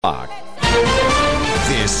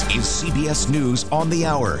This is CBS News on the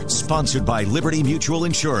Hour, sponsored by Liberty Mutual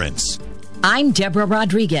Insurance. I'm Deborah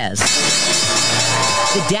Rodriguez.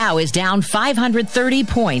 The Dow is down 530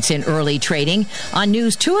 points in early trading on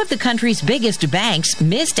news two of the country's biggest banks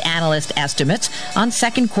missed analyst estimates on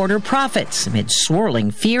second quarter profits amid swirling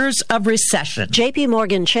fears of recession. JP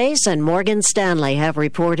Morgan Chase and Morgan Stanley have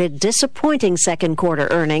reported disappointing second quarter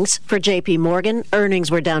earnings. For JP Morgan, earnings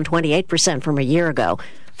were down 28% from a year ago.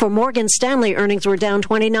 For Morgan Stanley, earnings were down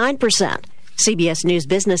 29%. CBS News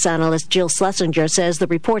business analyst Jill Schlesinger says the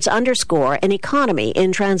reports underscore an economy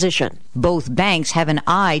in transition. Both banks have an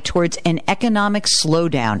eye towards an economic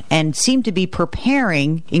slowdown and seem to be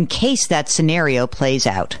preparing in case that scenario plays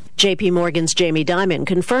out. JP Morgan's Jamie Dimon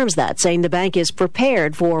confirms that, saying the bank is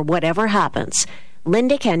prepared for whatever happens.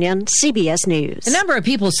 Linda Kenyon, CBS News. The number of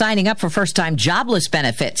people signing up for first-time jobless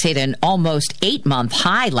benefits hit an almost 8-month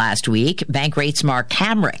high last week. Bank rates Mark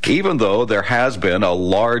Hamrick. Even though there has been a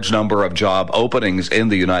large number of job openings in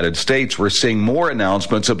the United States, we're seeing more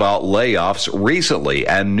announcements about layoffs recently,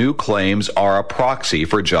 and new claims are a proxy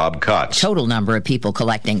for job cuts. Total number of people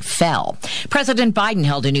collecting fell. President Biden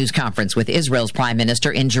held a news conference with Israel's prime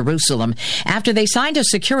minister in Jerusalem after they signed a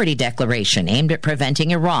security declaration aimed at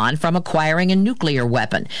preventing Iran from acquiring a nuclear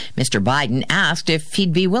weapon. Mr. Biden asked if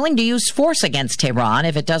he'd be willing to use force against Tehran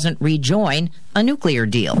if it doesn't rejoin a nuclear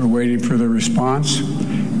deal. We're waiting for the response.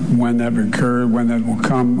 When that occurs, when that will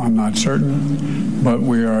come, I'm not certain, but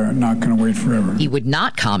we are not going to wait forever. He would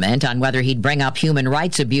not comment on whether he'd bring up human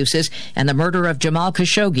rights abuses and the murder of Jamal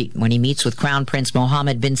Khashoggi when he meets with Crown Prince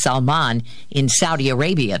Mohammed bin Salman in Saudi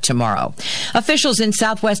Arabia tomorrow. Officials in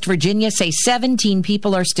Southwest Virginia say 17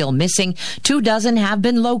 people are still missing. 24 have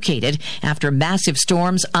been located after massive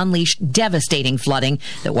storms unleashed devastating flooding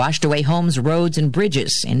that washed away homes, roads, and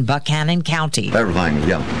bridges in Buchanan County. Everything is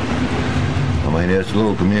gone. I mean, it's a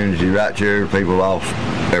little community right here. People lost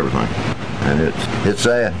everything. And it's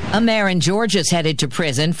sad. A mayor in Georgia is headed to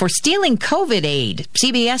prison for stealing COVID aid.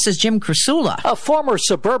 CBS's Jim Krasula. A former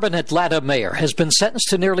suburban Atlanta mayor has been sentenced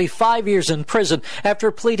to nearly 5 years in prison after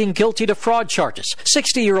pleading guilty to fraud charges.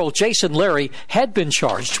 60-year-old Jason Larry had been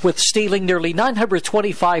charged with stealing nearly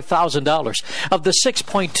 $925,000 of the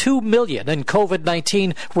 $6.2 million in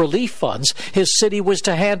COVID-19 relief funds his city was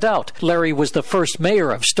to hand out. Larry was the first mayor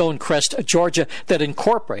of Stonecrest, Georgia, that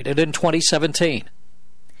incorporated in 2017.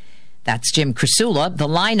 That's Jim Krasula. The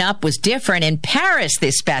lineup was different in Paris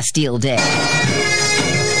this Bastille Day.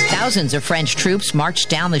 Thousands of French troops marched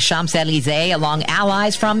down the Champs-Élysées along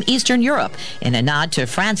allies from Eastern Europe in a nod to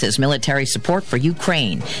France's military support for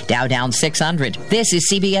Ukraine. Dow down 600. This is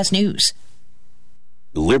CBS News.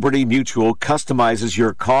 Liberty Mutual customizes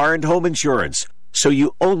your car and home insurance so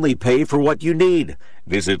you only pay for what you need.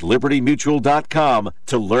 Visit libertymutual.com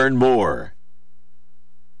to learn more.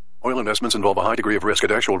 Oil investments involve a high degree of risk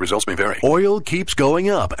and actual results may vary. Oil keeps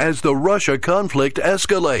going up as the Russia conflict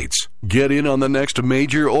escalates. Get in on the next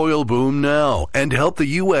major oil boom now and help the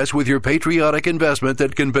U.S. with your patriotic investment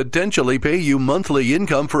that can potentially pay you monthly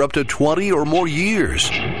income for up to 20 or more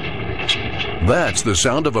years. That's the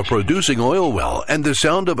sound of a producing oil well and the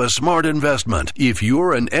sound of a smart investment. If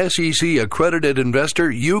you're an SEC accredited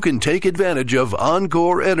investor, you can take advantage of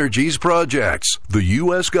Encore Energy's projects. The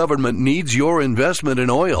U.S. government needs your investment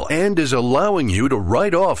in oil and is allowing you to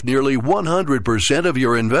write off nearly 100% of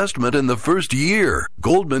your investment in the first year.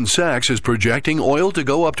 Goldman Sachs is projecting oil to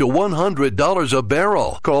go up to $100 a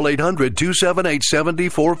barrel. Call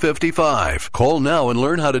 800-278-7455. Call now and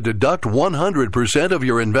learn how to deduct 100% of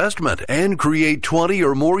your investment and create 20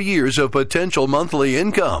 or more years of potential monthly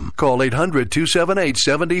income. Call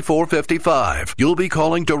 800-278-7455. You'll be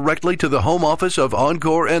calling directly to the home office of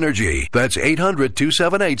Encore Energy. That's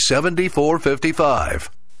 800-278-7455.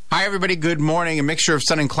 Hi, everybody. Good morning. A mixture of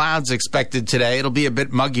sun and clouds expected today. It'll be a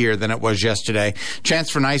bit muggier than it was yesterday.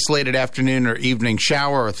 Chance for an isolated afternoon or evening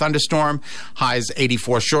shower or thunderstorm. Highs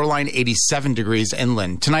 84 shoreline, 87 degrees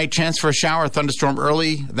inland. Tonight, chance for a shower or thunderstorm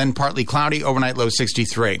early, then partly cloudy, overnight low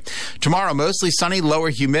 63. Tomorrow, mostly sunny, lower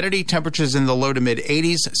humidity, temperatures in the low to mid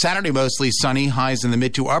 80s. Saturday, mostly sunny, highs in the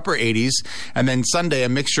mid to upper 80s. And then Sunday, a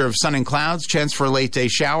mixture of sun and clouds, chance for a late day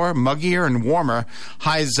shower, muggier and warmer.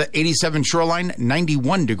 Highs 87 shoreline,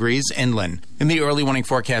 91 degrees inland. In the early morning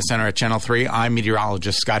forecast center at Channel 3, I'm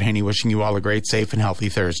meteorologist Scott Haney, wishing you all a great, safe, and healthy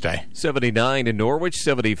Thursday. 79 in Norwich,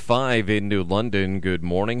 75 in New London. Good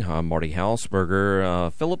morning. I'm Marty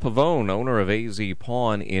Hausberger. Philip Pavone, owner of AZ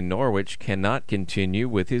Pawn in Norwich, cannot continue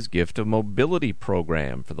with his Gift of Mobility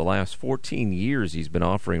program. For the last 14 years, he's been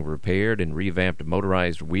offering repaired and revamped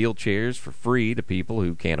motorized wheelchairs for free to people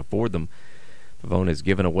who can't afford them. Pavone has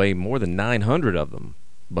given away more than 900 of them.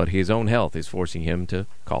 but his own health is forcing him to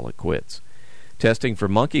call it quits. Testing for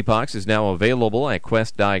monkeypox is now available at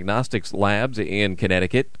Quest Diagnostics Labs in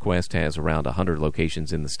Connecticut. Quest has around 100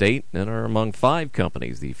 locations in the state and are among 5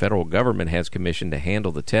 companies the federal government has commissioned to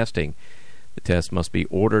handle the testing. The test must be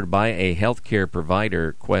ordered by a healthcare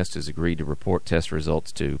provider. Quest has agreed to report test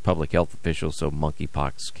results to public health officials so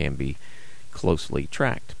monkeypox can be closely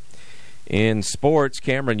tracked. In sports,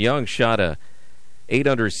 Cameron Young shot a 8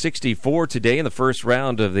 under 64 today in the first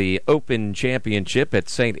round of the Open Championship at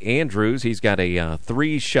St. Andrews. He's got a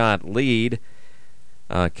 3-shot lead.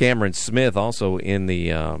 Cameron Smith also in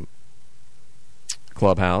the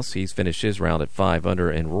clubhouse. He's finished his round at 5 under,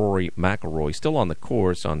 and Rory McIlroy still on the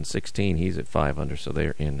course on 16. He's at 5 under, so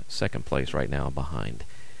they're in second place right now behind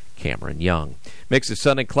Cameron Young. Mix of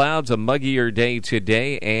sun and clouds, a muggier day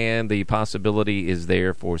today, and the possibility is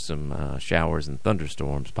there for some showers and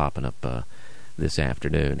thunderstorms popping up this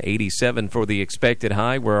afternoon. 87 for the expected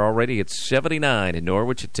high. We're already at 79 in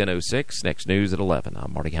Norwich at 10:06. Next news at 11.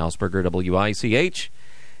 I'm Marty Hausberger, WICH.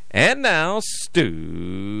 And now, Stu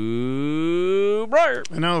Bryer.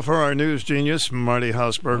 And now for our news genius, Marty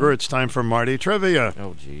Hausberger. It's time for Marty Trivia.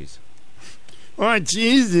 Oh, jeez. Oh,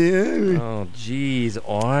 jeez. Oh, jeez,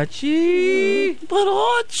 Archie. But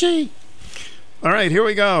Archie. All right, here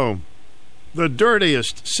we go. The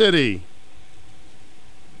dirtiest city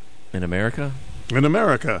in America? In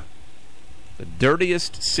America. The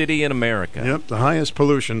dirtiest city in America. Yep, the highest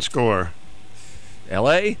pollution score.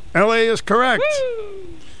 L.A.? L.A. is correct.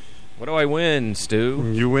 Woo! What do I win,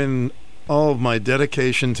 Stu? You win all of my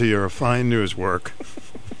dedication to your fine news work.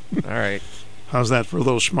 All right. How's that for a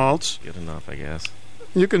little schmaltz? Good enough, I guess.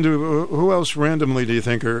 You can do. Who else randomly do you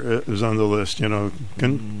think is on the list? You know,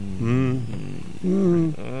 in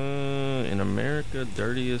America,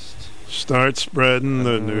 dirtiest. Start spreading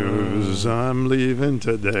the news. I'm leaving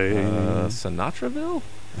today. Sinatraville?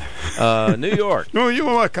 New York. No,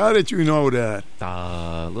 how did you know that?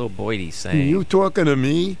 Little Boydie saying. You talking to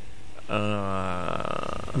me?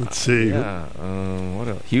 Let's see. Yeah. What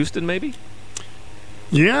else? Houston, maybe?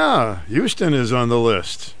 Yeah, Houston is on the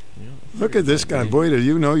list. Yeah, look at this guy. Boy, do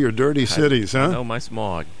you know your dirty cities, huh? I know my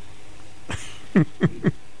smog.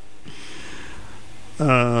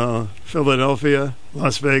 Philadelphia,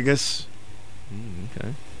 Las Vegas,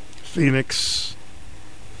 okay. Phoenix,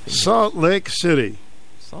 Salt Lake City.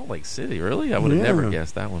 Salt Lake City, really? I would have never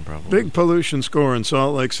guessed that one, probably. Big pollution score in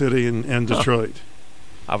Salt Lake City and Detroit.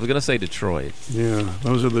 I was going to say Detroit. Yeah,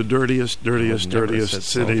 those are the dirtiest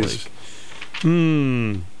cities.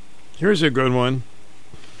 Here's a good one.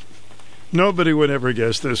 Nobody would ever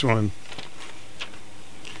guess this one.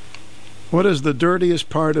 What is the dirtiest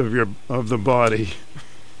part of the body?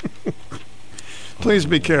 Please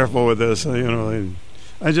be careful with this.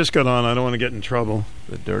 I just got on. I don't want to get in trouble.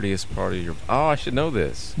 The dirtiest part of your... Oh, I should know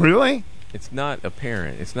this. Really? It's not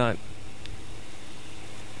apparent. It's not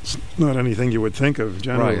anything you would think of,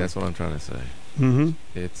 generally. Right, that's what I'm trying to say. Mm-hmm.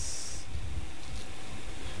 It's...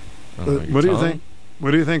 what do you think?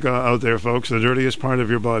 What do you think out there, folks? The dirtiest part of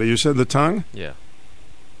your body? You said the tongue? Yeah.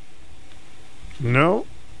 No,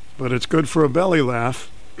 but it's good for a belly laugh.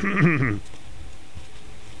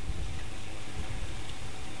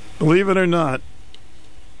 Believe it or not,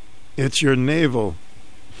 it's your navel.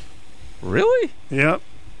 Really? Yep.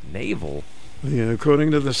 Navel? Yeah,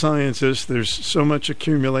 according to the scientists, there's so much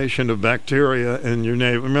accumulation of bacteria in your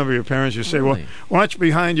navel. Remember, your parents used to say, well, watch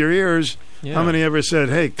behind your ears. Yeah. How many ever said,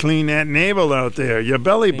 hey, clean that navel out there, your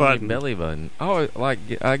belly button? Your belly button. Oh, I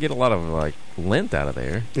get a lot of, lint out of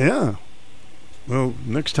there. Yeah. Well,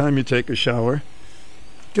 next time you take a shower,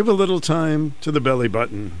 give a little time to the belly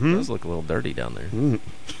button. It does look a little dirty down there.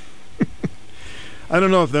 I don't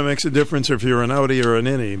know if that makes a difference if you're an outie or an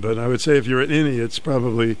innie, but I would say if you're an innie, it's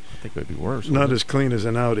probably... I think it would be worse. Not as clean as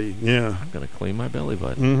an outie, yeah. I'm going to clean my belly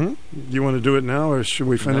button. Mm-hmm. You want to do it now, or should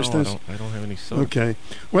we finish this? I don't have any soap. Okay.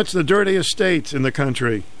 What's the dirtiest state in the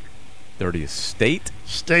country? Dirtiest state?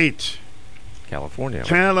 State. California.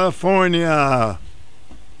 California.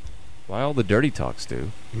 Why all the dirty talk,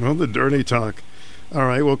 Stu? Well, the dirty talk. All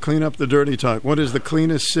right, we'll clean up the dirty talk. What is the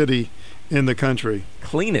cleanest city in the country?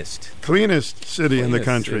 Cleanest city in the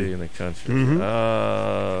country. City in the country. Mm-hmm.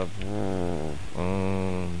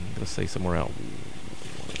 Let's say somewhere out.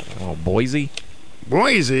 Oh, Boise.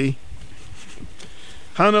 Boise.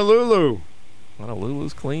 Honolulu.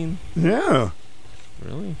 Honolulu's clean. Yeah.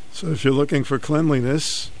 Really? So if you're looking for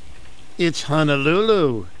cleanliness, it's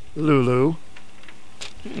Honolulu. Lulu.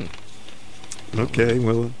 Okay.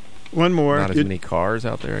 Well. One more. Not as many cars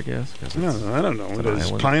out there, I guess. No, I don't know what it is.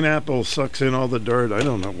 Pineapple sucks in all the dirt. I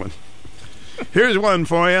don't know what. Here's one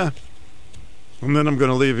for you. And then I'm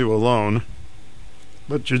going to leave you alone.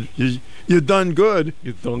 but you done good.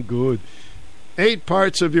 You done good. 8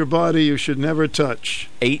 parts of your body you should never touch.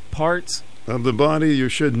 8 parts of the body you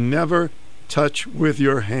should never touch with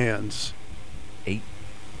your hands. 8?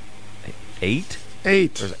 8?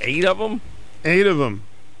 8. There's 8 of them? 8 of them.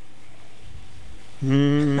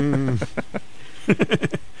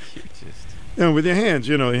 With your hands,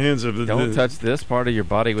 your hands of the. Don't touch this part of your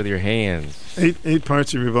body with your hands. 8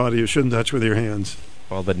 parts of your body you shouldn't touch with your hands.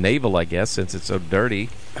 Well, the navel, I guess, since it's so dirty.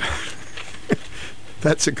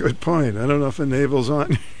 That's a good point. I don't know if the navel's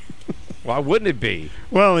on. Why wouldn't it be?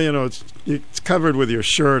 Well, it's covered with your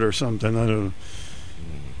shirt or something. I don't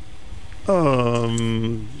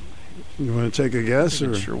know. You want to take a guess?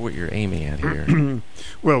 I'm not sure what you're aiming at here.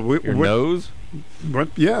 Well, your nose? What?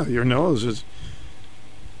 Yeah, your nose is.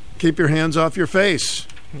 Keep your hands off your face.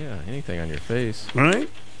 Yeah, anything on your face. Right?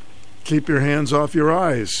 Keep your hands off your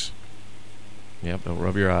eyes. Yep, don't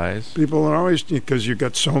rub your eyes. People are always, because you've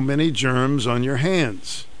got so many germs on your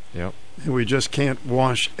hands. Yep. And we just can't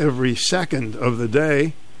wash every second of the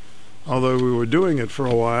day, although we were doing it for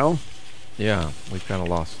a while. Yeah, we've kind of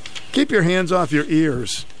lost. Keep your hands off your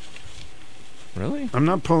ears. Really? I'm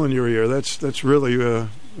not pulling your ear. That's really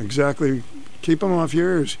exactly. Keep them off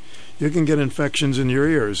your ears. You can get infections in your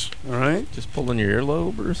ears, all right? Just pulling your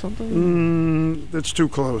earlobe or something? That's too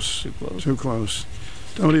close. Too close? Too close.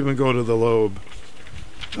 Don't even go to the lobe.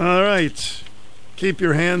 All right. Keep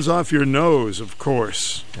your hands off your nose, of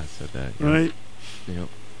course. I said that. Yeah. Right? Yep.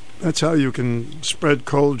 That's how you can spread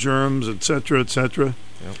cold germs, etc., etc.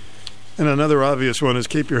 Yep. And another obvious one is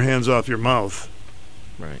keep your hands off your mouth.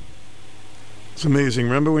 Right. It's amazing.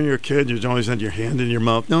 Remember when you were a kid, you always had your hand in your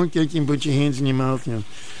mouth. Don't get you put your hands in your mouth. I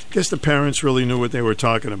guess the parents really knew what they were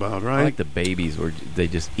talking about, right? I like the babies where they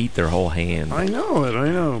just eat their whole hand. I know it. I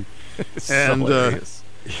know. It's so hilarious.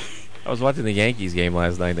 I was watching the Yankees game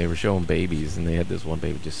last night. They were showing babies, and they had this one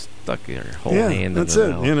baby just stuck their whole hand in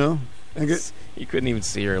their mouth. You couldn't even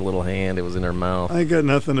see her little hand. It was in her mouth. I got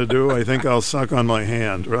nothing to do. I think I'll suck on my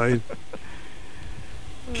hand, right?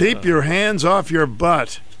 Keep your hands off your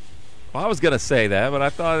butt. Well, I was going to say that, but I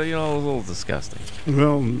thought, it was a little disgusting.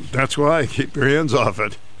 Well, that's why. Keep your hands off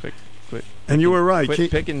it. Quit. And you were right.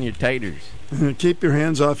 Quit picking your taters. Keep your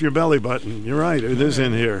hands off your belly button. You're right. It is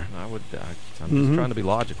in here. I'm just trying to be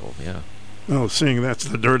logical, yeah. Oh, seeing that's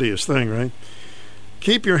the dirtiest thing, right?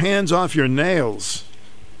 Keep your hands off your nails.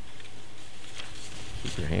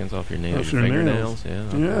 Keep your hands off your nails. Off your fingernails.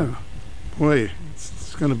 Nails. Yeah. Okay. Yeah. Boy,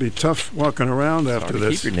 it's going to be tough walking around after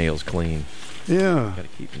this. Keep your nails clean. Yeah. You got to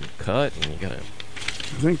keep them cut, and you got to.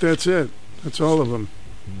 I think that's it. That's all of them.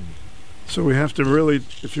 So we have to really,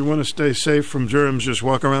 if you want to stay safe from germs, just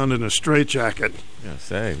walk around in a straitjacket. We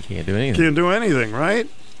can't do anything. Can't do anything, right?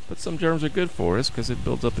 But some germs are good for us because it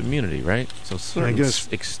builds up immunity, right? So certain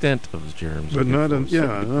extent of germs. But not in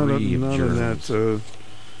that.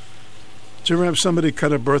 Did you ever have somebody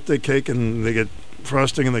cut a birthday cake and they get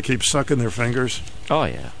frosting and they keep sucking their fingers? Oh,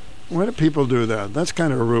 yeah. Why do people do that? That's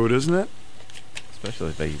kind of rude, isn't it? Especially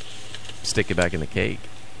if they stick it back in the cake.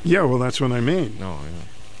 Yeah, well, that's what I mean. No, yeah.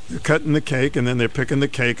 They're cutting the cake, and then they're picking the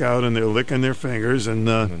cake out, and they're licking their fingers. And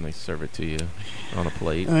then they serve it to you on a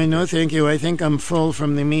plate. I know, thank you. I think I'm full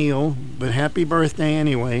from the meal, but happy birthday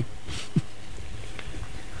anyway.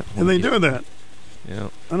 And they do that. Yeah.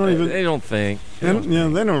 They don't think. They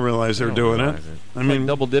don't realize they're doing it. I mean,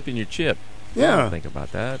 double dipping your chip. Yeah. Don't think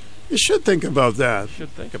about that. You should think about that. You should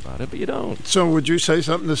think about it, but you don't. So would you say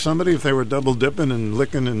something to somebody if they were double dipping and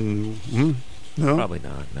licking and... No? Probably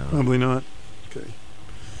not, no. Probably not? Okay.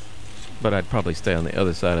 But I'd probably stay on the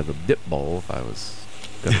other side of the dip bowl if I was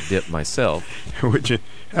going to dip myself. Would you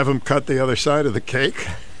have them cut the other side of the cake?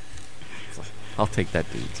 I'll take that,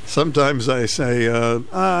 dude. Sometimes I say,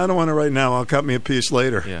 I don't want it right now. I'll cut me a piece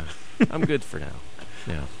later. Yeah. I'm good for now.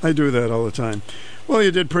 Yeah. I do that all the time. Well,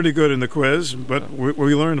 you did pretty good in the quiz, but what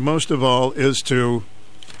we learned most of all is to...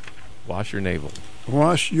 Wash your navel.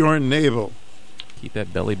 Wash your navel. Keep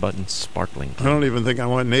that belly button sparkling. I don't even think I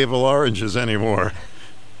want navel oranges anymore.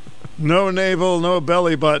 No navel, no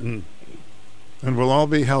belly button. And we'll all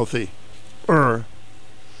be healthy. I'm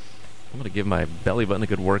going to give my belly button a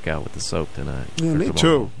good workout with the soap tonight. Yeah, me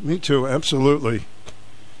too. Me too, absolutely.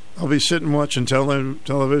 I'll be sitting watching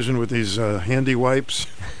television with these handy wipes.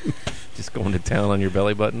 Just going to town on your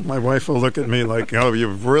belly button? My wife will look at me like, oh,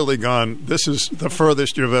 you've really gone. This is the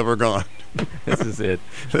furthest you've ever gone. This is it.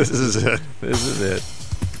 This is it. This is it.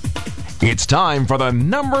 It's time for the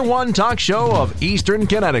 #1 talk show of Eastern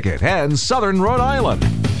Connecticut and Southern Rhode Island.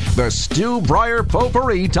 The Stu Bryer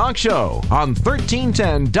Potpourri Talk Show on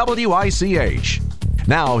 1310 WICH.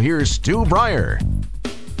 Now here's Stu Bryer.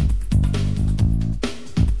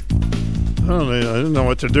 I don't know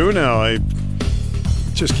what to do now. I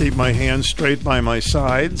just keep my hands straight by my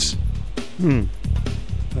sides.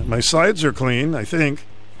 My sides are clean, I think.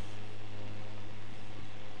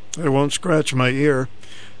 I won't scratch my ear.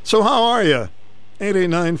 So how are you?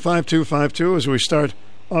 889-5252 as we start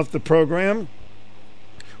off the program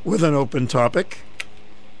with an open topic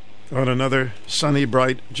on another sunny,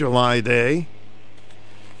 bright July day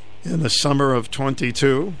in the summer of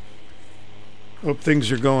 22. Hope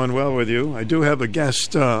things are going well with you. I do have a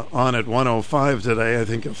guest on at 105 today I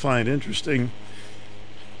think you'll find interesting.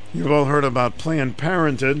 You've all heard about Planned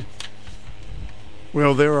Parenthood.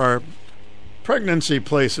 Well, there are pregnancy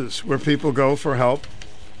places where people go for help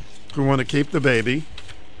who want to keep the baby.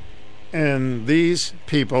 And these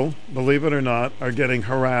people, believe it or not, are getting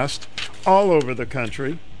harassed all over the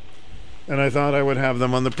country. And I thought I would have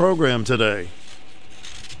them on the program today.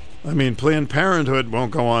 I mean, Planned Parenthood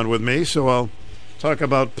won't go on with me, so I'll talk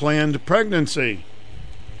about planned pregnancy.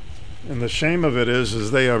 And the shame of it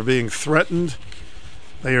is they are being threatened.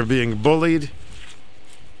 They are being bullied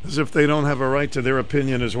as if they don't have a right to their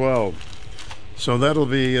opinion as well. So that'll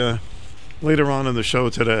be later on in the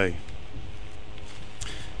show today.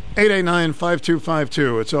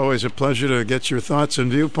 889-5252. It's always a pleasure to get your thoughts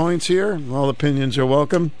and viewpoints here. All opinions are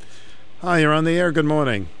welcome. Hi, you're on the air. Good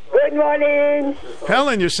morning. Good morning.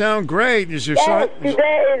 Helen, you sound great. Is your yes, son?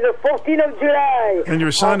 Today is the 14th of July. And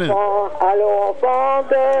your son Allons, enfant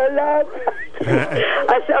de la... I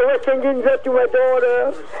was singing that to my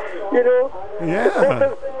daughter, you know.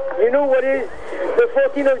 Yeah. You know what is the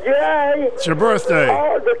 14th of July? It's your birthday.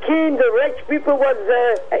 Oh, the king, the rich people was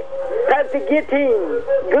had to get in.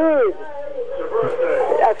 Good.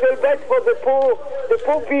 I feel bad for the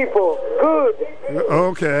poor people. Good.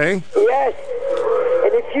 Okay. Yes.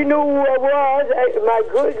 And if you know who I was, my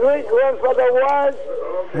great-great-grandfather was...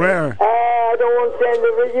 Where? I don't want to say on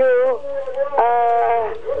the radio.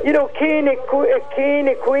 You know, king and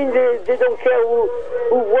queen, they don't care who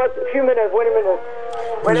what. A few minutes, wait a minute.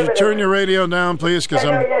 Can you turn your radio down, please? Because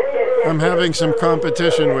I'm having some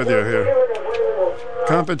competition with you here.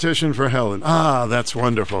 Competition for Helen. Ah, that's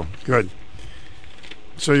wonderful. Good.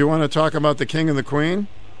 So you want to talk about the king and the queen?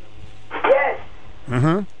 Yes.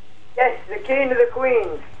 Uh-huh. Yes, the king and the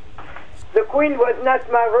queen. The queen was not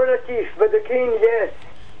my relative, but the king, yes.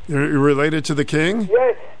 You're related to the king?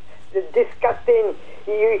 Yes. The disgusting.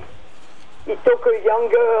 He took a young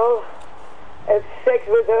girl, had sex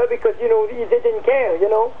with her because, you know, he didn't care, you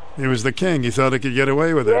know. He was the king. He thought he could get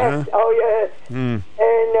away with it, yes. huh? Oh, yes. And,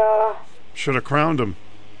 should have crowned him.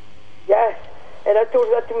 Yes. And I told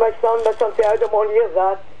that to my son. My son said, I don't want to hear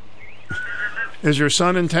that. Is your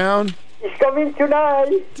son in town? He's coming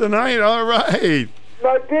tonight. Tonight? All right.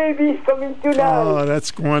 My baby's coming tonight. Oh,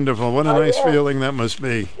 that's wonderful. What a nice feeling that must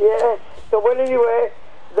be. Yes. So, well, anyway,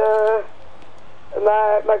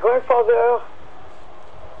 my grandfather,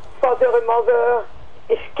 father and mother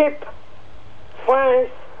escaped France,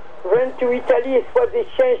 went to Italy. It's what they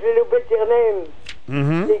changed a little bit their name.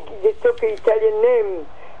 Mm-hmm. They took an Italian name.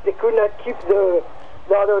 They could not keep the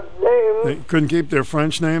other name. They couldn't keep their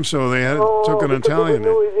French name, so they took an Italian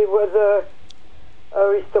name. It was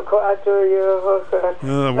aristocrat.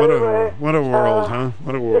 What a world, huh?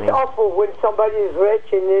 What a world. It's awful when somebody is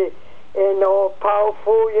rich and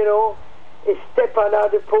powerful, you know. They step on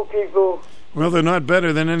other poor people. Well, they're not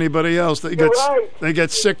better than anybody else. They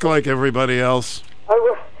get sick like everybody else.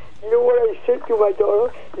 You know what I said to my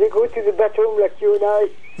daughter? They go to the bathroom like you and I.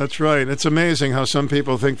 That's right. It's amazing how some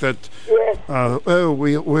people think that, yes.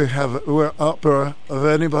 We're upper of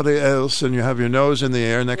anybody else, and you have your nose in the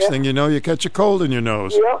air. Next thing you know, you catch a cold in your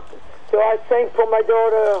nose. Yeah. So I sang for my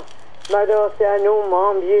daughter. My daughter said, I know,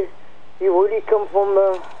 Mom, you really come from,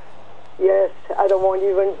 yes, I don't want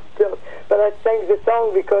even to, but I sang the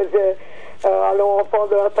song because, Allons, enfants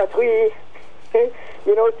de la patrie.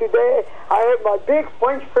 You know, today I have my big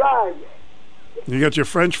French flag. You got your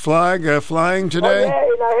French flag flying today? Oh, yeah,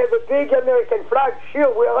 and I have a big American flag. Sure,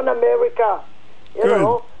 we're in America. You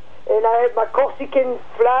know? And I have my Corsican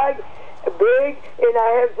flag, big, and I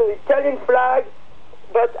have the Italian flag,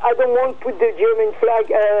 but I don't want to put the German flag.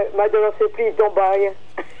 My daughter said, please don't buy it.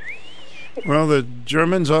 Well, the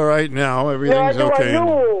German's all right now. Everything's okay. I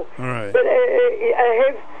know. All right. But I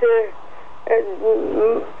have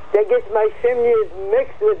I guess my family is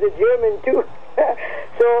mixed with the German too.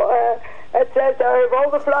 So that's it. I have all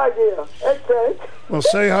the flags here. That's it. Well,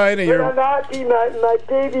 say hi to your. I'm happy. My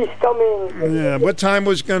baby's coming. Yeah. What time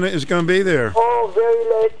is gonna be there? Oh, very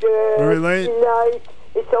late. Very late. Tonight.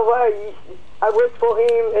 It's all right. I wait for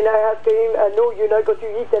him, and I ask him. I know you're not going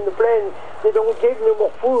to eat on the plane. They don't give no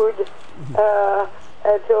more food.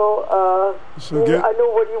 And so I know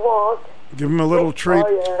what he wants. Give him a little treat. Oh,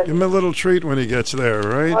 yes. Give him a little treat when he gets there,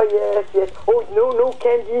 right? Oh, yes. Oh, no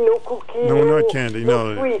candy, no cookie. No, not candy.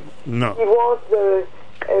 No. Sweet. No. He wants the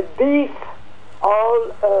beef,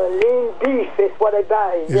 all lean beef is what I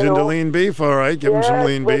buy. He's into lean beef? All right, give him some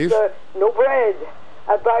lean beef. No bread.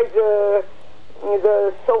 I buy the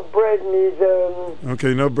soft bread.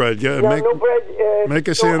 Okay, no bread. Yeah, no bread. Make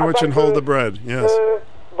a sandwich and hold the bread. Yes.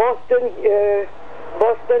 Boston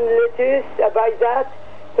lettuce. I buy that.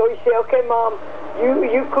 So he say, okay, Mom,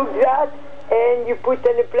 you cook that and you put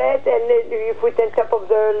in a plate and then you put on top of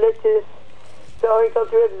the lettuce. So he got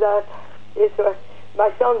to have that. My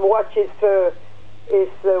son watches his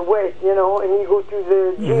weight, and he go to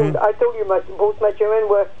the gym. I told you both my children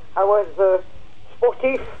I was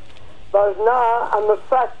sportive, but now I'm a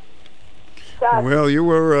fat. Well, you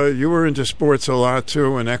were into sports a lot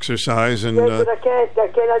too, and exercise, and yes, but I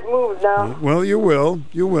cannot move now. Well, you will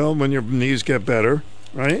when your knees get better,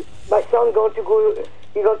 right? My son he going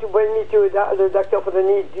to bring me to the doctor for the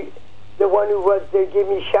knee, the one who gave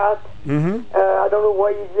me shot. I don't know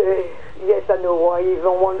why. Yes, I know why he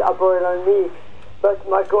don't want to operate on me, but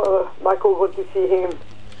Michael going to see him.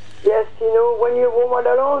 Yes, when you're woman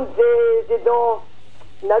alone, they don't.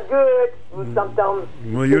 Not good sometimes.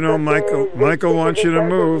 Well, Michael wants you to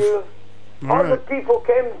move. All the people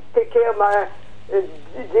came take care of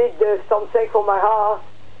did something for my house.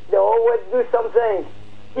 They always do something.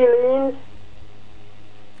 Healings.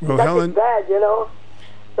 Well, that Helen, is bad,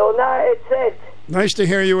 So now it's it. Nice to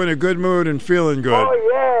hear you in a good mood and feeling good. Oh,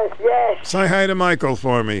 yes. Say hi to Michael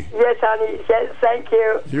for me. Yes, honey. Yes, thank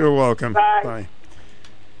you. You're welcome. Bye.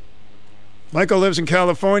 Michael lives in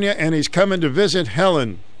California, and he's coming to visit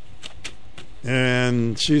Helen.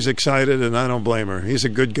 And she's excited, and I don't blame her. He's a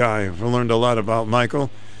good guy. I've learned a lot about Michael.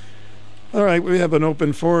 All right, we have an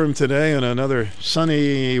open forum today on another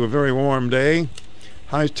sunny, very warm day.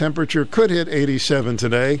 High temperature could hit 87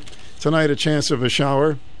 today. Tonight, a chance of a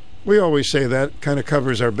shower. We always say that. Kind of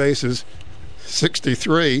covers our bases.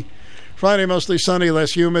 63. Friday, mostly sunny,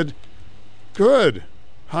 less humid. Good.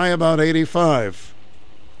 High about 85.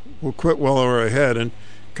 We'll quit while we're ahead, and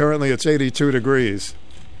currently it's 82 degrees.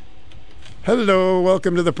 Hello,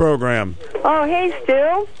 welcome to the program. Oh, hey,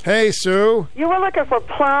 Stu. Hey, Sue. You were looking for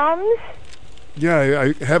plums? Yeah,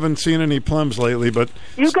 I haven't seen any plums lately, but...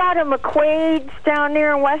 You got a McQuaid's down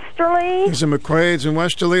there in Westerly? There's a McQuaid's in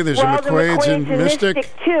Westerly. There's a McQuaid's in Mystic.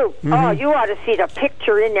 Too. Oh, you ought to see the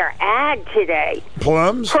picture in their ad today.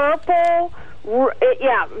 Plums? Purple.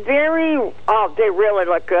 Yeah, very... Oh, they really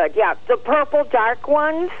look good. Yeah, the purple dark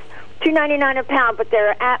ones, $2.99 a pound, but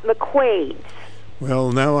they're at McQuaid's.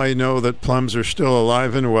 Well, now I know that plums are still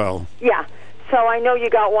alive and well. Yeah, so I know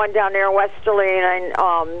you got one down there in Westerly, and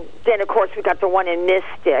then, of course, we got the one in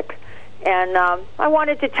Mystic. And I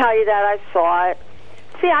wanted to tell you that I saw it.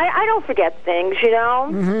 See, I don't forget things,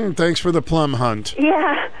 Thanks for the plum hunt.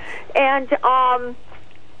 Yeah, and,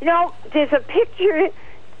 there's a picture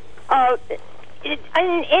of...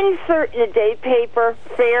 an insert in the day paper,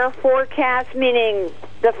 fair forecast, meaning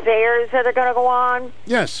the fairs that are going to go on.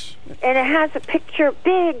 Yes. And it has a picture,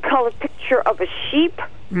 big colored picture of a sheep.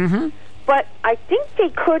 But I think they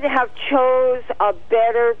could have chose a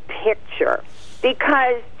better picture,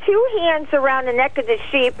 because two hands around the neck of the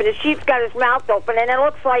sheep, and the sheep's got his mouth open, and it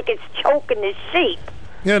looks like it's choking the sheep.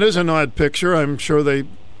 Yeah, it is an odd picture. I'm sure they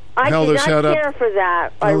held his head up. I did not care for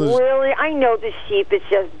that. I know the sheep is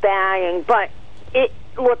just banging, but it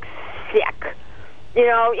looks sick.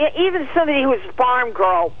 Even somebody who's a farm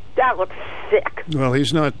girl, that looks sick. Well,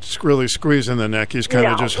 he's not really squeezing the neck. He's kind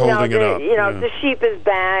of just holding it up. The sheep is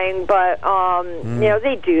banged, but,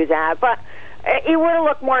 they do that. But it would have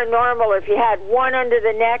looked more normal if you had one under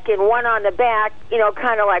the neck and one on the back,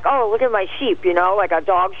 kind of like, oh, look at my sheep, like a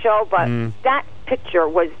dog show. But that picture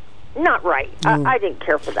was not right. I didn't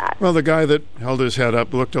care for that. Well, the guy that held his head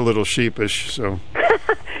up looked a little sheepish, so...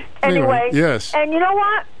 Anyway, yes. And you know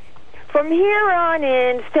what? From here on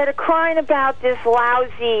in, instead of crying about this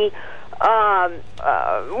lousy,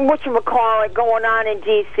 whatchamacallit going on in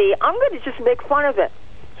D.C., I'm going to just make fun of it.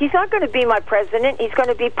 He's not going to be my president. He's going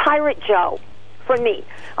to be Pirate Joe for me.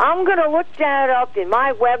 I'm going to look that up in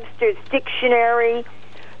my Webster's dictionary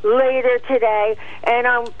later today, and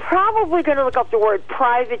I'm probably going to look up the word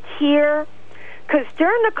privateer, because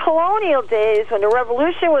during the colonial days, when the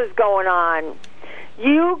revolution was going on,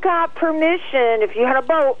 you got permission, if you had a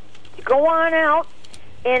boat, to go on out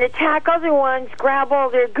and attack other ones, grab all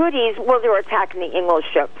their goodies. Well, they were attacking the English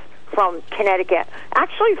ships from Connecticut.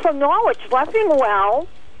 Actually, from Norwich, Leffingwell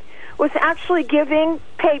was actually giving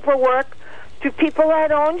paperwork to people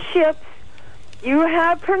that owned ships You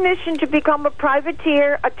have permission to become a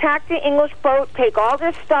privateer, attack the English boat, take all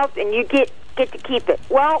this stuff, and you get to keep it.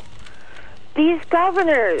 Well, these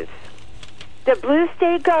governors, the blue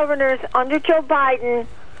state governors under Joe Biden,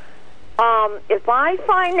 if I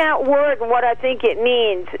find that word and what I think it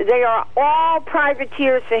means, they are all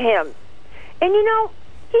privateers to him. And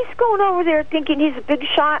he's going over there thinking he's a big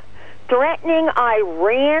shot, threatening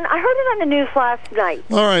Iran. I heard it on the news last night.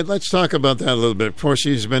 All right, let's talk about that a little bit. Of course,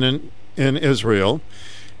 he's been in Israel,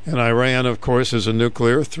 and Iran, of course, is a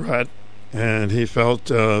nuclear threat, and he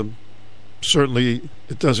felt certainly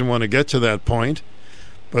it doesn't want to get to that point,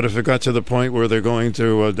 but if it got to the point where they're going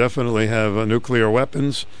to definitely have nuclear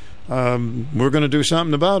weapons, we're going to do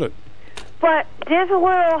something about it. But there's a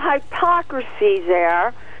little hypocrisy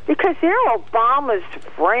there, because they're Obama's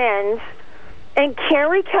friends, and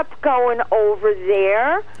Kerry kept going over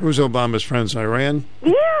there. Who's Obama's friends? Iran?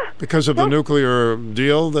 Yeah. Because of the nuclear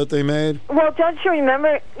deal that they made? Well, don't you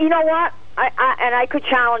remember? You know what? I could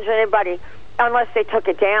challenge anybody, unless they took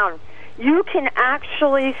it down. You can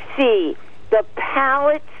actually see the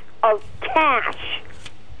pallets of cash,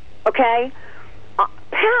 okay?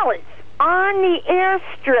 Pallets on the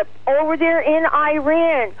airstrip over there in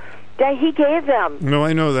Iran that he gave them. No,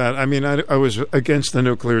 I know that. I mean, I was against the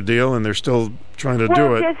nuclear deal, and they're stial trying to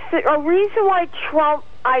do it. There's a reason why Trump,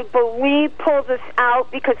 I believe, pulled this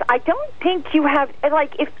out, because I don't think you have,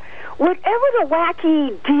 if whatever the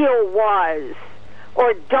wacky deal was,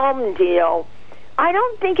 or dumb deal, I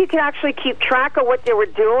don't think you can actually keep track of what they were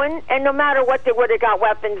doing, and no matter what, they would have got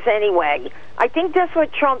weapons anyway. I think that's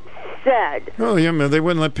what Trump said. Oh, yeah, man, they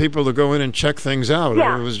wouldn't let people to go in and check things out.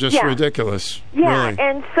 Yeah, it was just ridiculous. Yeah, really.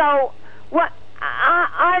 And so,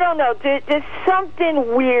 I don't know, there's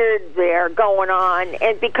something weird there going on,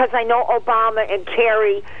 and because I know Obama and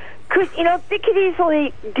Kerry they could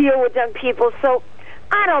easily deal with them people, so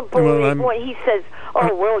I don't believe when he says,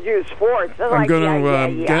 we'll use force. I'm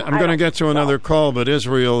going to get to another call, but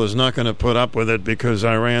Israel is not going to put up with it, because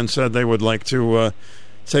Iran said they would like to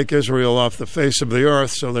take Israel off the face of the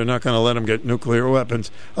earth, so they're not going to let them get nuclear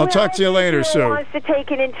weapons. I'll talk to you later, Sue. If Israel wants to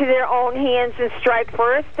take it into their own hands and strike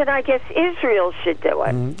first, then I guess Israel should do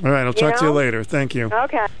it. All right, I'll talk to you later. Thank you.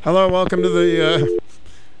 Okay. Hello, welcome to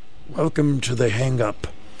the hang-up.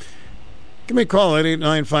 Give me a call at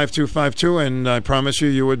 889-5252, and I promise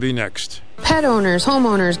you would be next. Pet owners,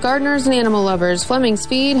 homeowners, gardeners, and animal lovers, Fleming's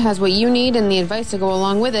Feed has what you need and the advice to go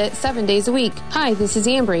along with it 7 days a week. Hi, this is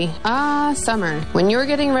Ambry. Summer. When you're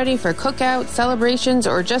getting ready for cookouts, celebrations,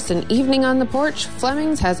 or just an evening on the porch,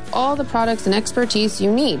 Fleming's has all the products and expertise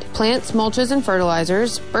you need. Plants, mulches, and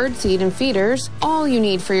fertilizers, bird seed and feeders, all you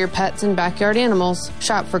need for your pets and backyard animals.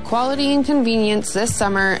 Shop for quality and convenience this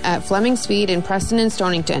summer at Fleming's Feed in Preston and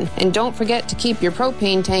Stonington. And don't forget to keep your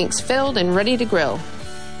propane tanks filled and ready to grill.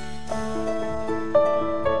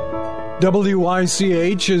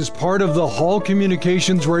 WICH is part of the Hall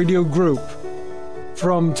Communications Radio Group.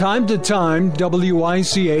 From time to time,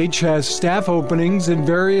 WICH has staff openings in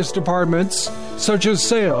various departments such as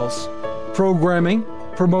sales, programming,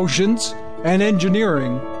 promotions, and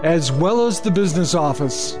engineering, as well as the business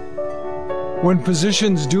office. When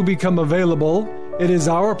positions do become available, it is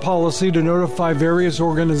our policy to notify various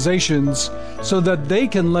organizations so that they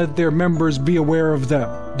can let their members be aware of them.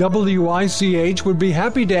 WICH would be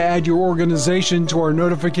happy to add your organization to our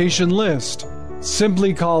notification list.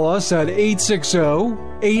 Simply call us at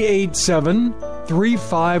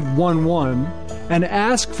 860-887-3511 and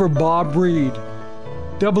ask for Bob Reed.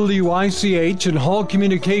 WICH and Hall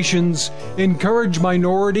Communications encourage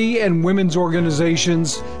minority and women's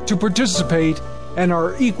organizations to participate and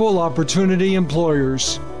are equal opportunity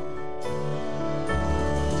employers.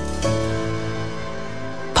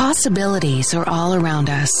 Possibilities are all around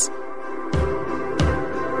us.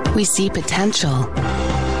 We see potential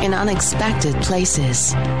in unexpected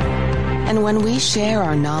places. And when we share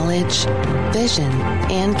our knowledge, vision,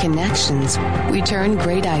 and connections, we turn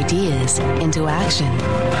great ideas into action.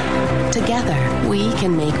 Together, we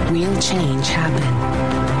can make real change happen.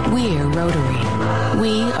 We're Rotary.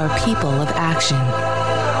 We are people of action.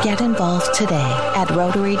 Get involved today at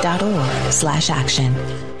Rotary.org/action.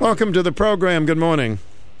 Welcome to the program. Good morning.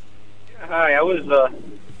 Hi, I was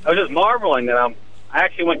just marveling that I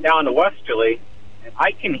actually went down to Westerly, and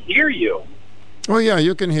I can hear you. Oh, yeah,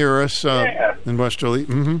 you can hear us in Westerly.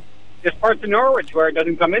 Mm-hmm. There's parts of Norwich where it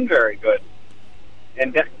doesn't come in very good.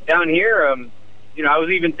 And down here, I was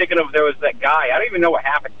even thinking of there was that guy. I don't even know what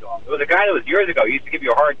happened to him. It was a guy that was years ago. He used to give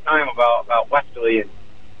you a hard time about Westerly and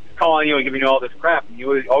calling you and giving you all this crap, and you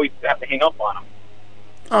would always have to hang up on him.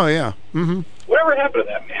 Oh, yeah. Mm-hmm. Whatever happened to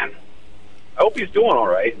that man? I hope he's doing all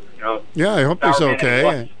right. Yeah, I hope he's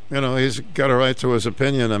okay. he's got a right to his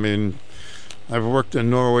opinion. I mean, I've worked in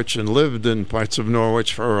Norwich and lived in parts of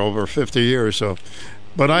Norwich for over 50 years. So,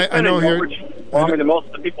 but I know here longer than most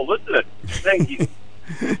of the people listening. Thank you.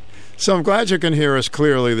 So I'm glad you can hear us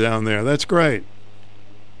clearly down there. That's great.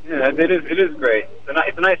 Yeah, it is great.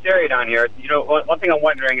 It's a nice area down here. One thing I'm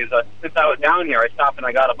wondering is, since I was down here, I stopped and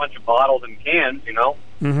I got a bunch of bottles and cans,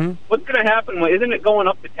 Mm-hmm. What's going to happen? Isn't it going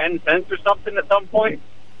up to 10 cents or something at some point?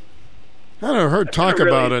 I don't heard talk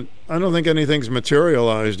about it. I don't think anything's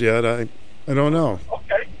materialized yet. I don't know.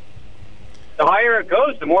 Okay. The higher it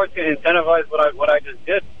goes, the more it's going to incentivize what I just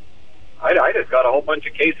did. I just got a whole bunch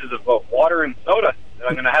of cases of water and soda that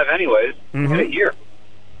I'm going to have anyways. Mm-hmm. Get it here.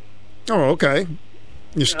 Oh, okay.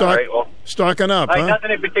 You're stocking up, I huh?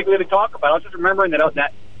 Nothing in particular to talk about. I was just remembering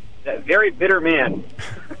that very bitter man.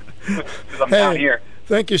 Because I'm down here.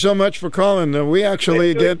 Thank you so much for calling. We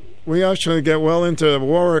actually get well into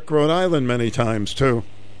Warwick, Rhode Island many times too.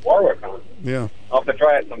 Warwick, huh? Yeah. I'll have to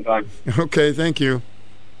try it sometime. Okay, thank you.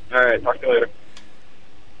 All right, talk to you later.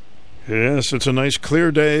 Yes, it's a nice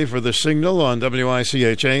clear day for the signal on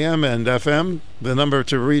WICH AM and FM. The number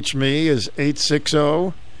to reach me is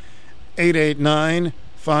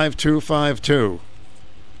 860-889-5252.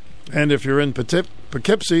 And if you're in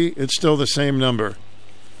Poughkeepsie, it's still the same number.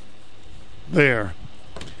 There.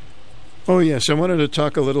 Oh, yes, I wanted to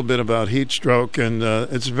talk a little bit about heat stroke, and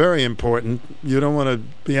it's very important. You don't want to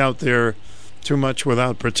be out there too much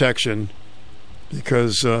without protection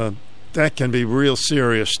because that can be real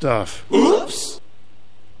serious stuff. Oops!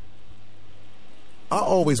 I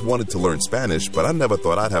always wanted to learn Spanish, but I never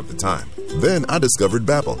thought I'd have the time. Then I discovered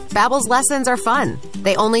Babbel. Babbel's lessons are fun.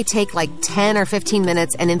 They only take like 10 or 15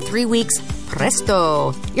 minutes, and in 3 weeks,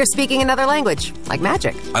 presto, you're speaking another language, like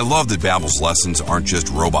magic. I love that Babbel's lessons aren't just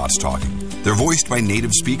robots talking. They're voiced by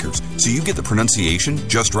native speakers, so you get the pronunciation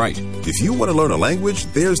just right. If you want to learn a language,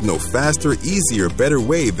 there's no faster, easier, better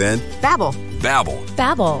way than Babbel. Babbel.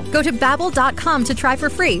 Babbel. Go to Babbel.com to try for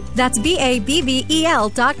free. That's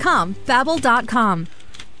BABBEL.com. Babbel.com.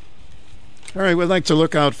 All right, we'd like to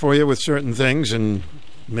look out for you with certain things, and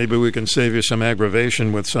maybe we can save you some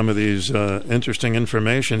aggravation with some of these interesting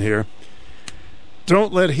information here.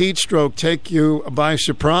 Don't let heat stroke take you by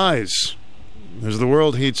surprise. As the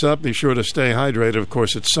world heats up, be sure to stay hydrated. Of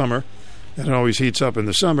course, it's summer. It always heats up in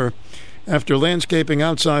the summer. After landscaping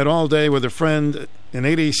outside all day with a friend in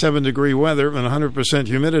 87-degree weather and 100%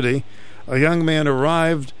 humidity, a young man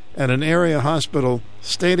arrived at an area hospital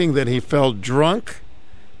stating that he felt drunk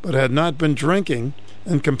but had not been drinking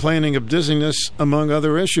and complaining of dizziness, among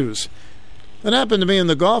other issues. It happened to me in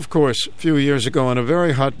the golf course a few years ago on a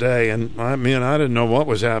very hot day, and I didn't know what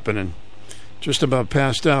was happening. Just about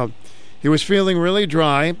passed out. He was feeling really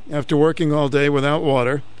dry after working all day without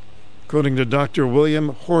water. According to Dr. William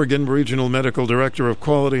Horgan, Regional Medical Director of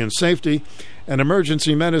Quality and Safety and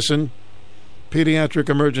Emergency Medicine, Pediatric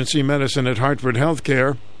Emergency Medicine at Hartford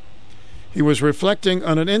Healthcare, he was reflecting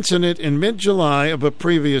on an incident in mid-July of a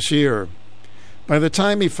previous year. By the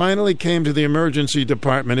time he finally came to the emergency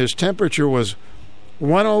department, his temperature was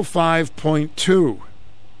 105.2.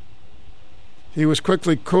 He was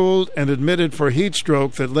quickly cooled and admitted for heat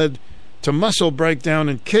stroke that led to muscle breakdown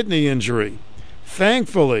and kidney injury.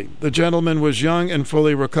 Thankfully, the gentleman was young and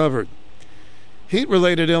fully recovered.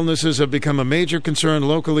 Heat-related illnesses have become a major concern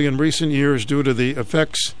locally in recent years due to the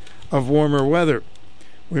effects of warmer weather.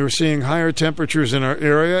 We are seeing higher temperatures in our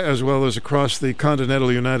area as well as across the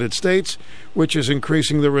continental United States, which is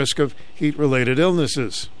increasing the risk of heat-related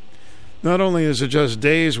illnesses. Not only is it just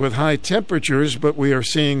days with high temperatures, but we are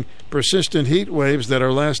seeing persistent heat waves that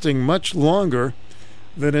are lasting much longer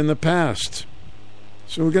than in the past.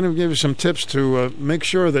 So we're going to give you some tips to make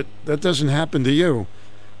sure that that doesn't happen to you.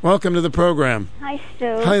 Welcome to the program. Hi,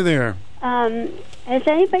 Stu. Hi there. Has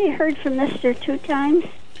anybody heard from Mr. Two Times?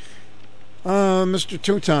 Mr.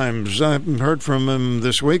 Two Times. I haven't heard from him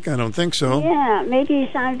this week. I don't think so. Yeah, maybe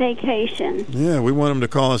he's on vacation. Yeah, we want him to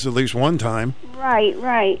call us at least one time.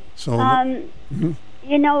 Right. So,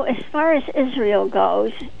 you know, as far as Israel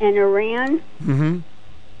goes and Iran,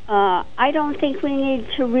 I don't think we need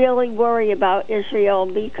to really worry about Israel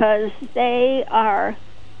because they are,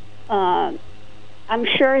 I'm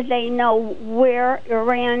sure they know where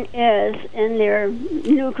Iran is in their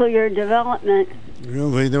nuclear development.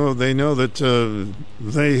 Well, they know that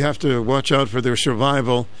they have to watch out for their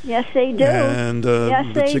survival. Yes, they do. And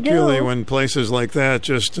particularly when places like that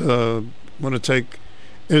just want to take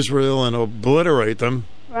Israel and obliterate them.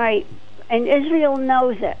 Right. And Israel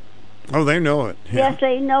knows it. Oh, they know it. Yeah. Yes,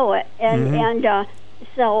 they know it. And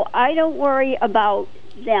so I don't worry about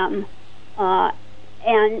them.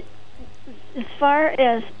 And as far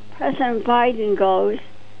as President Biden goes,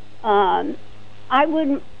 I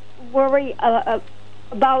wouldn't worry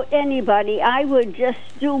about anybody. I would just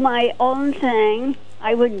do my own thing.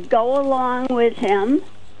 I would go along with him,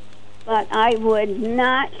 but I would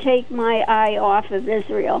not take my eye off of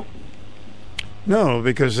Israel. No,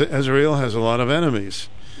 because Israel has a lot of enemies.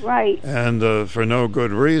 Right. And for no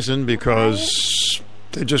good reason, because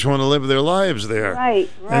they just want to live their lives there. Right.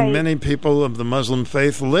 And many people of the Muslim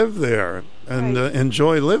faith live there and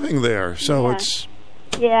enjoy living there. So it's...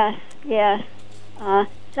 Yes.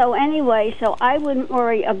 So anyway, I wouldn't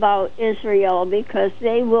worry about Israel because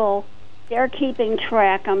they're keeping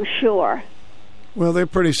track, I'm sure. Well, they're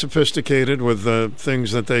pretty sophisticated with the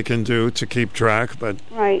things that they can do to keep track, but...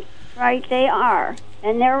 Right, they are.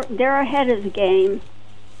 And they're ahead of the game.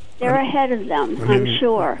 They're ahead of them, I'm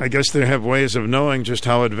sure. I guess they have ways of knowing just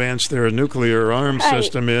how advanced their nuclear arms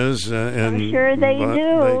system is. And, I'm sure they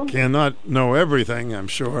do. They cannot know everything, I'm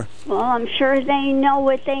sure. Well, I'm sure they know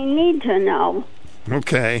what they need to know.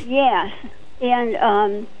 Okay. Yes.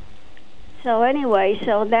 And so anyway,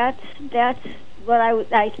 that's what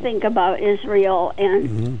I think about Israel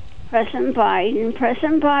and President Biden.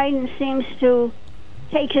 President Biden seems to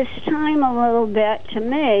take his time a little bit, to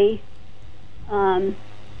me.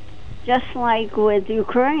 Just like with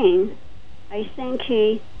Ukraine, I think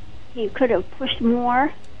he could have pushed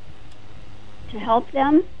more to help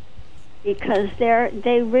them because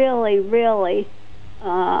they really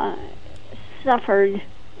suffered.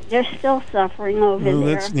 They're still suffering over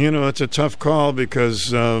there. It's a tough call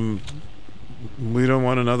because we don't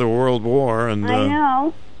want another world war. And I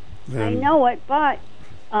know it, but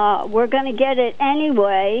we're going to get it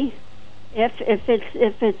anyway if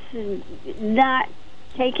it's not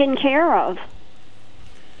taken care of,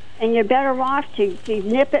 and you're better off to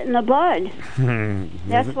nip it in the bud.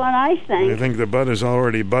 That's what I think. I think the bud is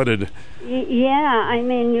already budded. Yeah, I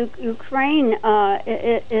mean Ukraine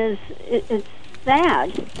it's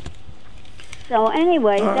sad. So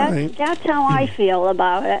anyway, that's how I feel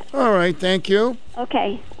about it. All right, thank you.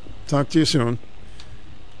 Okay. Talk to you soon.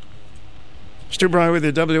 Stu Bryer with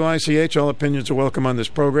the WICH. All opinions are welcome on this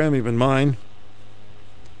program, even mine.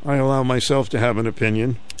 I allow myself to have an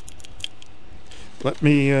opinion. Let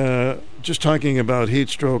me, just talking about heat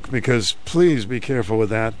stroke, because please be careful with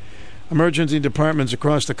that. Emergency departments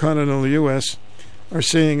across the continental U.S. are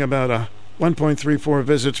seeing about a 1.34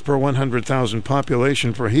 visits per 100,000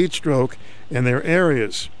 population for heat stroke in their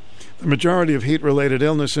areas. The majority of heat-related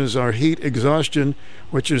illnesses are heat exhaustion,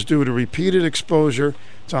 which is due to repeated exposure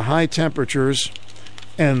to high temperatures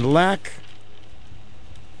and lack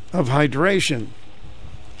of hydration.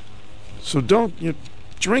 So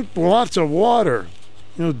drink lots of water.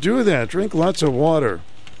 Do that. Drink lots of water.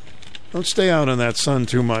 Don't stay out in that sun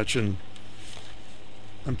too much. And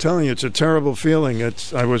I'm telling you, it's a terrible feeling.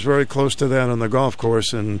 I was very close to that on the golf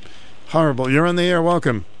course, and horrible. You're on the air.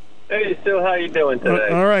 Welcome. Hey, Stu. How you doing today?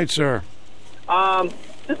 All right, sir.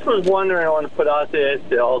 Just was wondering, I want to put out there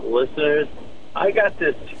to all the listeners. I got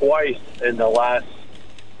this twice in the last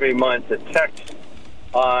 3 months, a text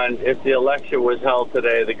on if the election was held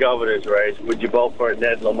today, the governor's race, would you vote for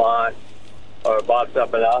Ned Lamont or Bob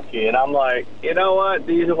Stepanowski? And I'm like, you know what?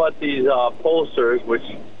 These are what these pollsters, which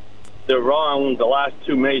they're wrong, the last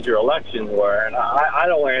two major elections were. And I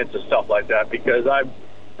don't answer stuff like that because I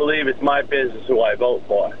believe it's my business who I vote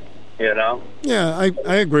for, Yeah,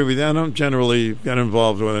 I agree with you. I don't generally get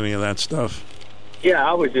involved with any of that stuff. Yeah,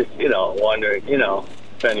 I was just, wondering,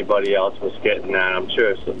 if anybody else was getting that. I'm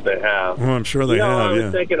sure they have. Well, I'm sure they have, I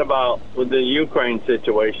was thinking about with the Ukraine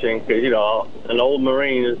situation, because, an old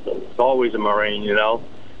Marine is always a Marine,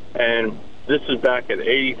 and this is back in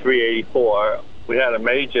 83, 84. We had a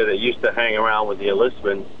major that used to hang around with the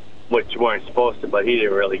enlistmen, which weren't supposed to, but he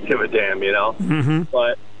didn't really give a damn, Mm-hmm.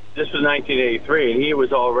 But this was 1983, and he was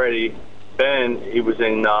he was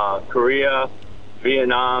in Korea,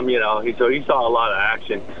 Vietnam, so he saw a lot of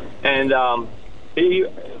action. And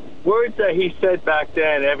words that he said back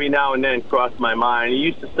then every now and then crossed my mind. He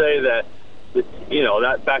used to say that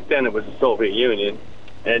back then it was the Soviet Union,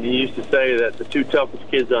 and he used to say that the two toughest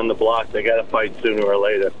kids on the block, they got to fight sooner or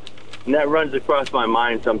later. And that runs across my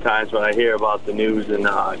mind sometimes when I hear about the news in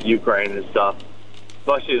Ukraine and stuff,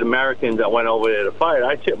 especially the Americans that went over there to fight.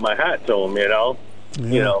 I tip my hat to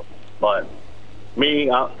them, but me,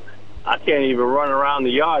 I can't even run around the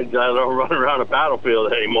yard. I don't run around a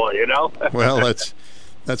battlefield anymore, Well,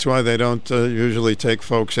 that's why they don't usually take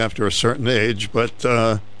folks after a certain age, but...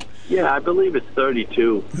 yeah, I believe it's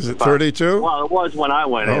 32. Is it 32? Well, it was when I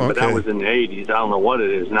went in, but that was in the 80s. I don't know what it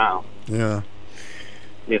is now. Yeah.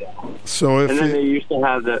 So and then they used to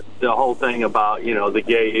have the whole thing about, the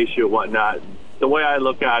gay issue and whatnot. The way I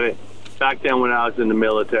look at it, back then when I was in the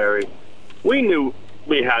military, we knew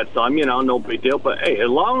we had some, no big deal. But, hey, as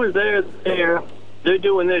long as they're there, they're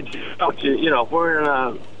doing their job. If we're in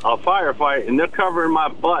a firefight and they're covering my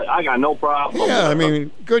butt, I got no problem. Yeah, I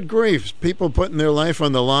mean, good grief. People putting their life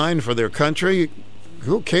on the line for their country,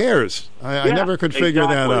 who cares? I never could figure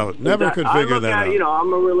that out. Never could figure that out.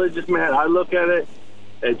 I'm a religious man. I look at it.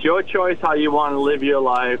 It's your choice how you want to live your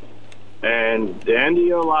life. And at the end of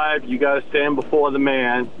your life, you got to stand before the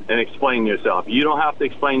man and explain yourself. You don't have to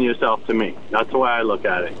explain yourself to me. That's the way I look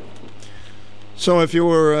at it. So if you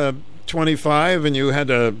were 25 and you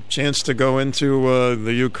had a chance to go into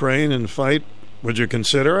the Ukraine and fight, would you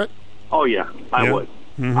consider it? Oh, yeah, I would.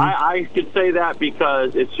 Mm-hmm. I could say that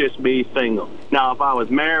because it's just me single. Now, if I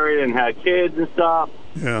was married and had kids and stuff,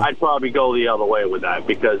 I'd probably go the other way with that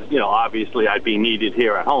because, obviously I'd be needed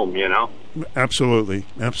here at home, Absolutely.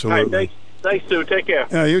 Absolutely. Right, thanks, Stu. Take care.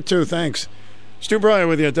 Yeah, you too. Thanks. Stu Bryer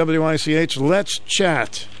with you at WICH. Let's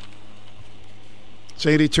chat. It's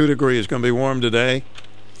 82 degrees. Going to be warm today.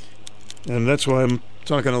 And that's why I'm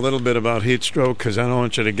talking a little bit about heat stroke because I don't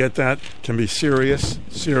want you to get that. It can be serious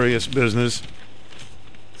business.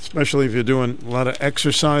 Especially if you're doing a lot of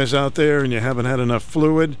exercise out there and you haven't had enough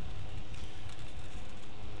fluid.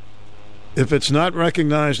 If it's not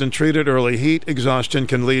recognized and treated early, heat exhaustion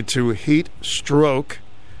can lead to heat stroke,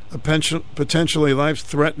 a potentially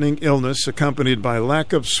life-threatening illness accompanied by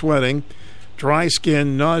lack of sweating, dry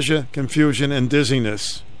skin, nausea, confusion, and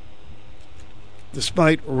dizziness.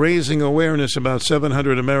 Despite raising awareness, about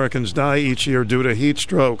 700 Americans die each year due to heat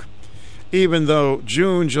stroke. Even though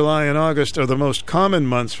June, July, and August are the most common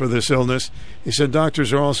months for this illness, he said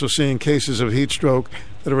doctors are also seeing cases of heat stroke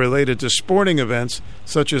that are related to sporting events,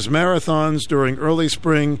 such as marathons during early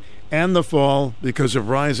spring and the fall because of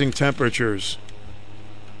rising temperatures.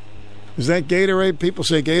 Is that Gatorade? People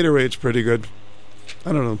say Gatorade's pretty good.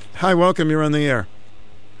 I don't know. Hi, welcome. You're on the air.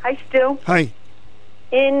 Hi, Stu. Hi.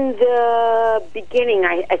 In the beginning,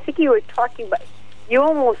 I think you were talking about... You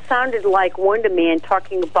almost sounded like Wonder Man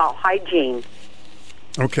talking about hygiene.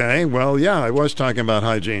 Okay, well, yeah, I was talking about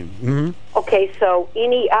hygiene. Mm-hmm. Okay, so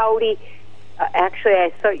any Audi... actually,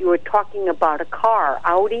 I thought you were talking about a car.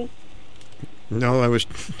 Audi? No, I was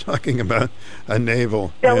talking about a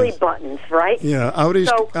navel. Belly buttons, right? Yeah, Audi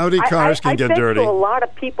cars can get dirty. I bet a lot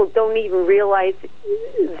of people don't even realize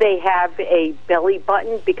they have a belly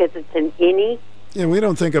button because it's an innie. Yeah, we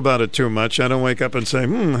don't think about it too much. I don't wake up and say,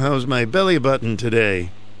 how's my belly button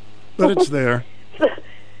today? But it's there.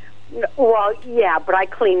 Well, yeah, but I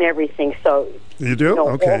clean everything, so... You do?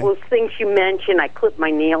 Okay. All those things you mentioned, I clip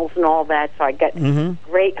my nails and all that, so I got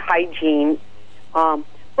great hygiene.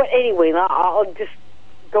 But anyway, I'll just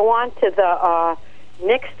go on to the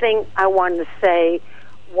next thing I wanted to say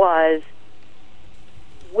was,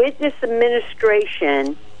 with this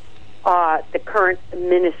administration, the current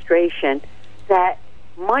administration, that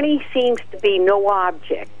money seems to be no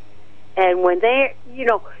object. And when they,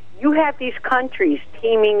 you have these countries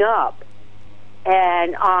teaming up,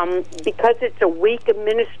 and because it's a weak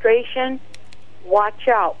administration, watch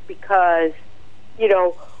out, because,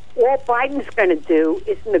 all Biden's going to do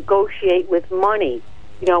is negotiate with money.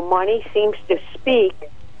 Money seems to speak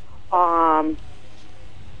to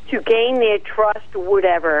gain their trust or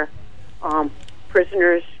whatever,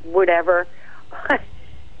 prisoners, whatever,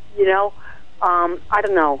 I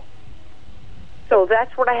don't know. So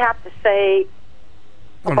that's what I have to say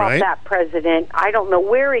about that president. I don't know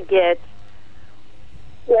where he gets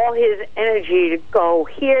all his energy to go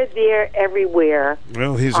here, there, everywhere.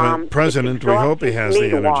 Well, he's a president. We hope he has the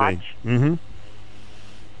energy. Mm-hmm.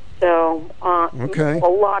 So, okay. A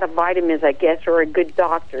lot of vitamins, I guess, are good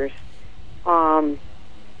doctors. The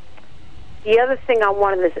other thing I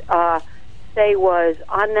wanted to say was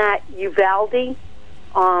on that Uvalde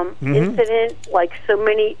incident, like so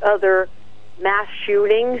many other mass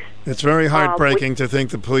shootings. It's very heartbreaking to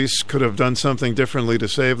think the police could have done something differently to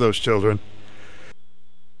save those children.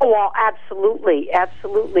 Well, absolutely,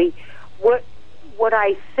 absolutely. What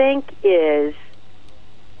I think is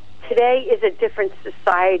today is a different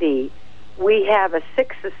society. We have a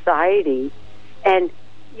sick society, and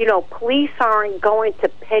police aren't going to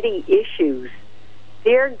petty issues.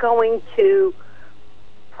 They're going to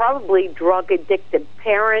probably drug-addicted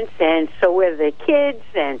parents, and so are their kids,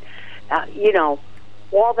 and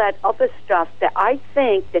all that other stuff. That I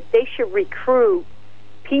think that they should recruit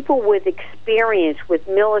people with experience, with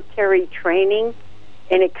military training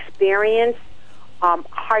and experience.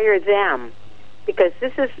 Hire them, because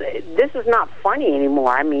this is not funny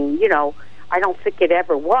anymore. I mean, I don't think it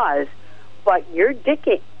ever was. But you're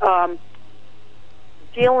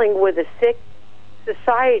dealing with a sick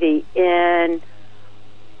society, and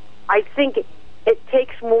I think it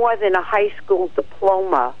takes more than a high school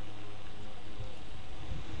diploma.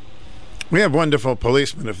 We have wonderful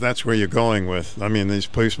policemen, if that's where you're going with. I mean, these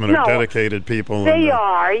policemen are dedicated people. They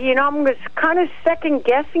are. You know, I'm just kind of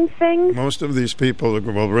second-guessing things. Most of these people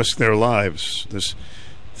will risk their lives. There's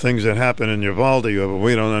things that happen in Uvalde, but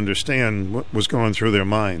we don't understand what was going through their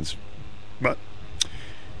minds. But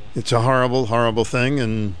it's a horrible, horrible thing,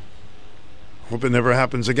 and hope it never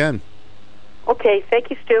happens again. Okay, thank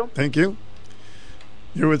you, Stu. Thank you.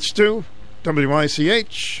 You're with Stu,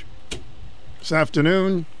 WICH. This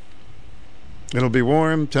afternoon, it'll be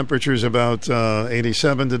warm. Temperature's about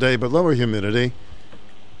 87 today, but lower humidity.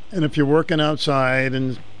 And if you're working outside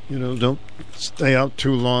and, don't stay out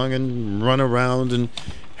too long and run around and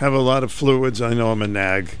have a lot of fluids, I know I'm a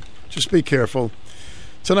nag. Just be careful.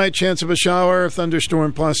 Tonight, chance of a shower,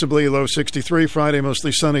 thunderstorm possibly, low 63. Friday,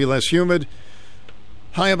 mostly sunny, less humid.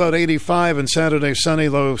 High about 85, and Saturday, sunny,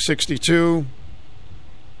 low 62.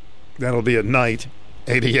 That'll be at night.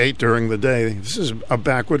 88 during the day. This is a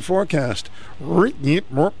backward forecast.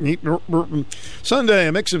 Sunday,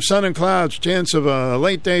 a mix of sun and clouds. Chance of a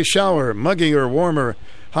late day shower. Muggy or warmer.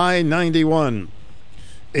 High 91.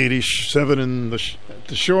 87 at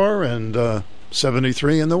the shore and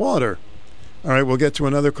 73 in the water. All right, we'll get to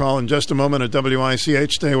another call in just a moment at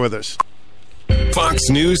WICH. Stay with us. Fox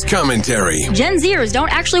News commentary. Gen Zers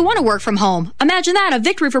don't actually want to work from home. Imagine that, a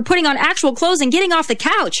victory for putting on actual clothes and getting off the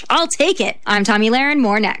couch. I'll take it. I'm Tommy Lahren.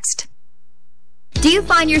 More next. Do you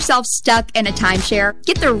find yourself stuck in a timeshare?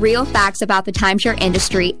 Get the real facts about the timeshare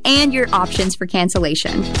industry and your options for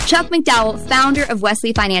cancellation. Chuck McDowell, founder of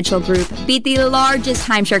Wesley Financial Group, beat the largest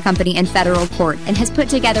timeshare company in federal court and has put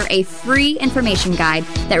together a free information guide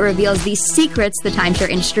that reveals the secrets the timeshare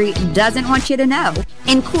industry doesn't want you to know,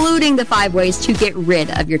 including the 5 ways to get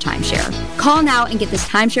rid of your timeshare. Call now and get this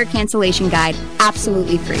timeshare cancellation guide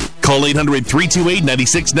absolutely free. Call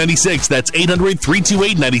 800-328-9696. That's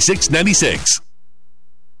 800-328-9696.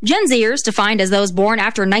 Gen Zers, defined as those born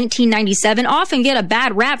after 1997, often get a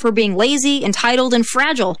bad rap for being lazy, entitled, and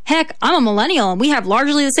fragile. Heck, I'm a millennial and we have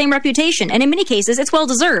largely the same reputation, and in many cases, it's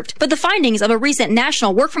well-deserved. But the findings of a recent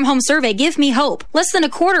national work-from-home survey give me hope. Less than a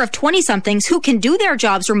quarter of 20-somethings who can do their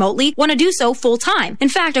jobs remotely want to do so full-time. In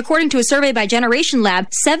fact, according to a survey by Generation Lab,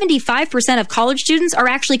 75% of college students are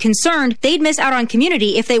actually concerned they'd miss out on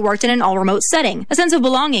community if they worked in an all-remote setting. A sense of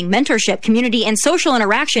belonging, mentorship, community, and social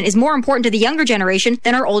interaction is more important to the younger generation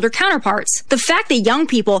than our older counterparts. The fact that young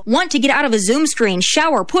people want to get out of a Zoom screen,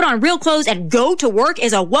 shower, put on real clothes, and go to work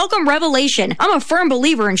is a welcome revelation. I'm a firm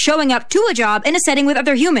believer in showing up to a job in a setting with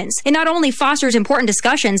other humans. It not only fosters important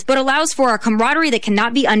discussions, but allows for a camaraderie that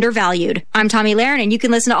cannot be undervalued. I'm Tommy Lahren, and you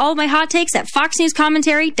can listen to all of my hot takes at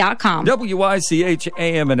foxnewscommentary.com. WICH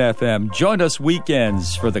AM and FM. Join us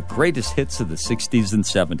weekends for the greatest hits of the 60s and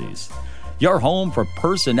 70s. Your home for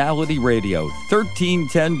personality radio,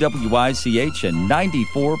 1310 WICH and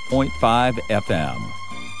 94.5 FM.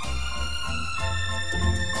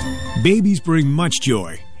 Babies bring much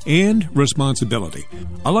joy and responsibility.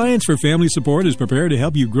 Alliance for Family Support is prepared to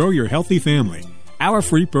help you grow your healthy family. Our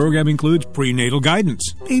free program includes prenatal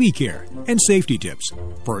guidance, baby care, and safety tips,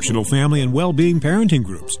 personal family and well-being parenting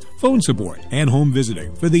groups, phone support, and home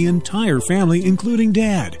visiting for the entire family, including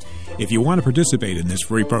Dad. If you want to participate in this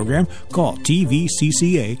free program, call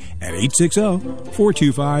TVCCA at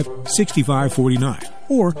 860-425-6549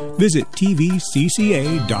 or visit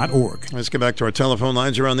tvcca.org. Let's get back to our telephone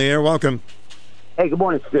lines. You're on the air. Welcome. Hey, good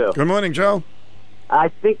morning, Stu. Good morning, Joe. I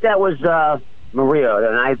think that was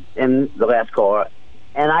Maria and the last caller,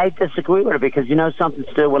 and I disagree with her because you know something,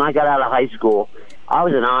 Stu? When I got out of high school, I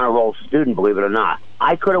was an honor roll student, believe it or not.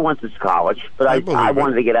 I could have went to college, but I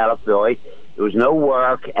wanted to get out of Philly. There was no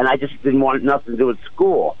work, and I just didn't want nothing to do with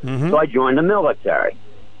school. So I joined the military.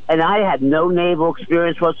 And I had no naval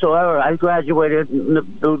experience whatsoever. I graduated in the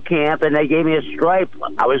boot camp, and they gave me a stripe.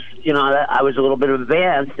 I was a little bit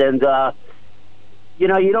advanced, and you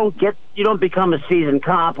don't become a seasoned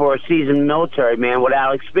cop or a seasoned military man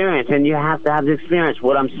without experience, and you have to have the experience.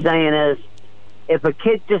 What I'm saying is, if a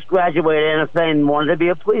kid just graduated NFA and wanted to be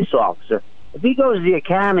a police officer, if he goes to the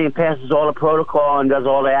academy and passes all the protocol and does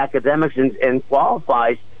all the academics and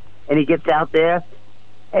qualifies, and he gets out there,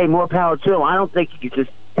 hey, more power to him. I don't think you could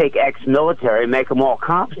just take ex-military and make them all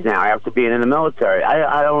cops now after being in the military.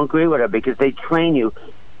 I don't agree with her because they train you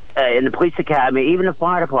in the police academy, even the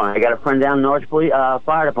fire department. I got a friend down in North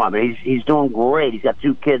Fire Department. He's doing great. He's got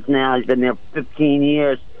 2 kids now. He's been there 15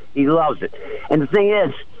 years. He loves it. And the thing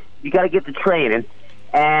is, you got to get the training.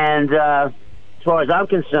 And as far as I'm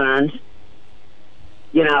concerned,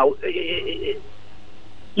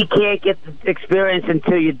 you can't get the experience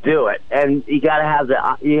until you do it, and you got to have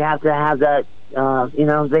that. You have to have that.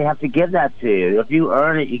 They have to give that to you. If you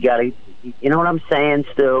earn it, you got to. You know what I'm saying,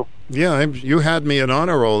 Stu? Yeah, you had me an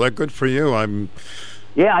honor roll. That's good for you.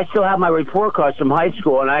 Yeah, I still have my report cards from high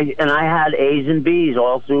school, and I had A's and B's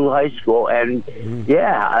all through high school, and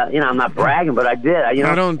I'm not bragging, but I did.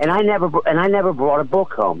 And I never brought a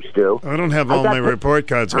book home, Stu. I don't have all my report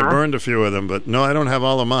cards. I burned a few of them, but no, I don't have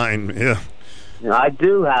all of mine. Yeah. I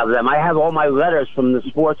do have them. I have all my letters from the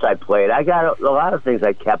sports I played. I got a lot of things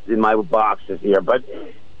I kept in my boxes here, but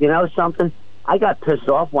you know something? I got pissed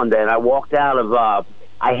off one day, and I walked out of.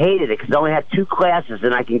 I hated it because I only had 2 classes,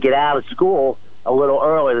 and I can get out of school a little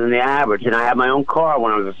earlier than the average, and I had my own car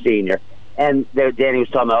when I was a senior. And there, Danny was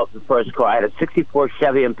talking about the first car. I had a 64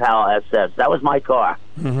 Chevy Impala SS. That was my car.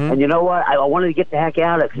 Mm-hmm. And you know what? I wanted to get the heck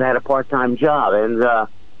out of it because I had a part-time job. And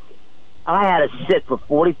I had to sit for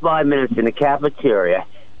 45 minutes in the cafeteria.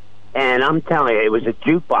 And I'm telling you, it was a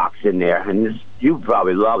jukebox in there. And you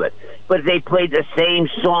probably love it. But they played the same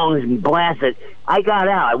songs and blasted. I got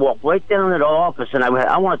out. I walked right down to the office, and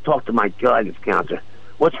I want to talk to my guidance counselor.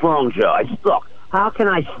 What's wrong, Joe? I said, look, how can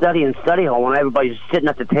I study in study hall when everybody's sitting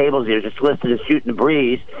at the tables here just listening to Shooting the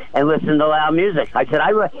Breeze and listening to loud music? I said,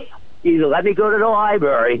 either let me go to the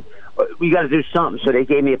library or we got to do something. So they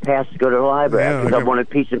gave me a pass to go to the library because I wanted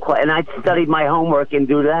peace and quiet. And I studied my homework and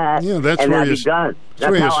do that. Yeah, that's and where that'd be done.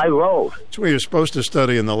 That's how I rolled. That's where you're supposed to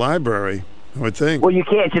study, in the library, I would think. Well, you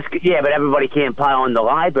can't just, but everybody can't pile in the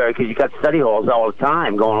library because you got study halls all the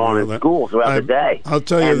time going on in school throughout the day. I'll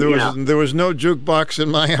tell you, there was no jukebox in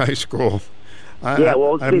my high school.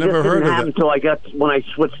 I've never heard of it until when I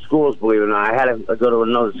switched schools. Believe it or not, I had to go to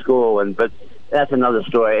another school, but that's another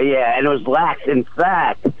story. Yeah, and it was lax. In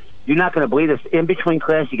fact, you're not going to believe this. In between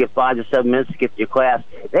class, you get 5 to 7 minutes to get to your class.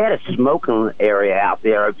 They had a smoking area out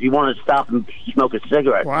there if you wanted to stop and smoke a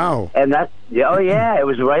cigarette. Wow! And it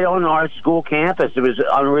was right on our school campus. It was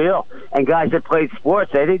unreal. And guys that played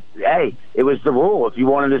sports, it was the rule if you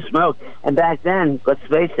wanted to smoke. And back then, let's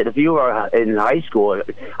face it, if you were in high school,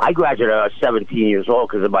 I graduated at 17 years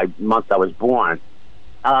old because of my month I was born.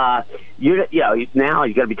 Now you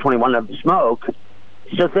got to be 21 to smoke.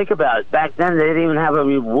 So think about it. Back then, they didn't even have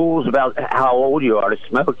any rules about how old you are to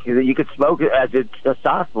smoke. You could smoke as a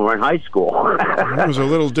sophomore in high school. It was a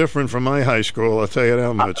little different from my high school, I'll tell you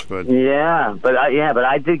that much. But but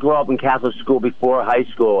I did grow up in Catholic school before high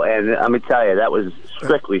school, and let me tell you, that was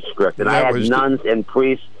strictly strict. And I had nuns and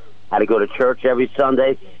priests. Had to go to church every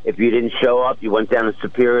Sunday. If you didn't show up, you went down to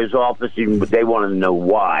Superior's office. They wanted to know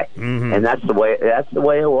why, and that's the way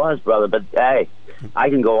it was, brother. But hey, I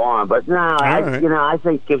can go on, but no, I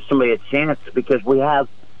think give somebody a chance because we have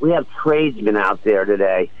tradesmen out there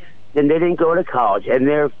today, and they didn't go to college, and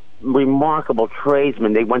they're remarkable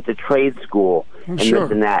tradesmen. They went to trade school and this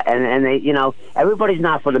and that, and they, everybody's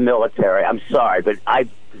not for the military. I'm sorry, but I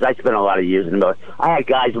spent a lot of years in the military. I had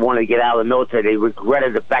guys who wanted to get out of the military. They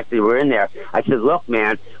regretted the fact they were in there. I said, look,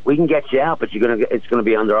 man, we can get you out, but it's going to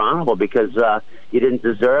be under honorable because you didn't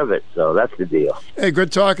deserve it. So that's the deal. Hey,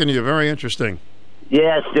 good talking to you. Very interesting.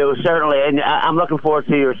 Yes, Stu, certainly. And I'm looking forward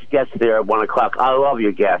to your guest there at 1 o'clock. I love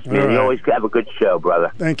your guest, man. Right. You always have a good show,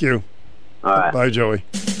 brother. Thank you. All right. Bye, Joey.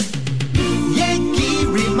 Yankee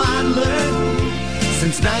Remodeler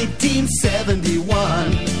since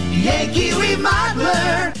 1971. Yankee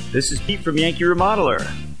Remodeler. This is Pete from Yankee Remodeler.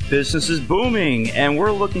 Business is booming, and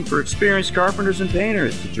we're looking for experienced carpenters and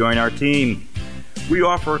painters to join our team. We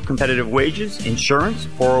offer competitive wages, insurance,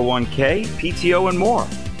 401k, PTO, and more.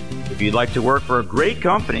 If you'd like to work for a great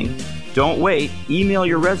company, don't wait. Email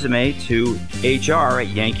your resume to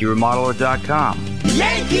hr@yankeeremodeler.com.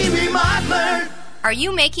 Yankee Remodeler. Are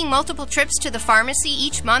you making multiple trips to the pharmacy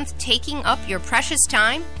each month, taking up your precious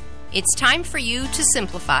time? It's time for you to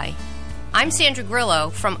simplify. I'm Sandra Grillo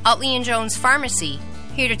from Utley & Jones Pharmacy,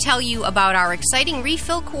 here to tell you about our exciting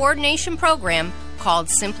refill coordination program called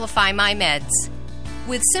Simplify My Meds.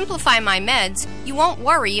 With Simplify My Meds, you won't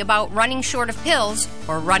worry about running short of pills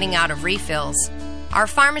or running out of refills. Our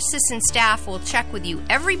pharmacists and staff will check with you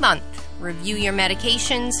every month, review your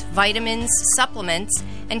medications, vitamins, supplements,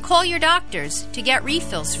 and call your doctors to get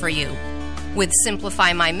refills for you. With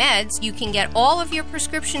Simplify My Meds, you can get all of your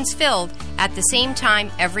prescriptions filled at the same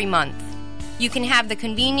time every month. You can have the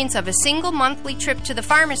convenience of a single monthly trip to the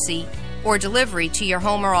pharmacy or delivery to your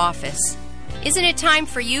home or office. Isn't it time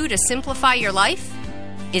for you to simplify your life?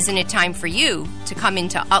 Isn't it time for you to come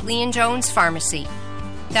into Utley & Jones Pharmacy?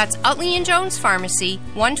 That's Utley & Jones Pharmacy,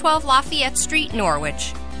 112 Lafayette Street,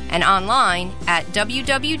 Norwich, and online at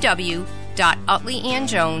www.utleygj.com.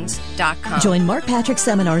 www.utleyandjones.com. Join Mark Patrick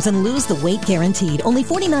seminars and lose the weight guaranteed. Only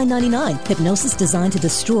 $49.99. Hypnosis designed to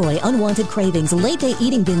destroy unwanted cravings, late-day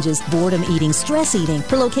eating binges, boredom eating, stress eating.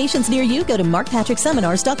 For locations near you, go to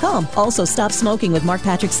markpatrickseminars.com. Also, stop smoking with Mark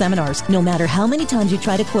Patrick Seminars. No matter how many times you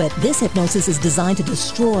try to quit, this hypnosis is designed to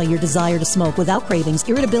destroy your desire to smoke without cravings,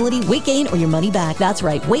 irritability, weight gain, or your money back. That's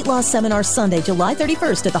right. Weight Loss Seminar Sunday, July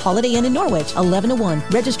 31st at the Holiday Inn in Norwich, 11 to 1.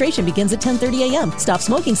 Registration begins at 10:30 a.m. Stop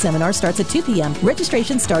Smoking Seminar starts at 2 p.m.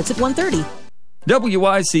 Registration starts at 1:30.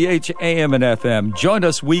 WICH AM and FM. Join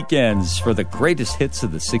us weekends for the greatest hits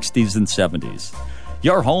of the 60s and 70s.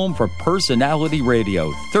 Your home for personality radio,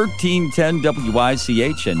 1310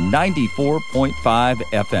 WICH and 94.5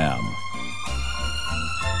 FM.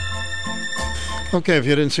 Okay, if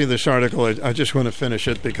you didn't see this article, I just want to finish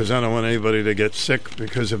it because I don't want anybody to get sick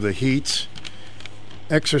because of the heat.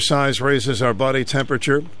 Exercise raises our body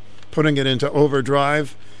temperature, putting it into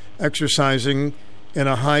overdrive. Exercising in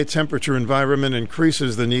a high-temperature environment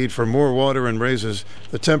increases the need for more water and raises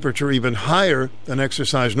the temperature even higher than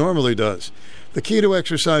exercise normally does. The key to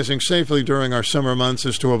exercising safely during our summer months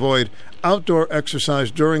is to avoid outdoor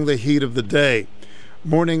exercise during the heat of the day.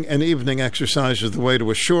 Morning and evening exercise is the way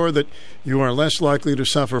to assure that you are less likely to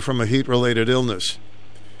suffer from a heat-related illness.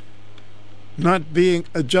 Not being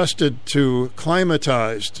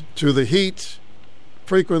climatized to the heat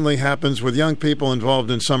frequently happens with young people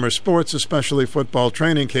involved in summer sports, especially football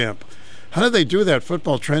training camp. How do they do that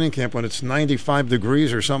football training camp when it's 95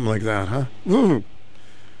 degrees or something like that, huh? Ooh.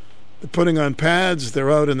 They're putting on pads,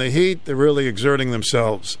 they're out in the heat, they're really exerting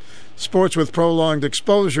themselves. Sports with prolonged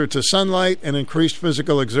exposure to sunlight and increased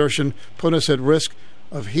physical exertion put us at risk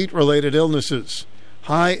of heat-related illnesses.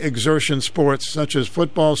 High exertion sports such as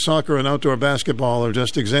football, soccer, and outdoor basketball are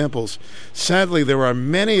just examples. Sadly, there are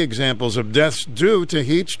many examples of deaths due to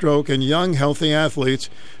heat stroke in young, healthy athletes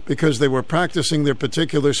because they were practicing their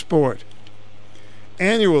particular sport.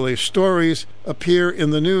 Annually, stories appear in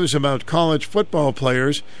the news about college football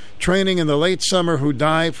players training in the late summer who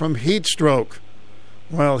die from heat stroke.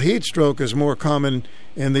 While heat stroke is more common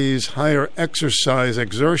in these higher exercise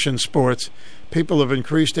exertion sports, people of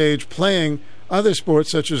increased age playing other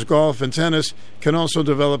sports such as golf and tennis can also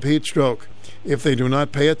develop heat stroke if they do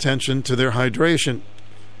not pay attention to their hydration.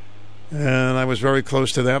 And I was very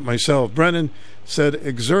close to that myself. Brennan said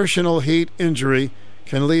exertional heat injury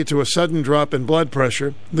can lead to a sudden drop in blood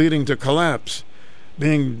pressure, leading to collapse.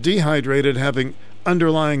 Being dehydrated, having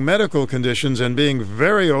underlying medical conditions, and being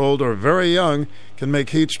very old or very young can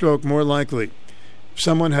make heat stroke more likely. If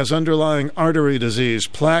someone has underlying artery disease,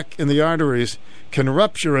 plaque in the arteries can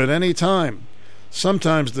rupture at any time.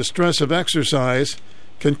 Sometimes the stress of exercise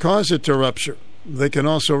can cause it to rupture. They can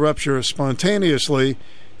also rupture spontaneously,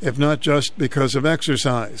 if not just because of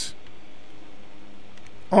exercise.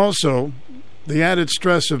 Also, the added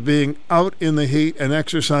stress of being out in the heat and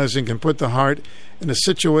exercising can put the heart in a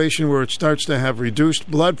situation where it starts to have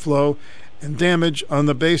reduced blood flow and damage on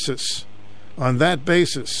that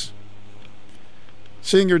basis.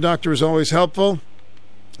 Seeing your doctor is always helpful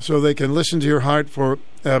so they can listen to your heart for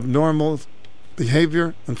abnormal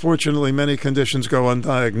behavior. Unfortunately, many conditions go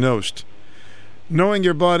undiagnosed. Knowing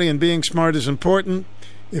your body and being smart is important.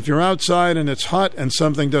 If you're outside and it's hot and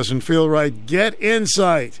something doesn't feel right, get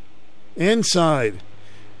inside. And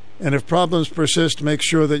if problems persist, make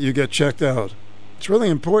sure that you get checked out. It's really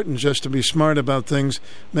important just to be smart about things,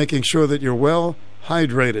 making sure that you're well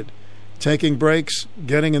hydrated. Taking breaks,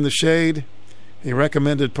 getting in the shade. He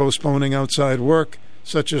recommended postponing outside work,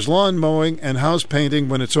 such as lawn mowing and house painting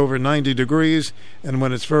when it's over 90 degrees and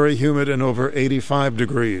when it's very humid and over 85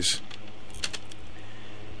 degrees.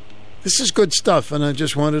 This is good stuff, and I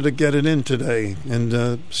just wanted to get it in today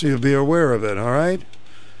and so you'll be aware of it, all right?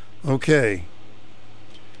 Okay.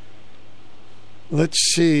 Let's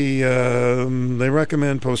see. They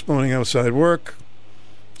recommend postponing outside work.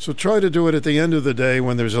 So try to do it at the end of the day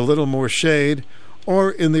when there's a little more shade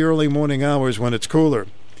or in the early morning hours when it's cooler.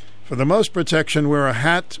 For the most protection, wear a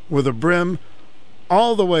hat with a brim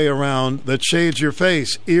all the way around that shades your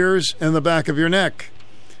face, ears, and the back of your neck.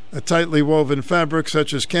 A tightly woven fabric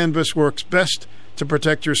such as canvas works best to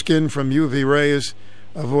protect your skin from UV rays.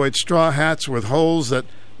 Avoid straw hats with holes that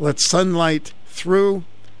let sunlight through.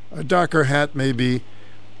 A darker hat may be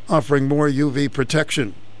offering more UV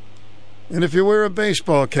protection. And if you wear a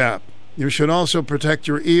baseball cap, you should also protect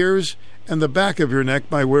your ears and the back of your neck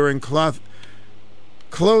by wearing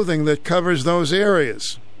clothing that covers those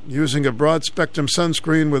areas, using a broad spectrum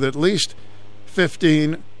sunscreen with at least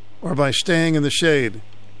 15 or by staying in the shade.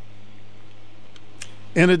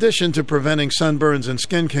 In addition to preventing sunburns and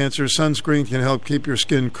skin cancer, sunscreen can help keep your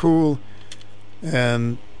skin cool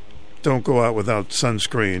and don't go out without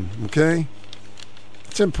sunscreen, okay?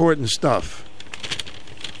 It's important stuff.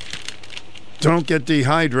 Don't get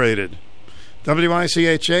dehydrated.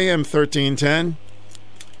 WICH AM 1310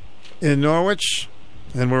 in Norwich,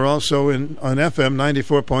 and we're also on FM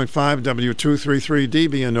 94.5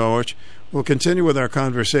 W233DB in Norwich. We'll continue with our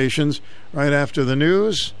conversations right after the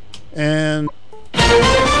news. And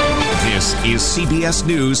this is CBS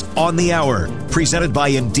News on the Hour, presented by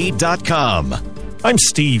Indeed.com. I'm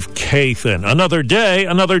Steve Kathan. Another day,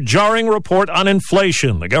 another jarring report on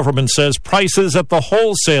inflation. The government says prices at the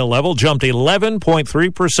wholesale level jumped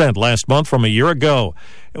 11.3% last month from a year ago.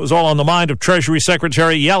 It was all on the mind of Treasury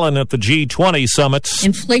Secretary Yellen at the G20 summit.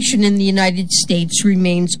 Inflation in the United States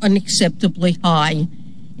remains unacceptably high,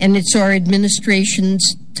 and it's our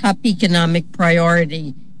administration's top economic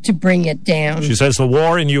priority to bring it down. She says the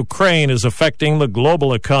war in Ukraine is affecting the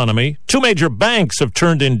global economy. Two major banks have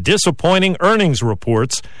turned in disappointing earnings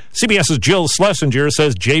reports. CBS's Jill Schlesinger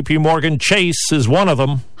says J.P. Morgan Chase is one of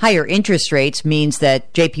them. Higher interest rates means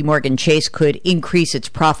that J.P. Morgan Chase could increase its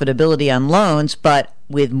profitability on loans, but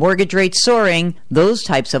with mortgage rates soaring, those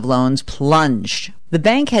types of loans plunged. The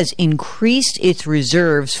bank has increased its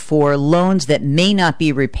reserves for loans that may not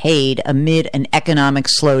be repaid amid an economic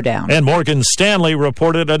slowdown. And Morgan Stanley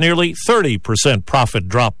reported a nearly 30% profit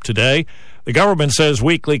drop today. The government says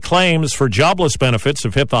weekly claims for jobless benefits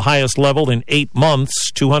have hit the highest level in 8 months,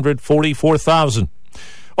 244,000.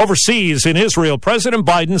 Overseas, in Israel, President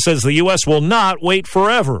Biden says the U.S. will not wait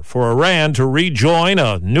forever for Iran to rejoin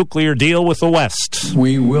a nuclear deal with the West.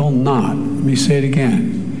 We will not, let me say it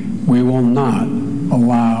again, we will not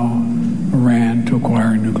allow Iran to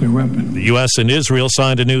acquire a nuclear weapon. The U.S. and Israel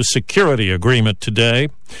signed a new security agreement today.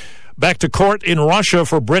 Back to court in Russia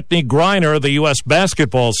for Brittany Griner, the U.S.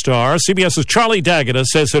 basketball star. CBS's Charlie D'Agata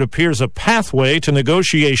says it appears a pathway to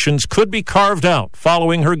negotiations could be carved out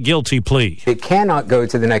following her guilty plea. It cannot go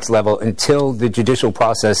to the next level until the judicial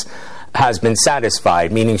process has been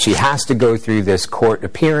satisfied, meaning she has to go through this court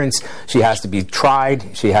appearance, she has to be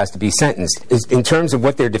tried, she has to be sentenced. In terms of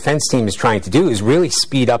what their defense team is trying to do is really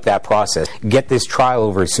speed up that process, get this trial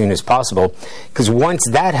over as soon as possible, because once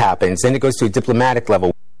that happens, then it goes to a diplomatic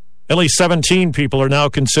level. At least 17 people are now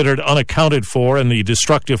considered unaccounted for in the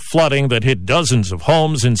destructive flooding that hit dozens of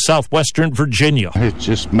homes in southwestern Virginia. It's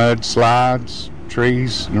just mudslides,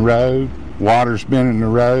 trees in the road, water's been in the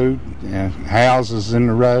road, houses in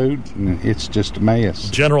the road, and it's just a mess.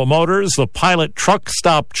 General Motors, the Pilot truck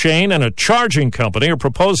stop chain, and a charging company are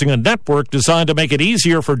proposing a network designed to make it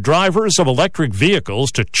easier for drivers of electric vehicles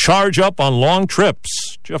to charge up on long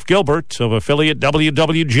trips. Jeff Gilbert of affiliate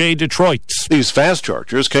WWJ Detroit. These fast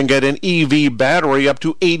chargers can get an EV battery up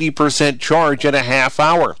to 80% charge in a half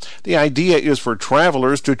hour. The idea is for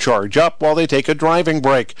travelers to charge up while they take a driving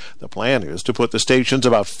break. The plan is to put the stations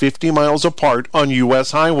about 50 miles apart on U.S.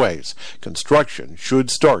 highways. Construction should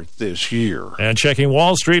start this year. And checking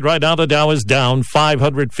Wall Street right now, the Dow is down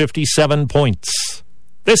 557 points.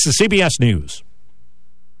 This is CBS News.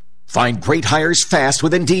 Find great hires fast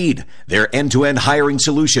with Indeed. Their end-to-end hiring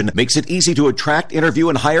solution makes it easy to attract, interview,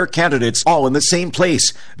 and hire candidates all in the same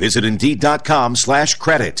place. Visit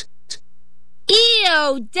Indeed.com/credit.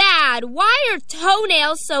 Ew, Dad, why are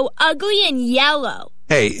toenails so ugly and yellow?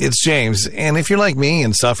 Hey, it's James, and if you're like me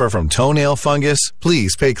and suffer from toenail fungus,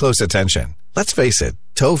 please pay close attention. Let's face it,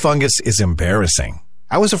 toe fungus is embarrassing.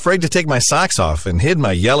 I was afraid to take my socks off and hid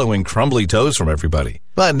my yellow and crumbly toes from everybody.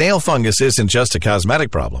 But nail fungus isn't just a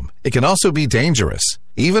cosmetic problem. It can also be dangerous.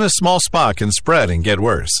 Even a small spot can spread and get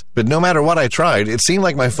worse. But no matter what I tried, it seemed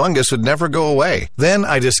like my fungus would never go away. Then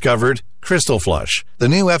I discovered Crystal Flush, the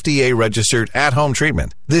new FDA-registered at-home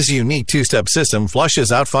treatment. This unique two-step system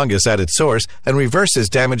flushes out fungus at its source and reverses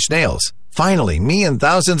damaged nails. Finally, me and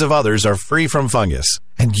thousands of others are free from fungus.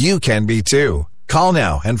 And you can be too. Call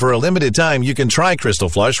now, and for a limited time, you can try Crystal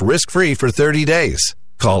Flush risk-free for 30 days.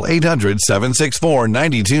 Call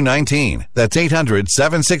 800-764-9219. That's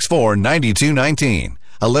 800-764-9219.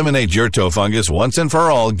 Eliminate your toe fungus once and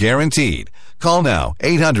for all, guaranteed. Call now,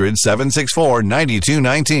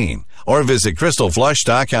 800-764-9219, or visit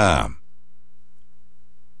crystalflush.com.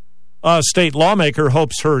 A state lawmaker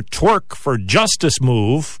hopes her Twerk for Justice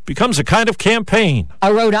move becomes a kind of campaign.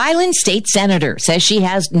 A Rhode Island state senator says she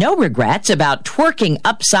has no regrets about twerking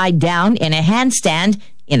upside down in a handstand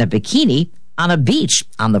in a bikini on a beach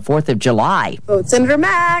on the 4th of July. Vote Senator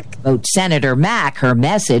Mack. Vote Senator Mack. Her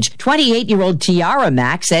message, 28-year-old Tiara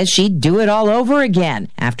Mack says she'd do it all over again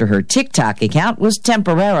after her TikTok account was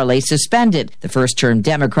temporarily suspended. The first-term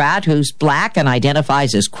Democrat, who's black and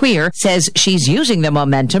identifies as queer, says she's using the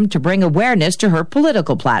momentum to bring awareness to her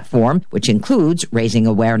political platform, which includes raising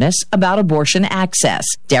awareness about abortion access.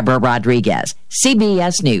 Deborah Rodriguez,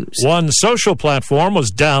 CBS News. One social platform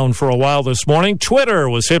was down for a while this morning. Twitter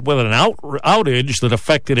was hit with an outage that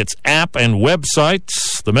affected its app and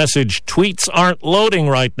websites. The message, "Tweets aren't loading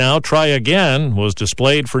right now, try again," was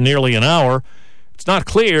displayed for nearly an hour. It's not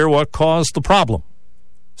clear what caused the problem.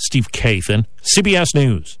 Steve Kathan, CBS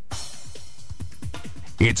News.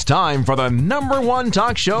 It's time for the #1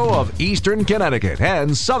 talk show of Eastern Connecticut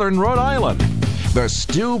and Southern Rhode Island. The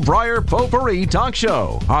Stu Bryer Potpourri Talk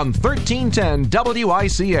Show on 1310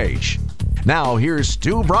 WICH. Now here's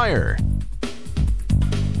Stu Bryer.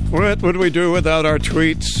 What would we do without our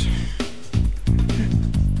tweets?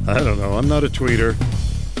 I don't know. I'm not a tweeter.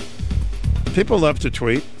 People love to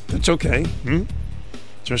tweet. It's okay.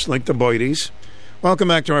 Just like the Boydies. Welcome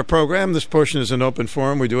back to our program. This portion is an open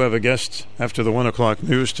forum. We do have a guest after the 1 o'clock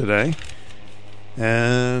news today.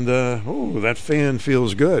 And, that fan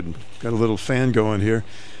feels good. Got a little fan going here.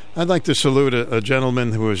 I'd like to salute a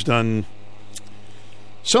gentleman who has done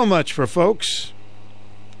so much for folks.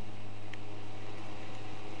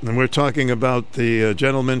 And we're talking about the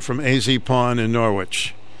gentleman from AZ Pawn in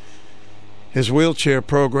Norwich. His wheelchair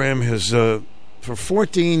program has, for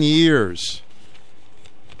 14 years,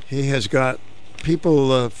 he has got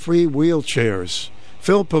people free wheelchairs.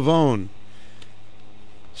 Phil Pavone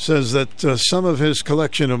says that some of his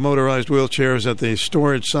collection of motorized wheelchairs at the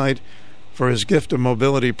storage site for his Gift of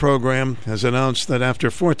Mobility program has announced that after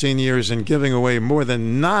 14 years and giving away more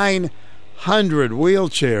than 900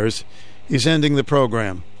 wheelchairs, he's ending the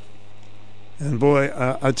program. And boy,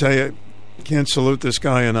 I tell you, can't salute this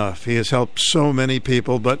guy enough. He has helped so many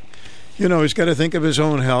people, but, he's got to think of his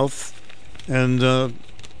own health. And,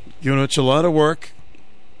 it's a lot of work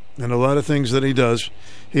and a lot of things that he does.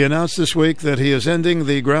 He announced this week that he is ending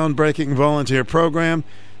the groundbreaking volunteer program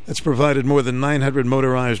that's provided more than 900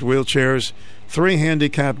 motorized wheelchairs, 3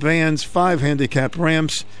 handicapped vans, 5 handicapped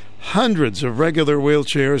ramps, hundreds of regular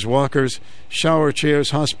wheelchairs, walkers, shower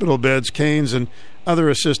chairs, hospital beds, canes, and other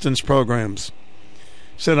assistance programs.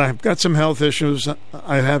 He said, I've got some health issues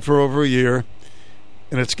I've had for over a year,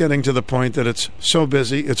 and it's getting to the point that it's so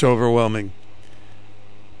busy, it's overwhelming.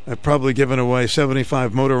 I've probably given away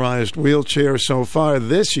 75 motorized wheelchairs so far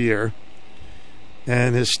this year,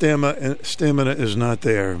 and his stamina is not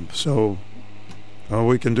there. So all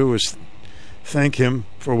we can do is thank him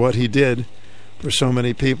for what he did for so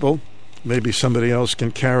many people. Maybe somebody else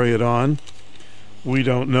can carry it on. We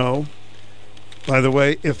don't know. By the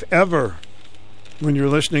way, if ever, when you're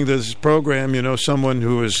listening to this program, someone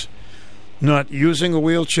who is not using a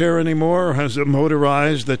wheelchair anymore or has it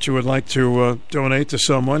motorized that you would like to donate to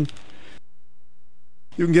someone,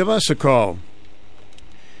 you can give us a call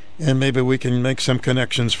and maybe we can make some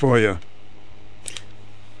connections for you.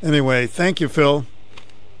 Anyway, thank you, Phil.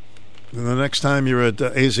 And the next time you're at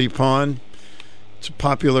AZ Pawn, it's a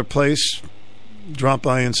popular place, drop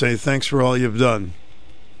by and say thanks for all you've done.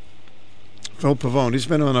 Phil Pavone, he's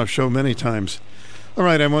been on our show many times. All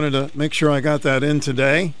right, I wanted to make sure I got that in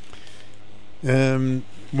today.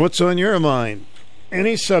 What's on your mind?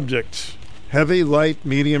 Any subject, heavy, light,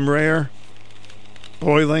 medium, rare,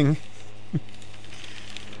 boiling.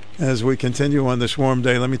 As we continue on this warm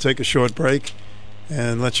day, let me take a short break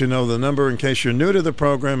and let you know the number in case you're new to the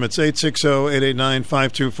program. It's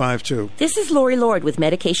 860-889-5252. This is Lori Lord with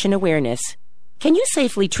Medication Awareness. Can you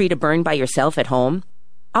safely treat a burn by yourself at home?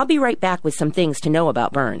 I'll be right back with some things to know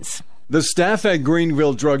about burns. The staff at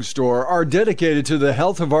Greenville Drug Store are dedicated to the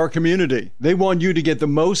health of our community. They want you to get the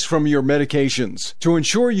most from your medications. To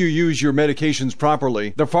ensure you use your medications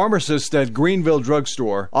properly, the pharmacists at Greenville Drug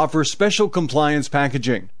Store offer special compliance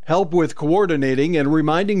packaging, help with coordinating and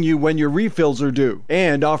reminding you when your refills are due,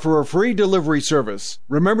 and offer a free delivery service.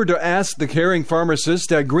 Remember to ask the caring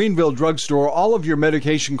pharmacist at Greenville Drug Store all of your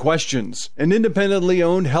medication questions. An independently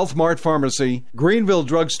owned Health Mart pharmacy, Greenville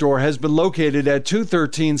Drug Store has been located at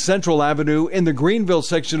 213 Central Avenue in the Greenville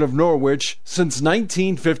section of Norwich since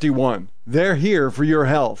 1951. They're here for your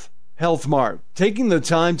health. Health Mart, taking the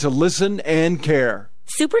time to listen and care.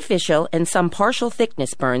 Superficial and some partial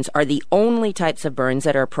thickness burns are the only types of burns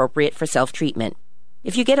that are appropriate for self-treatment.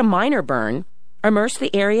 If you get a minor burn, immerse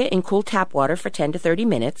the area in cool tap water for 10 to 30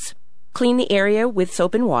 minutes. Clean the area with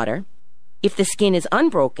soap and water. If the skin is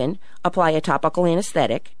unbroken, apply a topical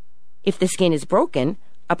anesthetic. If the skin is broken,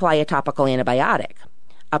 apply a topical antibiotic.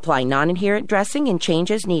 Apply non-adherent dressing and change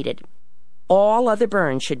as needed. All other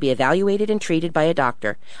burns should be evaluated and treated by a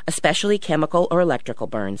doctor, especially chemical or electrical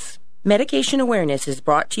burns. Medication awareness is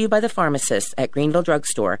brought to you by the pharmacists at Greenville Drug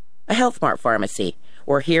Store, a Health Mart pharmacy.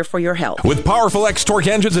 We're here for your help. With powerful X-Torque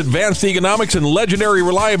engines, advanced economics, and legendary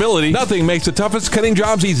reliability, nothing makes the toughest cutting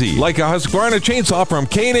jobs easy. Like a Husqvarna chainsaw from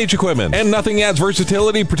K&H Equipment. And nothing adds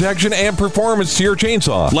versatility, protection, and performance to your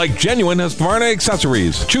chainsaw. Like genuine Husqvarna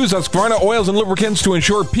accessories. Choose Husqvarna oils and lubricants to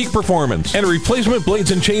ensure peak performance. And replacement blades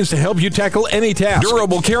and chains to help you tackle any task.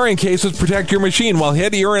 Durable carrying cases protect your machine, while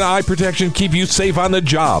head, ear, and eye protection keep you safe on the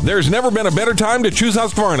job. There's never been a better time to choose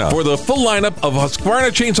Husqvarna. For the full lineup of Husqvarna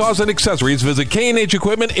chainsaws and accessories, visit K&H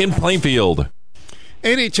Equipment in Plainfield.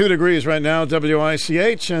 82 degrees right now,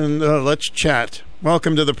 WICH, and let's chat.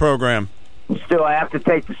 Welcome to the program. Still, I have to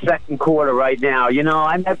take the second quarter right now. You know,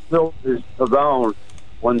 I met Phil Pavone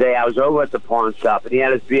one day. I was over at the pawn shop, and he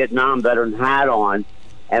had his Vietnam veteran hat on,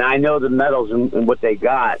 and I know the medals and what they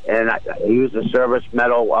got. And he was a service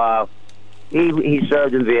medal. He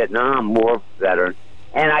served in Vietnam, war veteran.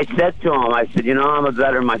 And I said to him, I said, you know, I'm a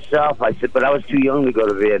veteran myself. I said, but I was too young to go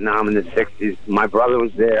to Vietnam in the 60s. My brother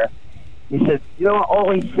was there. He said, you know,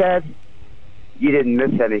 all he said, you didn't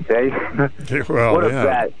miss anything. Well, what a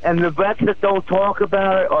vet. And the vets that don't talk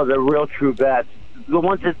about it are the real true vets. The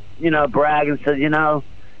ones that, you know, brag and say, you know,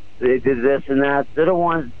 they did this and that. They're the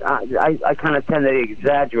ones, I kind of tend to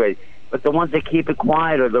exaggerate. But the ones that keep it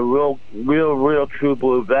quiet are the real true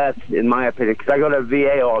blue vets, in my opinion. Because I go to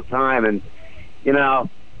VA all the time, and you know,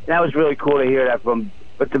 that was really cool to hear that from.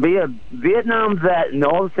 But to be a Vietnam vet and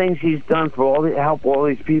all the things he's done for help all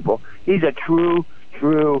these people, he's a true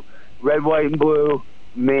red, white, and blue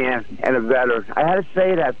man and a veteran. I had to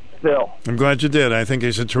say that, Phil. I'm glad you did. I think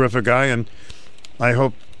he's a terrific guy, and I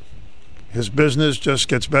hope his business just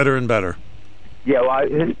gets better and better. Yeah, well,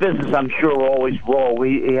 his business, I'm sure, will always roll.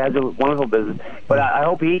 He has a wonderful business. But I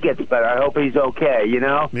hope he gets better. I hope he's okay, you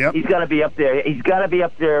know? Yep. He's got to be up there. He's got to be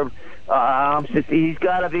up there. He's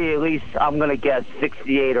got to be at least, I'm going to guess,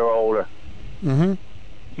 68 or older. Mm-hmm.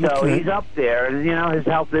 So he's up there, and, you know, his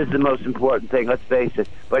health is the most important thing, let's face it.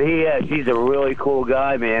 But he's a really cool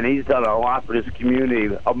guy, man. He's done a lot for this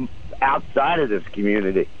community, outside of this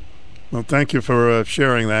community. Well, thank you for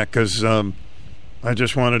sharing that, because I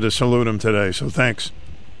just wanted to salute him today, so thanks.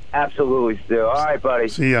 Absolutely, Stu. All right, buddy.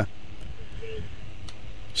 See ya.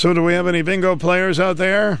 So do we have any bingo players out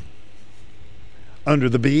there? Under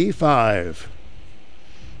the B5.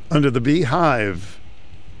 Under the Beehive.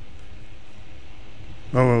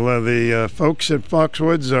 Oh, the folks at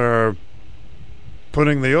Foxwoods are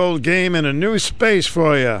putting the old game in a new space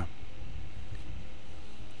for you.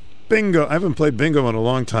 Bingo. I haven't played bingo in a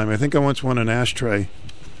long time. I think I once won an ashtray.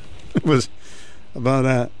 It was about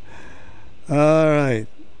that. All right.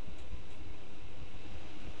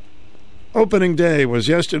 Opening day was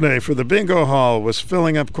yesterday for the bingo hall. Was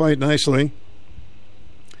filling up quite nicely.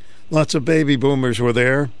 Lots of baby boomers were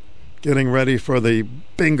there getting ready for the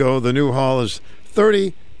bingo. The new hall is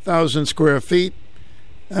 30,000 square feet.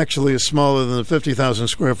 Actually is smaller than the 50,000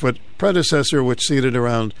 square foot predecessor, which seated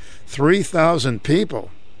around 3,000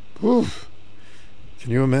 people. Oof.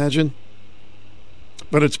 Can you imagine?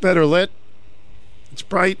 But it's better lit. It's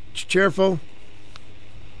bright. It's cheerful.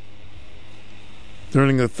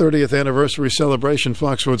 During the 30th anniversary celebration,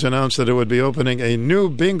 Foxwoods announced that it would be opening a new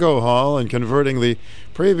bingo hall and converting the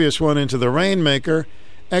previous one into the Rainmaker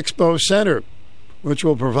Expo Center, which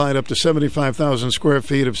will provide up to 75,000 square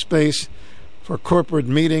feet of space for corporate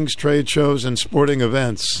meetings, trade shows, and sporting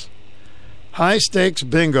events. High-stakes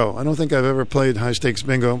bingo. I don't think I've ever played high-stakes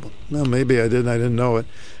bingo. Well, maybe I did and I didn't know it.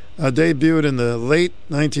 Debuted in the late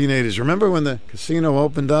 1980s. Remember when the casino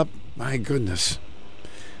opened up? My goodness.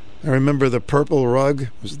 I remember the purple rug.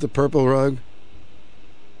 Was it the purple rug?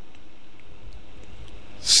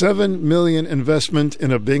 $7 million investment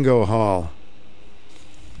in a bingo hall.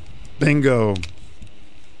 Bingo.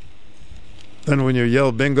 Then when you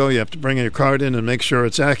yell bingo, you have to bring your card in and make sure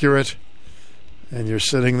it's accurate. And you're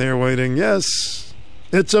sitting there waiting. Yes,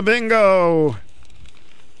 it's a bingo.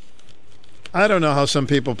 I don't know how some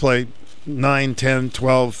people play 9, 10,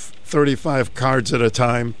 12, 35 cards at a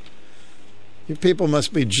time. You people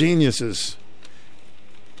must be geniuses.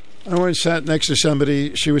 I once sat next to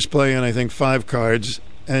somebody. She was playing, I think, 5 cards,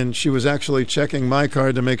 and she was actually checking my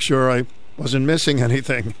card to make sure I wasn't missing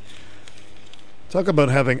anything. Talk about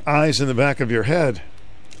having eyes in the back of your head.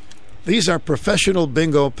 These are professional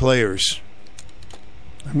bingo players.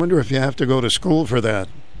 I wonder if you have to go to school for that.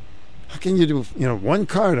 How can you do, one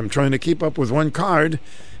card? I'm trying to keep up with one card,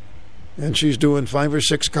 and she's doing 5 or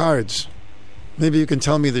 6 cards. Maybe you can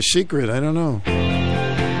tell me the secret. I don't know.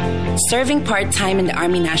 Serving part-time in the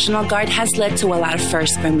Army National Guard has led to a lot of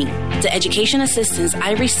firsts for me. The education assistance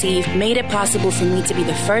I received made it possible for me to be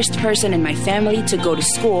the first person in my family to go to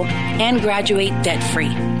school and graduate debt-free.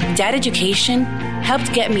 That education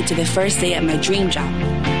helped get me to the first day at my dream job,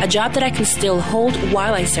 a job that I can still hold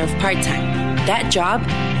while I serve part-time. That job,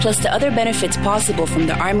 plus the other benefits possible from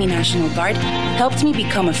the Army National Guard, helped me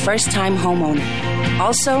become a first-time homeowner.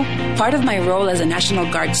 Also, part of my role as a National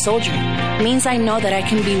Guard soldier means I know that I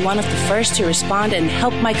can be one of the first to respond and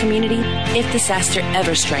help my community if disaster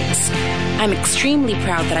ever strikes. I'm extremely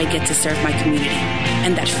proud that I get to serve my community,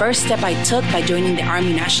 and that first step I took by joining the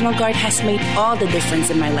Army National Guard has made all the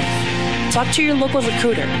difference in my life. Talk to your local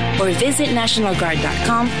recruiter or visit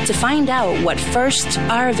NationalGuard.com to find out what firsts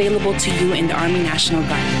are available to you in the Army National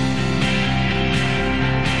Guard.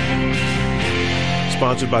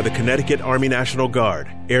 Sponsored by the Connecticut Army National Guard.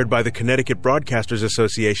 Aired by the Connecticut Broadcasters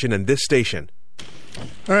Association and this station.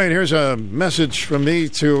 All right, here's a message from me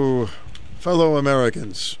to fellow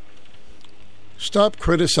Americans. Stop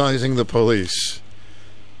criticizing the police.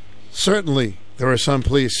 Certainly, there are some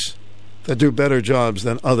police that do better jobs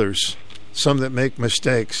than others. Some that make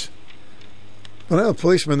mistakes. Well,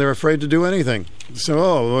 policemen, they're afraid to do anything.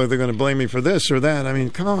 So, they're going to blame me for this or that. I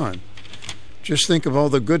mean, come on. Just think of all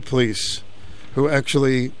the good police who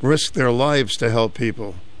actually risk their lives to help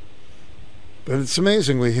people. But it's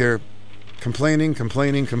amazing we hear complaining.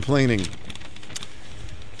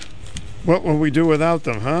 What will we do without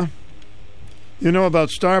them, huh? You know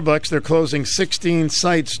about Starbucks, they're closing 16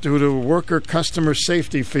 sites due to worker customer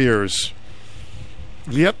safety fears.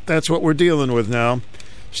 Yep, that's what we're dealing with now.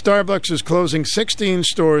 Starbucks is closing 16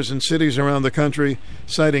 stores in cities around the country,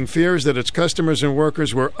 citing fears that its customers and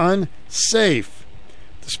workers were unsafe,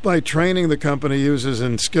 despite training the company uses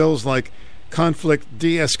in skills like conflict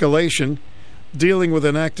de-escalation, dealing with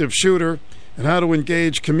an active shooter, and how to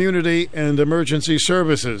engage community and emergency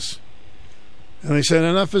services. And they said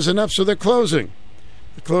enough is enough, so they're closing.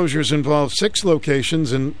 The closures involve 6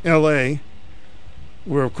 locations in L.A.,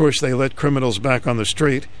 where, of course, they let criminals back on the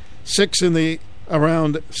street, 6 in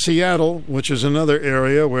around Seattle, which is another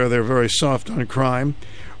area where they're very soft on crime,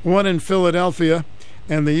 1 in Philadelphia,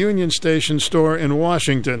 and the Union Station store in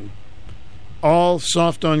Washington. All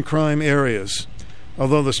soft on crime areas.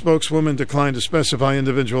 Although the spokeswoman declined to specify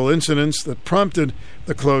individual incidents that prompted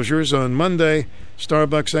the closures, on Monday,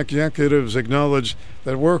 Starbucks executives acknowledged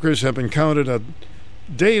that workers have encountered a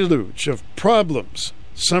deluge of problems,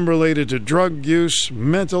 some related to drug use,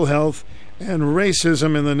 mental health, and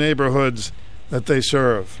racism in the neighborhoods that they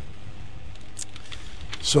serve.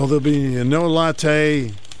 So there'll be no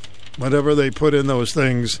latte, whatever they put in those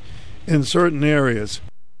things, in certain areas.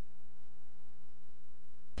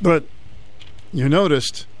 But you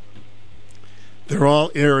noticed they're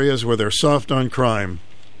all areas where they're soft on crime.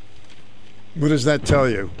 What does that tell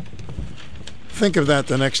you? Think of that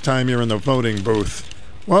the next time you're in the voting booth.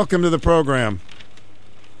 Welcome to the program.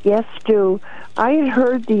 Yes, Stu. I had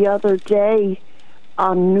heard the other day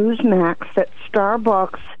on Newsmax that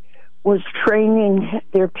Starbucks was training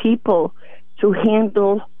their people to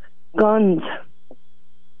handle guns.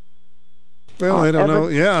 Well, I don't know.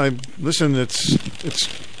 Yeah, listen, it's.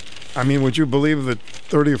 I mean, would you believe that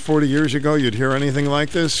 30 or 40 years ago you'd hear anything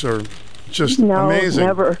like this? Or just amazing? No,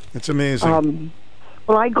 never. It's amazing.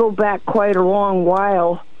 Well, I go back quite a long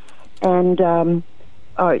while, and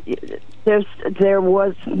there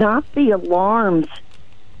was not the alarms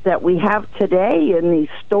that we have today in these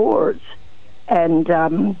stores. And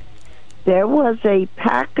there was a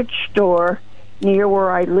package store near where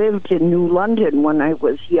I lived in New London when I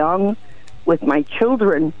was young with my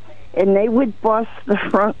children, and they would bust the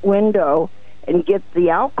front window and get the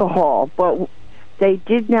alcohol, but they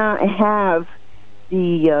did not have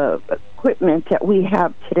the equipment that we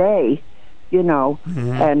have today, you know,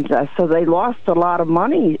 and so they lost a lot of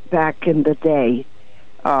money back in the day.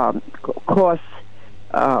 Of course,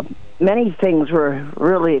 many things were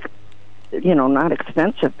really, you know, not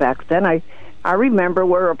expensive back then. I remember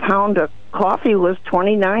where a pound of coffee was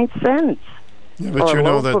 29 cents. Yeah, but you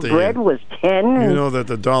know that the bread was 10. You know that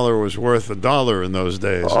the dollar was worth $1 in those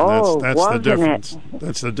days. Oh, and that's the difference.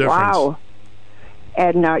 That's the difference. Wow.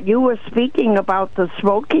 And you were speaking about the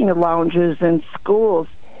smoking lounges in schools.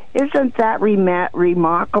 Isn't that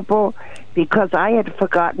remarkable? Because I had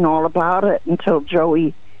forgotten all about it until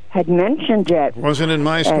Joey had mentioned it. Wasn't in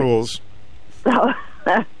my schools. But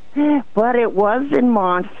it was in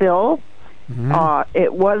Montville.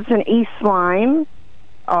 It was in East Lyme.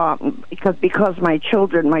 Because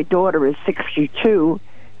my daughter is 62,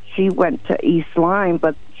 she went to East Lyme,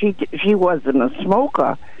 but she wasn't a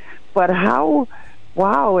smoker. But how,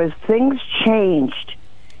 wow, as things changed,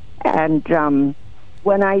 And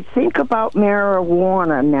when I think about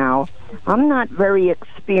marijuana now, I'm not very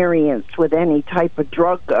experienced with any type of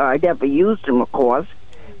drug. I never used them, of course,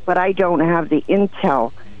 but I don't have the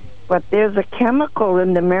intel. But there's a chemical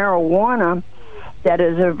in the marijuana that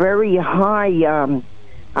is a very high,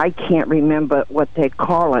 I can't remember what they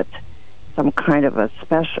call it, some kind of a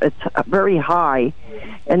special, it's a very high.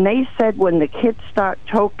 And they said when the kids start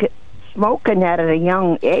smoking that at a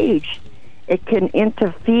young age, it can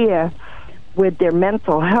interfere with their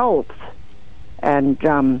mental health. And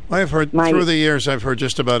I've heard through the years, I've heard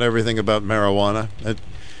just about everything about marijuana.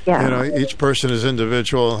 Each person is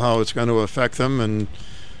individual, how it's going to affect them, and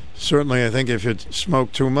certainly I think if you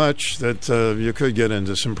smoke too much, that you could get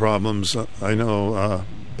into some problems. I know,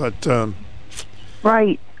 but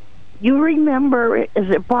right. You remember? Is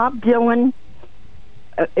it Bob Dylan?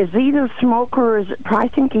 Is he the smoker? I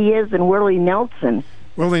think he is, and Willie Nelson.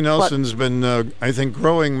 Willie Nelson's been, I think,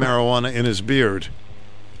 growing marijuana in his beard.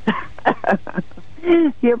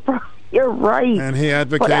 You're right. And he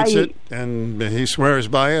advocates it, and he swears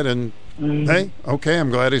by it, and hey, okay, I'm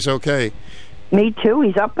glad he's okay. Me too.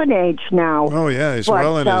 He's up in age now. Oh, yeah, he's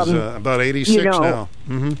well in his, about 86 now.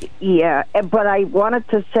 Mm-hmm. Yeah, but I wanted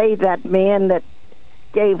to say that man that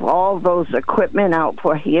gave all those equipment out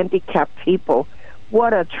for handicapped people,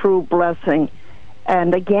 what a true blessing.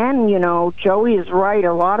 And again, Joey is right.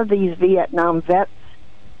 A lot of these Vietnam vets,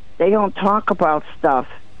 they don't talk about stuff.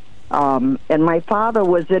 And my father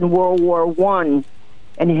was in World War I,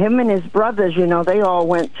 and him and his brothers, they all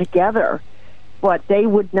went together, but they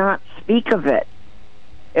would not speak of it.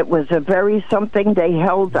 It was a very something they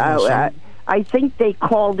held out. I think they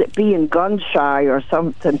called it being gun-shy or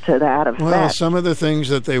something to that effect. Well, some of the things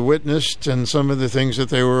that they witnessed and some of the things that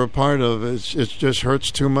they were a part of, it just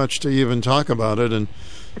hurts too much to even talk about it, and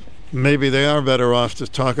maybe they are better off to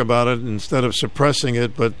talk about it instead of suppressing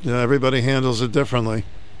it, but everybody handles it differently.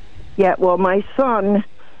 Yeah, well, my son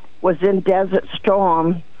was in Desert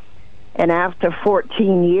Storm, and after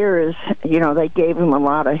 14 years, they gave him a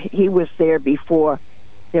lot of... He was there before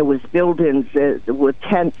there was buildings with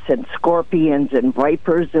tents and scorpions and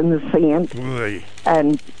vipers in the sand. Oy.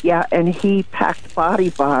 And he packed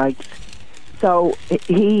body bags. So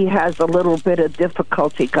he has a little bit of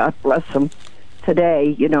difficulty, God bless him,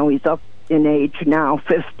 today. He's up in age now,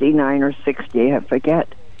 59 or 60, I forget.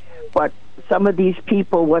 But some of these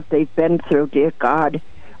people, what they've been through, dear God,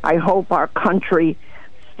 I hope our country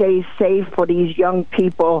stays safe for these young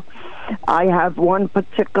people. I have one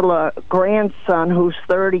particular grandson who's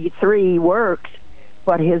 33, works,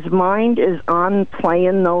 but his mind is on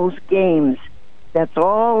playing those games. That's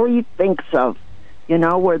all he thinks of.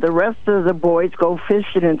 Where the rest of the boys go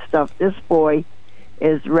fishing and stuff, this boy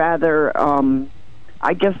is rather,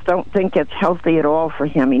 I just don't think it's healthy at all for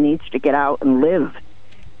him. He needs to get out and live.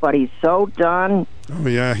 But he's so done. Oh,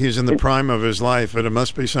 yeah, he's in the prime of his life, and it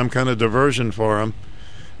must be some kind of diversion for him.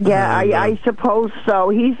 Yeah, I suppose so.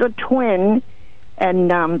 He's a twin, and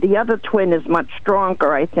the other twin is much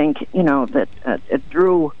stronger, I think, that it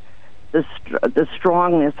drew the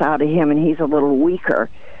strongness out of him, and he's a little weaker.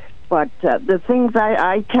 But the things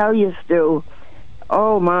I tell you, Stu,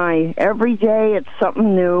 oh, my, every day it's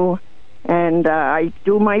something new, and I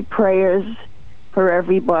do my prayers for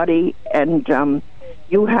everybody, and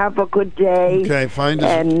you have a good day. Okay, fine.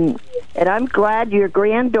 And I'm glad your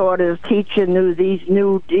granddaughter is teaching you these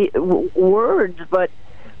new words. But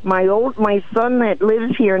my son that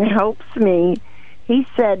lives here and helps me, he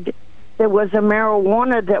said there was a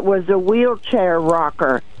marijuana that was a wheelchair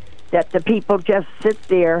rocker, that the people just sit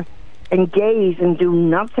there and gaze and do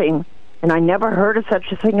nothing. And I never heard of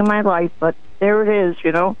such a thing in my life, but there it is,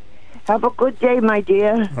 Have a good day, my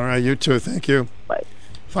dear. All right, you too. Thank you. Bye.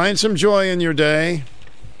 Find some joy in your day.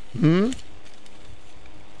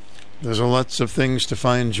 There's lots of things to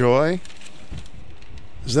find joy.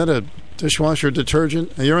 Is that a dishwasher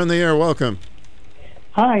detergent? You're on the air. Welcome.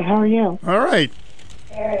 Hi, how are you? All right.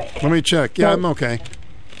 Let me check. Yeah, I'm okay.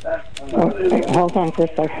 Okay, hold on for a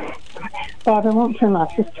second. Bob, it won't turn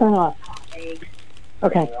off. Just turn off.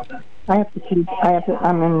 Okay. I'm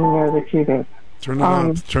in near the TV. Turn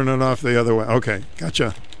it off the other way. Okay,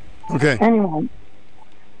 gotcha. Okay. Anyway.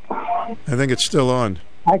 I think it's still on.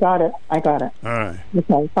 I got it. All right.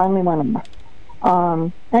 Okay, finally went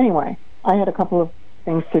on. Anyway, I had a couple of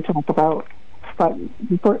things to talk about. But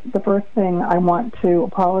the first thing, I want to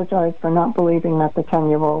apologize for not believing that the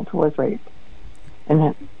 10-year-old was raped.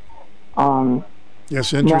 And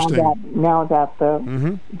yes, interesting. Now that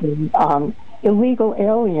the illegal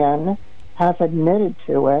alien has admitted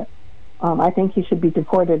to it, I think he should be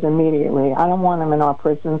deported immediately. I don't want him in our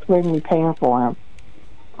prisons. We're going to be paying for him.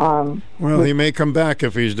 Well, he may come back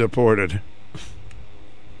if he's deported.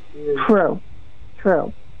 True.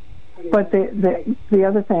 But the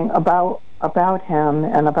other thing about him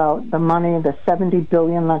and about the money, the $70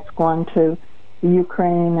 billion that's gone to the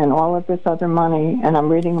Ukraine and all of this other money, and I'm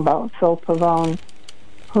reading about Phil Pavone,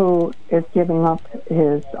 who is giving up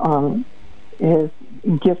his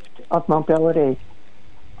gift of mobility,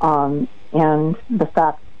 and the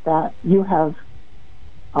fact that you have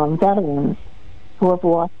veterans who have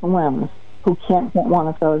lost limbs who can't get one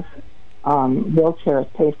of those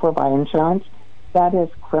wheelchairs paid for by insurance. That is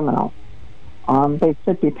criminal. They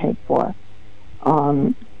should be paid for.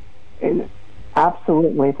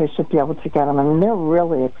 Absolutely, they should be able to get them. I mean, they're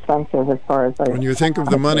really expensive as far as... When you think of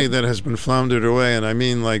the money that has been floundered away, and I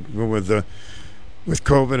mean like with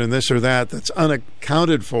COVID and this or that, that's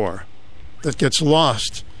unaccounted for, that gets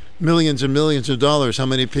lost, millions and millions of dollars, how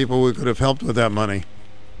many people we could have helped with that money?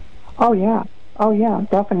 Oh, yeah,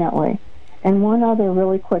 definitely. And one other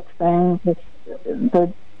really quick thing,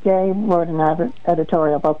 the Day wrote an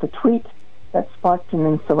editorial about the tweet that sparked an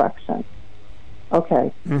insurrection.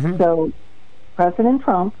 Okay, So President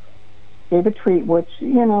Trump gave a tweet which,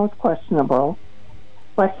 is questionable,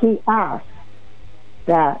 but he asked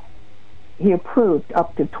that he approved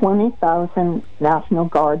up to 20,000 National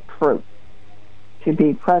Guard troops to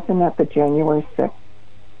be present at the January 6th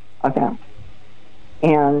event.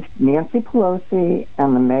 And Nancy Pelosi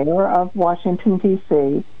and the mayor of Washington,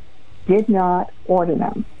 D.C. did not order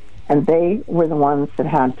them. And they were the ones that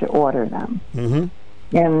had to order them.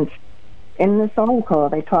 And in this article,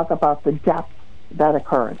 they talk about the deaths that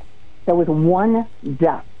occurred. There was one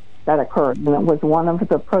death that occurred, and it was one of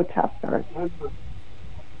the protesters.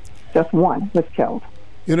 Just one was killed.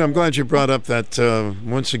 I'm glad you brought up that,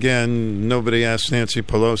 once again, nobody asked Nancy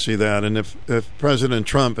Pelosi that. And if President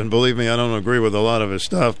Trump, and believe me, I don't agree with a lot of his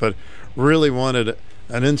stuff, but really wanted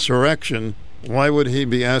an insurrection, why would he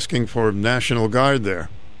be asking for National Guard there?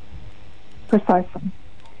 Precisely.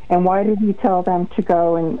 And why did he tell them to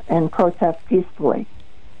go and protest peacefully?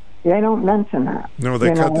 They don't mention that. No,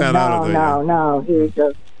 they cut that out of the... No. He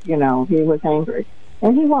just, he was angry.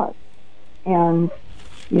 And he was. And,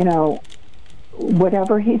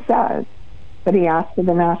 whatever he says, but he asked for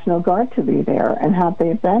the National Guard to be there, and had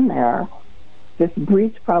they been there, this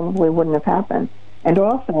breach probably wouldn't have happened. And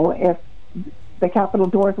also, if the Capitol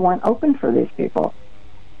doors weren't open for these people,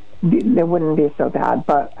 they wouldn't be so bad.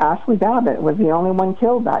 But Ashley Babbitt was the only one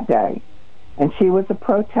killed that day, and she was a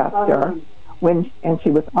protester, and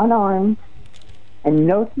she was unarmed and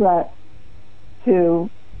no threat to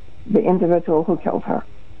the individual who killed her.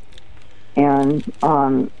 And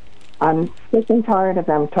I'm sick and tired of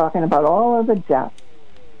them talking about all of the deaths.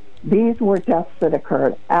 These were deaths that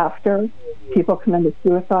occurred after people committed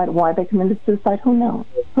suicide. Why they committed suicide, who knows?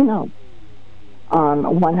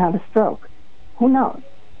 One had a stroke. Who knows?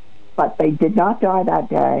 But they did not die that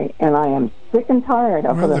day, and I am sick and tired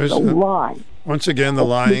of the lie. Once again, the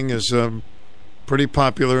lying is pretty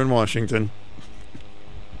popular in Washington.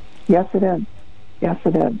 Yes, it is.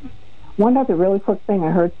 One other really quick thing I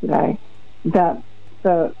heard today, that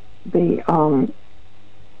the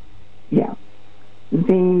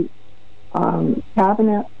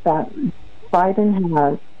cabinet that Biden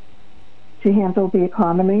has to handle the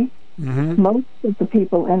economy, most of the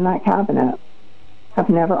people in that cabinet have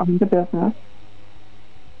never owned a business,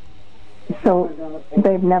 so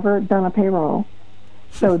they've never done a payroll,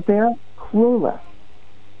 so they're clueless.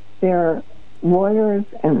 They're lawyers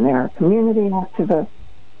and they're community activists,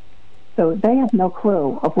 so they have no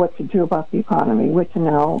clue of what to do about the economy, which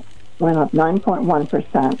now went up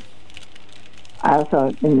 9.1%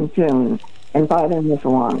 in June, and Biden was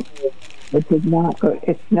wrong. It did not go.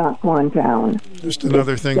 It's not gone down. Just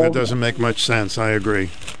another thing that doesn't make much sense. I agree.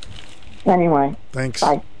 Anyway. Thanks.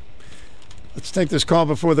 Bye. Let's take this call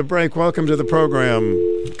before the break. Welcome to the program.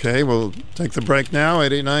 Okay, we'll take the break now.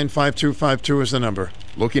 889-5252 is the number.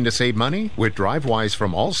 Looking to save money? With DriveWise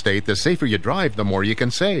from Allstate, the safer you drive, the more you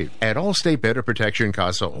can save. At Allstate, better protection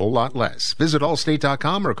costs a whole lot less. Visit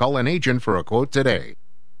allstate.com or call an agent for a quote today.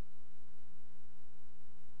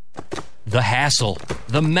 The hassle,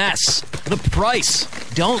 the mess, the price.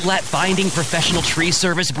 Don't let finding professional tree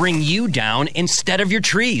service bring you down instead of your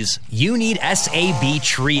trees. You need SAB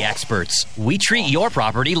Tree Experts. We treat your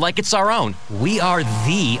property like it's our own. We are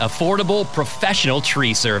the affordable professional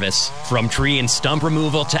tree service. From tree and stump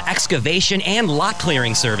removal to excavation and lot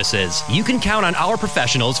clearing services, you can count on our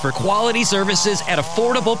professionals for quality services at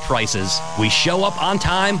affordable prices. We show up on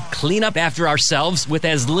time, clean up after ourselves with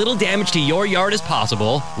as little damage to your yard as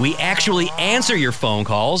possible. We actually answer your phone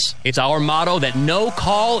calls. It's our motto that no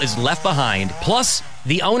call is left behind. Plus,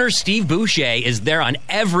 The owner, Steve Boucher, is there on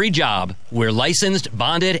every job. We're licensed,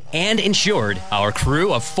 bonded, and insured. Our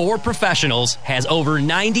crew of 4 professionals has over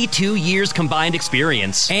 92 years combined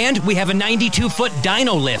experience. And we have a 92-foot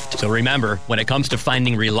dyno lift. So remember, when it comes to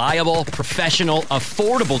finding reliable, professional,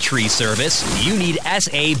 affordable tree service, you need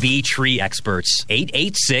SAB Tree Experts.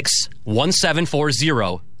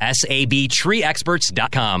 886-1740.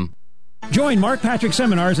 SABTreeExperts.com. Join Mark Patrick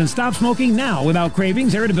Seminars and stop smoking now without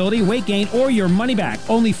cravings, irritability, weight gain, or your money back.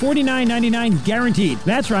 Only $49.99 guaranteed.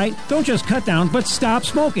 That's right. Don't just cut down, but stop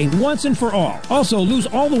smoking once and for all. Also, lose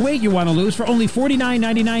all the weight you want to lose for only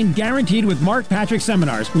 $49.99 guaranteed with Mark Patrick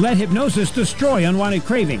Seminars. Let hypnosis destroy unwanted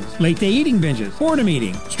cravings, late-day eating binges, boredom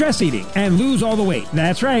eating, stress eating, and lose all the weight.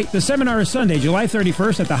 That's right. The seminar is Sunday, July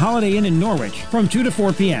 31st at the Holiday Inn in Norwich from 2 to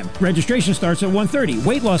 4 p.m. Registration starts at 1:30.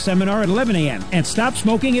 Weight loss seminar at 11 a.m. and stop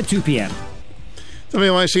smoking at 2 p.m.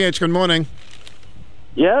 WICH, good morning.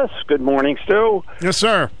 Yes, good morning, Stu. Yes,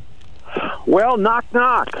 sir. Well, knock,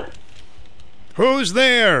 knock. Who's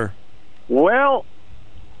there? Well,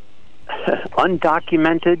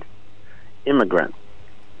 undocumented immigrant.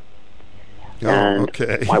 Oh, and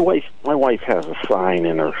okay. My wife has a sign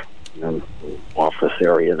in her office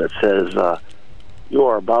area that says, "You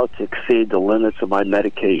are about to exceed the limits of my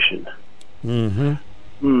medication."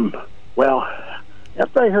 Mm-hmm. Well,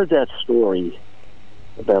 after I heard that story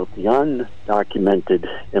about the undocumented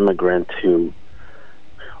immigrant who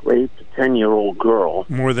raped a 10-year-old girl.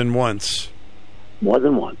 More than once.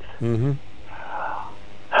 Mm-hmm.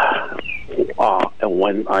 And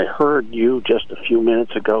when I heard you just a few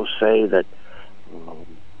minutes ago say that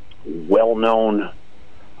well-known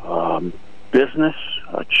business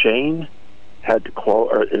chain had to close,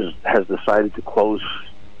 or has decided to close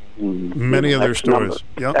many of their stores.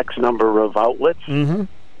 X number of outlets. Mm-hmm.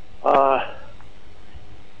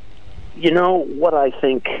 You know what I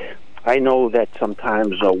think? I know that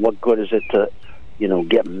sometimes what good is it to,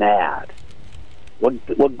 get mad?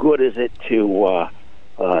 What good is it to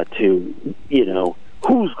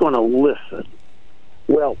who's going to listen?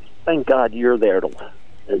 Well, thank God you're there to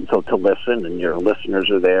listen, and your listeners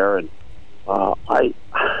are there. And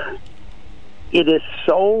it is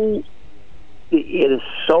so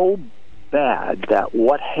bad that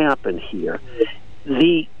what happened here.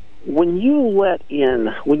 When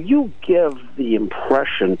you give the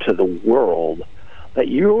impression to the world that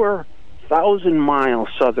your 1,000-mile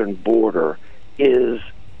southern border is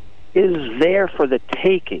there for the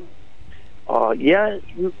taking,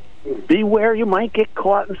 beware, you might get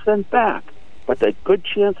caught and sent back. But the good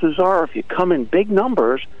chances are, if you come in big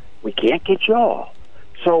numbers, we can't get you all.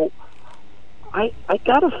 So I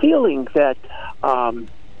got a feeling that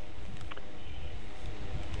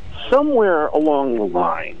somewhere along the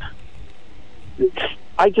line,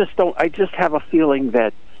 I just have a feeling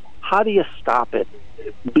that how do you stop it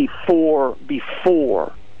before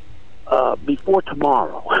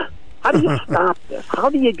tomorrow? How do you stop this? How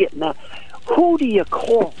do you get now? Who do you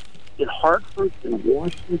call in Hartford, in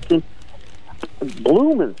Washington,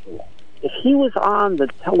 Blumenthal? If he was on the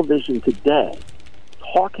television today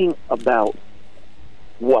talking about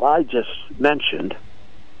what I just mentioned,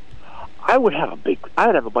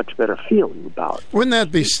 I'd have a much better feeling about it. Wouldn't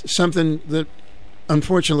that be something that,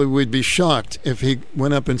 unfortunately, we'd be shocked if he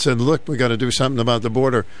went up and said, "Look, we got to do something about the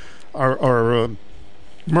border," or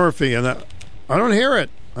Murphy, and that. I don't hear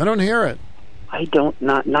it. I don't.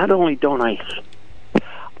 Not only don't I.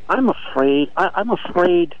 I'm afraid. I'm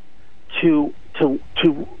afraid to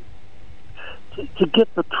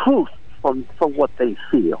get the truth from what they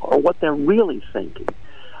feel or what they're really thinking.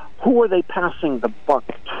 Who are they passing the buck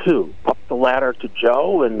to? Up the ladder to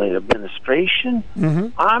Joe and the administration? Mm-hmm.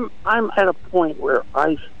 I'm at a point where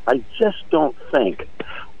I just don't think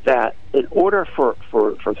that in order for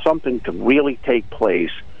something to really take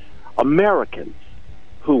place, Americans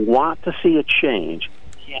who want to see a change,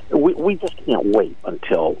 we just can't wait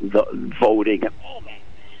until the voting and all that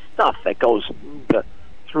stuff that goes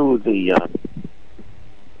through the.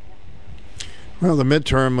 Well, the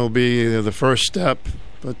midterm will be the first step.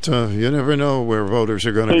 But you never know where voters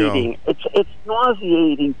are going to go. It's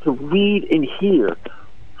nauseating to read and hear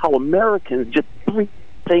how Americans, just every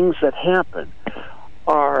things that happen,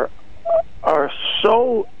 are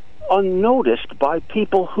so unnoticed by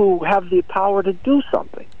people who have the power to do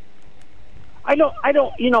something. I don't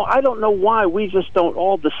know why we just don't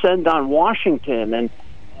all descend on Washington and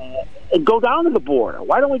go down to the border.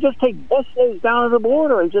 Why don't we just take busloads down to the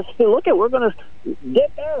border and just say, look, we're going to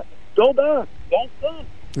get back, go back.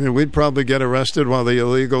 Yeah, we'd probably get arrested while the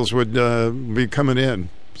illegals would be coming in.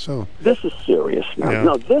 So this is serious now. Yeah.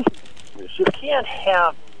 No, this is serious. You can't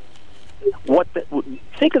have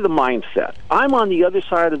think of the mindset. I'm on the other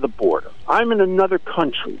side of the border. I'm in another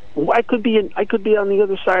country. I could be on the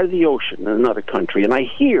other side of the ocean in another country, and I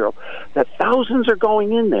hear that thousands are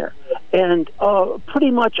going in there and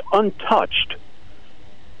pretty much untouched.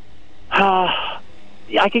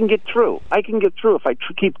 I can get through. I can get through if I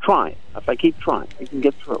keep trying. If I keep trying, I can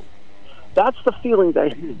get through. That's the feeling that I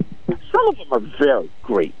have. Some of them are very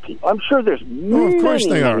great people. I'm sure there's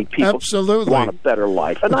many people Absolutely. who want a better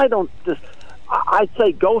life. And I don't just... I'd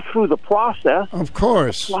say go through the process. Of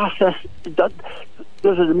course. The process.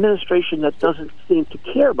 There's an administration that doesn't seem to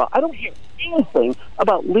care about... I don't hear anything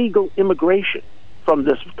about legal immigration from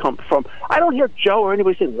this... I don't hear Joe or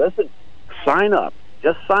anybody saying, listen, sign up.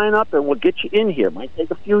 Just sign up and we'll get you in here. Might take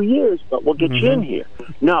a few years, but we'll get you in here.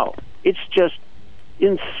 No, it's just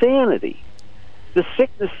insanity. The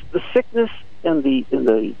sickness and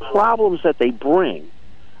the problems that they bring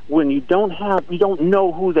when you don't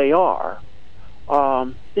know who they are.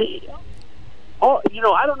 I don't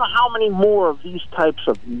know how many more of these types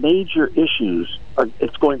of major issues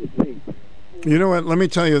it's going to be. You know what? Let me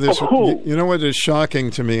tell you this. You know what is shocking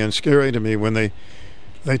to me and scary to me when they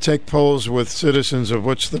take polls with citizens of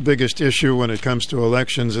what's the biggest issue when it comes to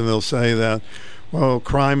elections, and they'll say that, well,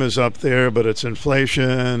 crime is up there, but it's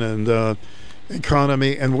inflation and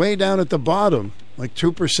economy. And way down at the bottom, like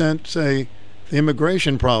 2% say the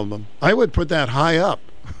immigration problem. I would put that high up.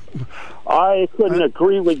 I couldn't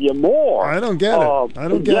agree with you more. I don't get it. I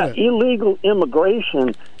don't get it. Illegal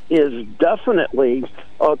immigration is definitely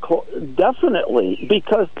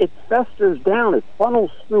because it festers down, it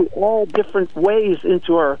funnels through all different ways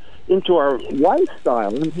into our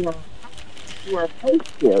lifestyle, into our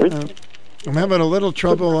healthcare. I'm having a little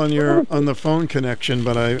trouble on the phone connection,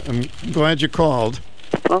 but I'm glad you called.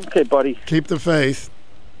 Okay, buddy. Keep the faith.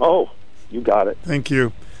 Oh, you got it. Thank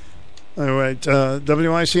you. All right,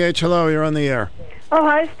 WICH, hello, you're on the air. Oh,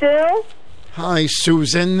 hi, Stu. Hi,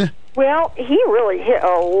 Susan. Well, he really hit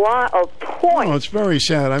a lot of points. Oh, it's very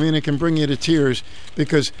sad. I mean, it can bring you to tears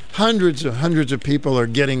because hundreds of people are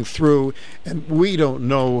getting through, and we don't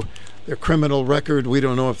know their criminal record. We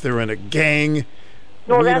don't know if they're in a gang.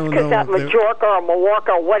 No, that's because that Majorca or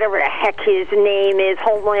Mallorca, whatever the heck his name is,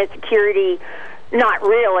 Homeland Security, not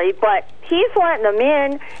really, but he's letting them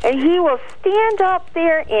in, and he will stand up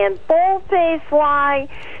there and bold-faced lie,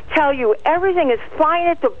 tell you everything is fine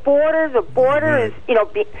at the border. The border is, it's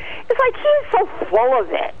like he's so full of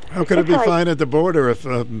it. How could it be fine at the border if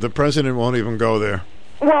the president won't even go there?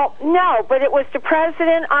 Well, no, but it was the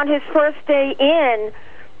president on his first day in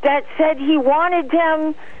that said he wanted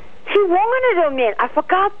them in. I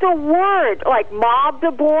forgot the word, like mob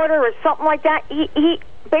the border or something like that. He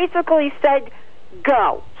basically said,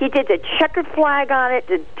 go. He did the checkered flag on it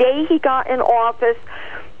the day he got in office.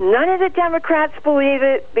 None of the Democrats believe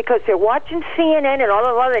it because they're watching CNN and all the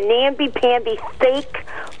other namby-pamby fake.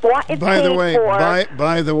 By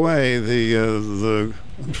the way, the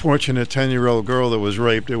unfortunate 10-year-old girl that was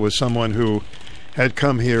raped, it was someone who had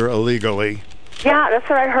come here illegally. Yeah, that's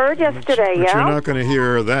what I heard yesterday, but you're not going to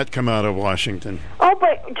hear that come out of Washington. Oh,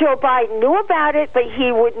 but Joe Biden knew about it, but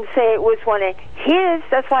he wouldn't say it was one of his.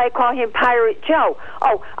 That's why I call him Pirate Joe.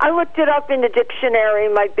 Oh, I looked it up in the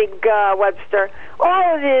dictionary, my big Webster.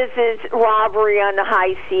 All it is robbery on the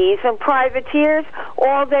high seas, and privateers,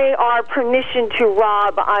 all they are permission to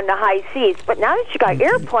rob on the high seas. But now that you got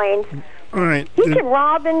airplanes, all right, he can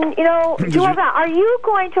rob and, do all that. Are you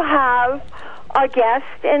going to have a guest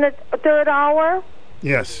in the third hour?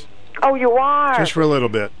 Yes. Oh, you are? Just for a little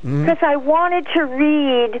bit. Because I wanted to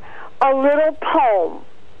read a little poem.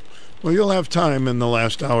 Well, you'll have time in the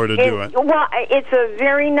last hour to do it. Well, it's a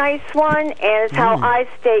very nice one, and it's how I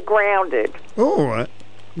stay grounded. Oh, I'm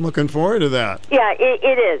looking forward to that. Yeah,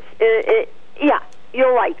 it is. Yeah,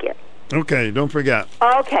 you'll like it. Okay, don't forget.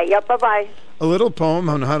 Okay, yep, bye-bye. A little poem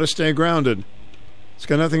on how to stay grounded. It's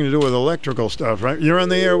got nothing to do with electrical stuff, right? You're on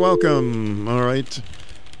the air. Welcome. All right.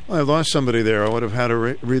 Well, I lost somebody there. I would have had to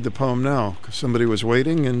read the poem now because somebody was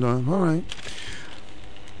waiting. And all right.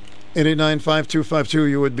 889-5252.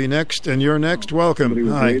 You would be next, and you're next. Welcome.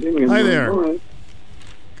 Hi. Hi there.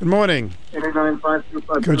 Good morning.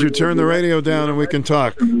 889-5252. Could you turn the radio down and we can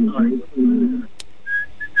talk?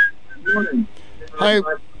 Hi.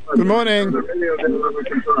 Good morning.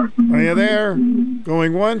 Are you there?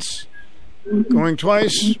 Going once? Going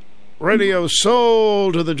twice. Radio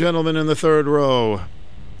sold to the gentleman in the third row.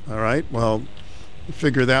 All right, well,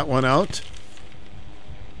 figure that one out.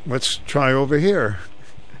 Let's try over here.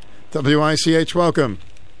 WICH, welcome.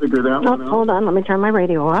 Figure that one out. Hold on, let me turn my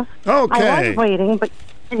radio off. Okay. I was waiting, but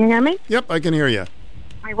can you hear me? Yep, I can hear you.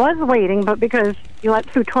 I was waiting, but because you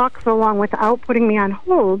let Sue talk so long without putting me on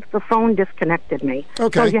hold, the phone disconnected me.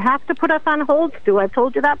 Okay. So you have to put us on hold, Stu. I've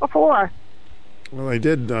told you that before. Well, I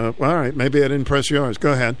did. All right, maybe I didn't press yours.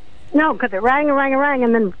 Go ahead. No, because it rang and rang and rang,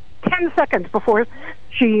 and then 10 seconds before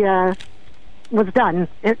she was done,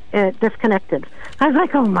 it disconnected. I was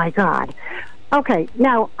like, oh, my God. Okay,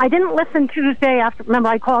 now, I didn't listen Tuesday after. Remember,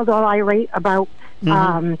 I called all irate about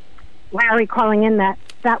Larry calling in that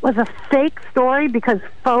was a fake story because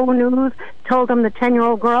Faux News told him the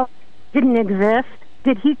 10-year-old girl didn't exist.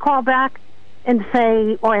 Did he call back and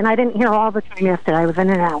say, and I didn't hear all the time yesterday, I was in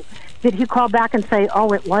and out. Did he call back and say,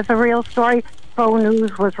 oh, it was a real story, Faux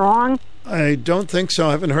News was wrong? I don't think so.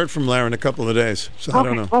 I haven't heard from Larry in a couple of days, so I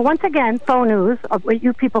don't know. Well, once again, Faux News, what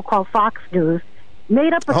you people call Fox News,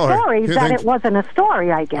 made up a story that it wasn't a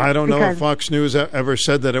story, I guess. I don't know if Fox News ever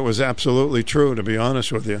said that it was absolutely true, to be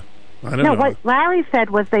honest with you. I don't know. What Larry said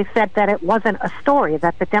was they said that it wasn't a story,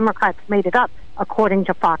 that the Democrats made it up, according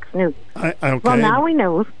to Fox News. Okay. Well, now we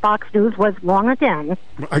know Fox News was wrong again.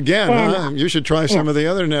 Again, you should try some of the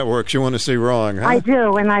other networks you want to see wrong. Huh? I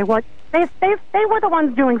do, and they were the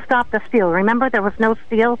ones doing Stop the Steal. Remember, there was no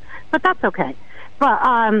steal, but that's okay.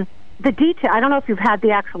 But the detail, I don't know if you've had the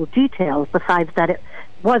actual details besides that it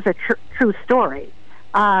was a true story.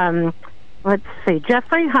 Let's see.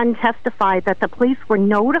 Jeffrey Hunn testified that the police were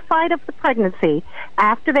notified of the pregnancy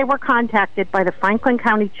after they were contacted by the Franklin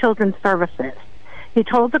County Children's Services. He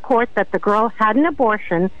told the court that the girl had an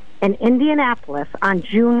abortion in Indianapolis on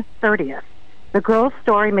June 30th. The girl's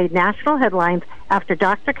story made national headlines after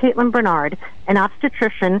Dr. Caitlin Bernard, an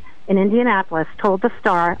obstetrician in Indianapolis, told the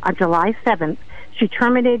Star on July 7th she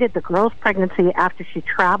terminated the girl's pregnancy after she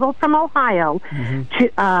traveled from Ohio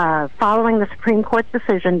following the Supreme Court's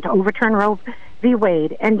decision to overturn Roe v.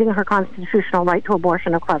 Wade, ending her constitutional right to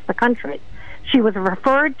abortion across the country. She was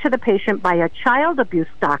referred to the patient by a child abuse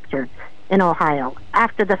doctor in Ohio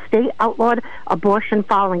after the state outlawed abortion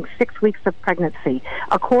following 6 weeks of pregnancy.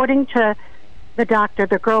 According to the doctor,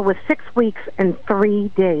 the girl was 6 weeks and 3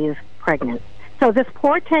 days pregnant. So this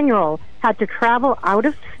poor 10-year-old had to travel out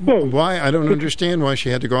of state. Why? I don't understand why she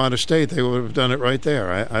had to go out of state. They would have done it right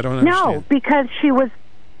there. I don't understand. No, because she was...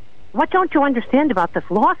 What don't you understand about this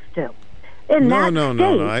law, Stu? In that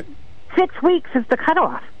state, 6 weeks is the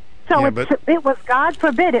cutoff. So it was, God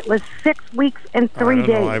forbid, it was 6 weeks and 3 days.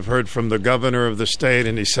 Know. I've heard from the governor of the state,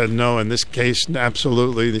 and he said, no, in this case,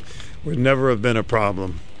 absolutely, would never have been a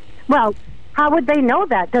problem. Well... How would they know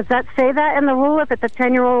that? Does that say that in the rule? If it's a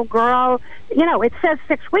 10-year-old girl, it says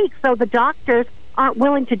 6 weeks, so the doctors aren't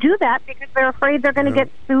willing to do that because they're afraid they're going to get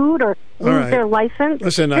sued or lose their license.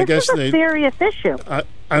 Listen, I guess this is a serious issue.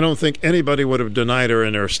 I don't think anybody would have denied her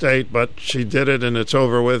in her state, but she did it and it's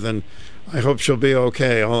over with, and I hope she'll be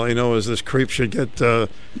okay. All I know is this creep should get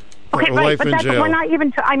life in jail. We're not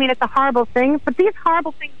even... it's a horrible thing, but these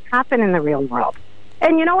horrible things happen in the real world.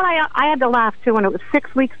 And you know what? I had to laugh, too, when it was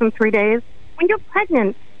 6 weeks and 3 days. When you're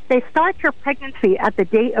pregnant, they start your pregnancy at the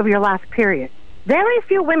date of your last period. Very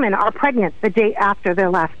few women are pregnant the day after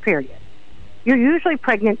their last period. You're usually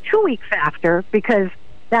pregnant 2 weeks after because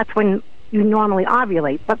that's when you normally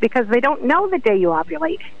ovulate. But because they don't know the day you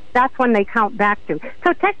ovulate, that's when they count back to.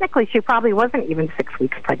 So technically, she probably wasn't even 6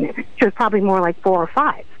 weeks pregnant. She was probably more like 4 or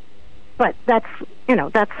 5. But that's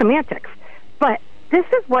semantics. But this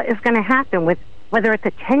is what is going to happen with whether it's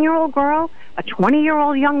a 10-year-old girl, a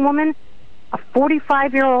 20-year-old young woman, a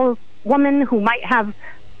 45-year-old woman who might have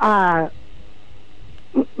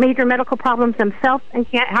major medical problems themselves and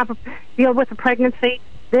can't deal with a pregnancy.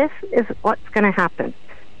 This is what's going to happen.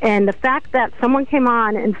 And the fact that someone came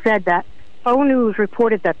on and said that Faux News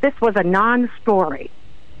reported that this was a non-story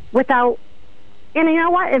without... And you know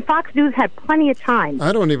what? And Fox News had plenty of time.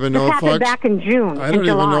 I don't even know if happened back in June,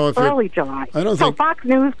 early July. So Fox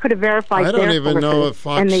News could have verified. I don't even know if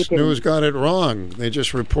Fox News got it wrong. They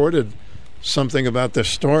just reported something about this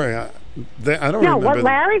story. I don't remember. What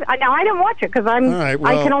Larry? Now I didn't watch it because I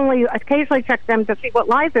can only occasionally check them to see what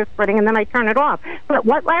lies they're spreading, and then I turn it off. But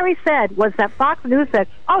what Larry said was that Fox News said,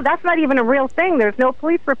 "Oh, that's not even a real thing. There's no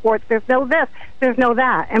police reports. There's no this. There's no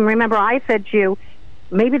that." And remember, I said to you,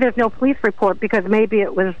 maybe there's no police report because maybe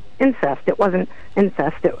it was incest. It wasn't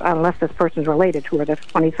incest unless this person's related to her, this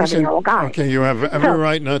 27-year-old guy. Okay, you have every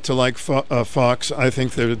right not to like Fox. I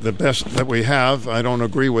think they're the best that we have. I don't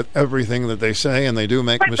agree with everything that they say, and they do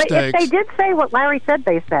make mistakes. But if they did say what Larry said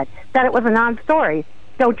they said, that it was a non-story,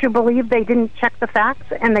 don't you believe they didn't check the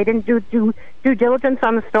facts and they didn't do due diligence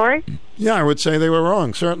on the story? Yeah, I would say they were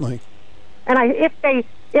wrong, certainly. And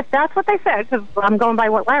if that's what they said, because I'm going by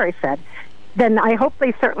what Larry said, then I hope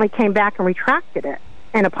they certainly came back and retracted it.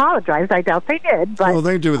 and apologized. I doubt they did. But, well,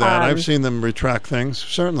 they do that. I've seen them retract things,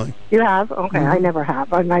 certainly. You have? Okay, I never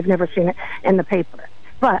have. I've never seen it in the paper.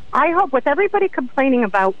 But I hope, with everybody complaining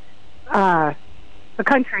about the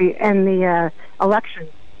country and the election,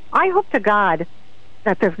 I hope to God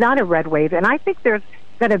that there's not a red wave, and I think there's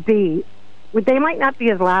going to be. They might not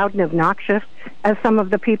be as loud and obnoxious as some of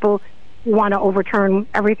the people who want to overturn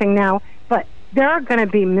everything now, but there are going to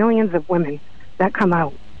be millions of women that come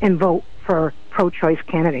out and vote for pro-choice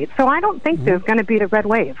candidates. So I don't think there's going to be the red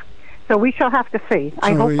wave. So we shall have to see.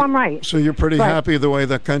 I hope I'm right. So you're pretty happy the way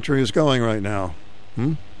the country is going right now?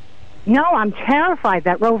 No, I'm terrified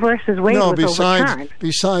that Roe versus Wade was overturned.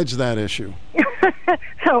 Besides that issue.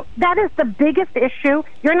 So that is the biggest issue.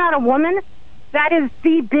 You're not a woman. That is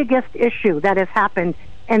the biggest issue that has happened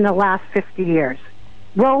in the last 50 years.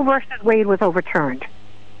 Roe versus Wade was overturned.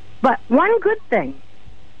 But one good thing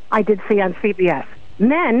I did see on CBS,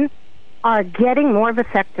 men are getting more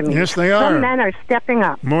vasectomies. Yes, they are. Some men are stepping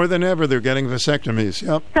up. More than ever, they're getting vasectomies.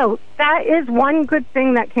 Yep. So that is one good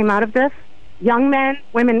thing that came out of this. Young men,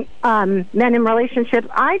 women, men in relationships.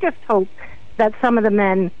 I just hope that some of the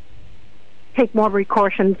men take more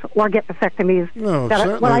precautions or get vasectomies. No,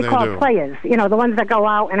 what I call players. You know, the ones that go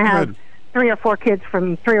out and have 3 or 4 kids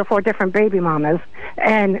from 3 or 4 different baby mamas.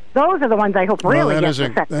 And those are the ones I hope really get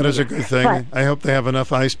vasectomies. That is a good thing. But I hope they have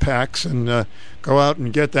enough ice packs and go out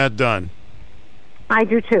and get that done. I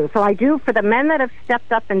do, too. So I do, for the men that have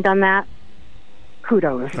stepped up and done that,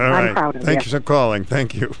 kudos. All right. I'm proud of you. Thank you for calling.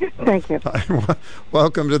 Thank you. Thank you.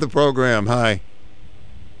 Welcome to the program. Hi.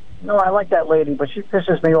 No, I like that lady, but she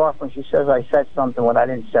pisses me off when she says I said something when I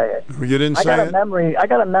didn't say it. You didn't say it? I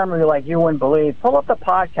got a memory like you wouldn't believe. Pull up the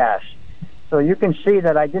podcast so you can see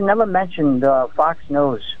that I never mentioned Fox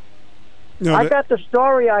News. No, I got the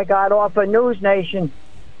story I got off of News Nation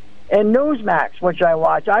and Newsmax, which I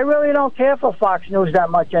watch. I really don't care for Fox News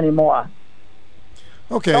that much anymore.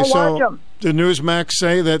 Okay, don't so watch them. Did Newsmax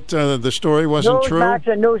say that the story wasn't true? Newsmax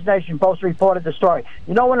and News Nation both reported the story.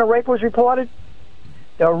 You know when the rape was reported?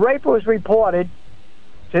 The rape was reported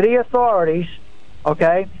to the authorities,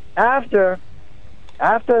 okay, after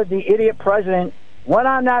the idiot president went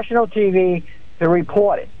on national TV to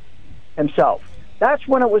report it himself. That's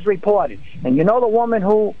when it was reported. And you know the woman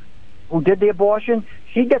who did the abortion?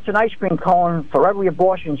 She gets an ice cream cone for every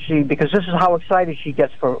abortion because this is how excited she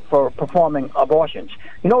gets for performing abortions.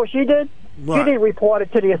 You know what she did? What? She didn't report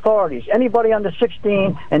it to the authorities. Anybody under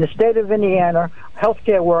 16 in the state of Indiana,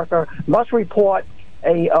 healthcare worker, must report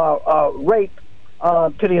a rape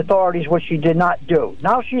to the authorities, which she did not do.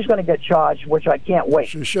 Now she's going to get charged, which I can't wait.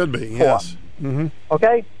 She should be, yes. Mm-hmm.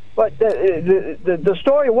 Okay? But the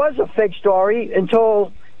story was a fake story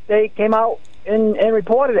until they came out and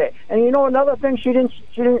reported it. And you know another thing she didn't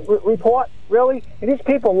report, really? And these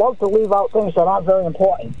people love to leave out things that aren't very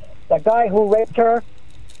important. The guy who raped her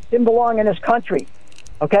didn't belong in this country,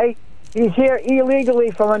 okay? He's here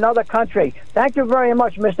illegally from another country. Thank you very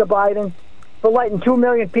much, Mr. Biden, for letting 2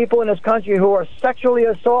 million people in this country who are sexually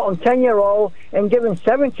assaulting 10-year-olds and giving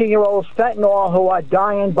 17-year-olds fentanyl who are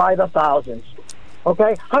dying by the thousands.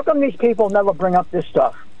 Okay? How come these people never bring up this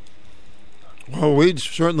stuff? Well, we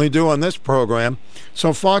certainly do on this program.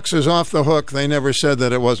 So Fox is off the hook. They never said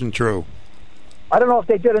that it wasn't true. I don't know if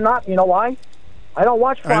they did or not. You know why? I don't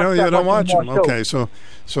watch Fox. I know you don't watch them. Too. Okay, so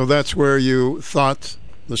that's where you thought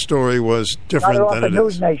the story was different than it is.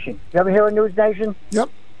 News Nation. You ever hear of News Nation? Yep.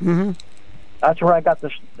 Mm-hmm. That's where I got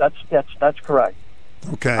this. That's correct.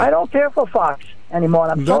 Okay. I don't care for Fox anymore.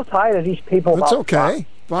 I'm so tired of these people. That's about okay.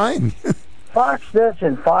 Fox. Fine. Fox this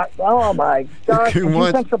and Fox. Oh my gosh! She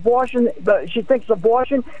thinks abortion.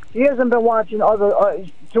 She hasn't been watching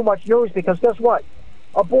too much news because guess what?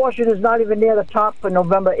 Abortion is not even near the top for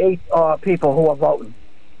November 8th people who are voting.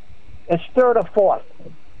 It's 3rd or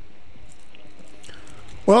 4th.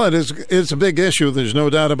 Well, it is. It's a big issue. There's no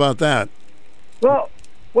doubt about that. Well,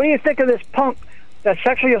 what do you think of this punk that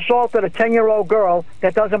sexually assaulted a 10-year-old girl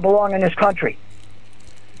that doesn't belong in this country?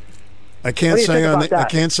 I can't say on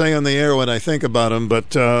the air what I think about him,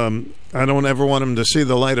 but I don't ever want him to see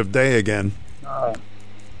the light of day again.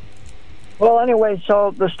 Well, anyway,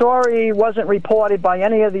 so the story wasn't reported by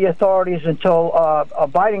any of the authorities until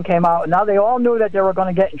Biden came out, and now they all knew that they were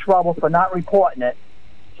going to get in trouble for not reporting it.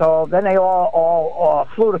 So then they all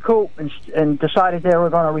flew the coop and decided they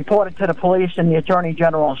were going to report it to the police and the attorney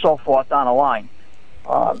general and so forth down the line,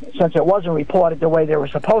 since it wasn't reported the way they were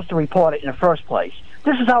supposed to report it in the first place.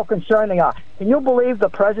 This is how concerned they are. Can you believe the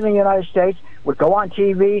President of the United States would go on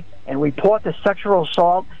TV and report the sexual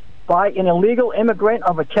assault by an illegal immigrant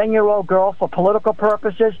of a 10-year-old girl for political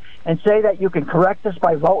purposes and say that you can correct this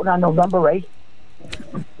by voting on November 8th?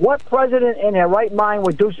 What president in their right mind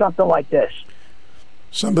would do something like this?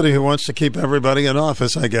 Somebody who wants to keep everybody in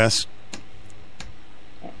office, I guess.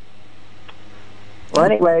 Well,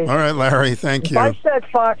 anyway. All right, Larry, thank you. If I said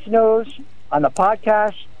Fox News on the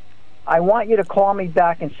podcast, I want you to call me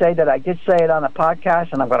back and say that I did say it on the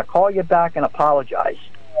podcast, and I'm going to call you back and apologize.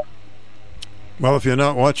 Well, if you're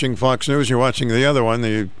not watching Fox News, you're watching the other one.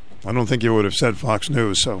 I don't think you would have said Fox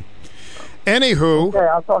News. So, anywho. Okay,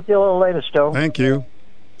 I'll talk to you a little later, Stu. Thank you.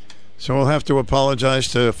 So we'll have to apologize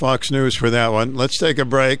to Fox News for that one. Let's take a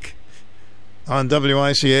break on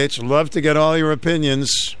WICH. Love to get all your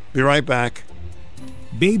opinions. Be right back.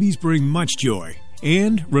 Babies bring much joy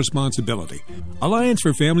and responsibility. Alliance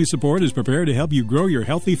for Family Support is prepared to help you grow your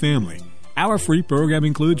healthy family. Our free program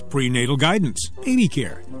includes prenatal guidance, baby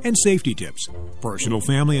care, and safety tips, personal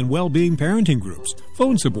family and well-being parenting groups,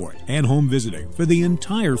 phone support, and home visiting for the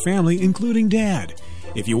entire family, including Dad.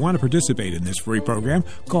 If you want to participate in this free program,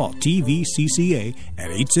 call TVCCA at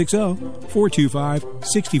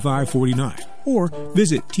 860-425-6549 or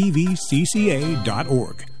visit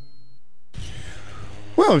tvcca.org.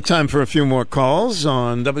 Well, time for a few more calls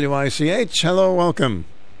on WICH. Hello, welcome.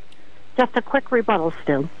 Just a quick rebuttal,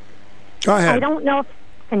 Stu. Go ahead. I don't know if...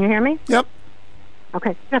 Can you hear me? Yep.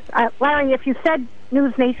 Okay. Just, Larry, if you said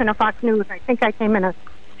News Nation or Fox News, I think I came in a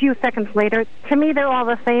few seconds later. To me, they're all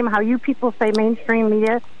the same. How you people say mainstream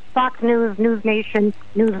media, Fox News, News Nation,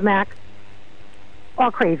 Newsmax,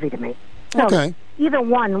 all crazy to me. So okay. Either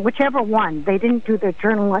one, whichever one, they didn't do their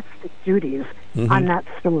journalistic duties on that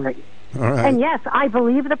story. All right. And yes, I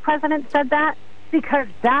believe the president said that because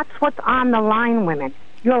that's what's on the line, women.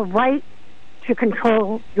 Your right to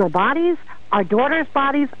control your bodies, our daughters'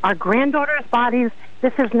 bodies, our granddaughters' bodies.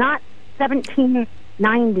 This is not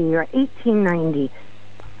 1790 or 1890.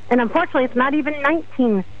 And unfortunately, it's not even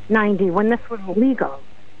 1990 when this was legal.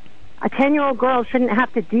 A 10-year-old girl shouldn't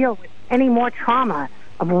have to deal with any more trauma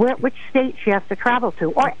of which state she has to travel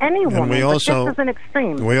to, or any woman. We also, this is an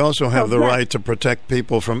extreme. We also have the right to protect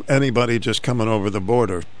people from anybody just coming over the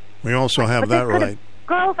border. We also have that right.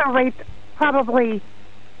 Girls are raped probably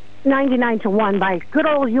 99-1 by good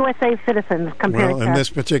old USA citizens compared to... Well, in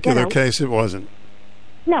this particular case, it wasn't.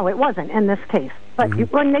 No, it wasn't in this case. But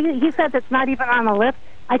when he said it's not even on the list,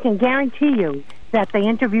 I can guarantee you that they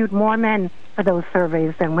interviewed more men for those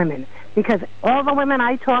surveys than women. Because all the women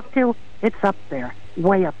I talked to, it's up there,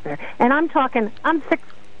 way up there. And I'm God,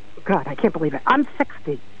 I can't believe it. I'm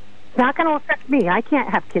 60. It's not going to affect me. I can't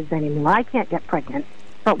have kids anymore. I can't get pregnant.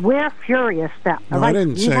 But we're furious that... No, I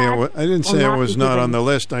didn't say it was not on the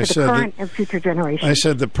list. I said current and future generations. I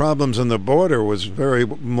said the problems on the border was very,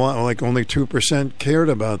 like only 2% cared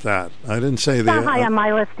about that. I didn't say it's not high on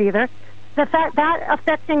my list either. The fact that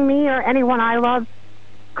affecting me or anyone I love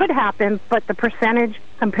could happen, but the percentage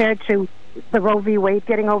compared to the Roe v. Wade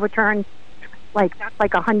getting overturned, that's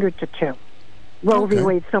like 100 to 2. Roe v.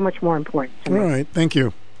 Wade's so much more important to me. All right, thank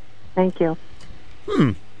you. Thank you.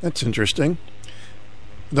 That's interesting.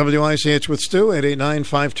 WICH with Stu,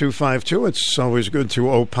 889-5252. It's always good to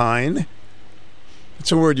opine.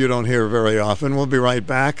 It's a word you don't hear very often. We'll be right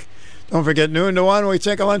back. Don't forget, noon to 1, we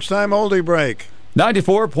take a lunchtime oldie break.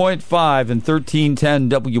 94.5 and 1310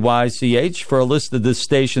 WICH. For a list of this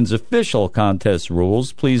station's official contest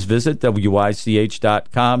rules, please visit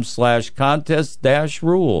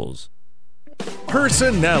WICH.com/contest-rules.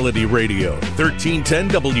 Personality Radio, 1310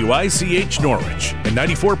 WICH Norwich and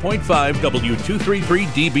 94.5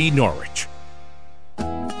 W233DB Norwich.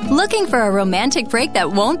 Looking for a romantic break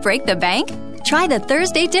that won't break the bank? Try the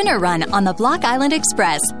Thursday dinner run on the Block Island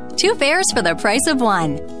Express. 2 fares for the price of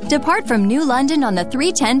 1. Depart from New London on the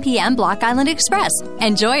 3:10 p.m. Block Island Express.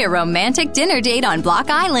 Enjoy a romantic dinner date on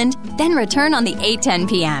Block Island, then return on the 8:10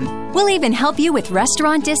 p.m. We'll even help you with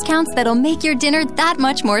restaurant discounts that'll make your dinner that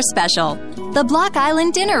much more special. The Block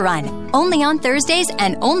Island Dinner Run, only on Thursdays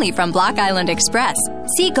and only from Block Island Express.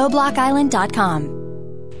 See GoBlockIsland.com.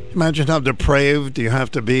 Imagine how depraved you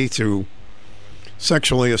have to be to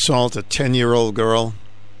sexually assault a 10-year-old girl.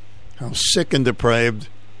 How sick and depraved.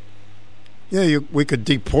 Yeah, we could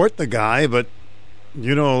deport the guy, but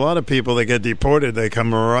a lot of people that get deported, they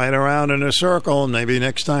come right around in a circle, and maybe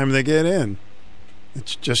next time they get in.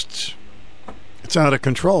 It's out of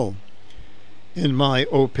control, in my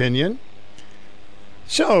opinion.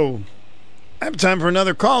 So, I have time for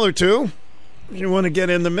another call or two. If you want to get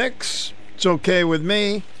in the mix, it's okay with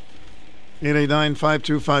me.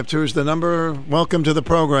 889-5252 is the number. Welcome to the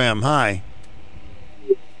program. Hi.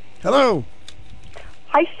 Hello.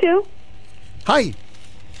 Hi, Stu. Hi.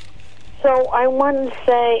 So I want to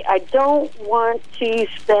say I don't want to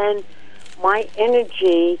spend my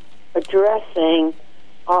energy addressing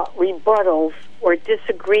rebuttals or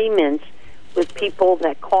disagreements with people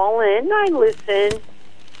that call in. I listen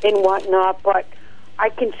and whatnot, but I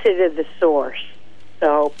consider the source.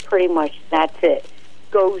 So pretty much that's it.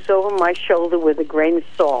 Goes over my shoulder with a grain of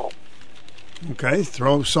salt. Okay,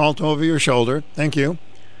 throw salt over your shoulder. Thank you.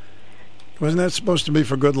 Wasn't that supposed to be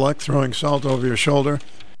for good luck, throwing salt over your shoulder?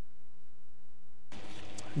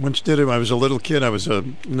 Once did it. I was a little kid. I was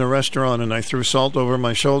in a restaurant, and I threw salt over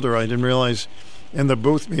my shoulder. I didn't realize in the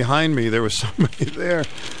booth behind me there was somebody there.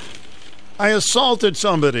 I assaulted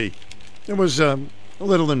somebody. It was a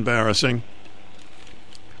little embarrassing.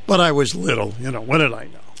 But I was little. You know, what did I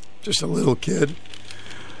know? Just a little kid.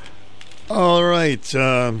 All right.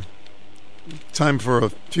 Time for a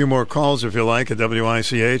few more calls, if you like, at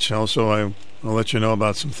WICH. Also, I'll let you know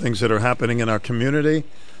about some things that are happening in our community.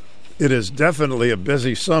 It is definitely a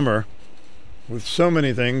busy summer with so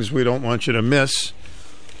many things we don't want you to miss.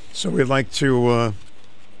 So we'd like to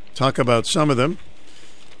talk about some of them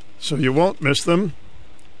so you won't miss them.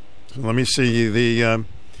 So let me see the...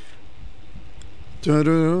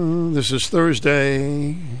 this is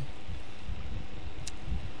Thursday.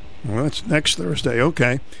 Well, that's next Thursday.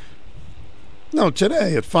 Okay. No,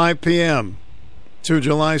 today at 5 p.m. to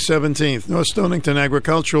July 17th, North Stonington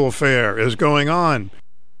Agricultural Fair is going on.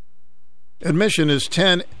 Admission is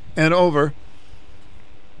 10 and over,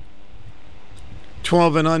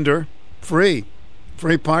 12 and under, free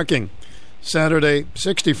parking. Saturday,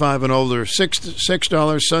 65 and older,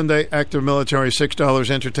 $6. Sunday, active military, $6.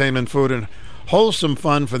 Entertainment, food, and wholesome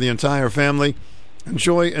fun for the entire family.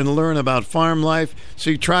 Enjoy and learn about farm life,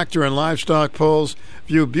 see tractor and livestock pulls,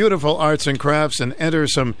 view beautiful arts and crafts, and enter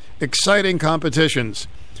some exciting competitions.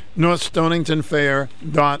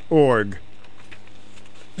 NorthStoningtonFair.org.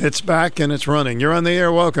 It's back and it's running. You're on the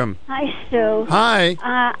air. Welcome. Hi, Stu. Hi.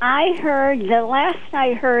 I heard, the last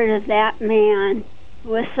I heard of that man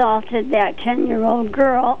who assaulted that 10-year-old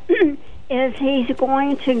girl is he's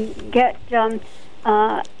going to get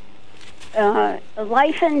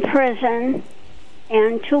life in prison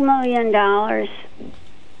and $2 million.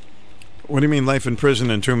 What do you mean life in prison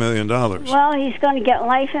and $2 million? Well, he's going to get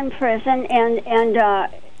life in prison, and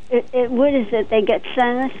what is it? They get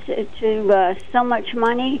sentenced to so much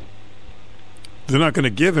money. They're not going to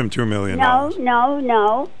give him $2 million.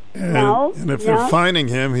 No. And if they're fining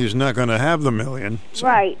him, he's not going to have the million. So.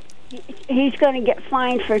 Right. He's going to get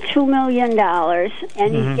fined for $2 million,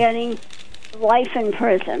 and he's getting life in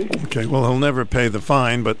prison. Okay, well, he'll never pay the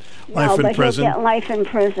fine, but life in prison. He'll get life in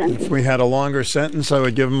prison. If we had a longer sentence, I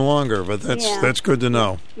would give him longer, but that's good to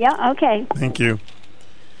know. Yeah, okay. Thank you.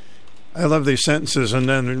 I love these sentences, and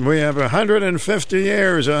then we have 150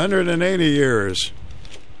 years, 180 years.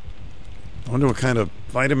 I wonder what kind of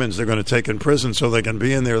vitamins they're going to take in prison so they can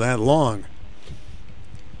be in there that long.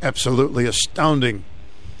 Absolutely astounding.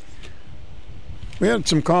 We had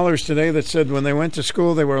some callers today that said when they went to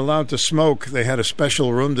school they were allowed to smoke. They had a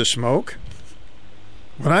special room to smoke.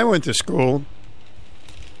 When I went to school,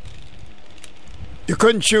 you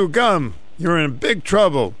couldn't chew gum. You were in big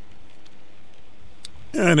trouble.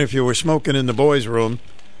 And if you were smoking in the boys' room,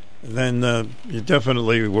 then you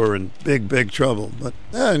definitely were in big, big trouble. But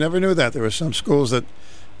I never knew that. There were some schools that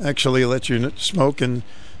actually let you smoke in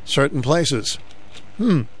certain places.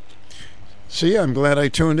 See, I'm glad I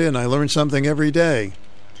tuned in. I learned something every day.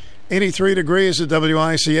 83 degrees at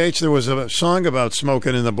WICH. There was a song about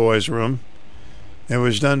smoking in the boys' room. It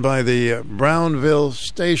was done by the Brownville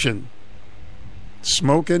station.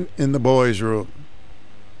 Smoking in the boys' room.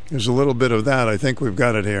 There's a little bit of that. I think we've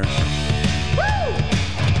got it here.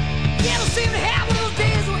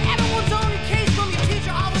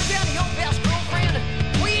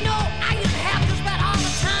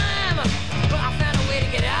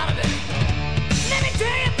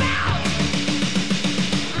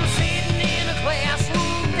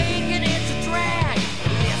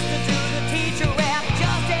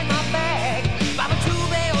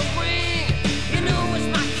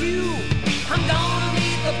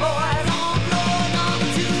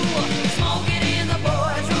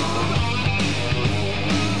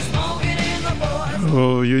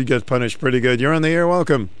 Oh, you get punished pretty good. You're on the air.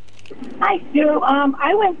 Welcome. Hi, Stu.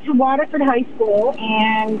 I went to Waterford High School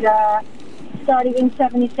and started in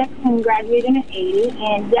 76 and graduated in 80.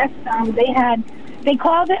 And yes, they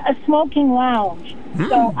called it a smoking lounge.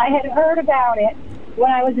 So I had heard about it when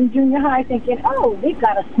I was in junior high thinking, oh, they've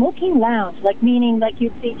got a smoking lounge, like meaning like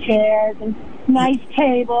you'd see chairs and nice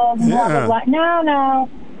tables and blah, blah, blah. No.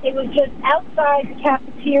 It was just outside the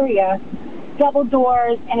cafeteria, double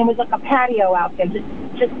doors, and it was like a patio out there, just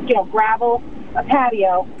gravel, a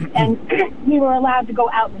patio, and we were allowed to go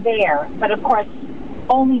out there, but of course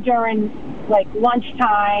only during like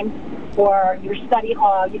lunchtime or your study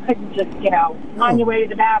hall. You couldn't just, on your way to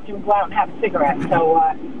the bathroom, go out and have a cigarette. So,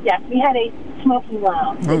 yes, we had a smoking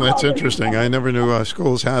lounge. Oh, that's interesting. I never knew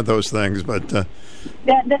schools had those things, but...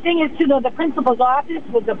 The thing is, too, though, the principal's office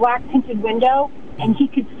was a black tinted window, and he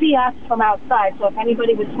could see us from outside. So if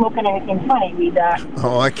anybody was smoking anything funny, we'd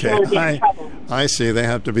okay. really be in trouble. I see. They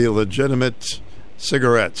have to be legitimate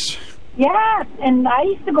cigarettes. Yeah, and I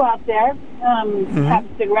used to go out there, have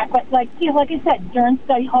a cigarette. But like I said, during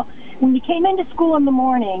study hall, when you came into school in the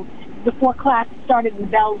morning, before class started and the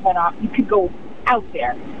bells went off, you could go out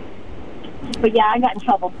there. But yeah, I got in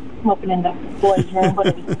trouble smoking in the boys' room, but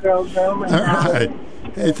it was the girls' room. And, all right.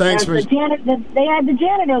 Hey, thanks for... they had the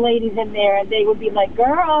janitor ladies in there, and they would be like,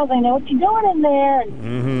 girls, I know what you're doing in there.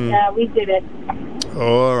 And, yeah, we did it.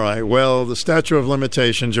 All right. Well, the statute of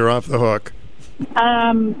limitations, you're off the hook.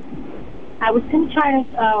 I was going to try to...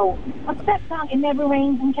 what's that song? It Never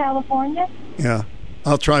Rains in California? Yeah.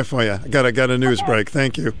 I'll try for you. I got a news break.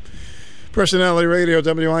 Thank you. Personality Radio,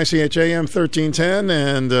 WICH AM 1310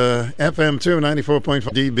 and FM 2, 94.5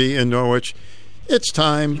 dB in Norwich. It's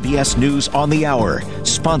time. CBS News on the Hour,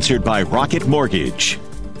 sponsored by Rocket Mortgage.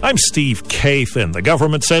 I'm Steve Kathan. The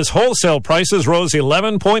government says wholesale prices rose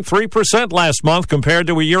 11.3% last month compared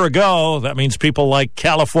to a year ago. That means people like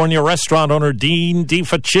California restaurant owner Dean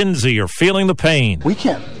DeFacinzi are feeling the pain. We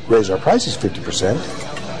can't raise our prices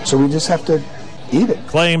 50%, so we just have to eat it.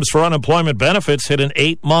 Claims for unemployment benefits hit an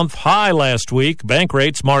 8-month high last week. Bank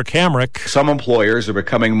rates, Mark Hamrick. Some employers are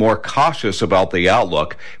becoming more cautious about the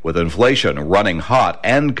outlook, with inflation running hot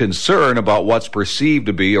and concern about what's perceived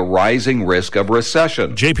to be a rising risk of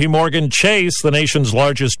recession. J.P. Morgan Chase, the nation's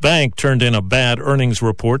largest bank, turned in a bad earnings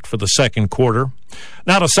report for the second quarter.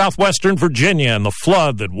 Now to southwestern Virginia and the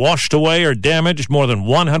flood that washed away or damaged more than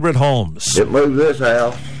 100 homes. It moved this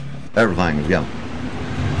house. Everything is gone.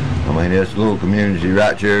 I mean, it's a little community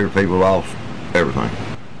right here. People lost everything.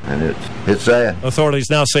 And it's sad. Authorities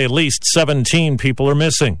now say at least 17 people are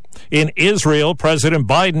missing. In Israel, President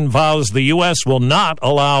Biden vows the U.S. will not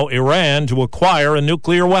allow Iran to acquire a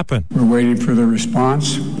nuclear weapon. We're waiting for the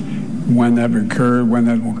response. When that occurs, when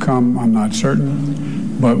that will come, I'm not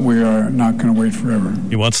certain, but we are not going to wait forever.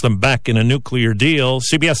 He wants them back in a nuclear deal.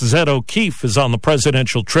 CBS's Ed O'Keefe is on the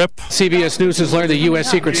presidential trip. CBS News has learned the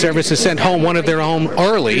U.S. Secret Service has sent home one of their own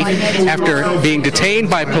early after being detained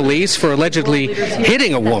by police for allegedly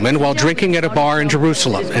hitting a woman while drinking at a bar in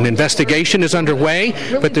Jerusalem. An investigation is underway,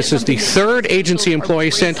 but this is the third agency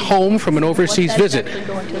employee sent home from an overseas visit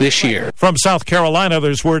this year. From South Carolina,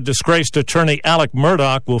 there's word disgraced attorney Alec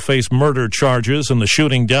Murdaugh will face murder charges in the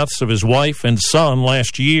shooting deaths of his wife and son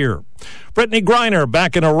last year. Brittany Griner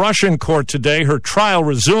back in a Russian court today, her trial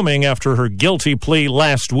resuming after her guilty plea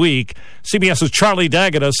last week. CBS's Charlie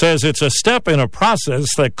D'Agata says it's a step in a process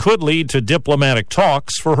that could lead to diplomatic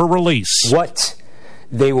talks for her release. What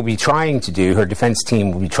they will be trying to do, her defense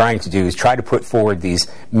team will be trying to do, is try to put forward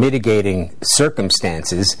these mitigating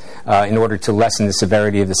circumstances in order to lessen the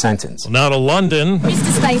severity of the sentence. Now to London.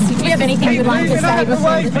 Mr. Spacey, do you have anything you'd like to say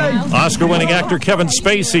before the trial? Oscar-winning actor Kevin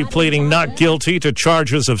Spacey pleading not guilty to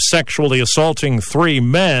charges of sexually assaulting 3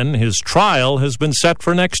 men. His trial has been set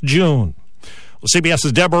for next June. Well,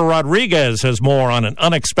 CBS's Deborah Rodriguez has more on an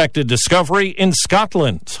unexpected discovery in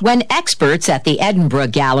Scotland. When experts at the Edinburgh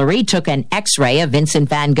Gallery took an X-ray of Vincent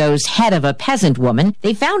van Gogh's Head of a Peasant Woman,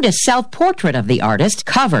 they found a self-portrait of the artist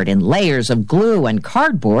covered in layers of glue and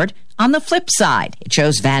cardboard. On the flip side, it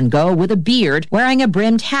shows Van Gogh with a beard, wearing a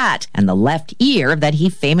brimmed hat, and the left ear that he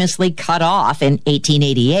famously cut off in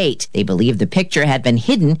 1888. They believe the picture had been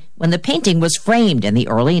hidden when the painting was framed in the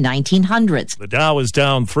early 1900s. The Dow is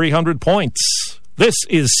down 300 points. This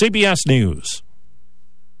is CBS News.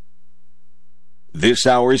 This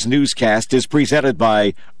hour's newscast is presented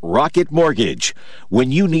by Rocket Mortgage.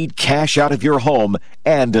 When you need cash out of your home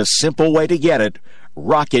and a simple way to get it,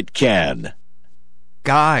 Rocket can.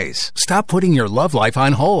 Guys, stop putting your love life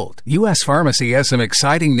on hold. U.S. Pharmacy has some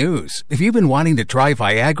exciting news. If you've been wanting to try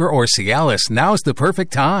Viagra or Cialis, now's the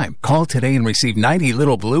perfect time. Call today and receive 90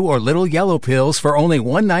 little blue or little yellow pills for only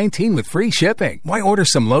 $119 with free shipping. Why order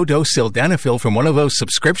some low-dose sildenafil from one of those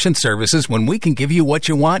subscription services when we can give you what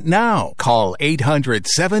you want now? Call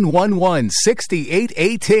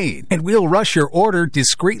 800-711-6818 and we'll rush your order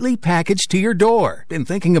discreetly packaged to your door. Been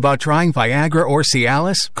thinking about trying Viagra or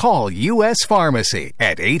Cialis? Call U.S. Pharmacy.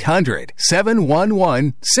 today at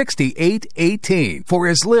 800-711-6818 for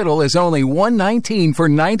as little as only $1.19 for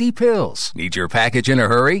 90 pills. Need your package in a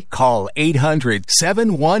hurry? Call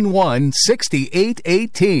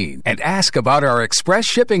 800-711-6818 and ask about our express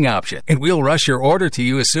shipping option, and we'll rush your order to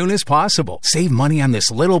you as soon as possible. Save money on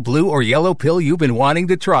this little blue or yellow pill you've been wanting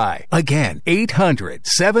to try. Again,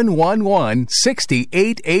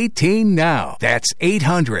 800-711-6818 now. That's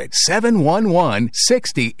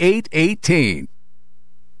 800-711-6818.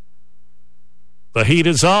 The heat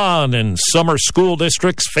is on in summer school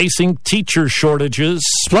districts facing teacher shortages.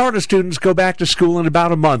 Florida students go back to school in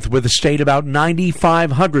about a month, with the state about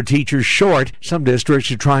 9,500 teachers short. Some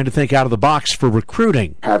districts are trying to think out of the box for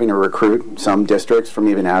recruiting. Having to recruit some districts from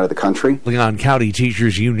even out of the country. Leon County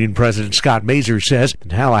Teachers Union President Scott Mazur says the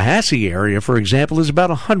Tallahassee area, for example, is about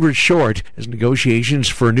 100 short as negotiations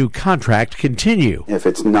for a new contract continue. If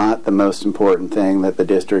it's not the most important thing that the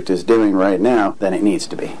district is doing right now, then it needs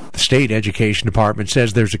to be. The state education department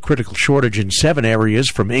says there's a critical shortage in 7 areas,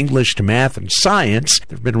 from English to math and science.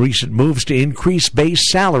 There have been recent moves to increase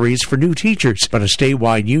base salaries for new teachers, but a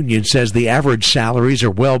statewide union says the average salaries are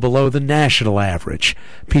well below the national average.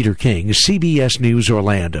 Peter King, CBS News,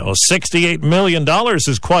 Orlando. Well, $68 million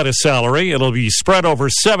is quite a salary. It'll be spread over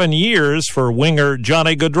 7 years for winger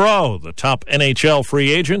Johnny Gaudreau, the top NHL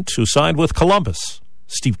free agent who signed with Columbus.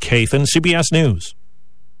 Steve Kathan, CBS News.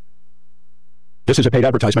 This is a paid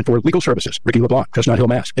advertisement for legal services. Ricky LeBlanc, Chestnut Hill,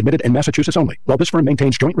 Mass. Admitted in Massachusetts only. While this firm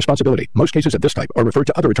maintains joint responsibility, most cases of this type are referred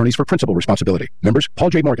to other attorneys for principal responsibility. Members, Paul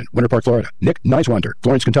J. Morgan, Winter Park, Florida. Nick Niswander,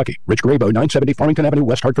 Florence, Kentucky. Rich Graybo, 970 Farmington Avenue,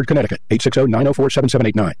 West Hartford, Connecticut.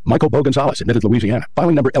 860-904-7789. Michael Bo Gonzalez, admitted Louisiana.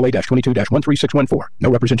 Filing number LA-22-13614. No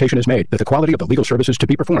representation is made that the quality of the legal services to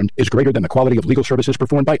be performed is greater than the quality of legal services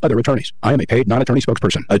performed by other attorneys. I am a paid non-attorney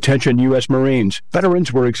spokesperson. Attention U.S. Marines.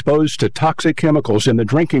 Veterans were exposed to toxic chemicals in the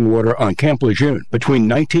drinking water on Camp Lejeune between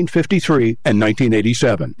 1953 and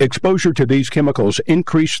 1987. Exposure to these chemicals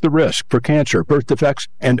increased the risk for cancer, birth defects,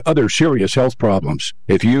 and other serious health problems.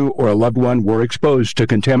 If you or a loved one were exposed to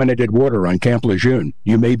contaminated water on Camp Lejeune,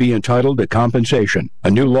 you may be entitled to compensation. A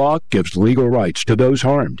new law gives legal rights to those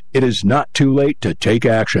harmed. It is not too late to take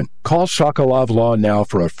action. Call Sokolov Law now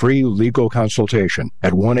for a free legal consultation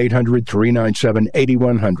at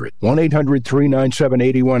 1-800-397-8100.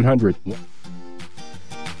 1-800-397-8100.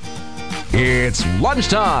 It's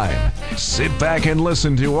lunchtime. Sit back and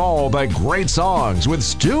listen to all the great songs with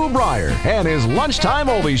Stu Bryer and his Lunchtime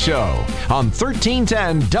Oldie Show on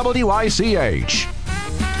 1310 WICH.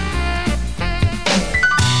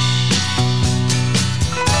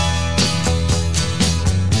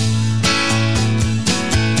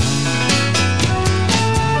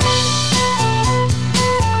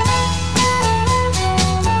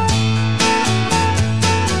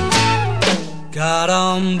 Got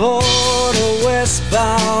on board a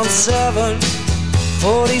westbound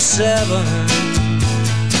 747.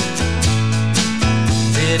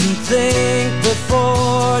 Didn't think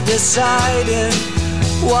before deciding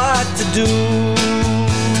what to do.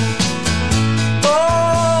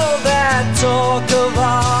 All that talk of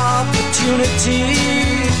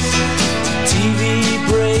opportunities, TV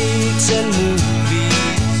breaks and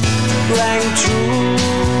movies rang true.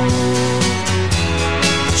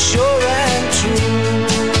 Sure and true.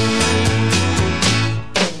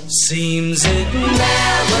 Seems it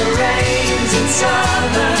never rains in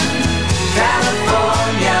Southern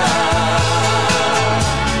California.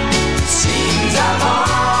 Seems I've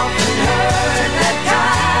often heard that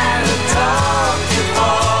kind of talk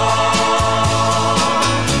before.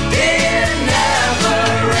 It never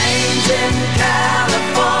rains in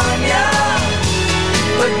California,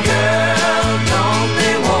 but girl, don't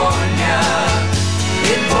they warn ya?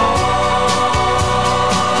 It pours,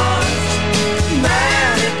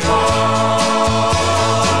 man, it pours.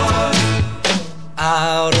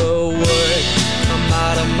 Out of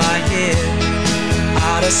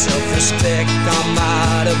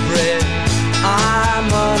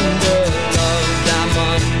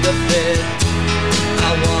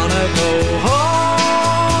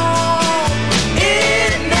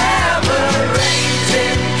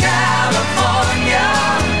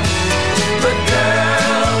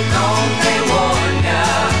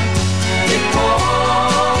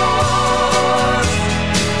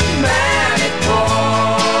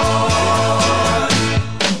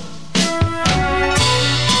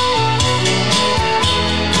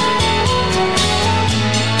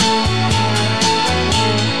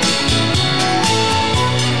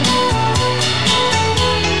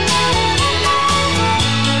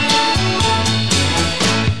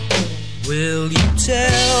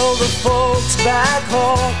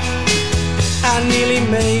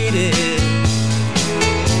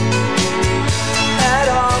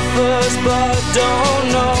but don't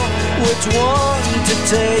know which one to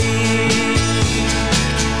take.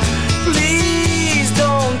 Please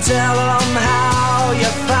don't tell them how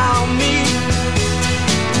you found me.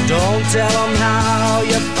 Don't tell them how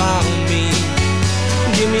you found me.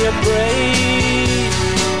 Give me a break.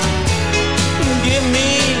 Give me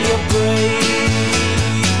a break.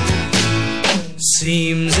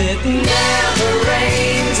 Seems it never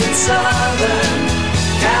rains in Southern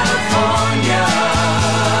California.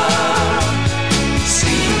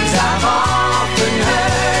 Seems I've often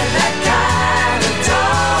heard that kind of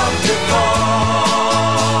talk before.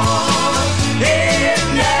 It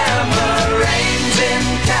never rains in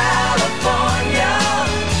California,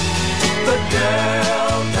 but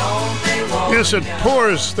girl, don't they want Yes, it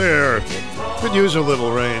pours there. Could use a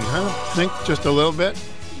little rain, huh? Think just a little bit?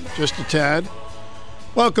 Just a tad?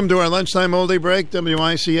 Welcome to our lunchtime oldie break,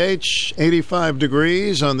 WICH, 85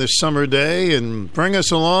 degrees on this summer day, and bring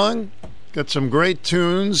us along. Got some great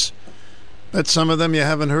tunes. Bet some of them you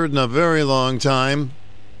haven't heard in a very long time.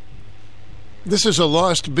 This is a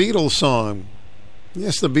lost Beatles song.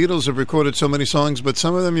 Yes, the Beatles have recorded so many songs, but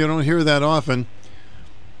some of them you don't hear that often.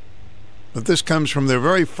 But this comes from their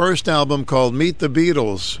very first album called Meet the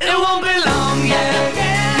Beatles. It won't be long, yeah.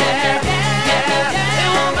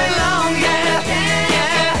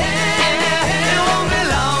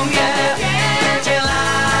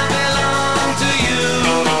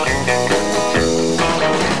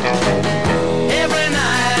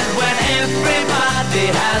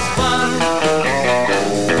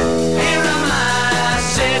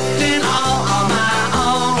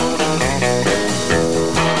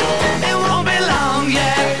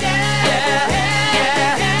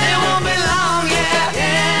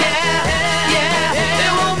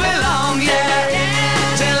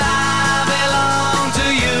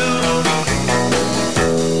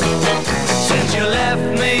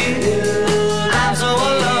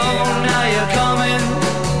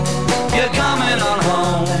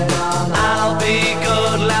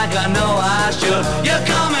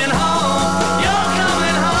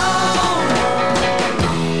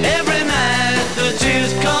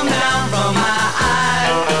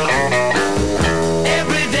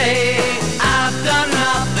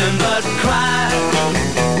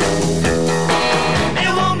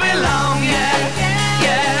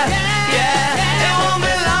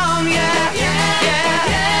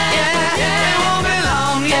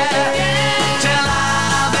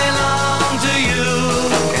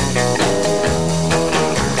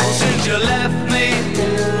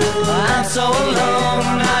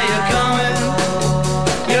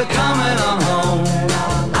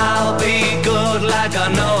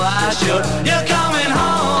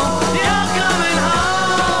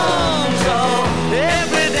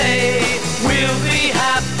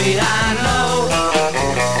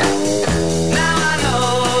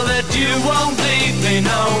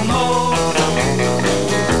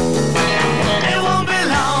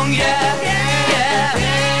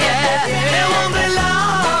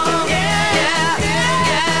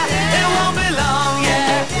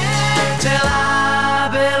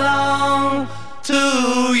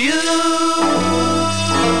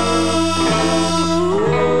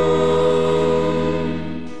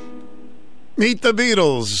 Meet the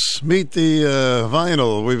Beatles. Meet the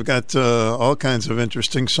vinyl. We've got all kinds of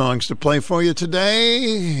interesting songs to play for you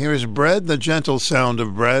today. Here's Bread, the gentle sound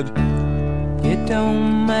of bread. It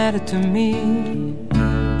don't matter to me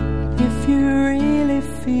if you really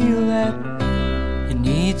feel that you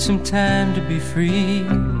need some time to be free.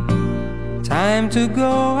 Time to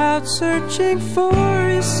go out searching for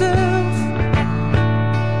yourself,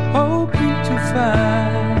 hoping to find.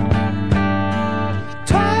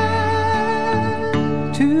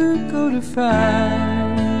 To go to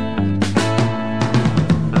find.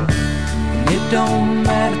 It don't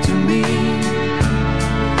matter to me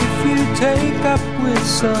if you take up with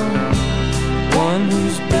someone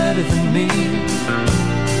who's better than me,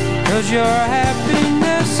 'cause your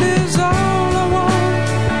happiness is all I want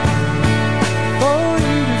for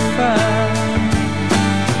you to find.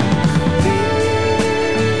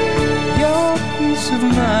 Your peace of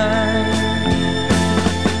mind.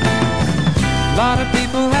 A lot of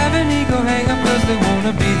people have an ego hang up 'cause they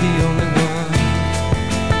wanna be the only one.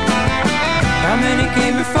 How many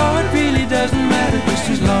came before, it really doesn't matter, just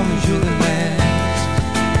as long as you're the last.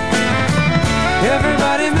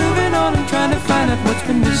 Everybody moving on and trying to find out what's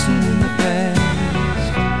been missing in the past.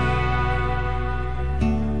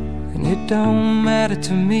 And it don't matter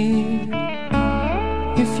to me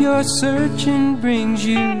if your searching brings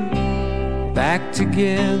you back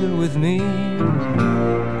together with me,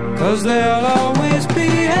 'cause there'll always be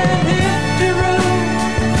an empty room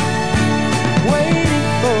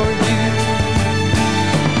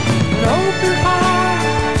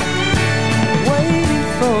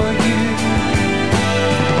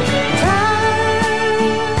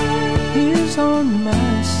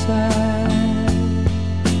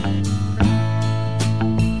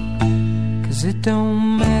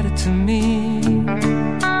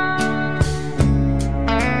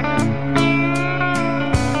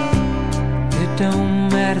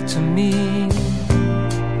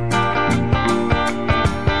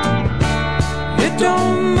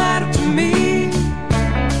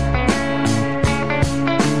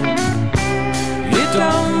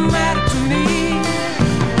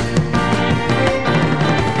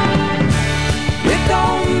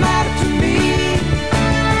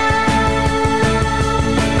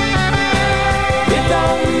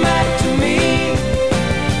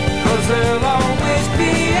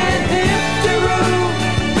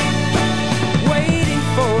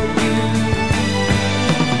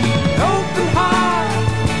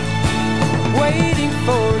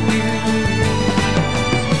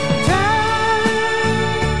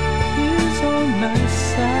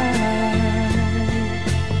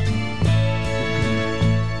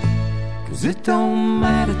 'cause it don't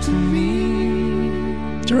matter to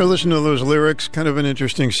me. Did you ever listen to those lyrics? Kind of an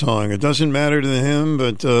interesting song. It doesn't matter to him,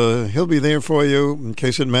 but he'll be there for you in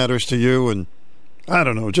case it matters to you. And I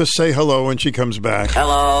don't know, just say hello when she comes back.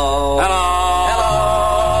 Hello, hello, hello.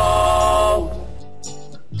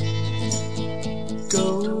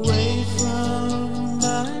 Go away from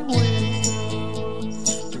my window.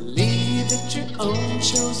 Believe that your own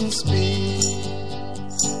chosen speed.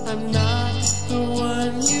 I'm not the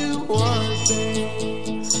one you want,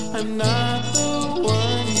 babe. I'm not the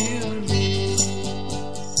one you need.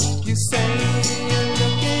 You say you're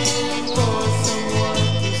looking for someone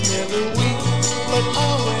who's never weak, but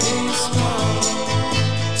always strong,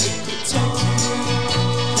 to protect you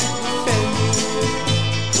and defend you,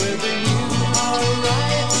 whether you are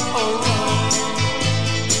right or wrong.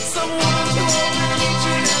 Someone to hold each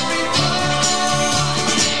and every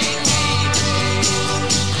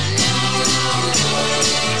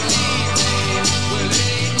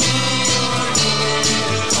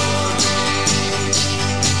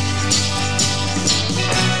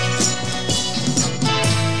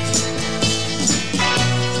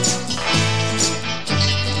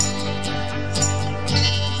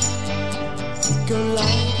Go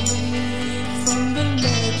lightly from the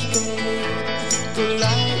ledge, babe. Go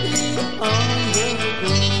lightly on the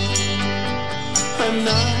ground. I'm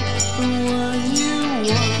not the one you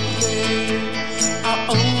want, babe.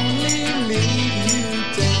 I'll only lead you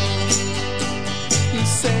down. You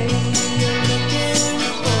say you're looking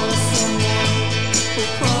for someone who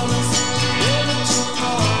promised never to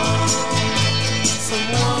part.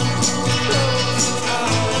 Someone who closes his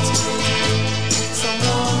eyes to you.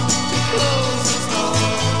 Someone to close his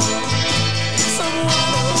heart.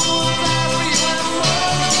 Someone who will value you and more.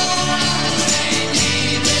 It ain't me,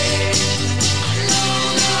 babe. No,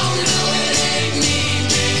 no, no, it ain't me,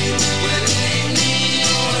 babe. Well, it ain't me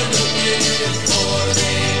you're looking for,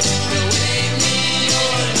 babe. No, it ain't me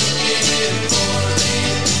you're looking for,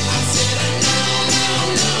 babe. I said, no, no,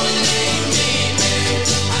 no, it ain't me, babe.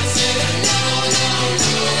 I said, no, no,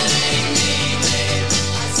 no, it ain't me, babe.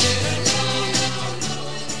 I said, no, no.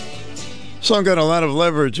 Song got a lot of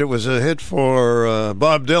leverage. It was a hit for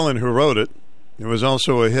Bob Dylan, who wrote it. It was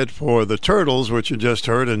also a hit for the Turtles, which you just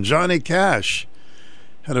heard, and Johnny Cash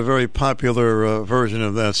had a very popular version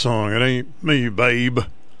of that song. It ain't me, babe.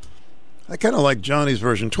 I kind of like Johnny's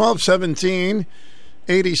version. 12:17,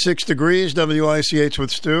 86 degrees, WICH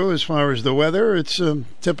with Stu. As far as the weather, it's a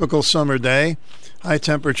typical summer day. High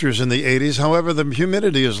temperatures in the 80s. However, the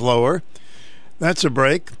humidity is lower. That's a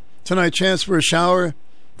break. Tonight, chance for a shower.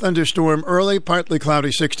 Thunderstorm early, partly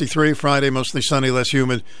cloudy 63. Friday, mostly sunny, less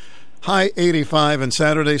humid. High 85. And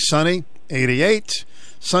Saturday, sunny, 88.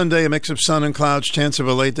 Sunday, a mix of sun and clouds, chance of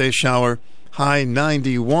a late day shower. High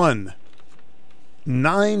 91.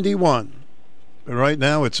 91. But right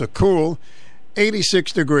now, it's a cool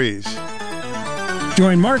 86 degrees.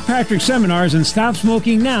 Join Mark Patrick seminars and stop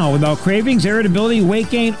smoking now without cravings, irritability, weight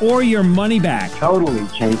gain, or your money back. Totally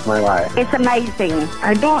changed my life. It's amazing.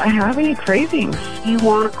 I don't have any cravings. You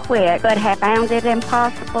want to quit, but have found it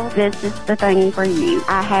impossible? This is the thing for you.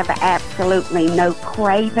 I have absolutely no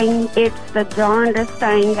craving. It's the darndest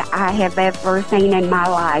thing I have ever seen in my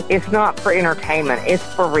life. It's not for entertainment. It's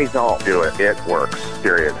for results. Do it. It works.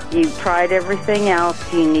 Period. You've tried everything else.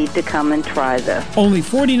 You need to come and try this. Only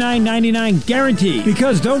 $49.99 guaranteed.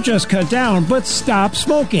 Because don't just cut down, but stop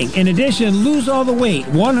smoking. In addition, lose all the weight,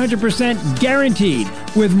 100% guaranteed,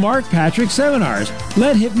 with Mark Patrick seminars.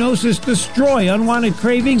 Let hypnosis destroy unwanted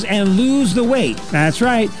cravings and lose the weight. That's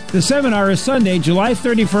right. The seminar is Sunday, July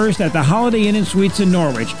 31st at the Holiday Inn and Suites in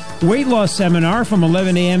Norwich. Weight loss seminar from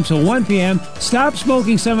 11 a.m. till 1 p.m. Stop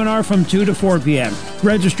smoking seminar from 2 to 4 p.m.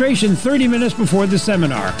 Registration 30 minutes before the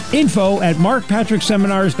seminar. Info at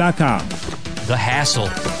markpatrickseminars.com. The hassle,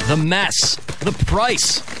 the mess, the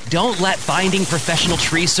price. Don't let finding professional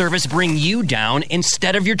tree service bring you down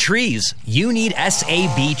instead of your trees. You need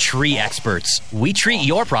SAB Tree Experts. We treat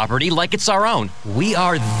your property like it's our own. We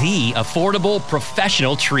are the affordable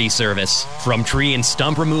professional tree service. From tree and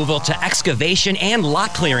stump removal to excavation and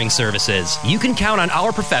lot clearing services, you can count on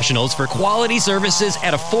our professionals for quality services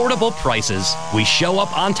at affordable prices. We show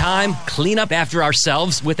up on time, clean up after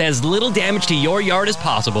ourselves with as little damage to your yard as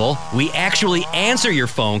possible. We actually answer your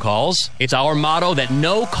phone calls. It's our motto that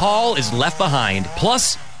no call is left behind.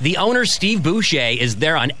 Plus, the owner, Steve Boucher, is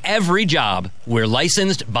there on every job. We're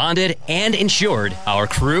licensed, bonded, and insured. Our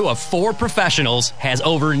crew of 4 professionals has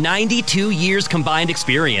over 92 years combined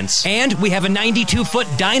experience. And we have a 92-foot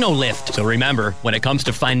dyno lift. So remember, when it comes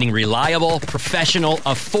to finding reliable, professional,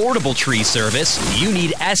 affordable tree service, you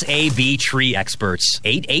need SAB Tree Experts.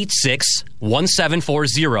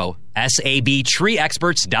 886-1740.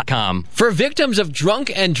 SABTreeExperts.com. For victims of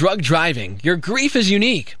drunk and drug driving, your grief is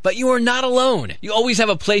unique, but you are not alone. You always have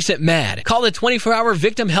a place at MAD. Call the 24-hour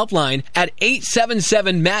victim helpline at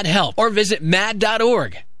 877-MAD-HELP or visit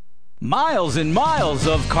mad.org. Miles and miles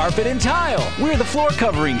of carpet and tile. We're the floor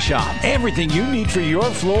covering shop. Everything you need for your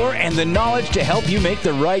floor and the knowledge to help you make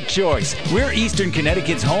the right choice. We're Eastern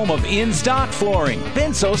Connecticut's home of in-stock flooring.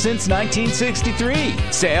 Been so since 1963.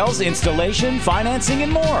 Sales, installation, financing,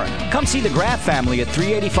 and more. Come see the Graff family at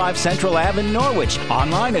 385 Central Ave in Norwich.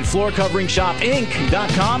 Online at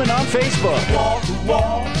floorcoveringshopinc.com and on Facebook. Wall to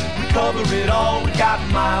wall, we cover it all. We got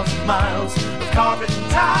miles and miles of carpet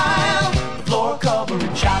and tile. Floor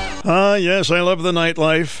covering shop. Yes, I love the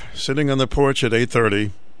nightlife, sitting on the porch at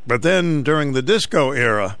 8:30. But then during the disco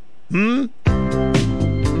era,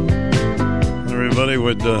 everybody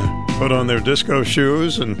would put on their disco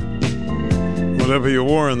shoes and whatever you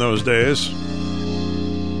wore in those days.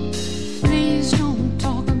 Please don't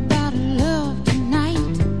talk about love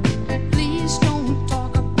tonight. Please don't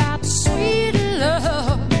talk about sweet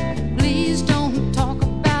love. Please don't talk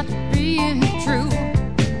about being true.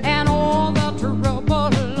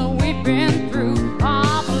 Been through.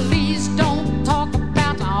 Please don't talk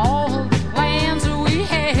about all the plans we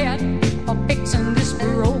had for fixing this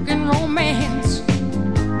broken romance.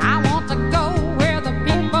 I want to go where the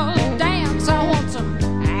people dance. I want some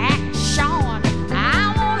action.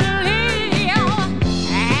 I want to live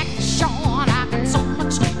action. I got so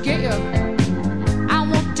much to give. I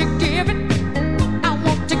want to give it. I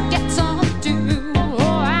want to get some too.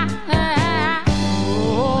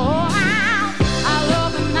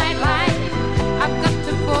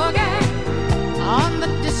 On the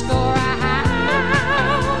disco ride,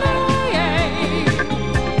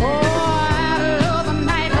 yeah. Oh, I love the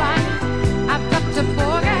nightlife. I've got to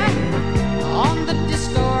forget on the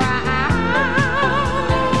disco ride,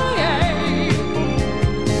 yeah.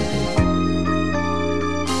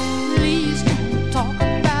 Please don't talk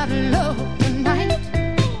about love tonight.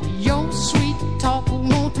 Your sweet talk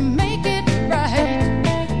won't make it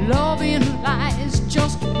right. Loving lies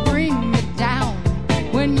just bring me down.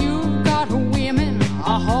 When you've got women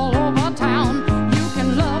all over town, you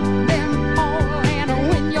can love them all, and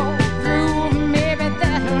when you're through, maybe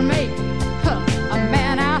that'll make a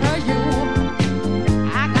man out of you.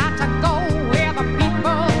 I got to go where the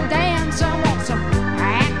people dance. I want some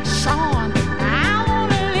action. I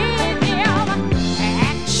want to live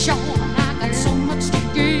action. I got so much to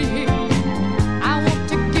give. I want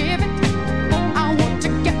to give it. I want to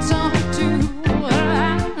get some too.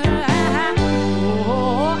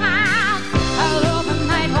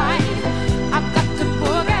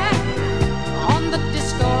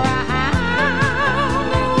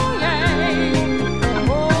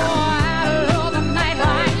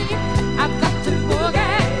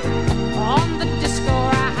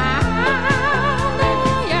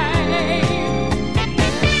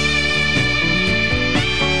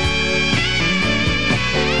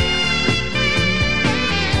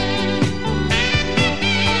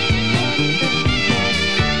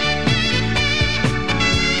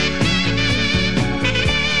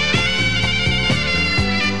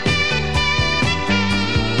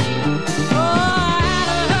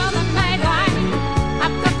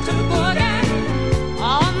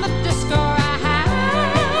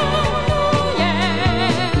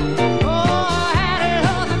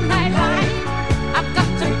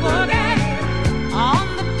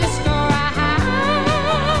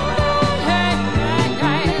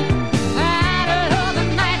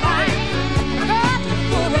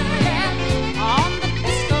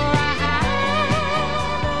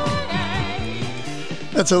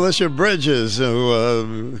 That's Alicia Bridges,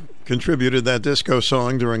 who contributed that disco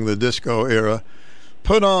song during the disco era.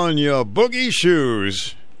 Put on your boogie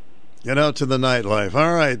shoes. Get out to the nightlife.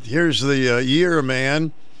 All right, here's the year,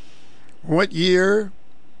 man. What year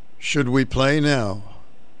should we play now?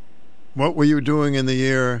 What were you doing in the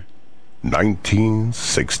year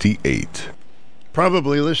 1968?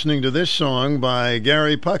 Probably listening to this song by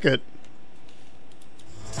Gary Puckett.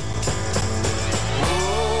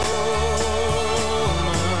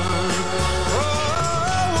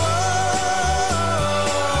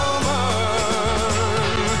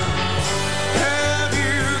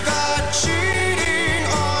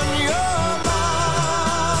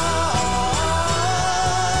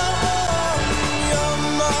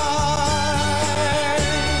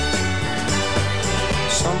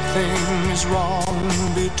 Something's wrong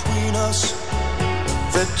between us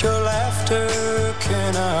that your laughter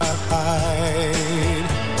cannot hide,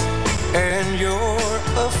 and you're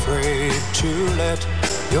afraid to let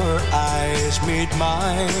your eyes meet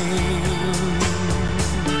mine.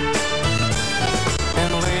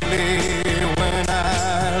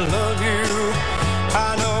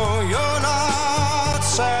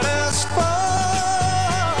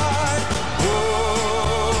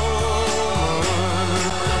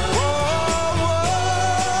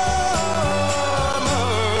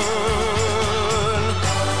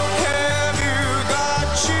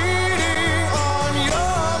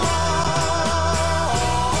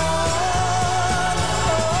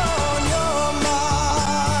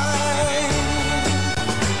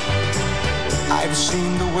 I've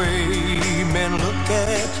seen the way men look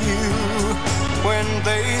at you when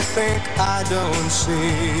they think I don't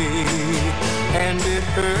see, and it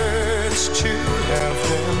hurts to have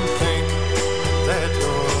them think that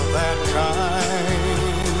you're that kind.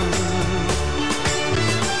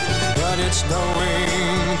 But it's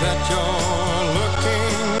knowing that you're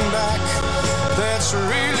looking back that's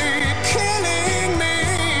really killing me.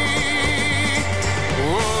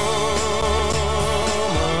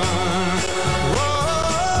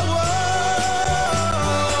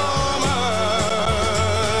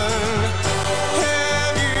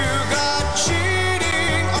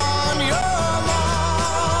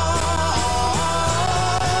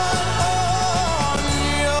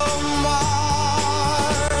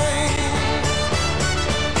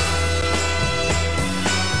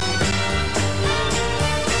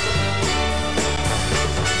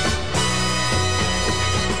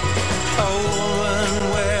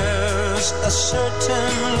 A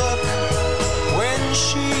certain look when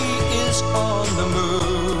she is on the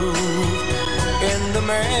move, and the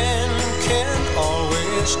man can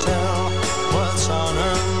always tell what's on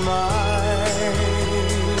her mind.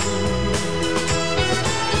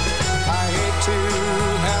 I hate to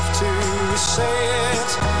have to say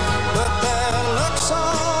it, but that looks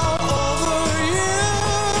all over you.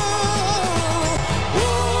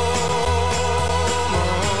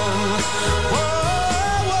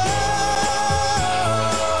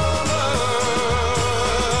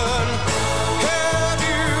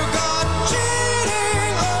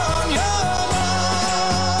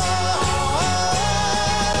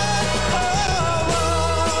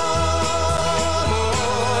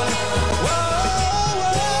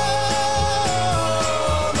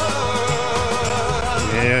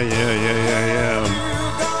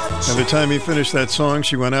 By the time he finished that song,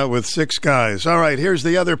 she went out with 6 guys. All right, here's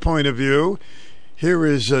the other point of view. Here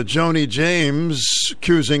is Joni James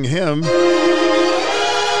accusing him.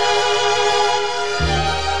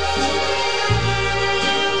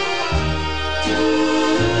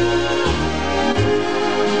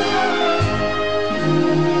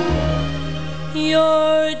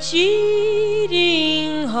 Your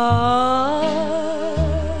cheating heart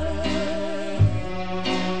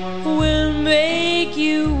will make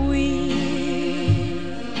you weep.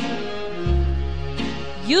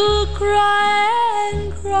 You'll cry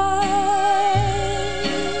and cry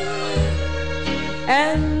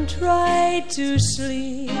and try to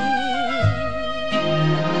sleep,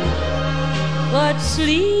 but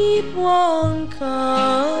sleep won't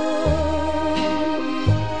come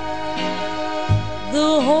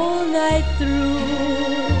the whole night through.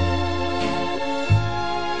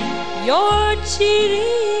 Your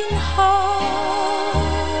cheating heart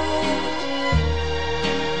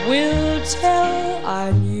will tell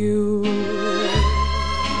on you.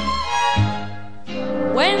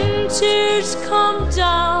 When tears come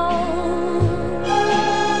down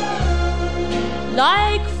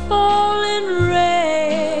like falling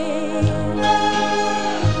rain,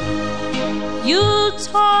 you'll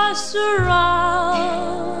toss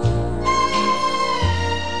around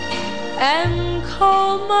and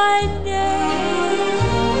call my name.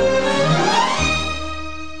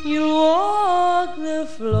 You walk the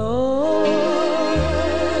floor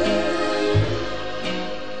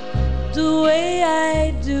the way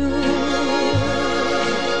I do.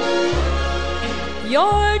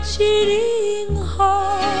 Your cheating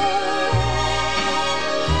heart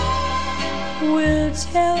will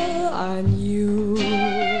tell on you.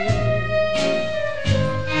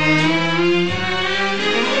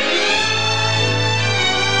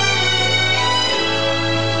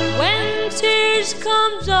 When tears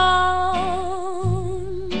come down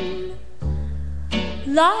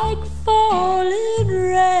like falling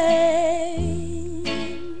rain,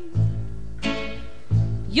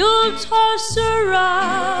 you'll toss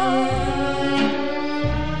around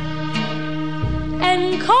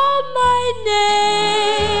and call my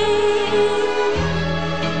name.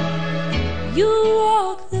 You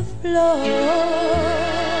walk the floor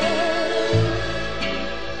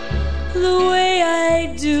the way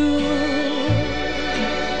I do.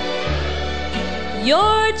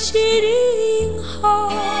 Your cheating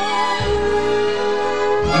heart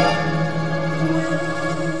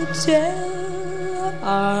will tell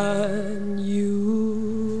on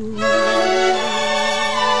you.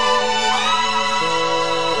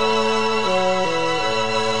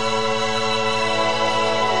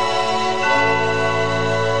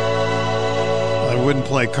 I wouldn't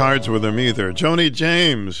play cards with him either. Joni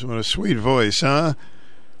James, what a sweet voice, huh?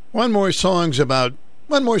 One more song about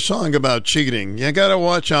cheating. You gotta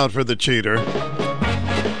watch out for the cheater.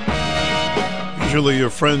 Usually your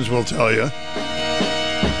friends will tell you.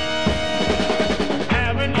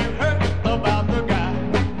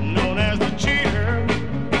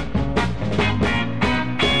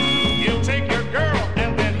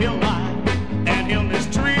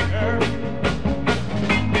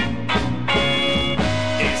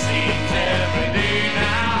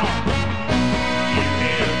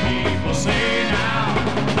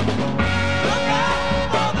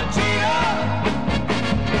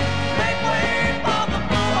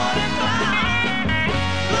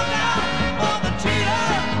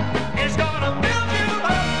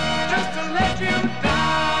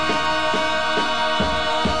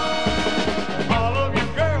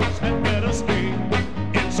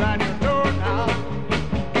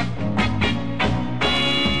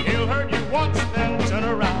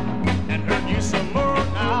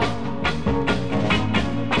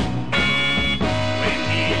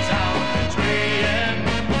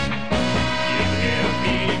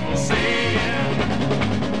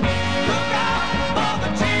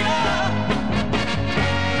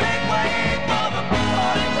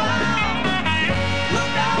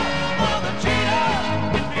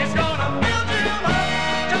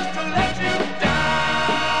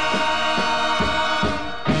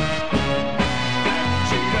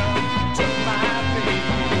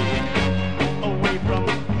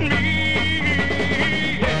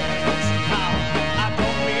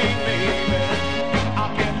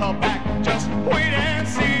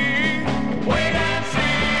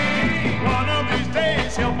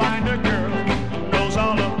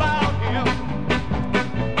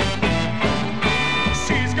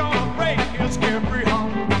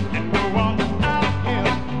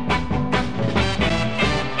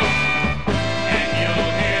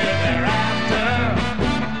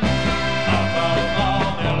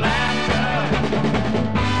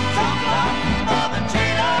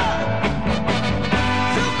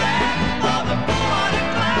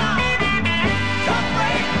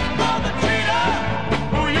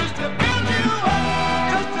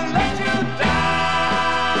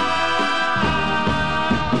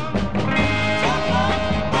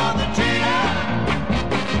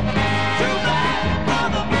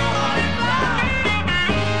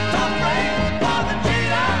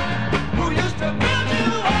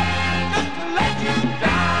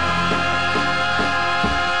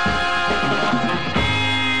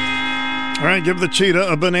 right, give the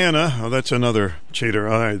cheetah a banana. Oh, that's another cheater.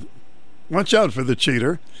 All right. Watch out for the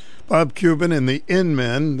cheater. Bob Cuban and the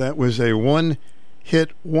In-Men. That was a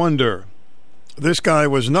one-hit wonder. This guy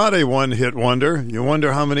was not a one-hit wonder. You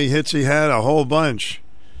wonder how many hits he had? A whole bunch.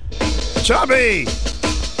 Chubby!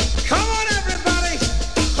 Come on, everybody!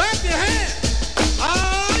 Clap your hands!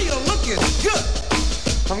 Ah, you're looking good.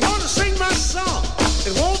 I'm going to sing my song.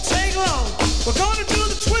 It won't take long. We're going to do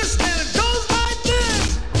the twist, and it goes like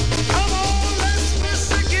this. Come on, let's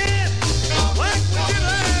twist again. Like we did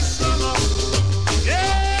last summer.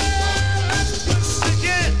 Yeah, let's twist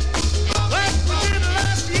again. Like we did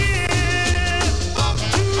last year.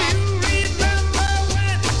 Do you remember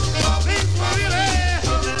when things were really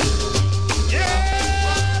humming?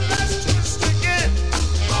 Yeah, let's twist again.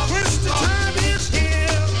 Twist the time is here.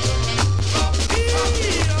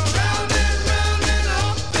 Round and round and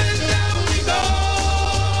up and down we go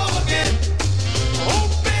again. Oh,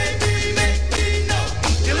 baby, make me know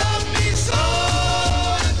you love me so.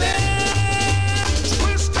 And then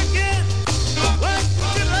twist again, like we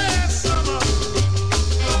did last summer.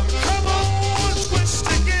 Come on, twist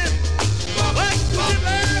again, like we did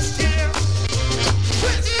last year.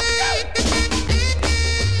 Twist.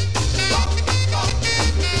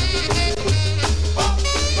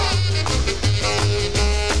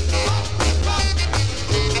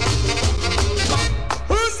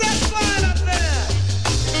 Who's that flying up there?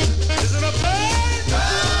 Is it a bird?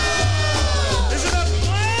 Is it a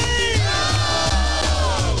plane?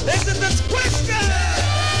 Is it the twister?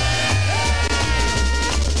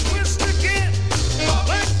 Twist again,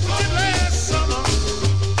 like we did last summer.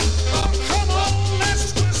 Come on, let's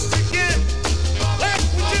twist again, like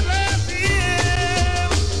we did last year.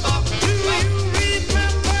 Do you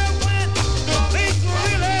remember when things were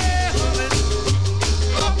really humming?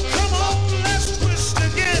 Come on, let's twist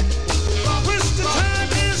again. Twist the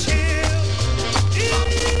time is here.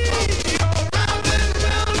 Round and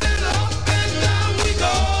round and up and down we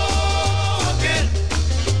go again.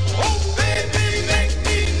 Oh, baby, make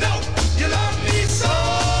me know you love me so.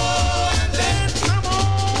 And then come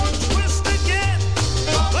on, twist again,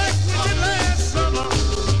 like we did last summer.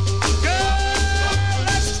 Girl,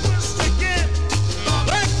 let's twist again,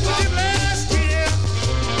 like we did last year.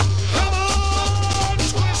 Come on,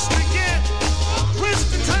 twist again. Twist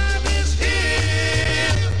the time is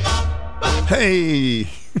here. Hey!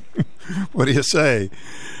 What do you say?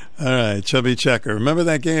 All right, Chubby Checker. Remember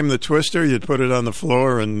that game, The Twister? You'd put it on the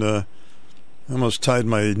floor, and I almost tied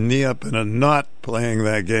my knee up in a knot playing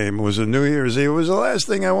that game. It was a New Year's Eve. It was the last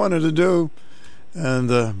thing I wanted to do. And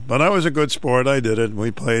but I was a good sport. I did it.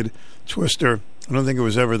 We played Twister. I don't think it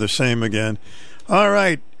was ever the same again. All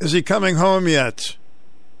right, is he coming home yet?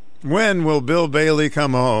 When will Bill Bailey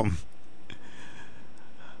come home?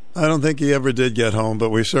 I don't think he ever did get home, but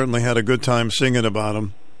we certainly had a good time singing about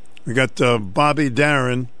him. We got Bobby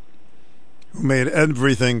Darin, who made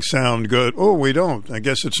everything sound good. Oh, we don't. I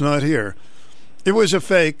guess it's not here. It was a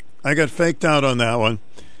fake. I got faked out on that one.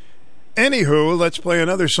 Anywho, let's play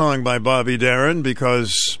another song by Bobby Darin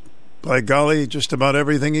because, by golly, just about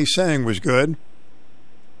everything he sang was good.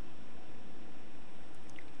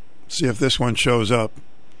 See if this one shows up.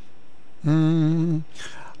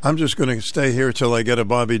 I'm just going to stay here till I get a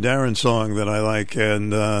Bobby Darin song that I like,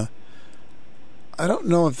 and I don't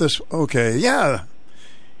know if this... Okay, yeah.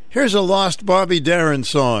 Here's a lost Bobby Darin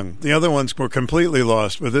song. The other ones were completely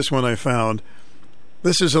lost, but this one I found.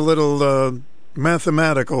 This is a little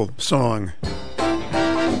mathematical song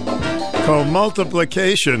called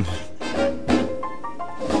Multiplication.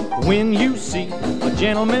 When you see a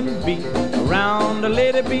gentleman be around a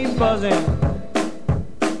lady be buzzing,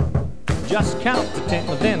 just count to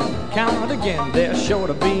 10, then count again. They're sure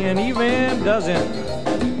to be an even dozen.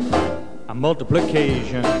 A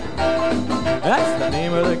multiplication, that's the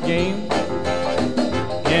name of the game.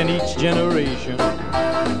 And each generation,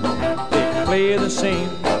 they play the same.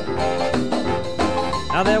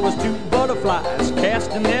 Now there was two butterflies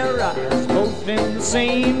casting their eyes both in the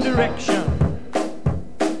same direction.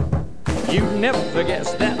 You'd never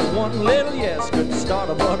guess that one little yes could start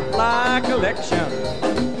a butterfly collection.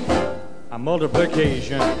 A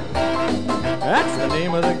multiplication, that's the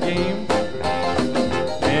name of the game.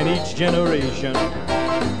 And each generation,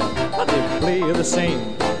 they play the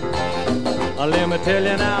same. Let me tell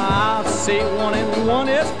you now, I'll say 1 and 1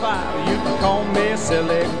 is 5. You can call me a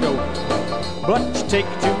silly goat, but you take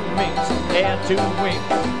 2 minks, add 2 winks.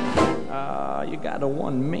 You got a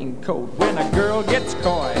 1 mink coat. When a girl gets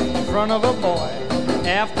coy in front of a boy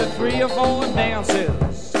after 3 or 4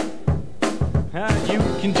 dances, you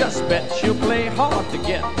can just bet she'll play hard to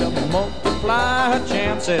get to multiply her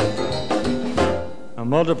chances. A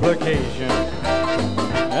multiplication,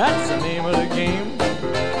 that's the name of the game.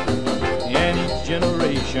 And each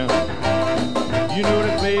generation, you know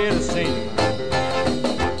they play the same.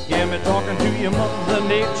 Hear me talking to your mother,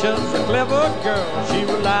 nature's a clever girl. She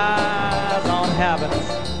relies on habits.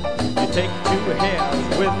 You take two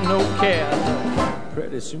hairs with no cares.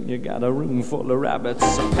 Pretty soon you got a room full of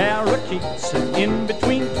rabbits. Parakeets in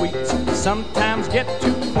between tweets sometimes get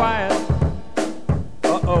too quiet.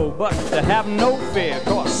 Uh-oh, but to have no fear,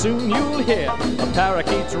 cause soon you'll hear a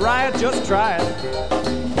parakeet's riot, just try it.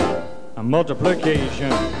 A multiplication,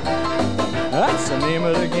 that's the name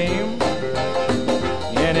of the game.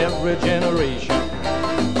 In every generation,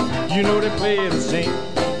 you know they play the same.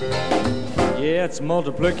 Yeah, it's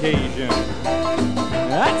multiplication,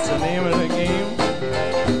 that's the name of the game.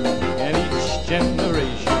 And each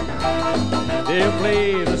generation, they'll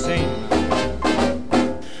play the same.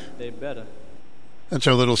 They better. That's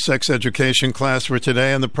our little sex education class for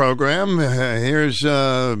today on the program. Here's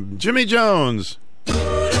Jimmy Jones.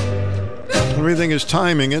 Everything is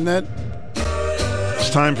timing, isn't it? It's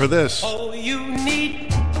time for this. Oh, you need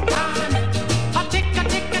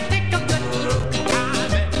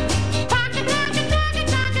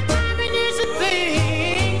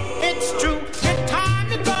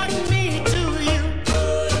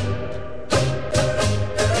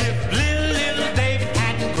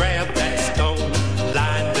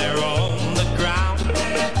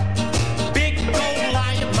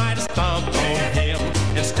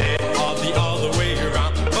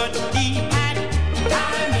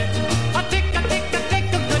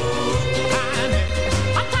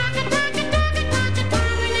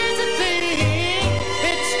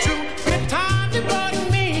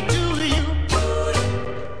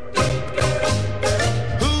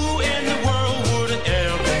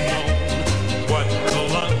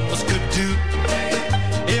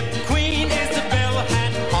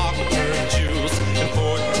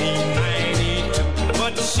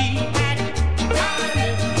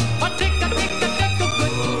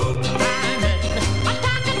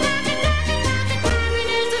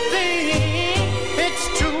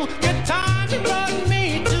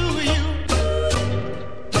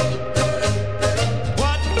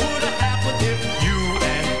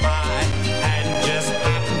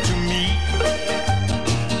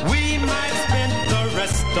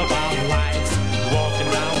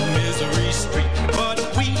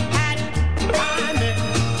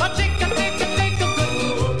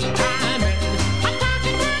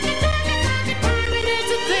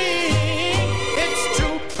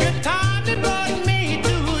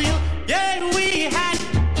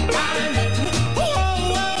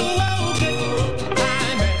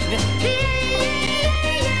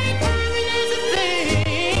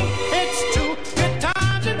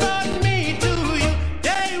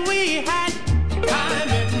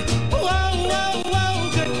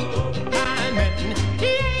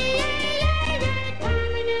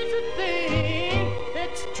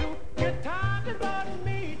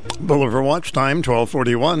Boulevard Watch Time,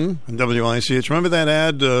 1241 WICH. Remember that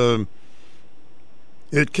ad?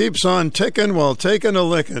 It keeps on ticking while taking a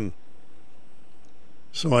licking.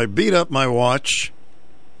 So I beat up my watch.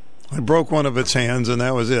 I broke one of its hands, and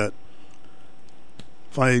that was it.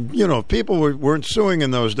 If people weren't suing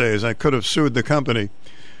in those days, I could have sued the company.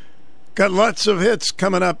 Got lots of hits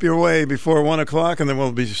coming up your way before 1 o'clock, and then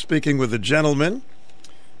we'll be speaking with a gentleman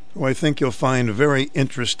who I think you'll find very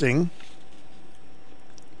interesting.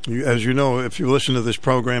 As you know, if you listen to this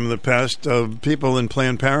program in the past, people in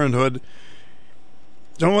Planned Parenthood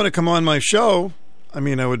don't want to come on my show. I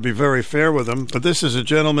mean, I would be very fair with them, but this is a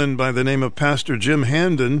gentleman by the name of Pastor Jim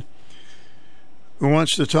Handon who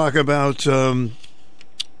wants to talk about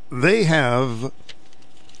they have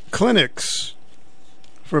clinics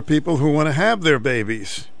for people who want to have their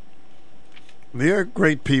babies. They are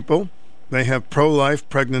great people. They have pro-life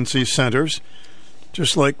pregnancy centers,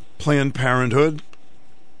 just like Planned Parenthood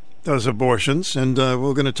does abortions. And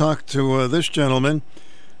we're going to talk to this gentleman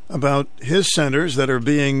about his centers that are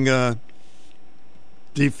being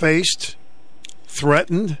defaced,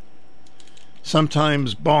 threatened,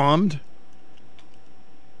 sometimes bombed.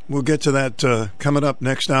 We'll get to that coming up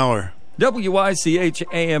next hour. WICH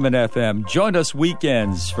AM and FM. Join us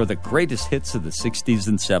weekends for the greatest hits of the 60s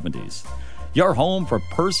and 70s. Your home for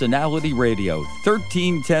personality radio,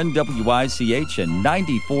 1310 WICH and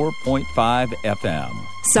 94.5 FM.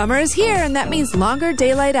 Summer is here, and that means longer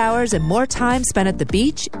daylight hours and more time spent at the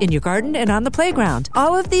beach, in your garden, and on the playground.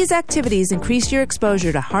 All of these activities increase your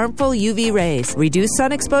exposure to harmful UV rays. Reduce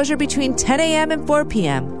sun exposure between 10 a.m. and 4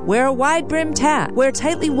 p.m. Wear a wide-brimmed hat. Wear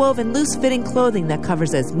tightly woven, loose-fitting clothing that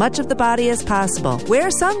covers as much of the body as possible.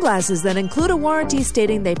 Wear sunglasses that include a warranty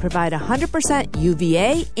stating they provide 100%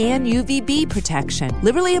 UVA and UVB protection.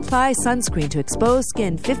 Liberally apply sunscreen to exposed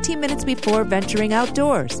skin 15 minutes before venturing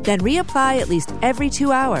outdoors. Then reapply at least every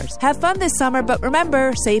 2 hours. Have fun this summer, but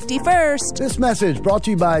remember, safety first. This message brought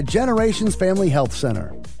to you by Generations Family Health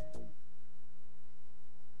Center.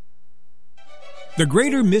 The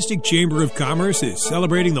Greater Mystic Chamber of Commerce is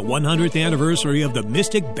celebrating the 100th anniversary of the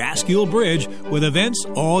Mystic Bascule Bridge with events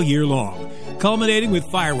all year long, culminating with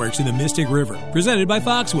fireworks in the Mystic River, presented by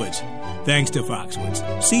Foxwoods. Thanks to Foxwoods,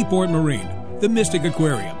 Seaport Marine, the Mystic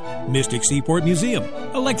Aquarium, Mystic Seaport Museum,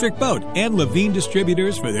 Electric Boat, and Levine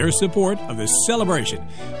Distributors for their support of this celebration.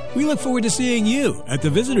 We look forward to seeing you at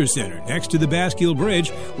the Visitor Center next to the Bascule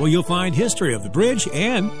Bridge, where you'll find history of the bridge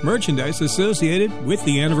and merchandise associated with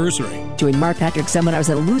the anniversary. Join Mark Patrick seminars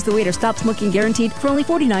that'll lose the weight or stop smoking guaranteed for only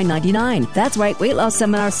 $49.99. That's right, weight loss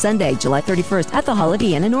seminar Sunday, July 31st at the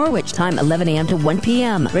Holiday Inn in Norwich. Time 11 a.m. to 1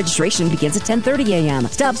 p.m. Registration begins at 10:30 a.m.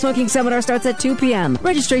 Stop smoking seminar starts at 2 p.m.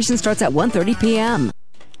 Registration starts at 1:30 p.m.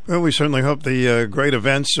 Well, we certainly hope the great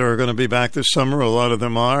events are going to be back this summer. A lot of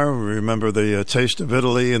them are. We remember the Taste of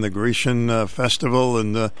Italy and the Grecian Festival.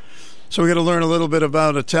 And so we're going to learn a little bit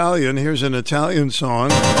about Italian. Here's an Italian song.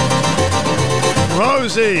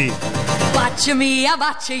 Rosie! Bacia me, I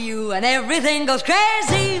bacia you, and everything goes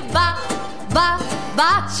crazy.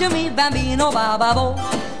 Bacia me, bambino, ba, ba,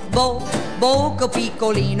 bo, Boca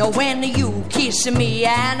piccolino, when you kiss me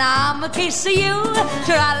and I'm a kiss you.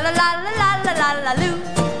 Tra-la-la-la-la-la-la-loo.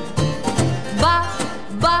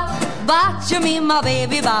 Bacia me, my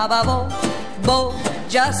baby, bo.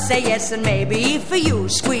 Just say yes and maybe for you.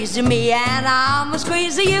 Squeeze me and I'm a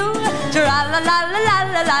squeeze you.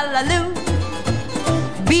 Tra-la-la-la-la-la-la-loo.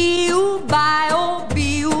 Be-oo, bye-oh,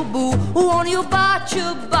 be-oo, boo. Won't you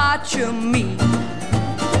bacia me?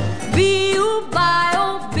 Be-oo,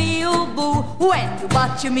 bye-oh, be-oo, boo. When you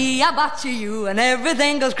bacia me, I bacia you, and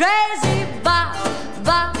everything goes crazy.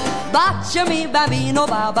 Bacia me, bambino,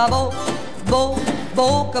 ba-ba-bo.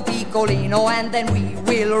 Boca piccolino, and then we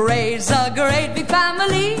will raise a great big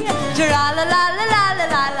family.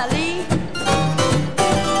 Tra-la-la-la-la-la-la-lee.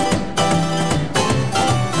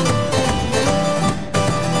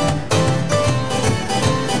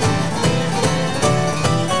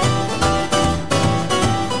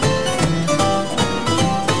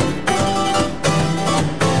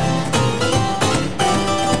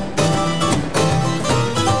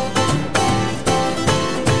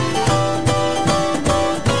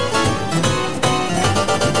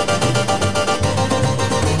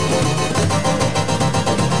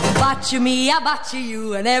 Bacia me, I bacia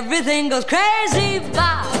you, and everything goes crazy.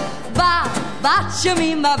 Bacia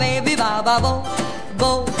me, my baby, bo.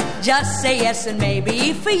 Just say yes and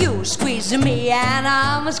maybe for you. Squeeze me and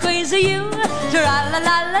I'm a squeeze you.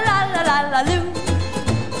 Tra-la-la-la-la-la-la-loo.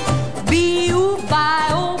 Be-oo,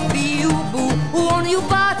 bye-oh, be-oo, boo. Won't you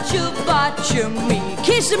bacia me?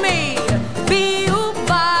 Kiss me. Be-oo,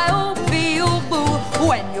 bye-oh, be-oo, boo.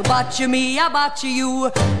 When you bacia me, I bacia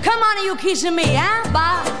you. Come on, you kiss me, eh?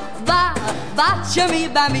 Bacia me,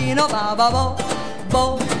 bambino, bo.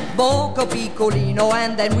 Boca piccolino,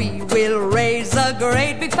 and then we will raise a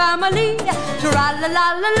great big family.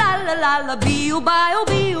 Tra-la-la-la-la-la-la-la, be-oo, bye-oh,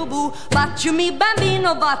 be-oo, boo. Bacia me,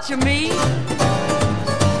 bambino, bacia me.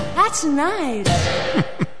 That's nice.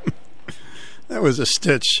 That was a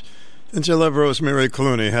stitch. Didn't you love Rosemary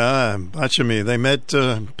Clooney, huh? Bacia me. They met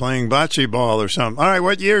playing bocce ball or something. All right,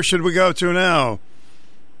 what year should we go to now?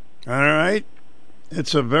 All right.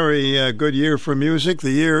 It's a very good year for music.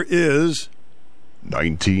 The year is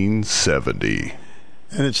 1970.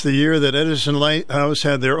 And it's the year that Edison Lighthouse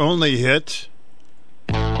had their only hit,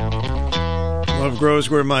 Love Grows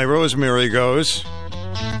Where My Rosemary Goes.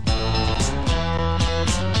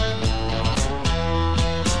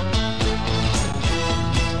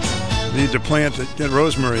 Need to plant it, get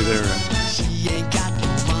rosemary there. She ain't got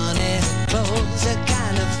money, her clothes are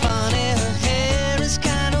kind of funny, her hair is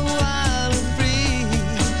kind of wild and free.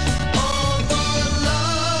 Oh, but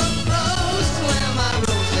love grows where my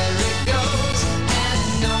rosemary goes, and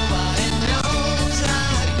nobody knows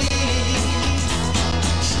like me.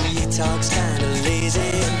 She talks kind of lazy,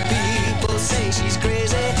 and people say she's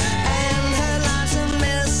crazy, and her life's a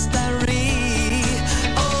mystery.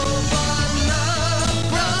 Oh, but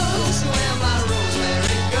love grows where my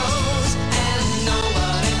rosemary goes, and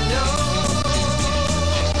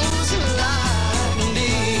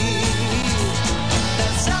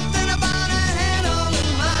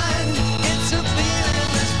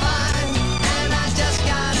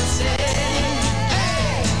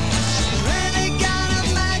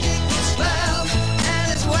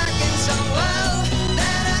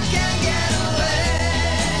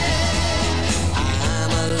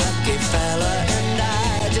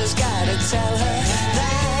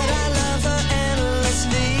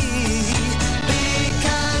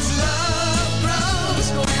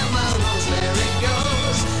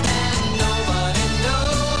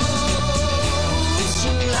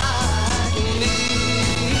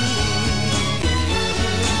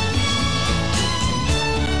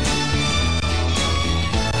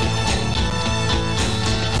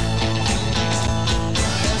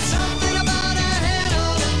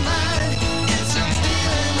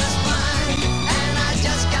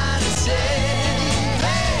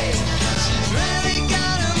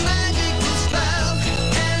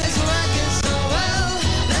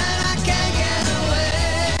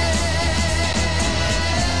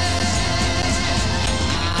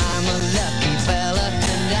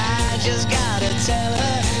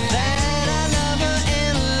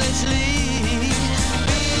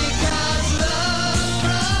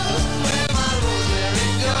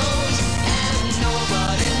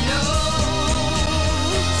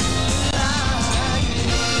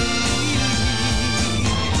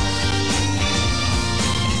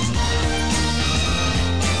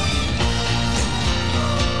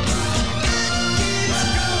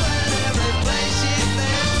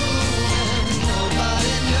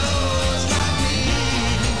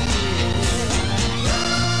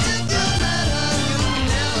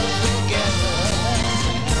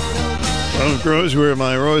Love grows where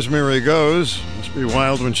my rosemary goes. Must be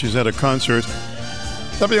wild when she's at a concert.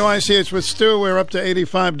 WICH with Stu. We're up to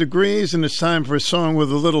 85 degrees, and it's time for a song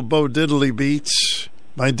with a little Bo Diddley beats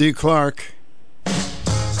by D. Clark.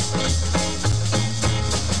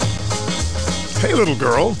 Hey, little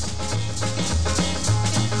girl.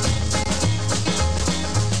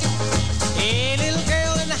 Hey, little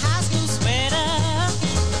girl in the high school sweater.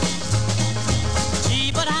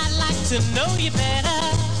 Gee, but I'd like to know you better.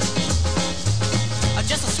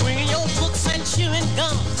 Just swinging your books and chewing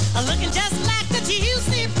gum, looking just like the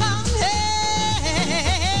juicy plum. Hey,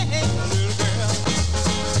 little girl.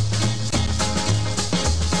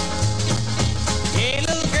 Hey,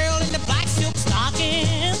 little girl in the black silk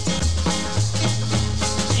stockings.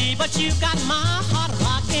 Gee, but you got my heart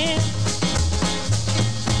rocking.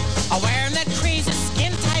 Wearing that crazy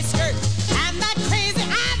skin tight skirt and that crazy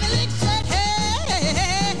ivy leaf shirt.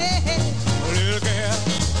 Hey, little girl.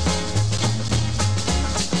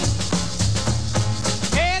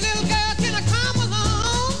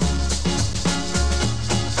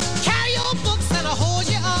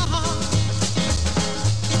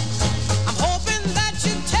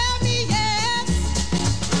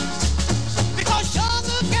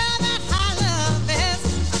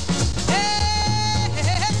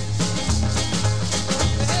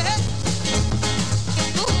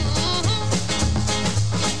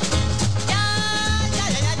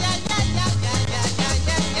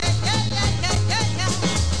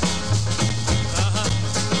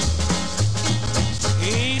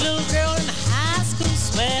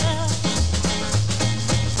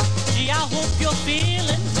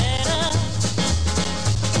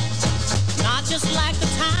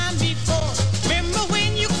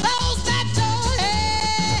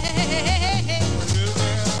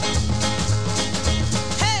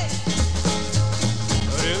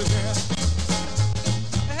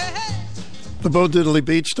 The Bo Diddley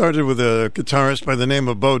beat started with a guitarist by the name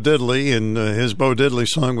of Bo Diddley, and his Bo Diddley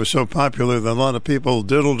song was so popular that a lot of people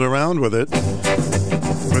diddled around with it.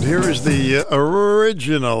 But here is the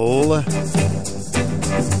original.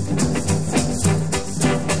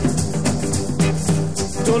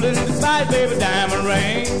 Told it to buy baby diamond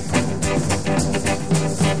ring.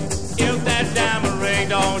 If that diamond ring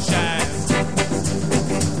don't shine,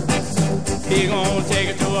 he gonna take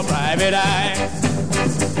it to a private eye.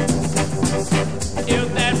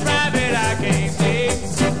 If that private eye can't see,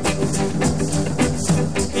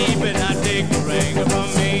 he better not take the ring from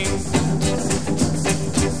me.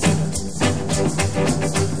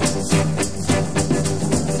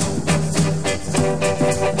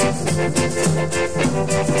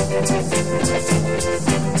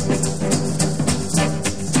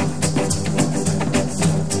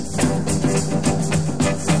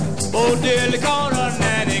 Bo Diddley called her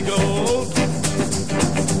nanny goat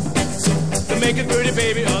to make a pretty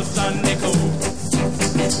baby a Sunday coat.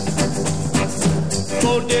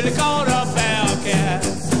 Bo Diddley called her bell cat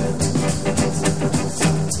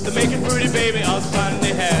to make a pretty baby a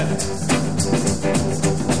Sunday hat.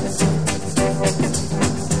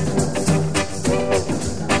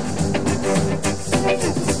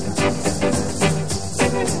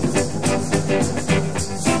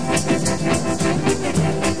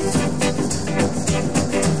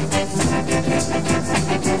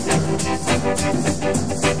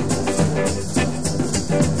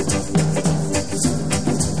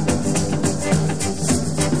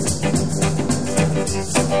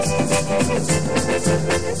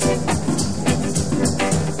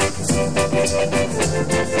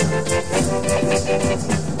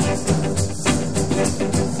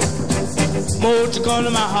 Won't you come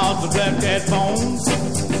to my house with black cat bones?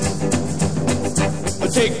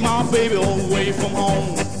 Take my baby away from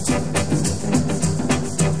home.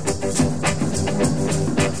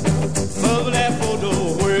 Mother, that photo,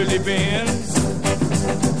 where's he been?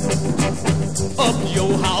 Up to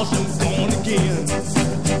your house and gone again.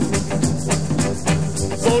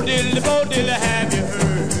 Bo Diddley, have you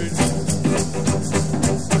heard?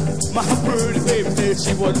 My pretty baby said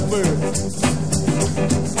she was a bird.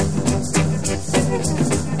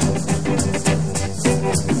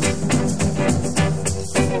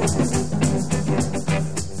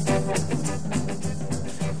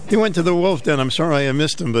 He went to the Wolf Den. I'm sorry I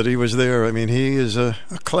missed him, but he was there. I mean, he is a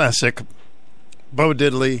classic. Bo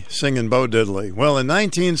Diddley singing Bo Diddley. Well, in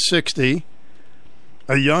 1960,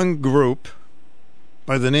 a young group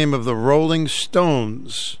by the name of the Rolling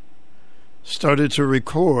Stones started to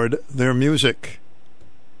record their music.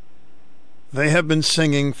 They have been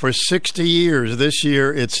singing for 60 years. This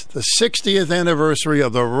year, it's the 60th anniversary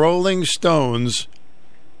of the Rolling Stones,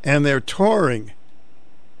 and they're touring.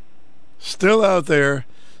 Still out there,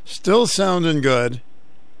 Still sounding good.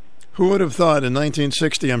 Who would have thought in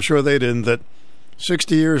 1960, I'm sure they didn't, that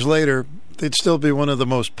 60 years later, they'd still be one of the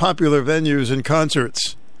most popular venues in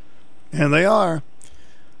concerts. And they are.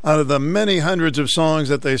 Out of the many hundreds of songs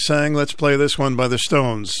that they sang, let's play this one by the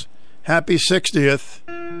Stones. Happy 60th.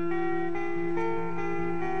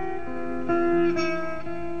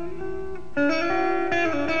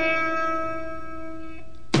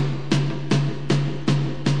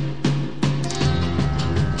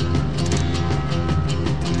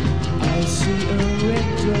 I see a red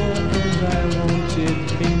door and I want it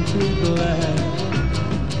painted black.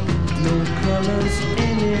 No colors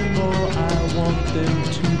anymore, I want them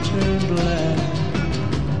to turn black.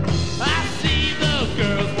 I see the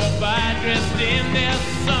girls walk by dressed in their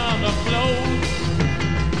summer clothes.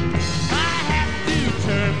 I have to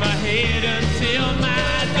turn my head until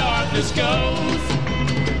my darkness goes.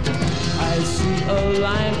 I see a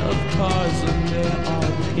line of cars and they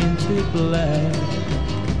are painted black,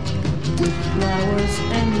 with flowers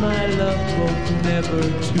and my love both never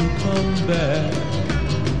to come back.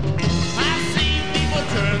 I see people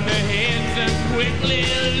turn their heads and quickly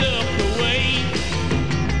look away.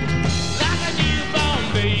 Like a newborn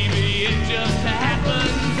baby, it just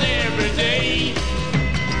happens every day.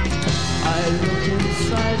 I look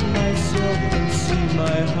inside myself and see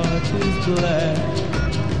my heart is black.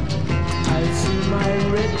 I see my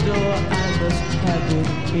red door, I must have it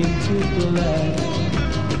painted black.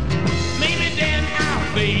 Maybe then I'll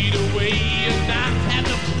fade away and not have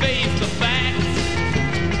to face the facts.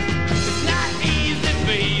 It's not easy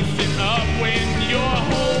facing up when your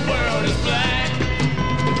whole world is black.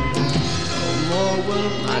 No more will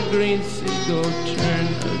my green seagull turn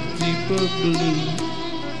a deeper blue.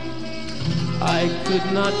 I could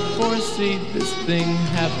not foresee this thing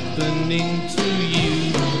happening to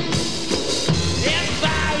you. If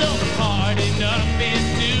I look hard enough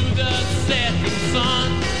into the setting sun,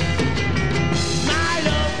 my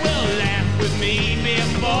love will laugh with me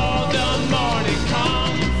before the morning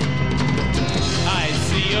comes. I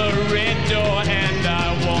see a red door and I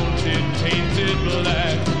want it painted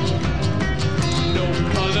black. No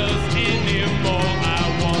colors anymore, I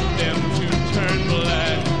want them to turn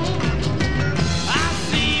black. I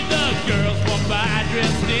see the girls walk by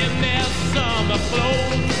dressed in their summer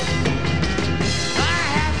clothes. I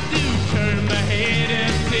have to turn my head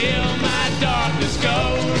until my darkness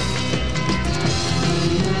goes.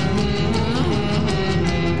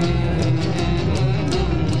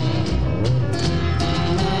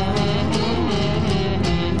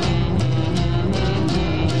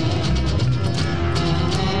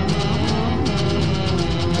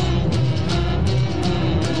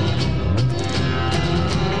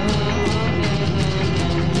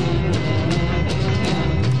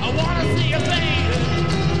 I wanna see a painted,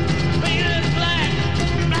 painted black,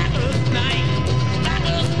 black as night, black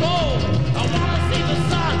as coal. I wanna see the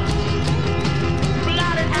sun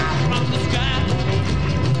blotted out from the sky.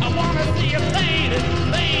 I wanna see a painted,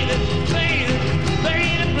 painted, painted,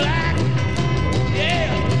 painted black. Yeah.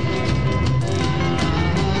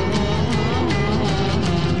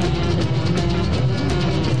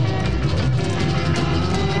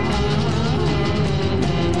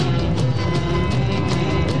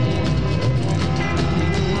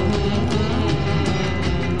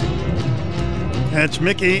 That's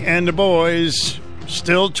Mickey and the Boys,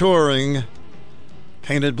 still touring.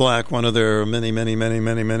 Painted Black, one of their many, many, many,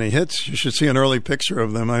 many, many hits. You should see an early picture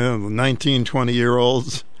of them. I have 19,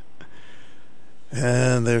 20-year-olds.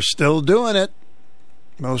 And they're still doing it.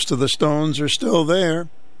 Most of the Stones are still there.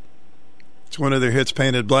 It's one of their hits,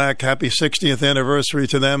 Painted Black. Happy 60th anniversary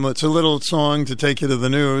to them. It's a little song to take you to the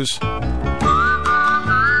news.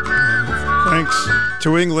 Thanks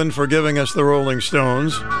to England for giving us the Rolling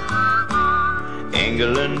Stones.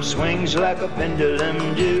 England swings like a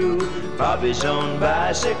pendulum do. Bobby's own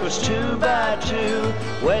bicycles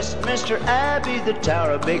 2x2. Westminster Abbey, the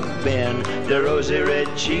Tower of Big Ben, the rosy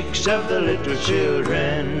red cheeks of the little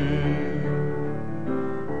children.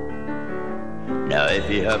 Now if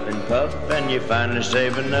you huff and puff and you finally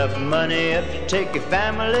save enough money up to take your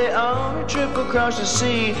family on a trip across the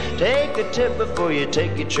sea, take a tip before you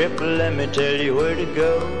take your trip. Let me tell you where to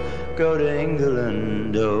go. Go to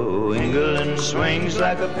England, oh, England swings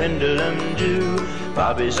like a pendulum do.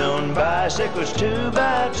 Bobby's own bicycles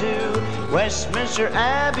 2x2. Westminster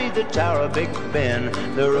Abbey, the Tower of Big Ben,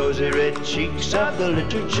 the rosy red cheeks of the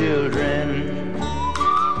little children.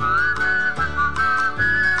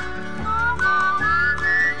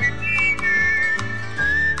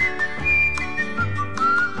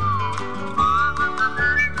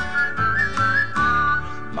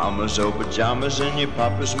 Mama's old pajamas and your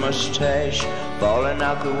papa's mustache, falling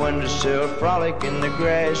out the windowsill, frolic in the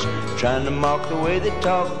grass, trying to mock the way they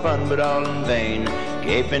talk fun, but all in vain.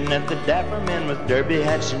 Gaping at the dapper men with derby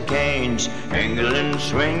hats and canes. England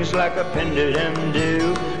swings like a pendulum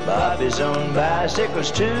do. Bobby's own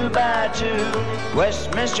bicycles 2x2.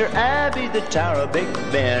 Westminster Abbey, the Tower of Big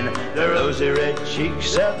Ben, the rosy red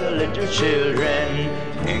cheeks of the little children.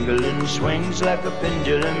 England swings like a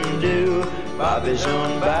pendulum do. Bobby's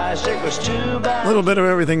own bicycles 2x2. A little bit of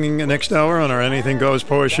everything next hour on our Anything Goes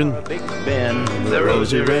portion. Big Ben, the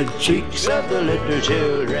rosy red cheeks of the little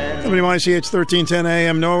children. WYCH 1310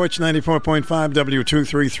 AM Norwich, 94.5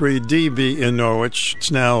 W233DB in Norwich.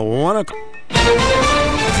 It's now 1 o'clock.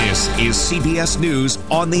 This is CBS News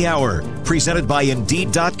on the Hour, presented by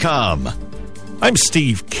Indeed.com. I'm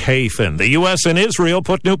Steve Kathan. The U.S. and Israel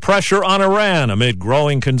put new pressure on Iran amid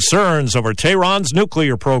growing concerns over Tehran's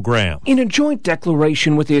nuclear program. In a joint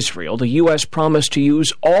declaration with Israel, the U.S. promised to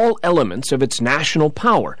use all elements of its national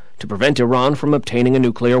power to prevent Iran from obtaining a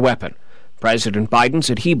nuclear weapon. President Biden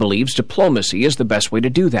said he believes diplomacy is the best way to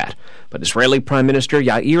do that, but Israeli Prime Minister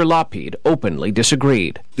Yair Lapid openly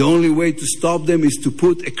disagreed. The only way to stop them is to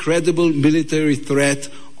put a credible military threat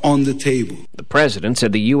on the table. The president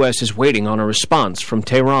said the U.S. is waiting on a response from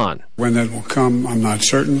Tehran. When that will come, I'm not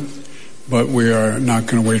certain, but we are not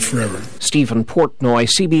going to wait forever. Stephen Portnoy,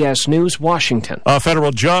 CBS News, Washington. A federal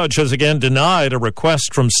judge has again denied a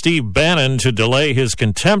request from Steve Bannon to delay his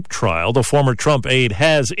contempt trial. The former Trump aide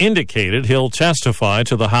has indicated he'll testify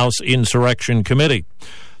to the House Insurrection Committee.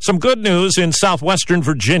 Some good news in southwestern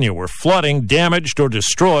Virginia, where flooding damaged or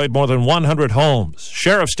destroyed more than 100 homes.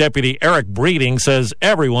 Sheriff's Deputy Eric Breeding says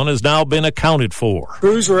everyone has now been accounted for.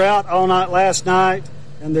 Crews were out all night last night,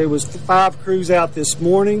 and there was 5 crews out this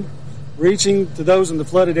morning, reaching to those in the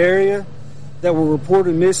flooded area that were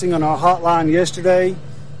reported missing on our hotline yesterday,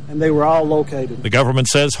 and they were all located. The government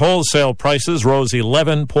says wholesale prices rose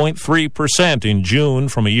 11.3% in June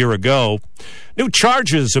from a year ago. New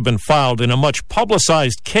charges have been filed in a much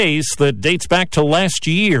publicized case that dates back to last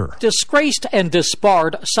year. Disgraced and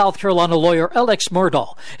disbarred South Carolina lawyer Alex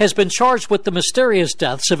Murdaugh has been charged with the mysterious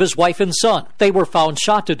deaths of his wife and son. They were found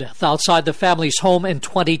shot to death outside the family's home in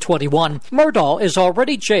 2021. Murdaugh is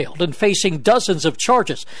already jailed and facing dozens of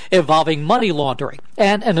charges involving money laundering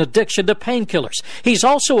and an addiction to painkillers. He's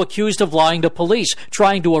also accused of lying to police,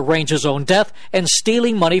 trying to arrange his own death, and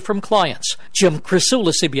stealing money from clients. Jim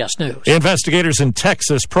Crisula, CBS News. Investigators in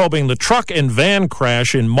Texas probing the truck and van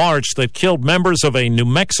crash in March that killed members of a New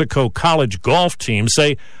Mexico college golf team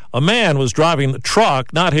say a man was driving the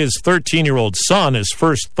truck, not his 13-year-old son, as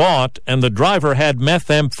first thought, and the driver had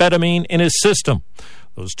methamphetamine in his system.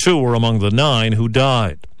 Those 2 were among the 9 who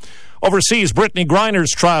died. Overseas, Brittany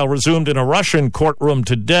Griner's trial resumed in a Russian courtroom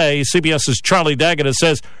today. CBS's Charlie D'Agata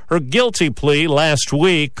says her guilty plea last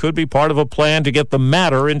week could be part of a plan to get the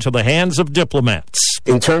matter into the hands of diplomats.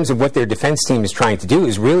 In terms of what their defense team is trying to do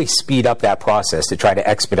is really speed up that process, to try to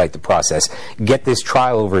expedite the process, get this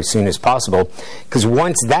trial over as soon as possible, because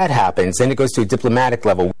once that happens, then it goes to a diplomatic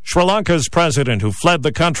level. Sri Lanka's president, who fled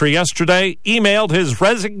the country yesterday, emailed his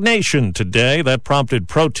resignation today. That prompted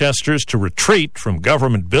protesters to retreat from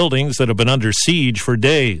government buildings that have been under siege for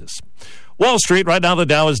days. Wall Street, right now the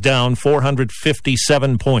Dow is down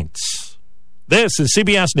 457 points. This is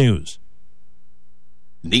CBS News.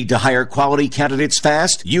 Need to hire quality candidates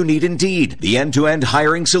fast? You need Indeed, the end-to-end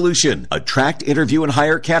hiring solution. Attract, interview, and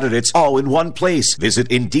hire candidates all in one place. Visit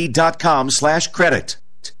Indeed.com/credit.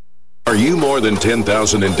 Are you more than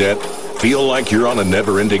 $10,000 in debt? Feel like you're on a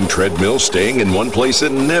never-ending treadmill, staying in one place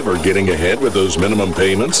and never getting ahead with those minimum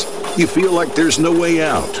payments? You feel like there's no way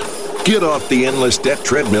out? Get off the endless debt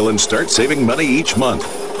treadmill and start saving money each month.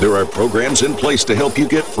 There are programs in place to help you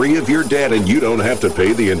get free of your debt, and you don't have to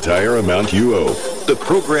pay the entire amount you owe. The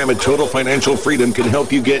program at Total Financial Freedom can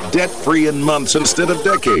help you get debt-free in months instead of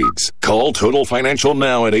decades. Call Total Financial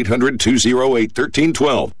now at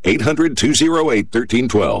 800-208-1312.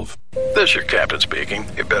 800-208-1312. This is your captain speaking.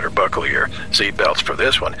 You better buckle your seatbelts for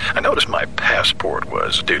this one. I noticed my passport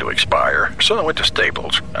was due to expire, so I went to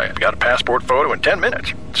Staples. I got a passport photo in 10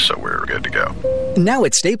 minutes, so we're good to go. Now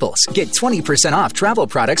at Staples, get 20% off travel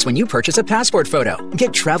products when you purchase a passport photo.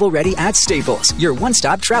 Get travel ready at Staples, your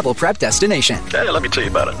one-stop travel prep destination. Hey, let me tell you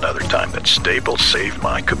about another time that Staples saved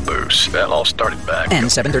my caboose. That all started back.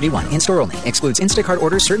 N731, in-store only. Excludes Instacart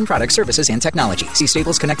orders, certain products, services, and technology. See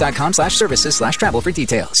staplesconnect.com/services/travel for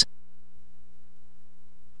details.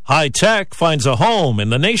 High tech finds a home in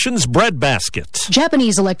the nation's breadbasket.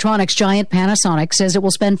 Japanese electronics giant Panasonic says it will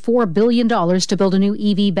spend $4 billion to build a new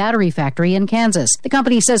EV battery factory in Kansas. The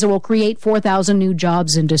company says it will create 4,000 new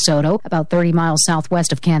jobs in DeSoto, about 30 miles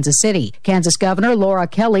southwest of Kansas City. Kansas Governor Laura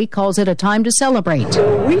Kelly calls it a time to celebrate.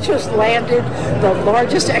 So we just landed the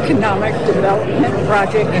largest economic development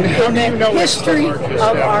project in the history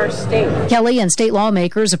of our state. Kelly and state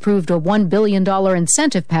lawmakers approved a $1 billion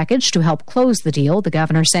incentive package to help close the deal, the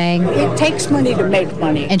governor saying it takes money to make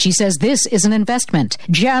money. And she says this is an investment.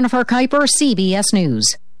 Jennifer Kuiper, CBS News.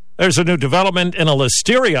 There's a new development in a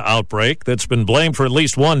listeria outbreak that's been blamed for at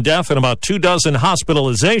least one death and about 24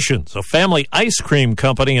 hospitalizations. A family ice cream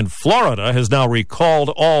company in Florida has now recalled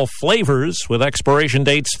all flavors with expiration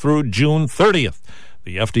dates through June 30th.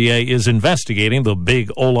 The FDA is investigating the Big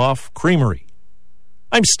Olaf Creamery.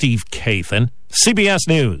 I'm Steve Kathan, CBS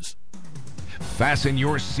News. Fasten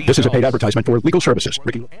your seatbelts. This is a paid advertisement for legal services.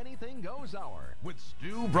 Anything goes hour with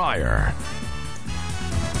Stu Bryer.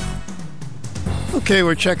 Okay,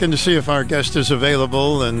 we're checking to see if our guest is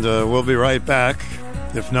available, and we'll be right back.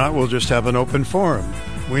 If not, we'll just have an open forum.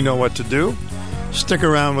 We know what to do. Stick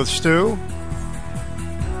around with Stu.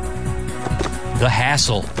 The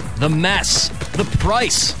hassle, the mess, the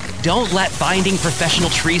price. Don't let finding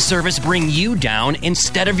professional tree service bring you down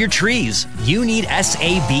instead of your trees. You need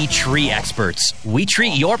SAB Tree Experts. We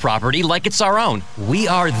treat your property like it's our own. We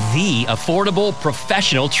are the affordable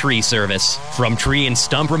professional tree service. From tree and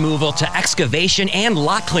stump removal to excavation and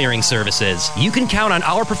lot clearing services, you can count on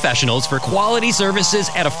our professionals for quality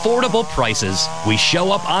services at affordable prices. We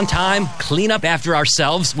show up on time, clean up after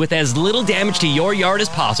ourselves with as little damage to your yard as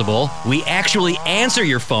possible. We actually answer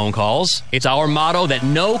your phone calls. It's our motto that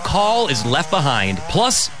no call is left behind.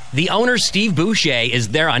 Plus, the owner, Steve Boucher, is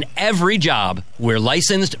there on every job. We're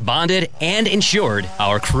licensed, bonded, and insured.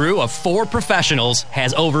 Our crew of 4 professionals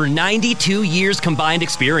has over 92 years combined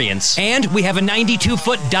experience. And we have a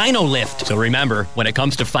 92-foot dyno lift. So remember, when it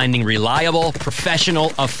comes to finding reliable, professional,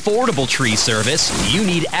 affordable tree service, you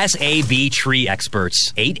need SAB Tree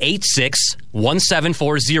Experts.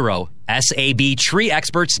 886-1740.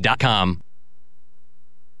 SABTreeExperts.com.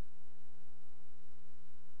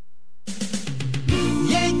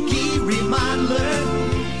 Yankee Remodeler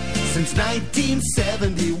since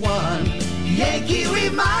 1971. Yankee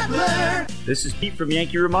Remodeler. This is Pete from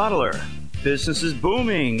Yankee Remodeler. Business is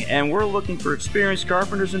booming, and we're looking for experienced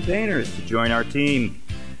carpenters and painters to join our team.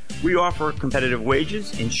 We offer competitive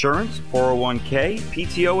wages, insurance, 401k,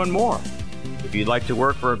 PTO, and more. If you'd like to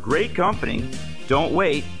work for a great company, don't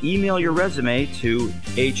wait. Email your resume to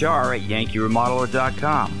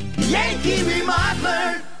hr@yankeeremodeler.com. Yankee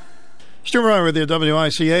Remodeler. Stu Bryer with the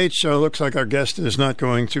WICH. Looks like our guest is not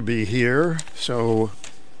going to be here, so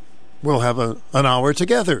we'll have an hour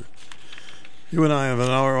together. You and I have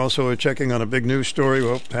an hour also checking on a big news story.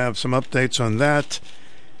 We'll have some updates on that.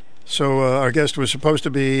 So our guest was supposed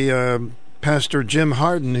to be Pastor Jim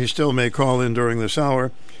Harden. He still may call in during this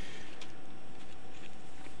hour.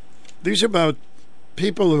 These are about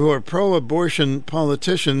people who are pro-abortion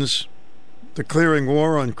politicians declaring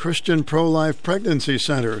war on Christian pro-life pregnancy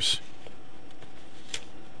centers.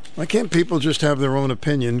 Why can't people just have their own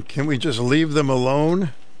opinion? Can we just leave them alone?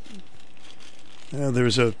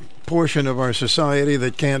 There's a portion of our society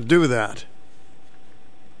that can't do that.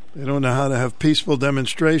 They don't know how to have peaceful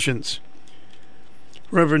demonstrations.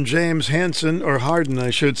 Reverend James Hansen, or Harden, I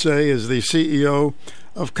should say, is the CEO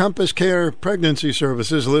of Compass Care Pregnancy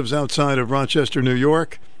Services, lives outside of Rochester, New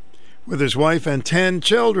York, with his wife and 10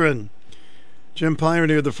 children. Jim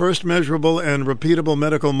pioneered the first measurable and repeatable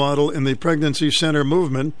medical model in the pregnancy center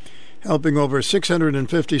movement, helping over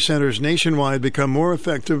 650 centers nationwide become more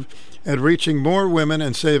effective at reaching more women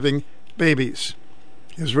and saving babies.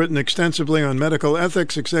 He has written extensively on medical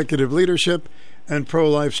ethics, executive leadership, and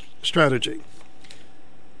pro-life strategy.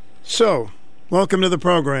 So, welcome to the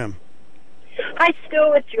program. Hi,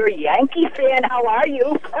 Stu. It's your Yankee fan. How are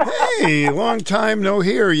you? Hey, long time no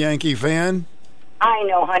hear, Yankee fan. I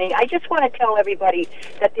know, honey. I just want to tell everybody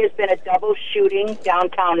that there's been a double shooting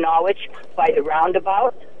downtown Norwich by the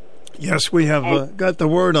roundabout. Yes, we have got the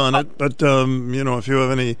word on it, but, if you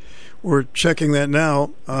have any, we're checking that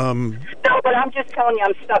now. No, but I'm just telling you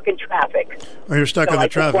I'm stuck in traffic. Oh, you're stuck in the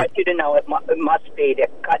traffic. I just want you to know it must be. They're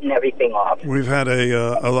cutting everything off. We've had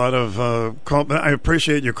a lot of call. I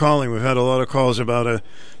appreciate you calling. We've had a lot of calls about a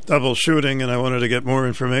double shooting, and I wanted to get more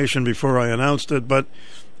information before I announced it, but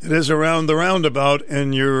it is around the roundabout,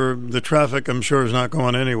 and the traffic, I'm sure, is not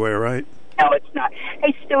going anywhere, right? No, it's not.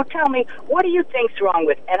 Hey, Stu, tell me, what do you think's wrong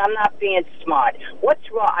with, and I'm not being smart, what's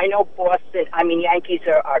wrong? I know Yankees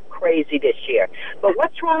are crazy this year, but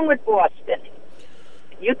what's wrong with Boston?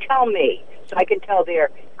 You tell me, so I can tell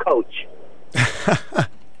their coach.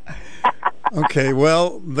 Okay,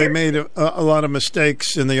 well, they made a lot of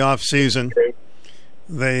mistakes in the off season.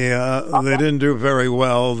 They didn't do very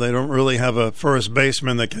well. They don't really have a first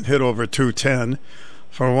baseman that can hit over 210,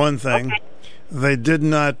 for one thing. Okay. They did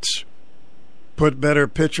not put better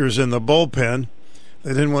pitchers in the bullpen.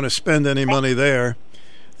 They didn't want to spend any money there.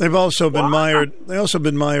 They've also been mired. They also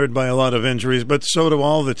been mired by a lot of injuries, but so do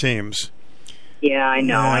all the teams. Yeah, I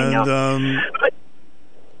know.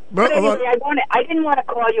 But anyway, I didn't want to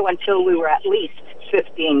call you until we were at least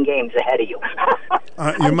 15 games ahead of you.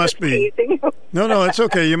 You must be. No, it's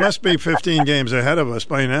okay. You must be 15 games ahead of us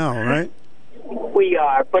by now, right? We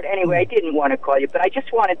are. But anyway, I didn't want to call you. But I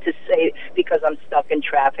just wanted to say, because I'm stuck in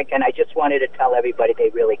traffic, and I just wanted to tell everybody they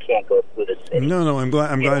really can't go through the city. No, I'm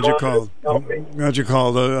glad you called. I'm glad you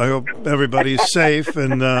called. I hope everybody's safe,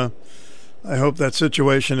 and I hope that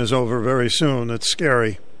situation is over very soon. It's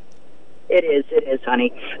scary. It is,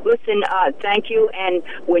 honey. Listen, thank you, and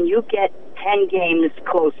when you get 10 games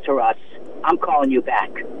close to us, I'm calling you back.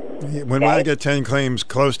 When I get 10 claims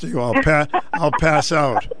close to you, I'll pass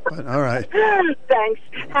out. But, all right. Thanks.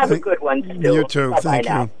 Have a good one, Stu. You too. Thank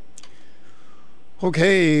you.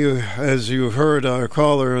 Okay, as you heard our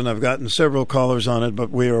caller, and I've gotten several callers on it, but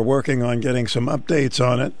we are working on getting some updates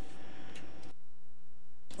on it.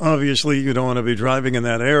 Obviously, you don't want to be driving in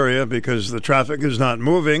that area because the traffic is not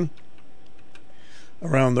moving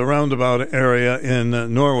around the roundabout area in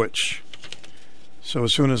Norwich. So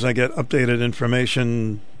as soon as I get updated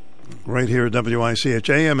information right here at WICH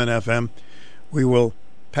AM and FM, we will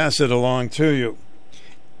pass it along to you.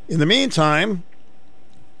 In the meantime,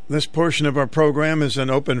 this portion of our program is an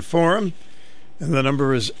open forum, and the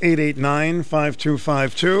number is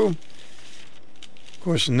 889-5252. Of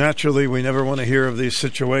course, naturally, we never want to hear of these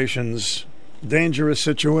situations, dangerous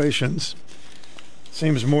situations.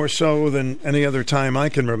 Seems more so than any other time I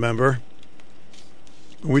can remember.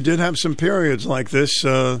 We did have some periods like this,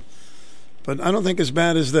 but I don't think as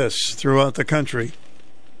bad as this throughout the country.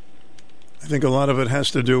 I think a lot of it has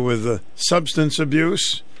to do with substance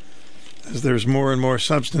abuse, as there's more and more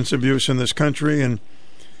substance abuse in this country, and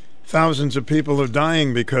thousands of people are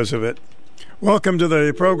dying because of it. Welcome to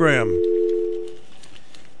the program.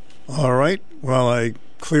 All right, while I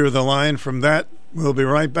clear the line from that, we'll be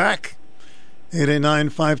right back.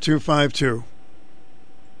 889-5252.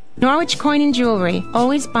 Norwich Coin and Jewelry,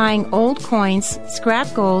 always buying old coins,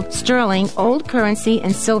 scrap gold, sterling, old currency,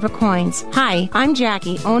 and silver coins. Hi, I'm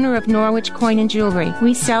Jackie, owner of Norwich Coin and Jewelry.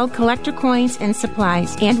 We sell collector coins and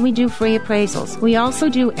supplies, and we do free appraisals. We also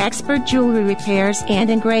do expert jewelry repairs and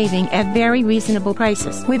engraving at very reasonable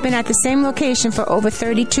prices. We've been at the same location for over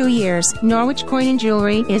 32 years. Norwich Coin and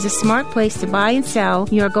Jewelry is a smart place to buy and sell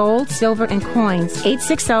your gold, silver, and coins.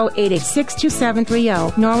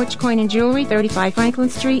 860-886-2730. Norwich Coin and Jewelry, 35 Franklin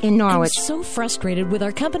Street in Norwich. I'm so frustrated with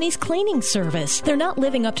our company's cleaning service. They're not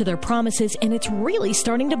living up to their promises, and it's really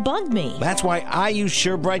starting to bug me. That's why I use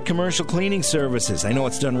SureBright Commercial Cleaning Services. I know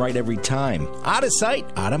it's done right every time. Out of sight,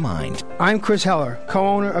 out of mind. I'm Chris Heller,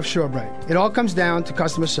 co-owner of SureBright. It all comes down to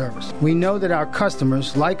customer service. We know that our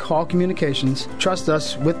customers, like Hall Communications, trust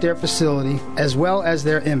us with their facility as well as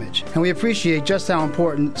their image. And we appreciate just how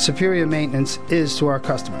important superior maintenance is to our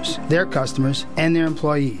customers, their customers, and their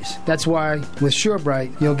employees. That's why with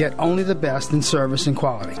SureBright, you'll get only the best in service and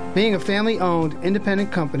quality. Being a family-owned,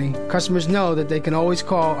 independent company, customers know that they can always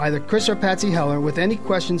call either Chris or Patsy Heller with any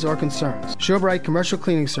questions or concerns. SureBright Commercial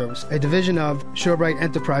Cleaning Service, a division of SureBright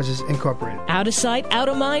Enterprises, Incorporated. Out of sight, out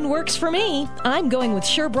of mind works for me. I'm going with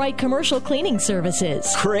SureBright Commercial Cleaning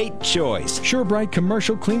Services. Great choice. SureBright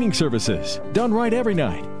Commercial Cleaning Services. Done right every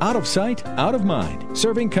night. Out of sight, out of mind.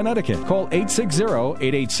 Serving Connecticut. Call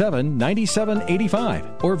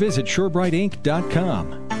 860-887-9785 or visit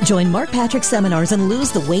SureBrightInc.com. Join Mark Patrick seminars and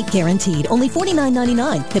lose the weight guaranteed. Only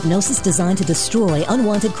 $49.99. Hypnosis designed to destroy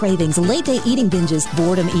unwanted cravings, late-day eating binges,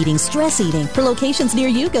 boredom eating, stress eating. For locations near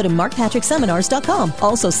you, go to markpatrickseminars.com.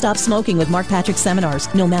 Also, stop smoking with Mark Patrick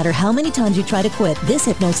Seminars. No matter how many times you try to quit, this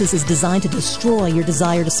hypnosis is designed to destroy your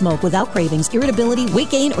desire to smoke without cravings, irritability, weight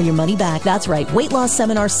gain, or your money back. That's right. Weight Loss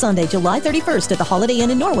Seminar Sunday, July 31st at the Holiday Inn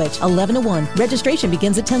in Norwich, 11 to 1. Registration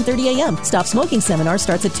begins at 10:30 a.m. Stop Smoking Seminar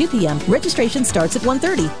starts at 2 p.m. Registration starts at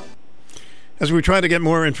 1:30. As we try to get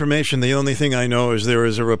more information, the only thing I know is there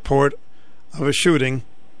is a report of a shooting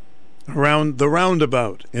around the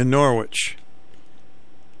roundabout in Norwich.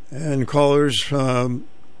 And callers who've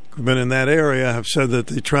been in that area have said that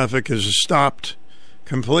the traffic is stopped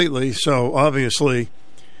completely. So obviously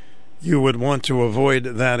you would want to avoid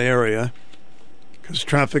that area because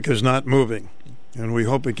traffic is not moving. And we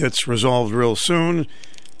hope it gets resolved real soon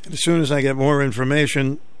And as soon as I get more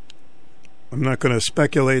information, I'm not going to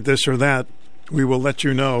speculate this or that. We will let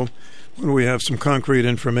you know when we have some concrete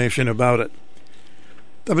information about it.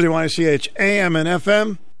 WICH AM and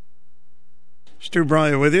FM. Stu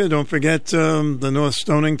Bryer with you. Don't forget the North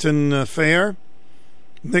Stonington Fair.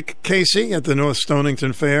 Nick Casey at the North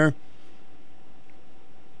Stonington Fair.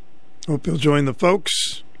 Hope you'll join the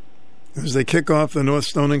folks as they kick off the North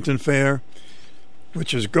Stonington Fair,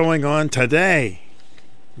 which is going on today.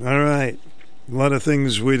 All right. A lot of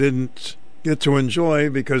things we didn't get to enjoy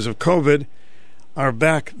because of COVID are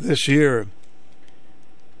back this year.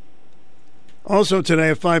 Also today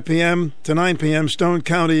at 5 p.m. to 9 p.m., Stone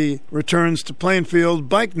County returns to Plainfield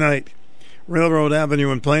Bike Night. Railroad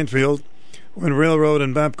Avenue in Plainfield. When Railroad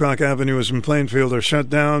and Babcock Avenues in Plainfield are shut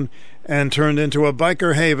down and turned into a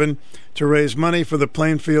biker haven to raise money for the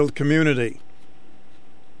Plainfield community.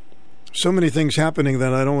 So many things happening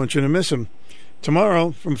that I don't want you to miss them.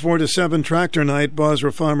 Tomorrow, from 4 to 7, Tractor Night,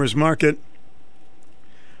 Bosra Farmers Market.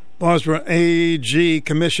 Bosra AG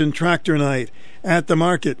Commission Tractor Night at the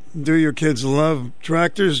market. Do your kids love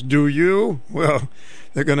tractors? Do you? Well,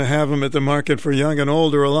 they're going to have them at the market for young and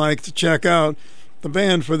older alike to check out. The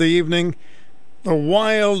band for the evening, the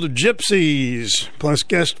Wild Gypsies, plus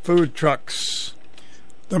guest food trucks.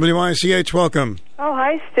 WICH, welcome. Oh,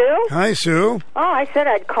 hi, Stu. Hi, Sue. Oh, I said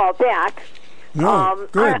I'd call back. No,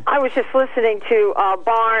 good. I was just listening to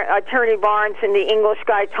Attorney Barnes and the English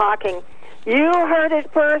guy talking. You heard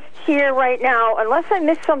it first here right now, unless I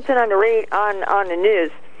missed something on the news.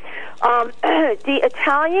 The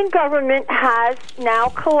Italian government has now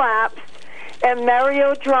collapsed, and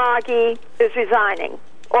Mario Draghi is resigning,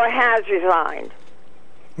 or has resigned.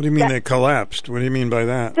 What do you mean they collapsed? What do you mean by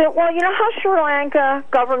that? Well, you know how Sri Lanka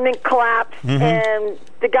government collapsed, and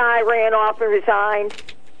the guy ran off and resigned?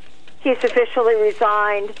 He's officially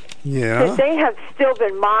resigned. Yeah. Because they have still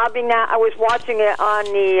been mobbing that. I was watching it on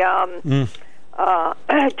the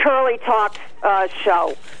Turley Talks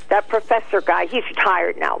show. That professor guy, he's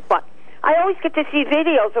retired now. But I always get to see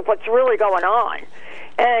videos of what's really going on.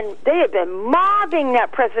 And they have been mobbing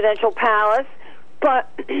that presidential palace. But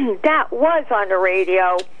that was on the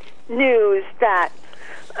radio news that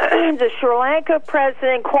the Sri Lanka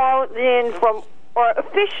president called in from, or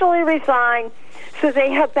officially resigned, so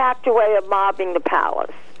they have backed away of mobbing the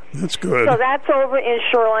palace. That's good. So that's over in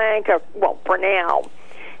Sri Lanka, well, for now.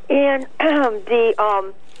 And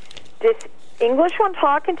this English one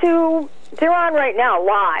talking to, they're on right now,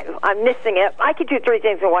 live. I'm missing it. I could do 3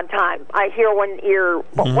 things at one time. I hear one ear,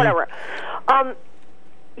 whatever.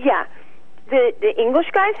 Yeah. The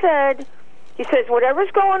English guy said, he says,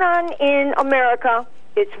 whatever's going on in America,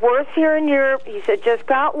 it's worse here in Europe. He said, just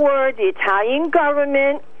got word, the Italian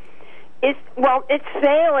government it's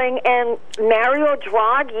failing, and Mario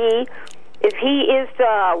Draghi, if he is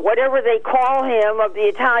the, whatever they call him, of the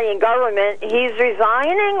Italian government, he's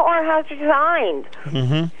resigning or has resigned.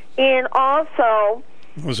 Mm-hmm. And also...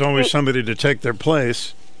 There's always somebody to take their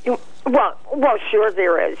place. Well, sure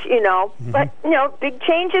there is, you know. Mm-hmm. But, you know, big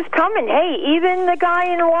change is coming. Hey, even the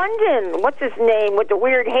guy in London, what's his name, with the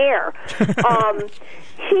weird hair?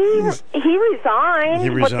 He resigned. He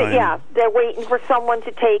resigned. But they're waiting for someone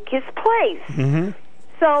to take his place. Mm-hmm.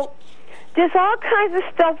 So there's all kinds of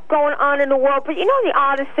stuff going on in the world. But you know the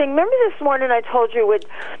oddest thing? Remember this morning I told you with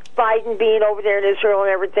Biden being over there in Israel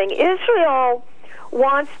and everything? Israel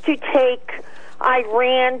wants to take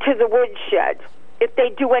Iran to the woodshed if they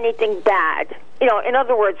do anything bad. You know, in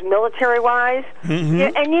other words, military-wise.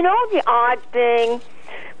 Mm-hmm. And you know the odd thing?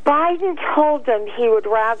 Biden told them he would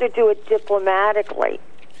rather do it diplomatically.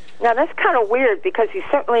 Now, that's kind of weird because he's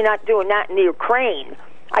certainly not doing that in the Ukraine.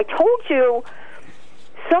 I told you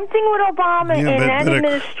something with Obama and that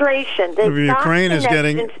administration. Ukraine is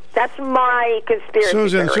getting... That's my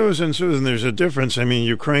conspiracy theory. Susan, there's a difference. I mean,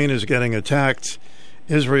 Ukraine is getting attacked.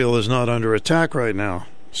 Israel is not under attack right now.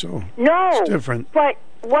 So it's different. But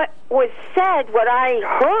what was said, what I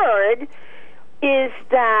heard, is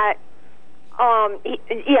that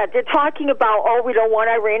they're talking about, we don't want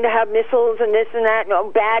Iran to have missiles and this and that,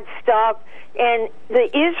 bad stuff. And the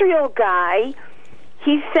Israel guy,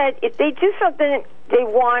 he said if they do something, they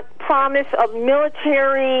want promise of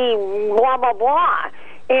military blah, blah, blah.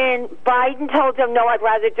 And Biden told them, no, I'd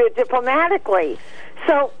rather do it diplomatically.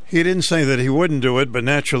 So he didn't say that he wouldn't do it, but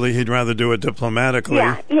naturally he'd rather do it diplomatically.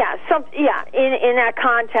 In that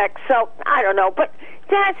context. So I don't know, but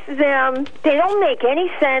that's them. They don't make any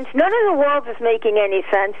sense. None of the world is making any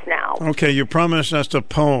sense now. Okay, you promised us a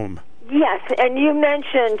poem. Yes, and you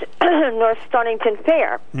mentioned North Stonington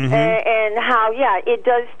Fair, mm-hmm. and how it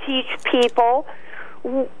does teach people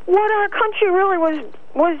what our country really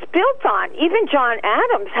was built on. Even John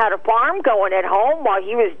Adams had a farm going at home while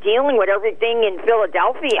he was dealing with everything in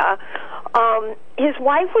Philadelphia. His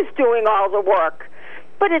wife was doing all the work,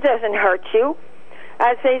 but it doesn't hurt you.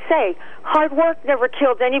 As they say, hard work never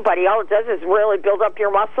kills anybody. All it does is really build up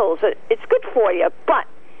your muscles. It's good for you. But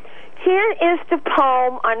here is the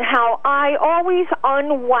poem on how I always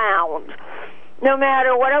unwound, no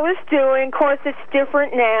matter what I was doing. Of course, it's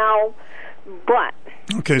different now, but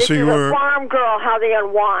okay, this so you is were a farm girl, how they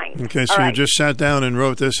unwind. Okay, so All you right. just sat down and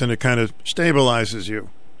wrote this, and it kind of stabilizes you.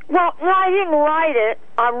 Well, no, I didn't write it.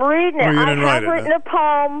 I'm reading it. Oh, you I didn't have write it, written huh?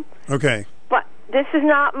 a poem, Okay, but this is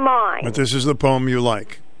not mine. but this is the poem you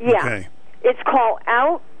like. Yeah. Okay. It's called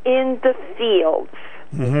Out in the Fields.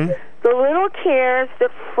 Mm-hmm. The little cares that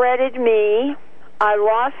fretted me, I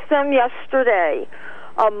lost them yesterday.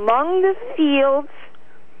 Among the fields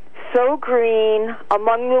so green,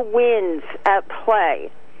 among the winds at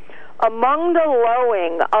play, among the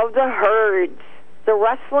lowing of the herds, the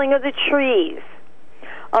rustling of the trees,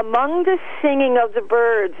 among the singing of the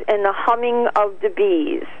birds and the humming of the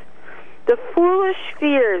bees, the foolish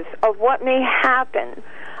fears of what may happen,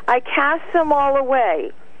 I cast them all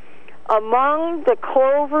away. Among the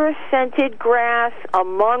clover-scented grass,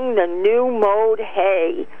 among the new-mowed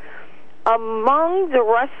hay, among the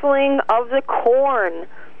rustling of the corn,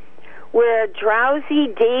 where drowsy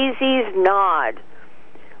daisies nod,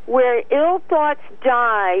 where ill thoughts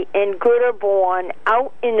die and good are born,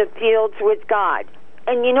 out in the fields with God.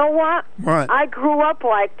 And you know what? What? I grew up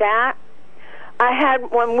like that.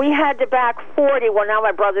 When we had the back 40, well, now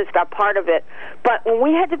my brothers got part of it, but when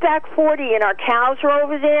we had the back 40 and our cows were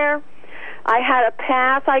over there, I had a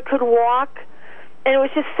path I could walk, and it was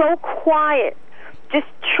just so quiet. Just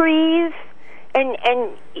trees, and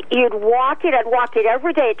you'd walk it. I'd walk it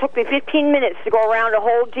every day. It took me 15 minutes to go around the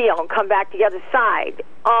whole deal and come back to the other side.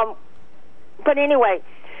 But anyway,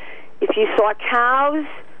 if you saw cows,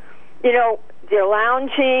 you know, they're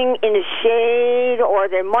lounging in the shade or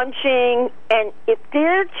they're munching, and if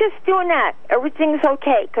they're just doing that, everything's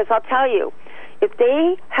okay, because I'll tell you, if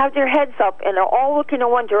they have their heads up and they're all looking in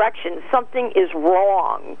one direction, something is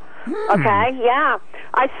wrong. Okay? Yeah.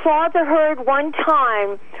 I saw the herd one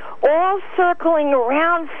time all circling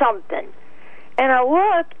around something, and I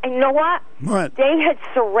looked, and you know what? What? They had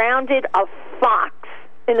surrounded a fox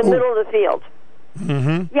in the middle of the field.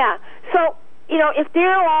 Mm-hmm. Yeah. So, you know, if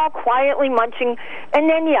they're all quietly munching, and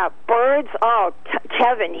then, yeah, birds,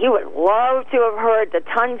 Kevin, he would love to have heard the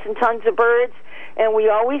tons and tons of birds, and we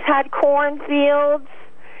always had cornfields,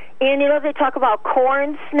 and, you know, they talk about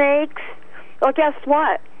corn snakes. Well, guess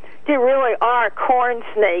what? There really are corn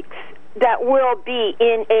snakes that will be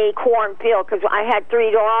in a cornfield, because I had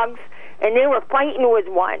 3 dogs, and they were fighting with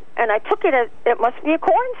one, and I took it as it must be a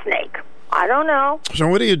corn snake. I don't know. So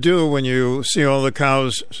what do you do when you see all the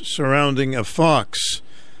cows surrounding a fox?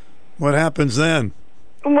 What happens then?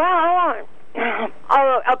 Well,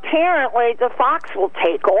 apparently the fox will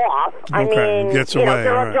take off. I mean, gets you know, away,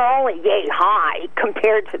 they're, all right. they're only yay high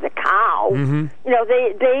compared to the cow. Mm-hmm. You know,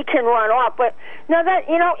 they can run off. But now that,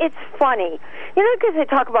 you know, it's funny. You know, because they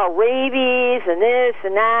talk about rabies and this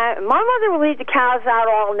and that. And my mother would leave the cows out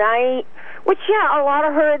all night, which, yeah, a lot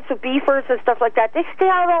of herds of beefers and stuff like that, they stay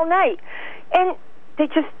out all night. And they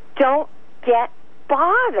just don't get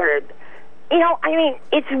bothered. You know, I mean,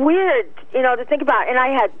 it's weird, you know, to think about. And I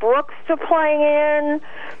had brooks to play in,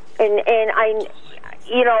 and I,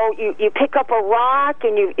 you know, you pick up a rock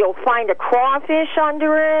and you'll find a crawfish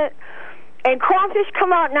under it. And crawfish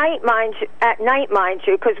come out at night, mind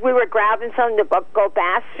you, because we were grabbing some to go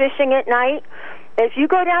bass fishing at night. If you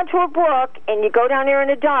go down to a brook and you go down there in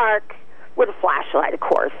the dark with a flashlight, of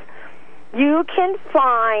course, you can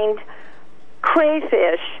find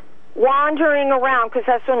crayfish wandering around, because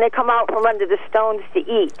that's when they come out from under the stones to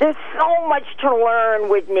eat. There's so much to learn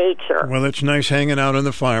with nature. Well, it's nice hanging out on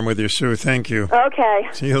the farm with you, Sue. Thank you. Okay.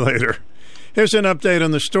 See you later. Here's an update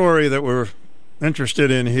on the story that we're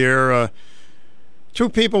interested in here. 2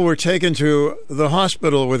 people were taken to the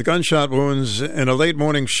hospital with gunshot wounds in a late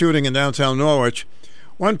morning shooting in downtown Norwich.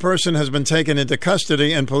 1 person has been taken into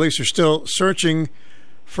custody, and police are still searching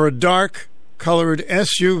for a dark-colored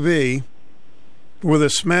SUV with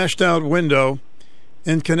a smashed-out window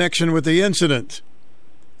in connection with the incident.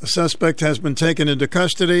 The suspect has been taken into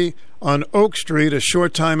custody on Oak Street a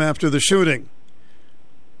short time after the shooting.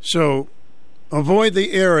 So avoid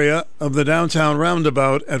the area of the downtown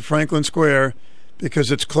roundabout at Franklin Square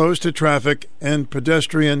because it's closed to traffic and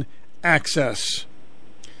pedestrian access.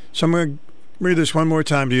 So I'm going to read this one more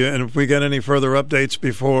time to you, and if we get any further updates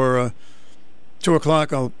before 2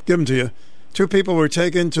 o'clock, I'll give them to you. 2 people were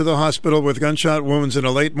taken to the hospital with gunshot wounds in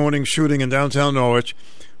a late morning shooting in downtown Norwich.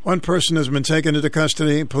 1 person has been taken into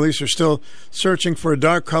custody. Police are still searching for a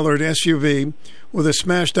dark-colored SUV with a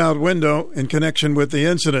smashed-out window in connection with the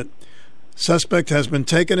incident. Suspect has been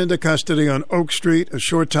taken into custody on Oak Street a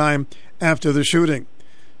short time after the shooting.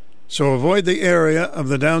 So avoid the area of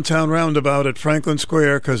the downtown roundabout at Franklin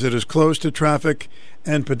Square because it is closed to traffic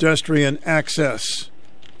and pedestrian access.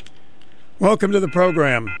 Welcome to the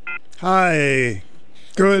program. Hi.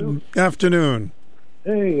 Good afternoon.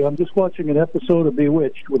 Hey, I'm just watching an episode of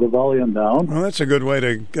Bewitched with the volume down. Well, that's a good way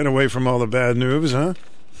to get away from all the bad news, huh?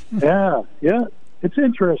 Yeah. It's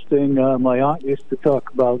interesting. My aunt used to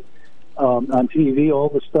talk about on TV all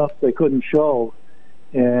the stuff they couldn't show.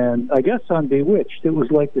 And I guess on Bewitched, it was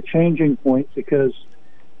like the changing point because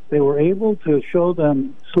they were able to show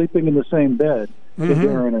them sleeping in the same bed. Mm-hmm.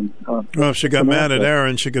 Aaron and, well, if she got mad at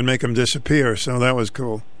Aaron, she could make him disappear, so that was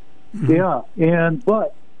cool. Mm-hmm. Yeah,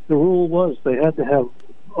 but the rule was they had to have,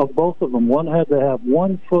 of both of them, one had to have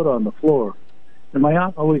 1 foot on the floor. And my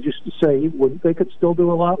aunt always used to say they could still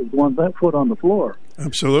do a lot with 1 foot on the floor.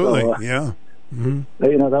 Absolutely, yeah. Mm-hmm.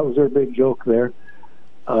 That was their big joke there.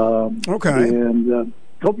 Okay. And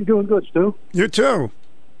hope you're doing good, Stu. You too.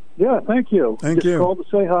 Yeah, thank you. Thank you. Just called to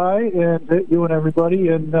say hi and you and everybody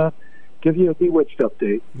and give you a Bewitched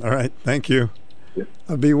update. All right, thank you. Yeah.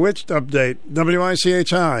 A Bewitched update.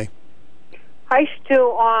 WICHI. Hi,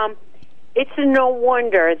 Stu. It's no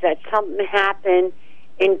wonder that something happened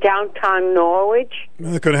in downtown Norwich.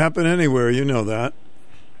 Well, it could happen anywhere. You know that.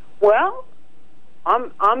 Well,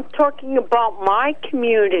 I'm talking about my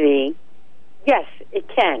community. Yes, it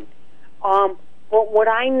can. But what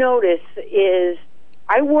I notice is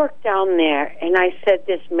I work down there, and I said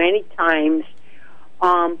this many times,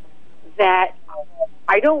 that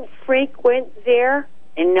I don't frequent there,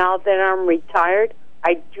 and now that I'm retired,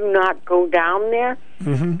 I do not go down there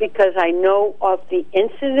because I know of the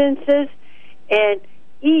incidences. And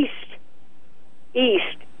east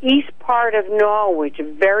part of Norwich,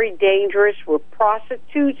 very dangerous with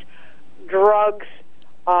prostitutes, drugs,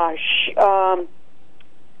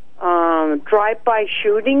 drive-by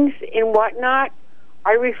shootings and whatnot.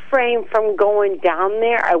 I refrain from going down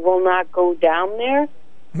there. I will not go down there.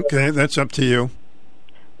 Okay, that's up to you.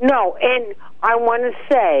 No, and I want to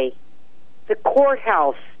say the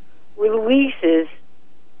courthouse releases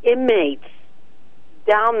inmates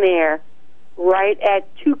down there right at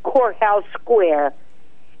 2 Courthouse Square.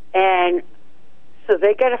 And so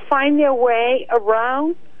they got to find their way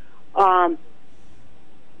around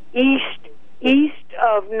east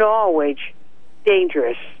of Norwich.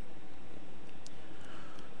 Dangerous.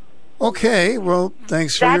 Okay, well,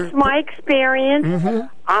 thanks for That's my experience. Mm-hmm.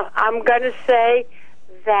 I'm going to say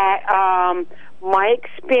that my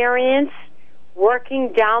experience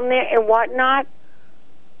working down there and whatnot,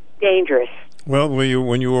 dangerous. Well,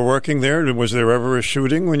 when you were working there, was there ever a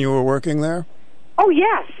shooting when you were working there? Oh,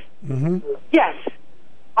 yes. Mm-hmm. Yes.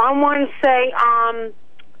 I want to say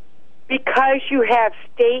because you have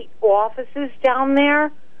state offices down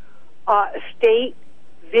there, state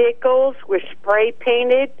vehicles were spray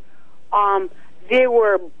painted. There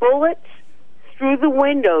were bullets through the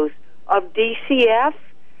windows of DCF,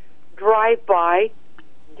 drive-by,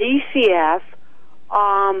 DCF.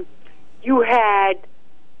 You had,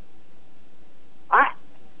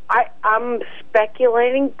 I'm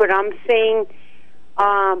speculating, but I'm saying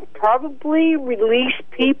probably released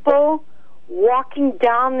people walking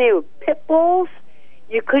down there with pit bulls.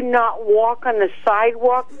 You could not walk on the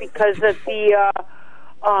sidewalk because of the...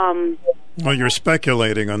 well, you're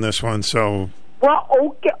speculating on this one, so... Well,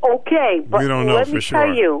 okay, but we don't know let for me sure.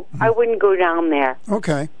 tell you, I wouldn't go down there.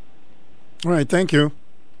 Okay. All right, thank you.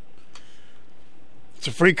 It's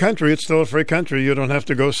a free country. It's still a free country. You don't have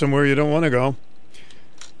to go somewhere you don't want to go.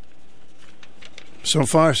 So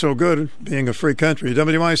far, so good, being a free country.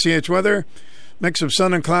 WICH weather, mix of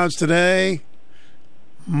sun and clouds today.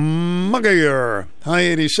 Muggier, high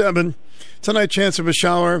 87. Tonight, chance of a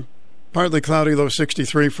shower. Partly cloudy, low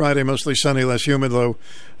 63. Friday, mostly sunny, less humid, low,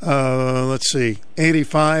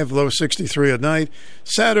 85, low 63 at night.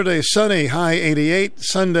 Saturday, sunny, high 88.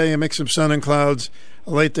 Sunday, a mix of sun and clouds,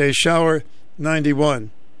 a late day shower,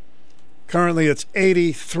 91. Currently, it's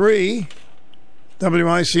 83.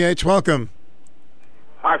 WICH, welcome.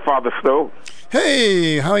 Hi, Father Stu.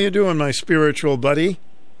 Hey, how you doing, my spiritual buddy?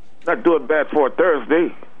 Not doing bad for a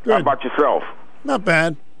Thursday. Good. How about yourself? Not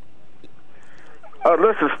bad.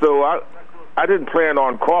 Listen, Stu, I didn't plan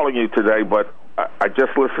on calling you today, but I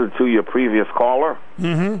just listened to your previous caller.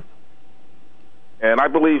 Mm-hmm. And I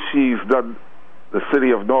believe she's done the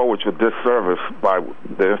city of Norwich a disservice by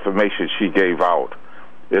the information she gave out.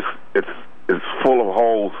 It's is full of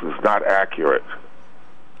holes is not accurate.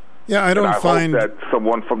 Yeah, I don't and I find hope that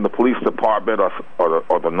someone from the police department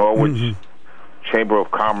or the Norwich Chamber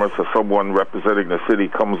of Commerce or someone representing the city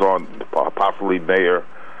comes on, possibly Mayor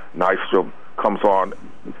Nystrom comes on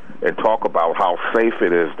and talk about how safe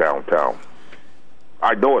it is downtown.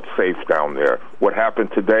 I know it's safe down there. What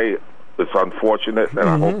happened today is unfortunate, and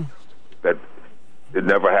I hope that it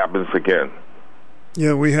never happens again.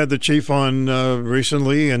 Yeah, we had the chief on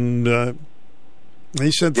recently, and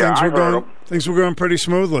he said things were going pretty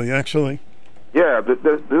smoothly, actually. Yeah, this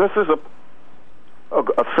is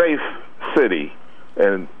a safe city,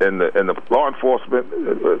 and the law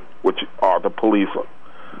enforcement, which are the police,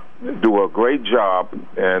 do a great job.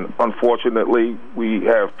 And unfortunately, we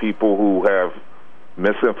have people who have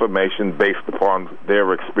misinformation based upon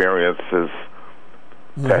their experiences,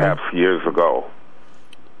 perhaps years ago.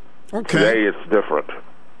 Okay. Today, it's different.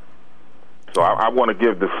 So I want to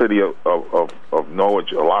give the city of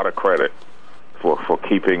Norwich a lot of credit for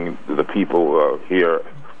keeping the people here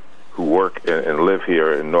who work and live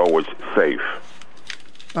here in Norwich safe.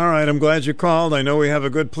 All right, I'm glad you called. I know we have a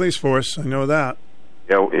good police force. I know that.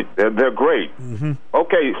 Yeah, they're great.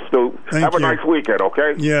 Okay, Stu. Have a nice weekend,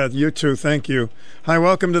 okay? Yeah, you too. Thank you. Hi,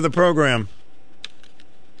 welcome to the program.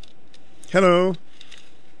 Hello.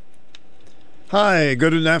 Hi,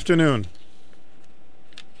 good afternoon.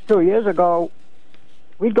 2 years ago,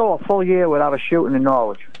 we'd go a full year without a shooting in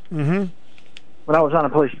Norwich. When I was on the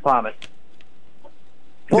police department.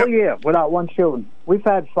 Full year without one shooting. We've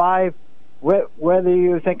had 5, whether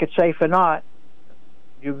you think it's safe or not,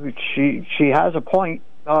 she has a point.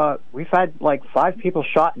 We've had like 5 people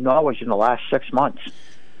shot in Norwich in the last 6 months.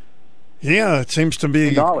 Yeah, it seems to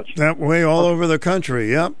be that way all over the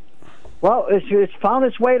country, yep. Well, it's found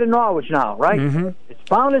its way to Norwich now, right? It's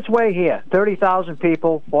found its way here. 30,000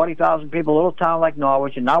 people, 40,000 people, a little town like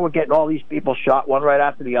Norwich, and now we're getting all these people shot one right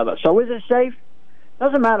after the other. So is it safe?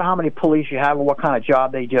 Doesn't matter how many police you have or what kind of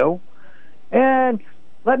job they do. And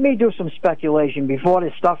let me do some speculation before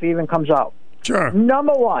this stuff even comes out. Sure.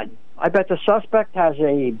 Number one, I bet the suspect has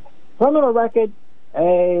a criminal record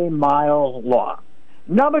a mile long.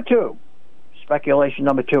 Number two, speculation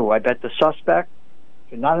number 2, I bet the suspect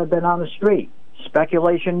should not have been on the street.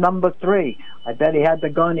 Speculation number 3, I bet he had the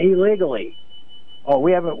gun illegally.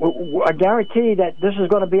 I guarantee that this is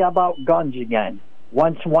going to be about guns again.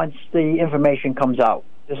 Once the information comes out,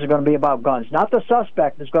 this is going to be about guns. Not the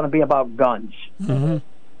suspect. It's going to be about guns.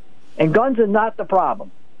 And guns are not the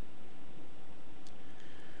problem.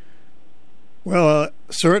 Well,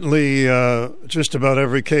 certainly, just about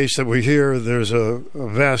every case that we hear, there's a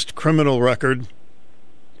vast criminal record.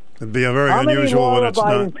 It'd be a very unusual when it's not.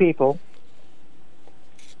 How many law-abiding people,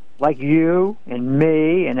 like you and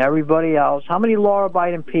me and everybody else, how many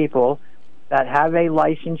law-abiding people that have a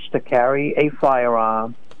license to carry a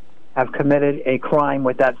firearm have committed a crime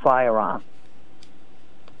with that firearm?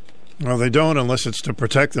 Well, they don't unless it's to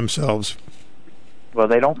protect themselves. Well,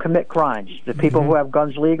 they don't commit crimes. The people who have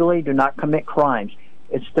guns legally do not commit crimes.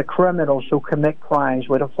 It's the criminals who commit crimes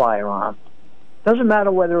with a firearm. Doesn't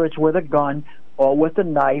matter whether it's with a gun or with a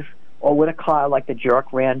knife or with a car, like the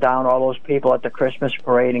jerk ran down all those people at the Christmas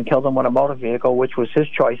parade and killed them with a motor vehicle, which was his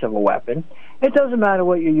choice of a weapon. It doesn't matter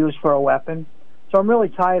what you use for a weapon. So I'm really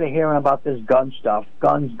tired of hearing about this gun stuff.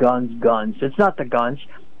 Guns, guns, guns. It's not the guns.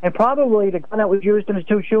 And probably the gun that was used in the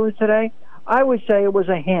 2 shootings today, I would say it was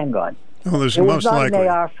a handgun. Oh, there's it most was not likely an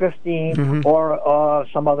AR-15 or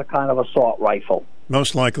some other kind of assault rifle.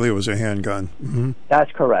 Most likely it was a handgun.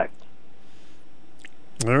 That's correct.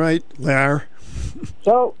 All right, Larry.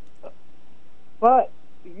 So, but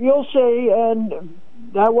you'll see, and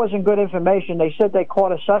that wasn't good information. They said they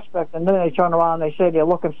caught a suspect, and then they turn around and they say they're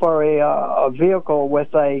looking for a vehicle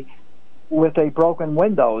with a broken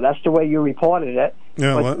window. That's the way you reported it.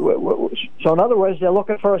 Yeah. So in other words, they're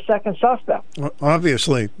looking for a second suspect. Well,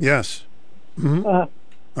 obviously, yes.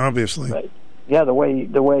 Obviously. Right. Yeah, the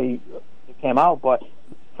way it came out. But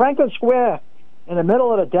Franklin Square, in the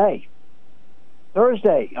middle of the day,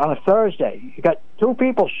 on a Thursday, you got 2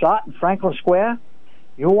 people shot in Franklin Square.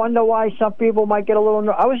 You wonder why some people might get a little.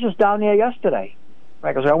 I was just down there yesterday.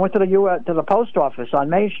 Because I went to the post office on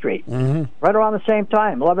Main Street right around the same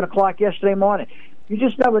time, 11 o'clock yesterday morning. You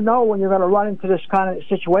just never know when you're going to run into this kind of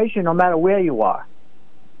situation, no matter where you are.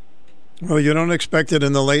 Well, you don't expect it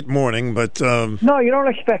in the late morning, but no, you don't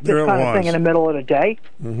expect this kind of thing in the middle of the day,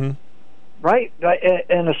 right?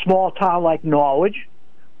 In a small town like Norwich,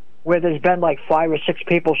 where there's been like 5 or 6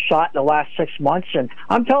 people shot in the last 6 months, and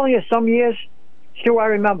I'm telling you, some years, Stu, I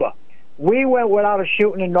remember. We went without a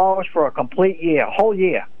shooting in Norwich for a complete year, whole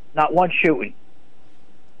year, not one shooting.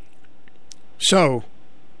 So,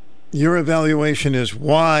 your evaluation is,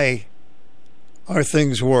 why are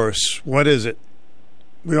things worse? What is it?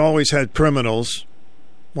 We always had criminals.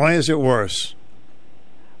 Why is it worse?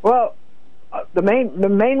 Well, the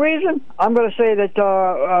main reason, I'm going to say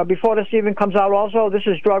that before this even comes out also, this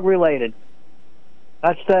is drug related.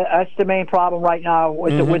 That's the main problem right now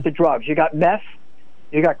with the drugs. You got meth,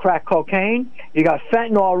 you got crack cocaine, you got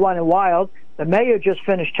fentanyl running wild. The mayor just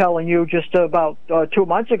finished telling you just about 2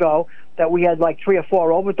 months ago that we had like 3 or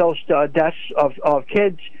 4 overdose deaths of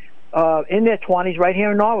kids in their 20s right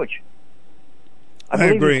here in Norwich. I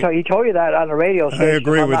believe agree. He told you that on the radio station. I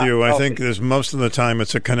agree with you. I think there's most of the time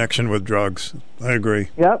it's a connection with drugs. I agree.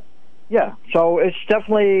 Yep. Yeah. So it's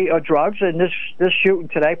definitely drugs, and this shooting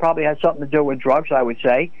today probably had something to do with drugs, I would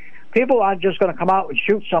say. People aren't just going to come out and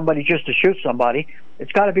shoot somebody just to shoot somebody.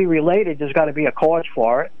 It's got to be related. There's got to be a cause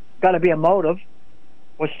for it. Got to be a motive.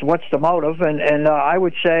 What's the motive? And I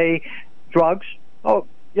would say drugs. Oh,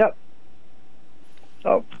 yep.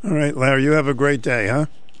 So. All right, Larry, you have a great day, huh?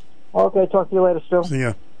 Okay, talk to you later, Stu. See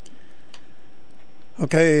ya.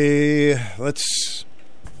 Okay, let's...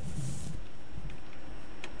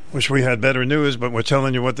 Wish we had better news, but we're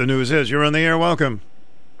telling you what the news is. You're on the air. Welcome.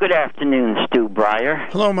 Good afternoon, Stu Bryer.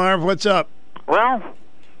 Hello, Marv. What's up? Well,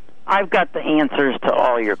 I've got the answers to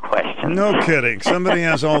all your questions. No kidding. Somebody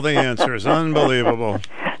has all the answers. Unbelievable.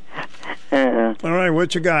 All right,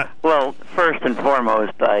 what you got? Well, first and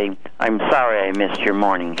foremost, I'm sorry I missed your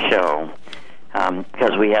morning show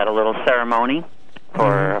because we had a little ceremony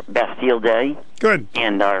for Bastille Day. Good.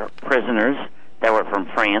 And our prisoners that were from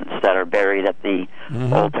France that are buried at the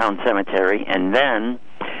Old Town Cemetery. And then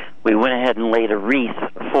we went ahead and laid a wreath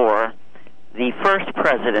for the first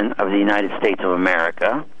president of the United States of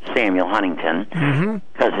America, Samuel Huntington,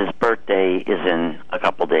 because his birthday is in a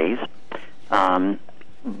couple days.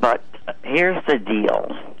 But here's the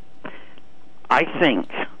deal. I think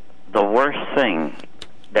the worst thing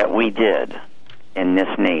that we did in this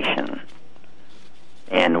nation,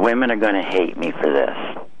 and women are going to hate me for this,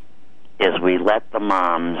 is we let the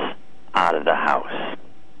moms out of the house.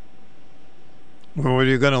 Well, were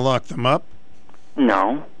you going to lock them up?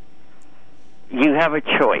 No. You have a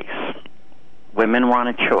choice. Women want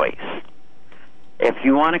a choice. If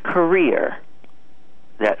you want a career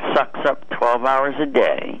that sucks up 12 hours a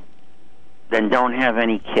day, then don't have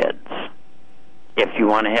any kids. If you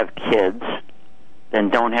want to have kids, then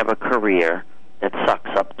don't have a career that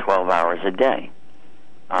sucks up 12 hours a day.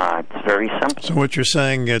 It's very simple. So what you're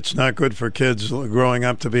saying, it's not good for kids growing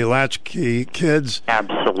up to be latchkey kids?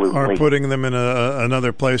 Absolutely. Or putting them in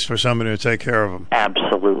another place for somebody to take care of them?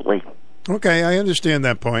 Absolutely. Okay, I understand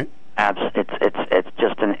that point. It's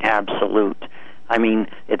just an absolute. I mean,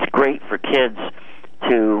 it's great for kids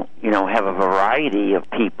to, have a variety of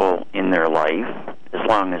people in their life, as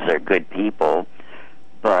long as they're good people.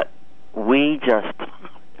 But we just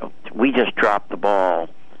dropped the ball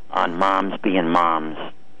on moms being moms,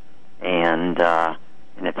 and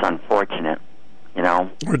it's unfortunate,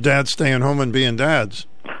 Or dads staying home and being dads.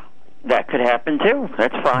 That could happen too.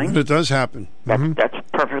 That's fine. But it does happen. That's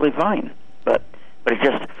perfectly fine. But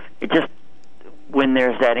it just when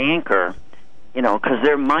there's that anchor, because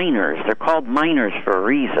they're minors. They're called minors for a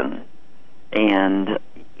reason, and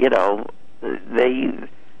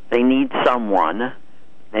they need someone.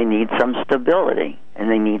 They need some stability, and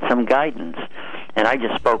they need some guidance. And I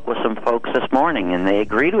just spoke with some folks this morning, and they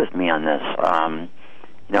agreed with me on this.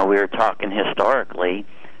 We were talking historically,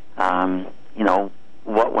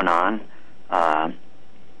 what went on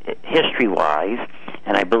history-wise,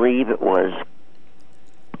 and I believe it was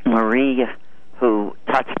Marie who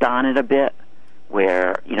touched on it a bit,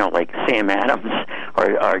 where, like Sam Adams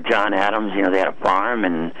or John Adams, they had a farm,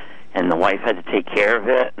 and the wife had to take care of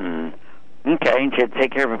it, and she had to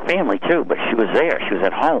take care of her family, too, but she was there. She was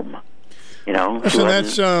at home. So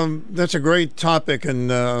that's a great topic, and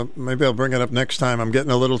maybe I'll bring it up next time. I'm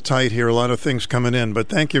getting a little tight here, a lot of things coming in, but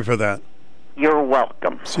thank you for that. You're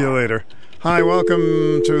welcome. See you later. Hi,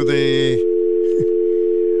 welcome to the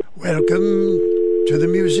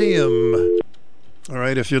museum. All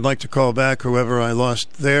right, if you'd like to call back, whoever I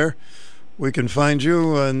lost there, we can find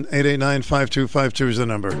you on 889-5252 is the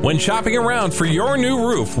number. When shopping around for your new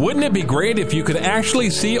roof, wouldn't it be great if you could actually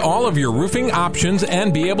see all of your roofing options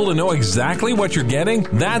and be able to know exactly what you're getting?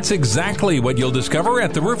 That's exactly what you'll discover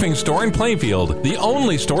at the Roofing Store in Plainfield, the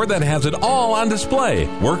only store that has it all on display.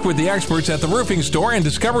 Work with the experts at the Roofing Store and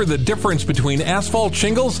discover the difference between asphalt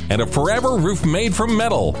shingles and a forever roof made from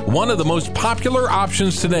metal. One of the most popular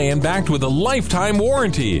options today and backed with a lifetime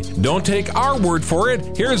warranty. Don't take our word for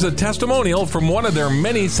it. Here's a testimonial testimonial from one of their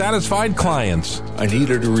many satisfied clients. I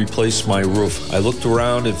needed to replace my roof. I looked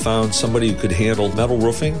around and found somebody who could handle metal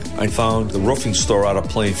roofing. I found the roofing store out of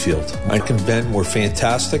Plainfield. Mike and Ben were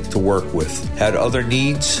fantastic to work with. Had other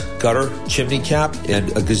needs, gutter, chimney cap,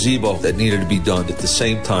 and a gazebo that needed to be done at the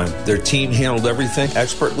same time. Their team handled everything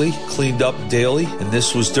expertly, cleaned up daily, and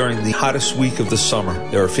this was during the hottest week of the summer.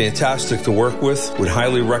 They were fantastic to work with. Would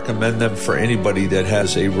highly recommend them for anybody that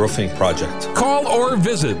has a roofing project. Call or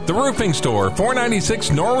visit the Roofing Store,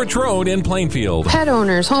 496 Norwich Road in Plainfield. Pet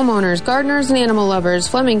owners, homeowners, gardeners, and animal lovers,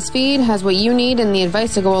 Fleming's Feed has what you need and the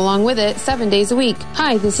advice to go along with it 7 days a week.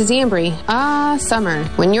 Hi, this is Ambry. Summer.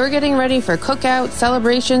 When you're getting ready for cookouts,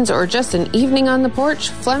 celebrations, or just an evening on the porch,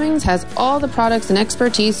 Fleming's has all the products and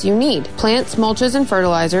expertise you need. Plants, mulches, and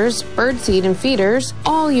fertilizers, bird seed and feeders,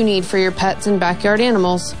 all you need for your pets and backyard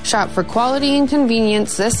animals. Shop for quality and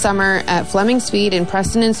convenience this summer at Fleming's Feed in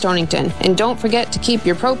Preston and Stonington. And don't forget to keep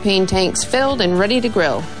your propane tanks filled and ready to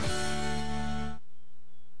grill.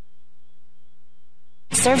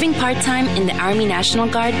 Serving part-time in the Army National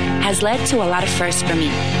Guard has led to a lot of firsts for me.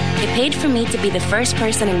 It paid for me to be the first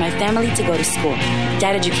person in my family to go to school.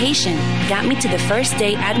 That education got me to the first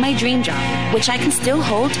day at my dream job, which I can still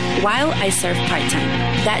hold while I serve part-time.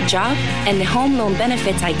 That job and the home loan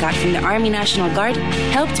benefits I got from the Army National Guard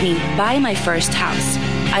helped me buy my first house.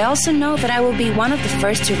 I also know that I will be one of the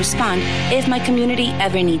first to respond if my community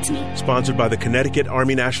ever needs me. Sponsored by the Connecticut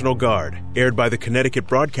Army National Guard. Aired by the Connecticut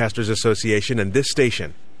Broadcasters Association and this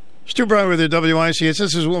station. Stu Bryer with the WICS.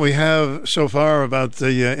 This is what we have so far about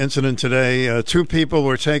the incident today. 2 people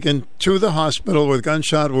were taken to the hospital with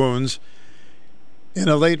gunshot wounds in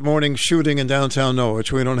a late morning shooting in downtown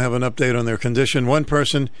Norwich. We don't have an update on their condition. 1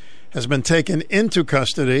 person has been taken into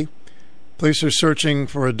custody. Police are searching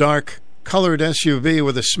for a dark colored SUV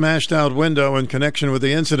with a smashed out window in connection with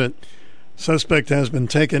the incident. Suspect has been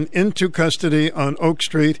taken into custody on Oak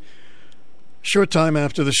Street short time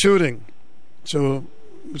after the shooting. So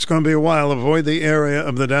it's going to be a while. Avoid the area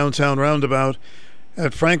of the downtown roundabout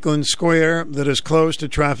at Franklin Square that is closed to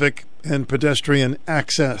traffic and pedestrian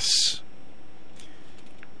access.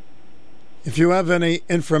 If you have any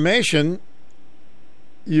information,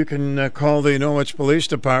 you can call the Norwich Police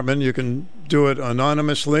Department. You can do it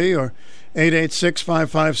anonymously or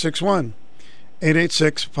 886-5561.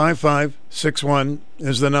 886-5561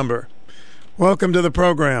 is the number. Welcome to the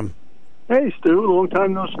program. Hey, Stu. Long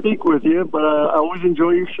time no speak with you, but I always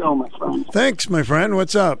enjoy your show, my friend. Thanks, my friend.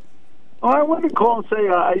 What's up? Oh, I wanted to call and say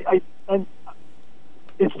I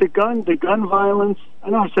it's the gun violence. I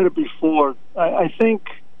know I said it before. I think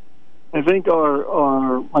my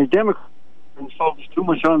Democrats focus too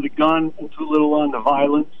much on the gun and too little on the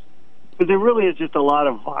violence, because there really is just a lot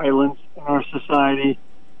of violence in our society.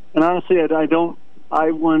 And honestly, I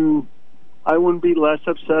wouldn't be less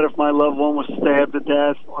upset if my loved one was stabbed to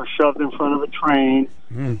death or shoved in front of a train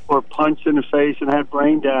or punched in the face and had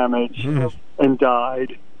brain damage and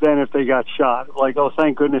died than if they got shot. Like, oh,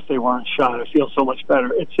 thank goodness they weren't shot. I feel so much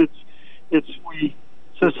better.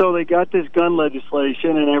 So they got this gun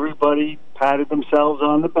legislation, and everybody patted themselves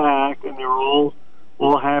on the back, and they're all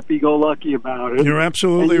happy-go-lucky about it. You're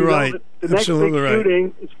absolutely right. The next big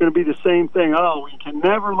shooting, it's going to be the same thing. Oh, we can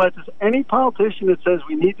never let this. Any politician that says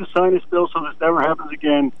we need to sign this bill so this never happens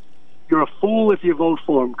again, you're a fool if you vote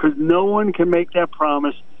for them, because no one can make that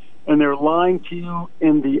promise, and they're lying to you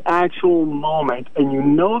in the actual moment, and you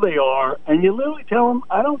know they are, and you literally tell them,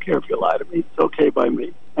 I don't care if you lie to me. It's okay by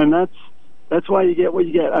me. And that's why you get what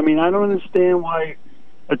you get. I mean, I don't understand why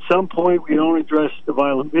at some point we don't address the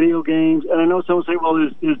violent video games. And I know someone say, well,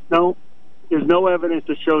 there's no evidence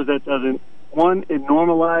that shows that doesn't. One, it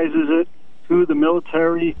normalizes it. 2, the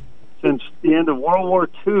military, since the end of World War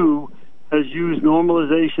II, has used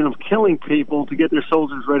normalization of killing people to get their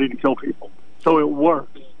soldiers ready to kill people. So it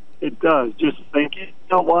works. It does. Just think, you're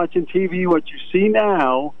not watching TV, what you see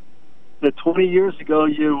now, that 20 years ago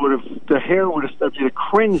the hair would have stood, you'd have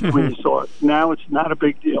cringed when you saw it. Now it's not a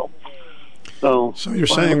big deal. So you're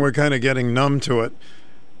saying we're kind of getting numb to it.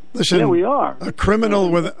 Listen, yeah, we are. A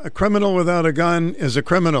criminal without a gun is a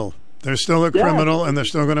criminal. They're still a criminal, and they're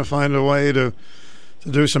still going to find a way to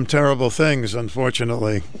do some terrible things,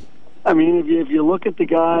 unfortunately. I mean, if you look at the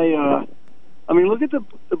guy, look at the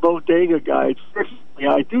bodega guy.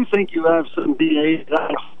 I do think you have some DAs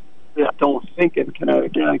that I don't think in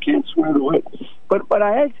Connecticut. I can't swear to it. But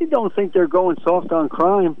I actually don't think they're going soft on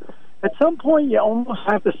crime. At some point, you almost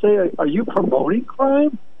have to say, are you promoting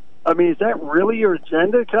crime? I mean, is that really your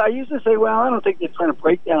agenda? 'Cause I used to say, well, I don't think they're trying to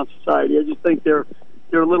break down society. I just think they're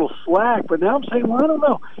a little slack. But now I'm saying, well, I don't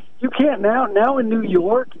know. You can't now in New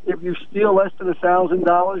York, if you steal less than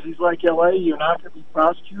 $1,000, he's like L.A., you're not going to be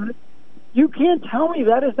prosecuted. You can't tell me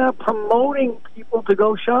that is not promoting people to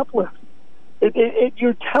go shoplift.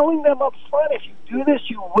 You're telling them up front, if you do this,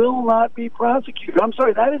 you will not be prosecuted. I'm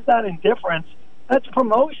sorry, that is not indifference. That's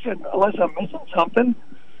promotion, unless I'm missing something.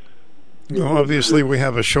 Well, obviously, we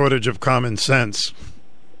have a shortage of common sense.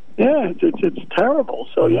 Yeah, it's terrible.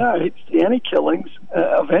 So, yeah, I hate to see any killings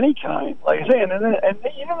of any kind. Like I say, and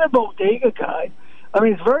even the bodega guy, I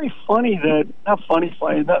mean, it's very funny that, nothing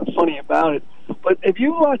funny about it, but if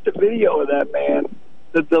you watch the video of that man,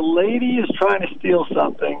 that the lady is trying to steal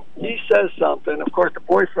something, he says something, of course the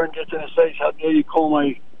boyfriend gets in his face, how dare you call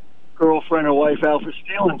my girlfriend or wife out for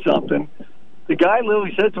stealing something. The guy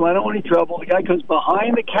literally said to him, I don't want any trouble. The guy comes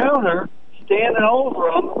behind the counter, standing over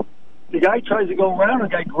him. The guy tries to go around, the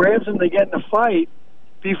guy grabs him, they get in a fight.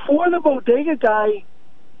 Before the bodega guy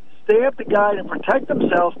stabbed the guy to protect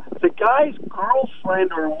himself, the guy's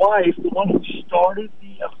girlfriend or wife, the one who started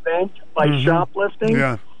the event by shoplifting,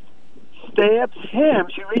 stabs him.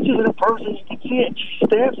 She reaches in a purse and you can see it. She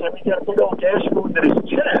stabs him. He got a big old gash wound in his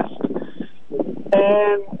chest.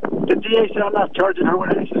 And the DA said, I'm not charging her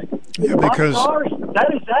with anything. Yeah, because I'm sorry.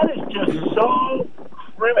 That is just so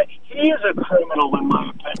criminal. He is a criminal in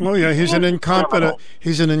my opinion. Oh yeah, he's an incompetent.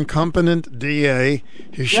 He's an incompetent DA.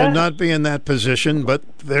 He should not be in that position, but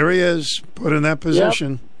there he is, put in that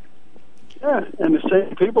position. Yeah, and the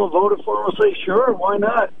same people who voted for him will say, sure, why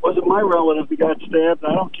not? Wasn't my relative that got stabbed.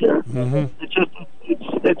 I don't care. It's just,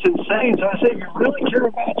 it's insane. So I say, if you really care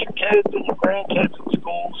about your kids and your grandkids in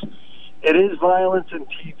schools, it is violence in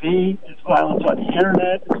TV. It's violence on the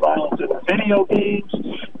internet. It's violence in video games.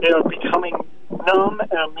 They are becoming numb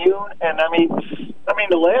and immune. And I mean,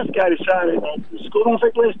 the last guy that shot in the school, in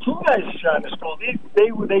fact, the last two guys that shot in the school,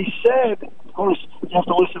 they said, of course, you have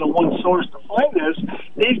to listen to one source to find this.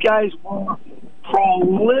 These guys were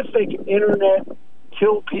prolific internet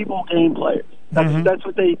kill people game players. That's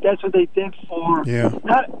what they did for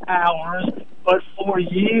not hours, but for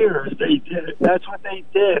years. They did it. That's what they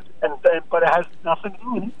did, but it has nothing to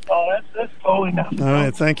do with it. Oh, that's totally nothing. All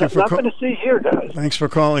right, thank you for nothing to see here, guys. Thanks for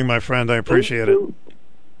calling, my friend. I appreciate it.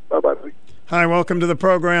 Bye-bye. Hi, welcome to the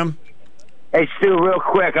program. Hey, Stu, real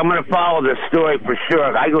quick, I'm going to follow this story for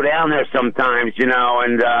sure. I go down there sometimes,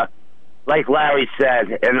 and like Larry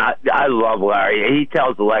said, and I love Larry. He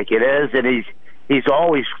tells it like it is, and he's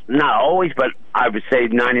always, not always, but I would say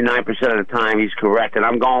 99% of the time he's correct. And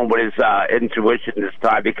I'm going with his intuition this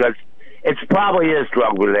time because it probably is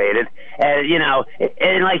drug-related. And,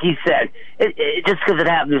 and like he said, just because it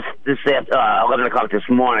happened this 11 o'clock this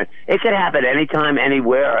morning, it could happen anytime,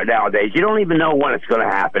 anywhere nowadays. You don't even know when it's going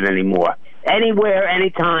to happen anymore. Anywhere,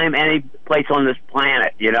 anytime, any place on this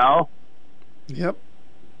planet, Yep.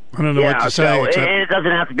 I don't know what to say. So it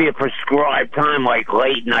doesn't have to be a prescribed time like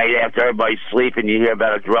late night after everybody's sleeping. You hear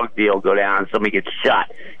about a drug deal go down and somebody gets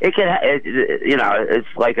shot. It can, it's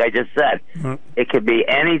like I just said. It could be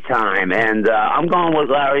any time. And I'm going with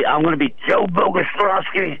Larry. I'm going to be Joe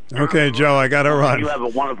Bogustrowski. Okay, Joe, I got to run. You have a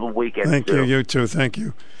wonderful weekend. Thank you. You too. Thank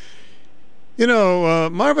you.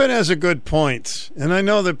 Marvin has a good point. And I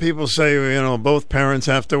know that people say, both parents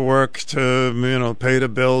have to work to, pay the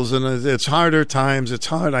bills. And it's harder times. It's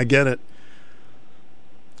hard. I get it.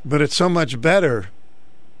 But it's so much better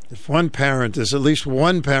if at least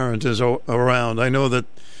one parent is around. I know that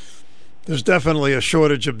there's definitely a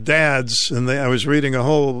shortage of dads. And I was reading a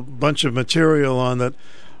whole bunch of material on that.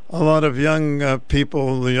 A lot of young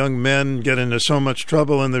people, the young men, get into so much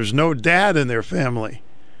trouble and there's no dad in their family.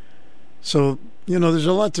 So, there's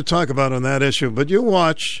a lot to talk about on that issue. But you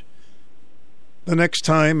watch the next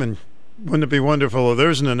time, and wouldn't it be wonderful if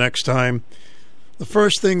there isn't a next time, the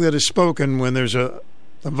first thing that is spoken when there's a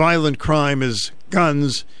violent crime is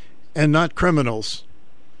guns and not criminals.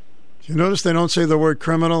 You notice they don't say the word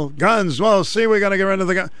criminal? Guns. Well, see, we got to get rid of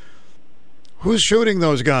the gun. Who's shooting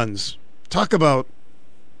those guns? Talk about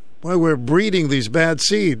why we're breeding these bad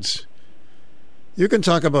seeds. You can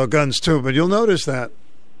talk about guns too, but you'll notice that.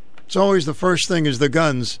 It's always the first thing is the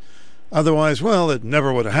guns. Otherwise, it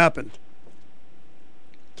never would have happened.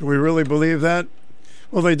 Do we really believe that?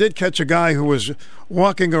 Well, they did catch a guy who was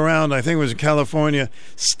walking around, I think it was in California,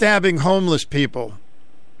 stabbing homeless people.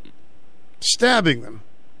 Stabbing them.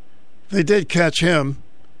 They did catch him,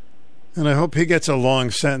 and I hope he gets a long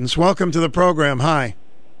sentence. Welcome to the program. Hi.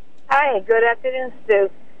 Hi, good afternoon, Stu.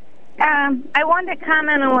 I wanted to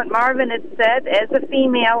comment on what Marvin had said. As a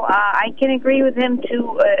female, I can agree with him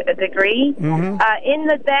to a degree.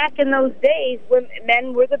 Back in those days, when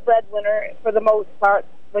men were the breadwinner for the most part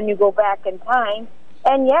when you go back in time.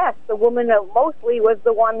 And yes, the woman mostly was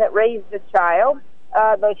the one that raised the child.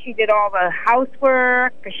 Though she did all the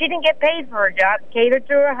housework, because she didn't get paid for her job, catered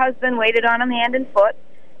to her husband, waited on him hand and foot.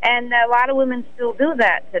 And a lot of women still do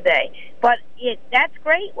that today. But that's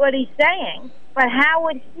great what he's saying, but how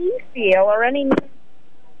would he feel, or any man,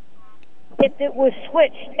 if it was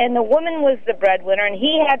switched and the woman was the breadwinner and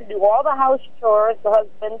he had to do all the house chores, the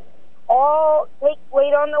husband, all take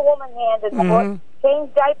weight on the woman's hand and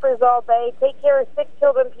change diapers all day, take care of sick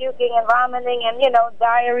children puking and vomiting and,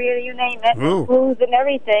 diarrhea, you name it, blues and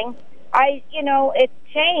everything. It's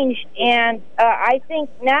changed, and I think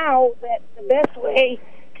now that the best way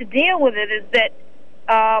to deal with it is that,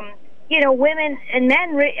 women and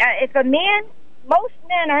men, most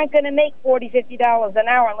men aren't going to make $40, $50 an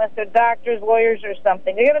hour unless they're doctors, lawyers, or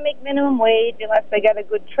something. They're going to make minimum wage unless they got a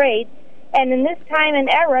good trade. And in this time and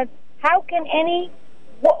era, how can any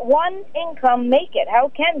one income make it? How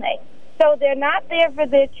can they? So they're not there for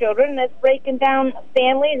their children. That's breaking down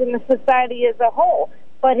families and the society as a whole.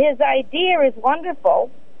 But his idea is wonderful.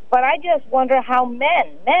 But I just wonder how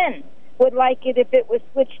men would like it if it was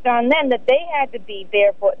switched on them, that they had to be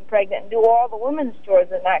barefoot and pregnant and do all the women's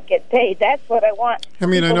chores and not get paid. That's what I want. I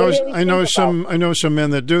mean, I know some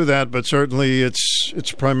men that do that, but certainly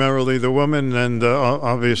it's primarily the woman, and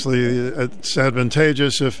obviously it's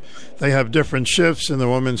advantageous if they have different shifts and the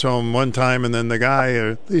woman's home one time and then the guy,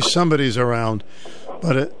 or at least somebody's around.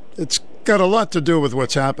 But it's got a lot to do with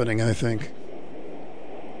what's happening, I think.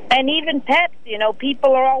 And even pets,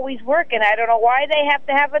 people are always working. I don't know why they have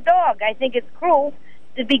to have a dog. I think it's cruel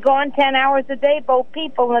to be gone 10 hours a day, both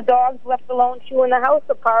people, and the dog's left alone chewing the house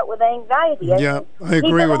apart with anxiety. Yeah, I agree with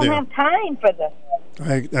you. People don't have time for this.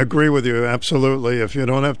 I agree with you, absolutely. If you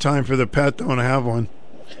don't have time for the pet, don't have one.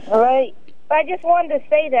 All right. But I just wanted to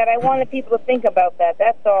say that. I wanted people to think about that.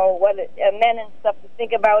 That's all, men and stuff to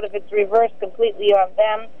think about if it's reversed completely on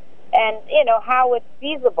them, and, how it's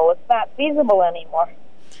feasible. It's not feasible anymore.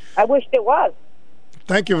 I wished it was.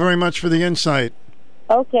 Thank you very much for the insight.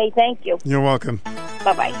 Okay, thank you. You're welcome.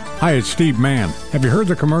 Bye-bye. Hi, it's Steve Mann. Have you heard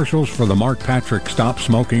the commercials for the Mark Patrick Stop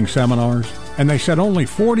Smoking seminars? And they said only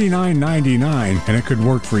 $49.99 and it could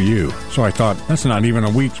work for you. So I thought, that's not even a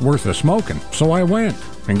week's worth of smoking. So I went.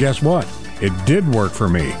 And guess what? It did work for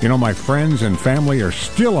me. My friends and family are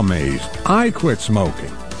still amazed. I quit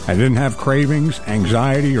smoking. I didn't have cravings,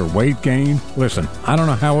 anxiety, or weight gain. Listen, I don't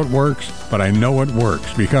know how it works, but I know it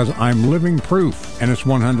works because I'm living proof, and it's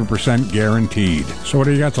 100% guaranteed. So what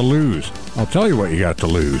do you got to lose? I'll tell you what you got to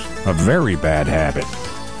lose. A very bad habit.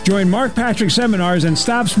 Join Mark Patrick seminars and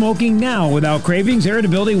stop smoking now without cravings,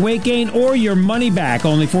 irritability, weight gain, or your money back.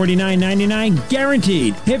 Only $49.99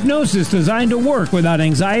 guaranteed. Hypnosis designed to work without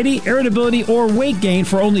anxiety, irritability, or weight gain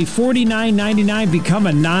for only $49.99. Become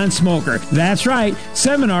a non-smoker. That's right.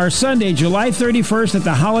 Seminar Sunday, July 31st at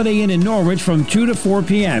the Holiday Inn in Norwich from 2 to 4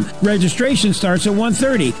 p.m. Registration starts at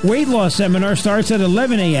 1:30. Weight loss seminar starts at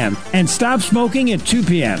 11 a.m. and stop smoking at 2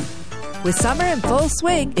 p.m. With summer in full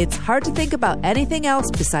swing, it's hard to think about anything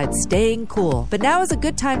else besides staying cool. But now is a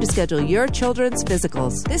good time to schedule your children's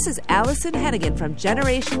physicals. This is Allison Hennigan from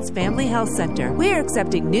Generations Family Health Center. We are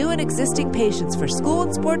accepting new and existing patients for school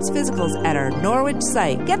and sports physicals at our Norwich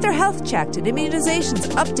site. Get their health checked and immunizations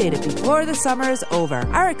updated before the summer is over.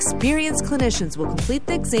 Our experienced clinicians will complete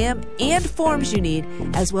the exam and forms you need,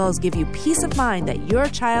 as well as give you peace of mind that your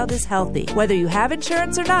child is healthy. Whether you have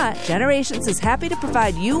insurance or not, Generations is happy to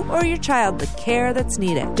provide you or your child the care that's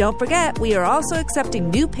needed. Don't forget, we are also accepting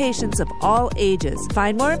new patients of all ages.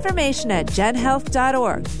 Find more information at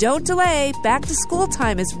genhealth.org. Don't delay. Back to school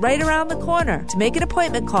time is right around the corner. To make an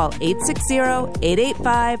appointment, call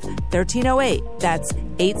 860-885-1308. That's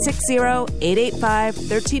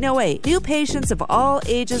 860-885-1308. New patients of all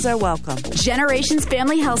ages are welcome. Generations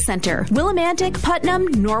Family Health Center. Willimantic, Putnam,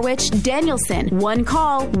 Norwich, Danielson. One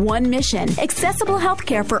call, one mission. Accessible health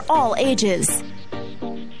care for all ages.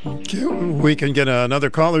 We can get another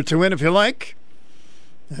call or two in if you like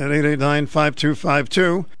at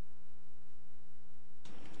 889-5252.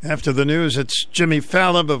 After the news, it's Jimmy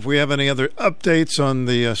Fallon. If we have any other updates on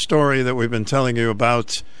the story that we've been telling you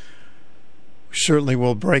about, we certainly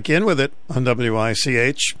will break in with it on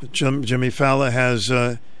WICH. Jimmy Fallon has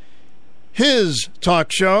his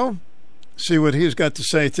talk show. See what he's got to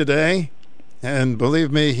say today. And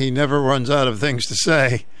believe me, he never runs out of things to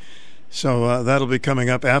say. So that'll be coming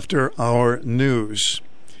up after our news.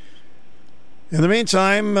 In the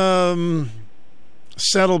meantime,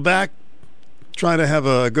 settle back. Try to have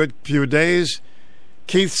a good few days.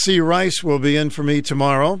 Keith C. Rice will be in for me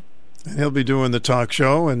tomorrow, and he'll be doing the talk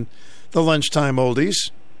show and the lunchtime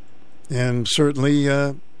oldies. And certainly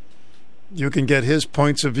you can get his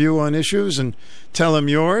points of view on issues and tell him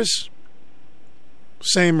yours.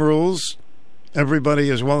 Same rules. Everybody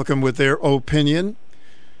is welcome with their opinion.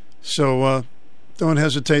 So don't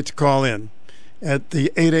hesitate to call in. at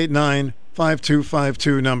the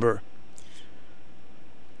 889-5252 number.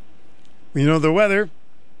 You know, the weather,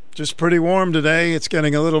 just pretty warm today. It's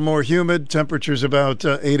getting a little more humid. Temperature's about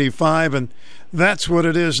 85, and that's what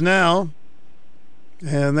it is now.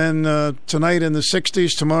 And then tonight in the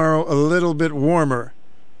 60s, tomorrow a little bit warmer.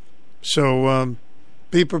 So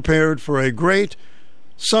be prepared for a great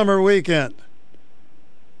summer weekend.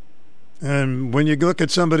 And when you look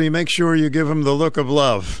at somebody, make sure you give them the look of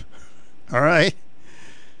love. All right?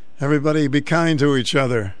 Everybody be kind to each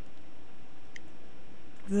other.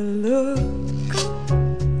 The look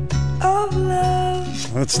of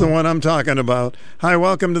love. That's the one I'm talking about. Hi,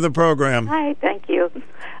 welcome to the program. Hi, thank you.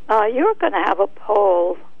 You're going to have a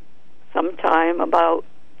poll sometime about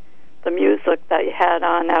the music that you had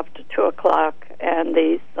on after 2 o'clock and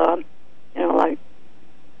these, like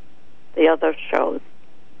the other shows.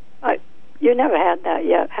 You never had that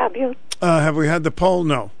yet, have you? Have we had the poll?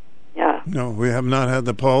 No. Yeah. No, we have not had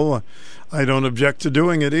the poll. I don't object to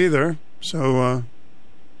doing it either. So,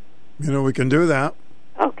 we can do that.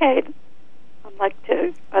 Okay.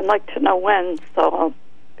 I'd like to know when, so I'll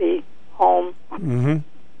be home. Mm-hmm.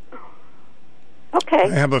 Okay.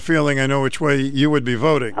 I have a feeling I know which way you would be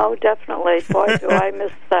voting. Oh, definitely. Boy, do I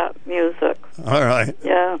miss that music. All right.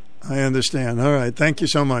 Yeah. I understand. All right. Thank you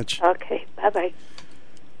so much. Okay. Bye-bye.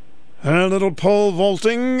 A little pole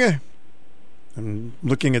vaulting. I'm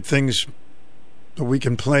looking at things that we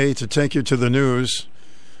can play to take you to the news.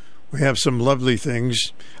 We have some lovely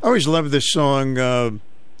things. I always love this song,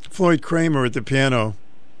 Floyd Kramer at the piano.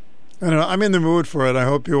 I don't know, I'm in the mood for it. I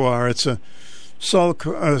hope you are. It's a song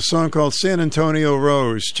called San Antonio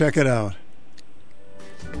Rose. Check it out.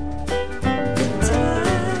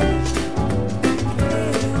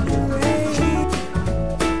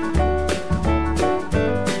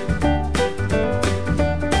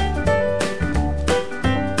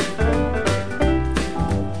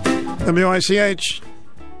 WICH.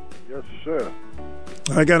 Yes, sir.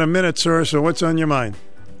 I got a minute, sir, so what's on your mind?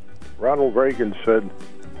 Ronald Reagan said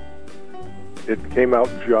it came out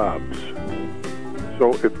jobs.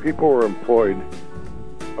 So if people were employed,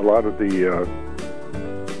 a lot of the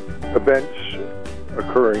events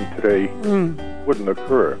occurring today wouldn't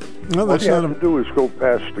occur. No, that's All you not have to do is go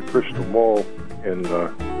past the Crystal Mall in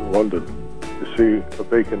London to see a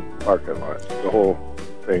vacant parking lot. The whole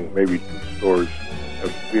thing, maybe 2 stores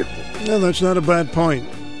of vehicles. No, that's not a bad point.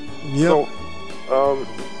 Yep. So,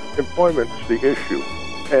 employment's the issue.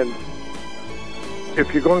 And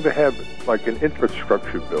if you're going to have, like, an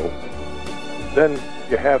infrastructure bill, then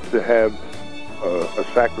you have to have a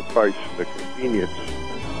sacrifice in the convenience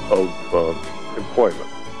of employment.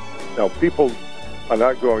 Now, people are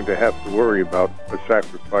not going to have to worry about a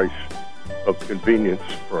sacrifice of convenience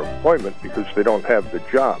for employment because they don't have the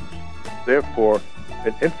jobs. Therefore,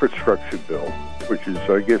 an infrastructure bill, which is,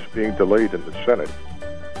 I guess, being delayed in the Senate,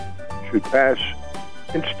 should pass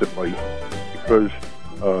instantly because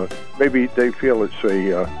maybe they feel it's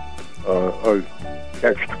a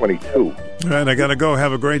catch-22. All right, I got to go.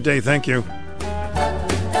 Have a great day. Thank you.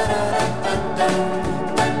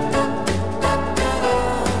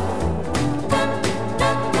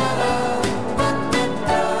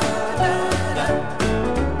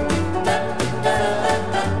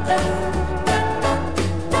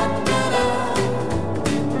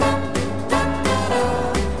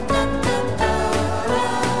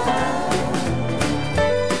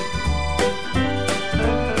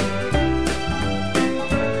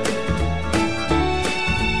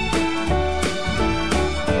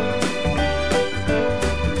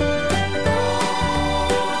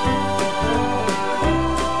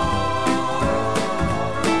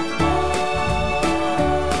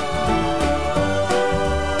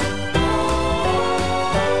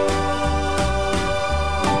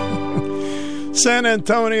 San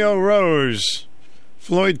Antonio Rose,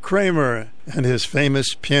 Floyd Kramer and his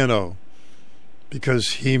famous piano,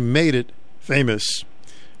 because he made it famous.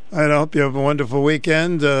 I hope you have a wonderful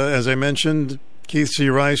weekend. As I mentioned, Keith C.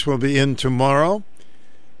 Rice will be in tomorrow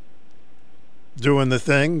doing the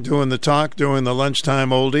thing, doing the talk, doing the lunchtime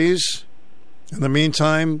oldies. In the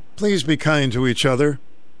meantime, please be kind to each other.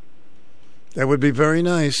 That would be very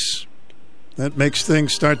nice. That makes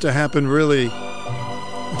things start to happen really.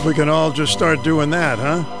 If we can all just start doing that,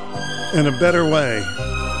 huh? In a better way.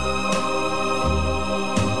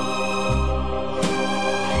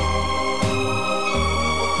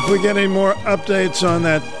 If we get any more updates on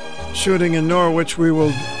that shooting in Norwich, we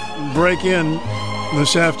will break in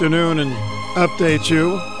this afternoon and update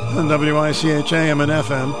you on WICH AM and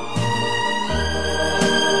FM.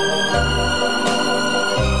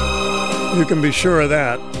 You can be sure of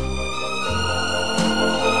that.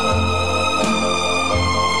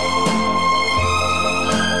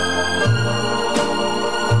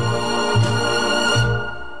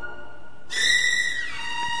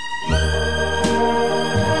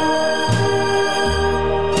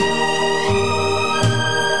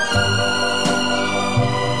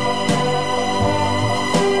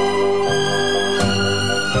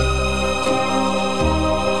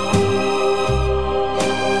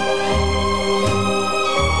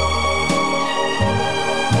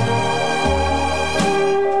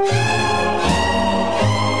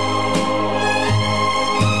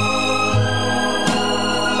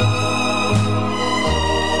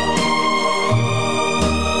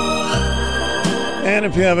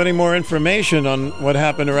 Again, if you have any more information on what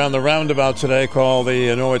happened around the roundabout today, call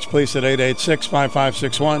the Norwich Police at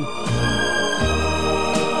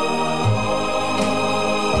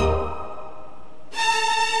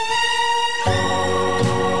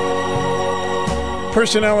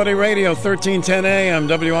Personality Radio, 1310 AM,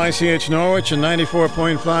 WICH Norwich, and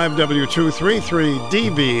 94.5 W233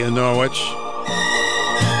 DB in Norwich.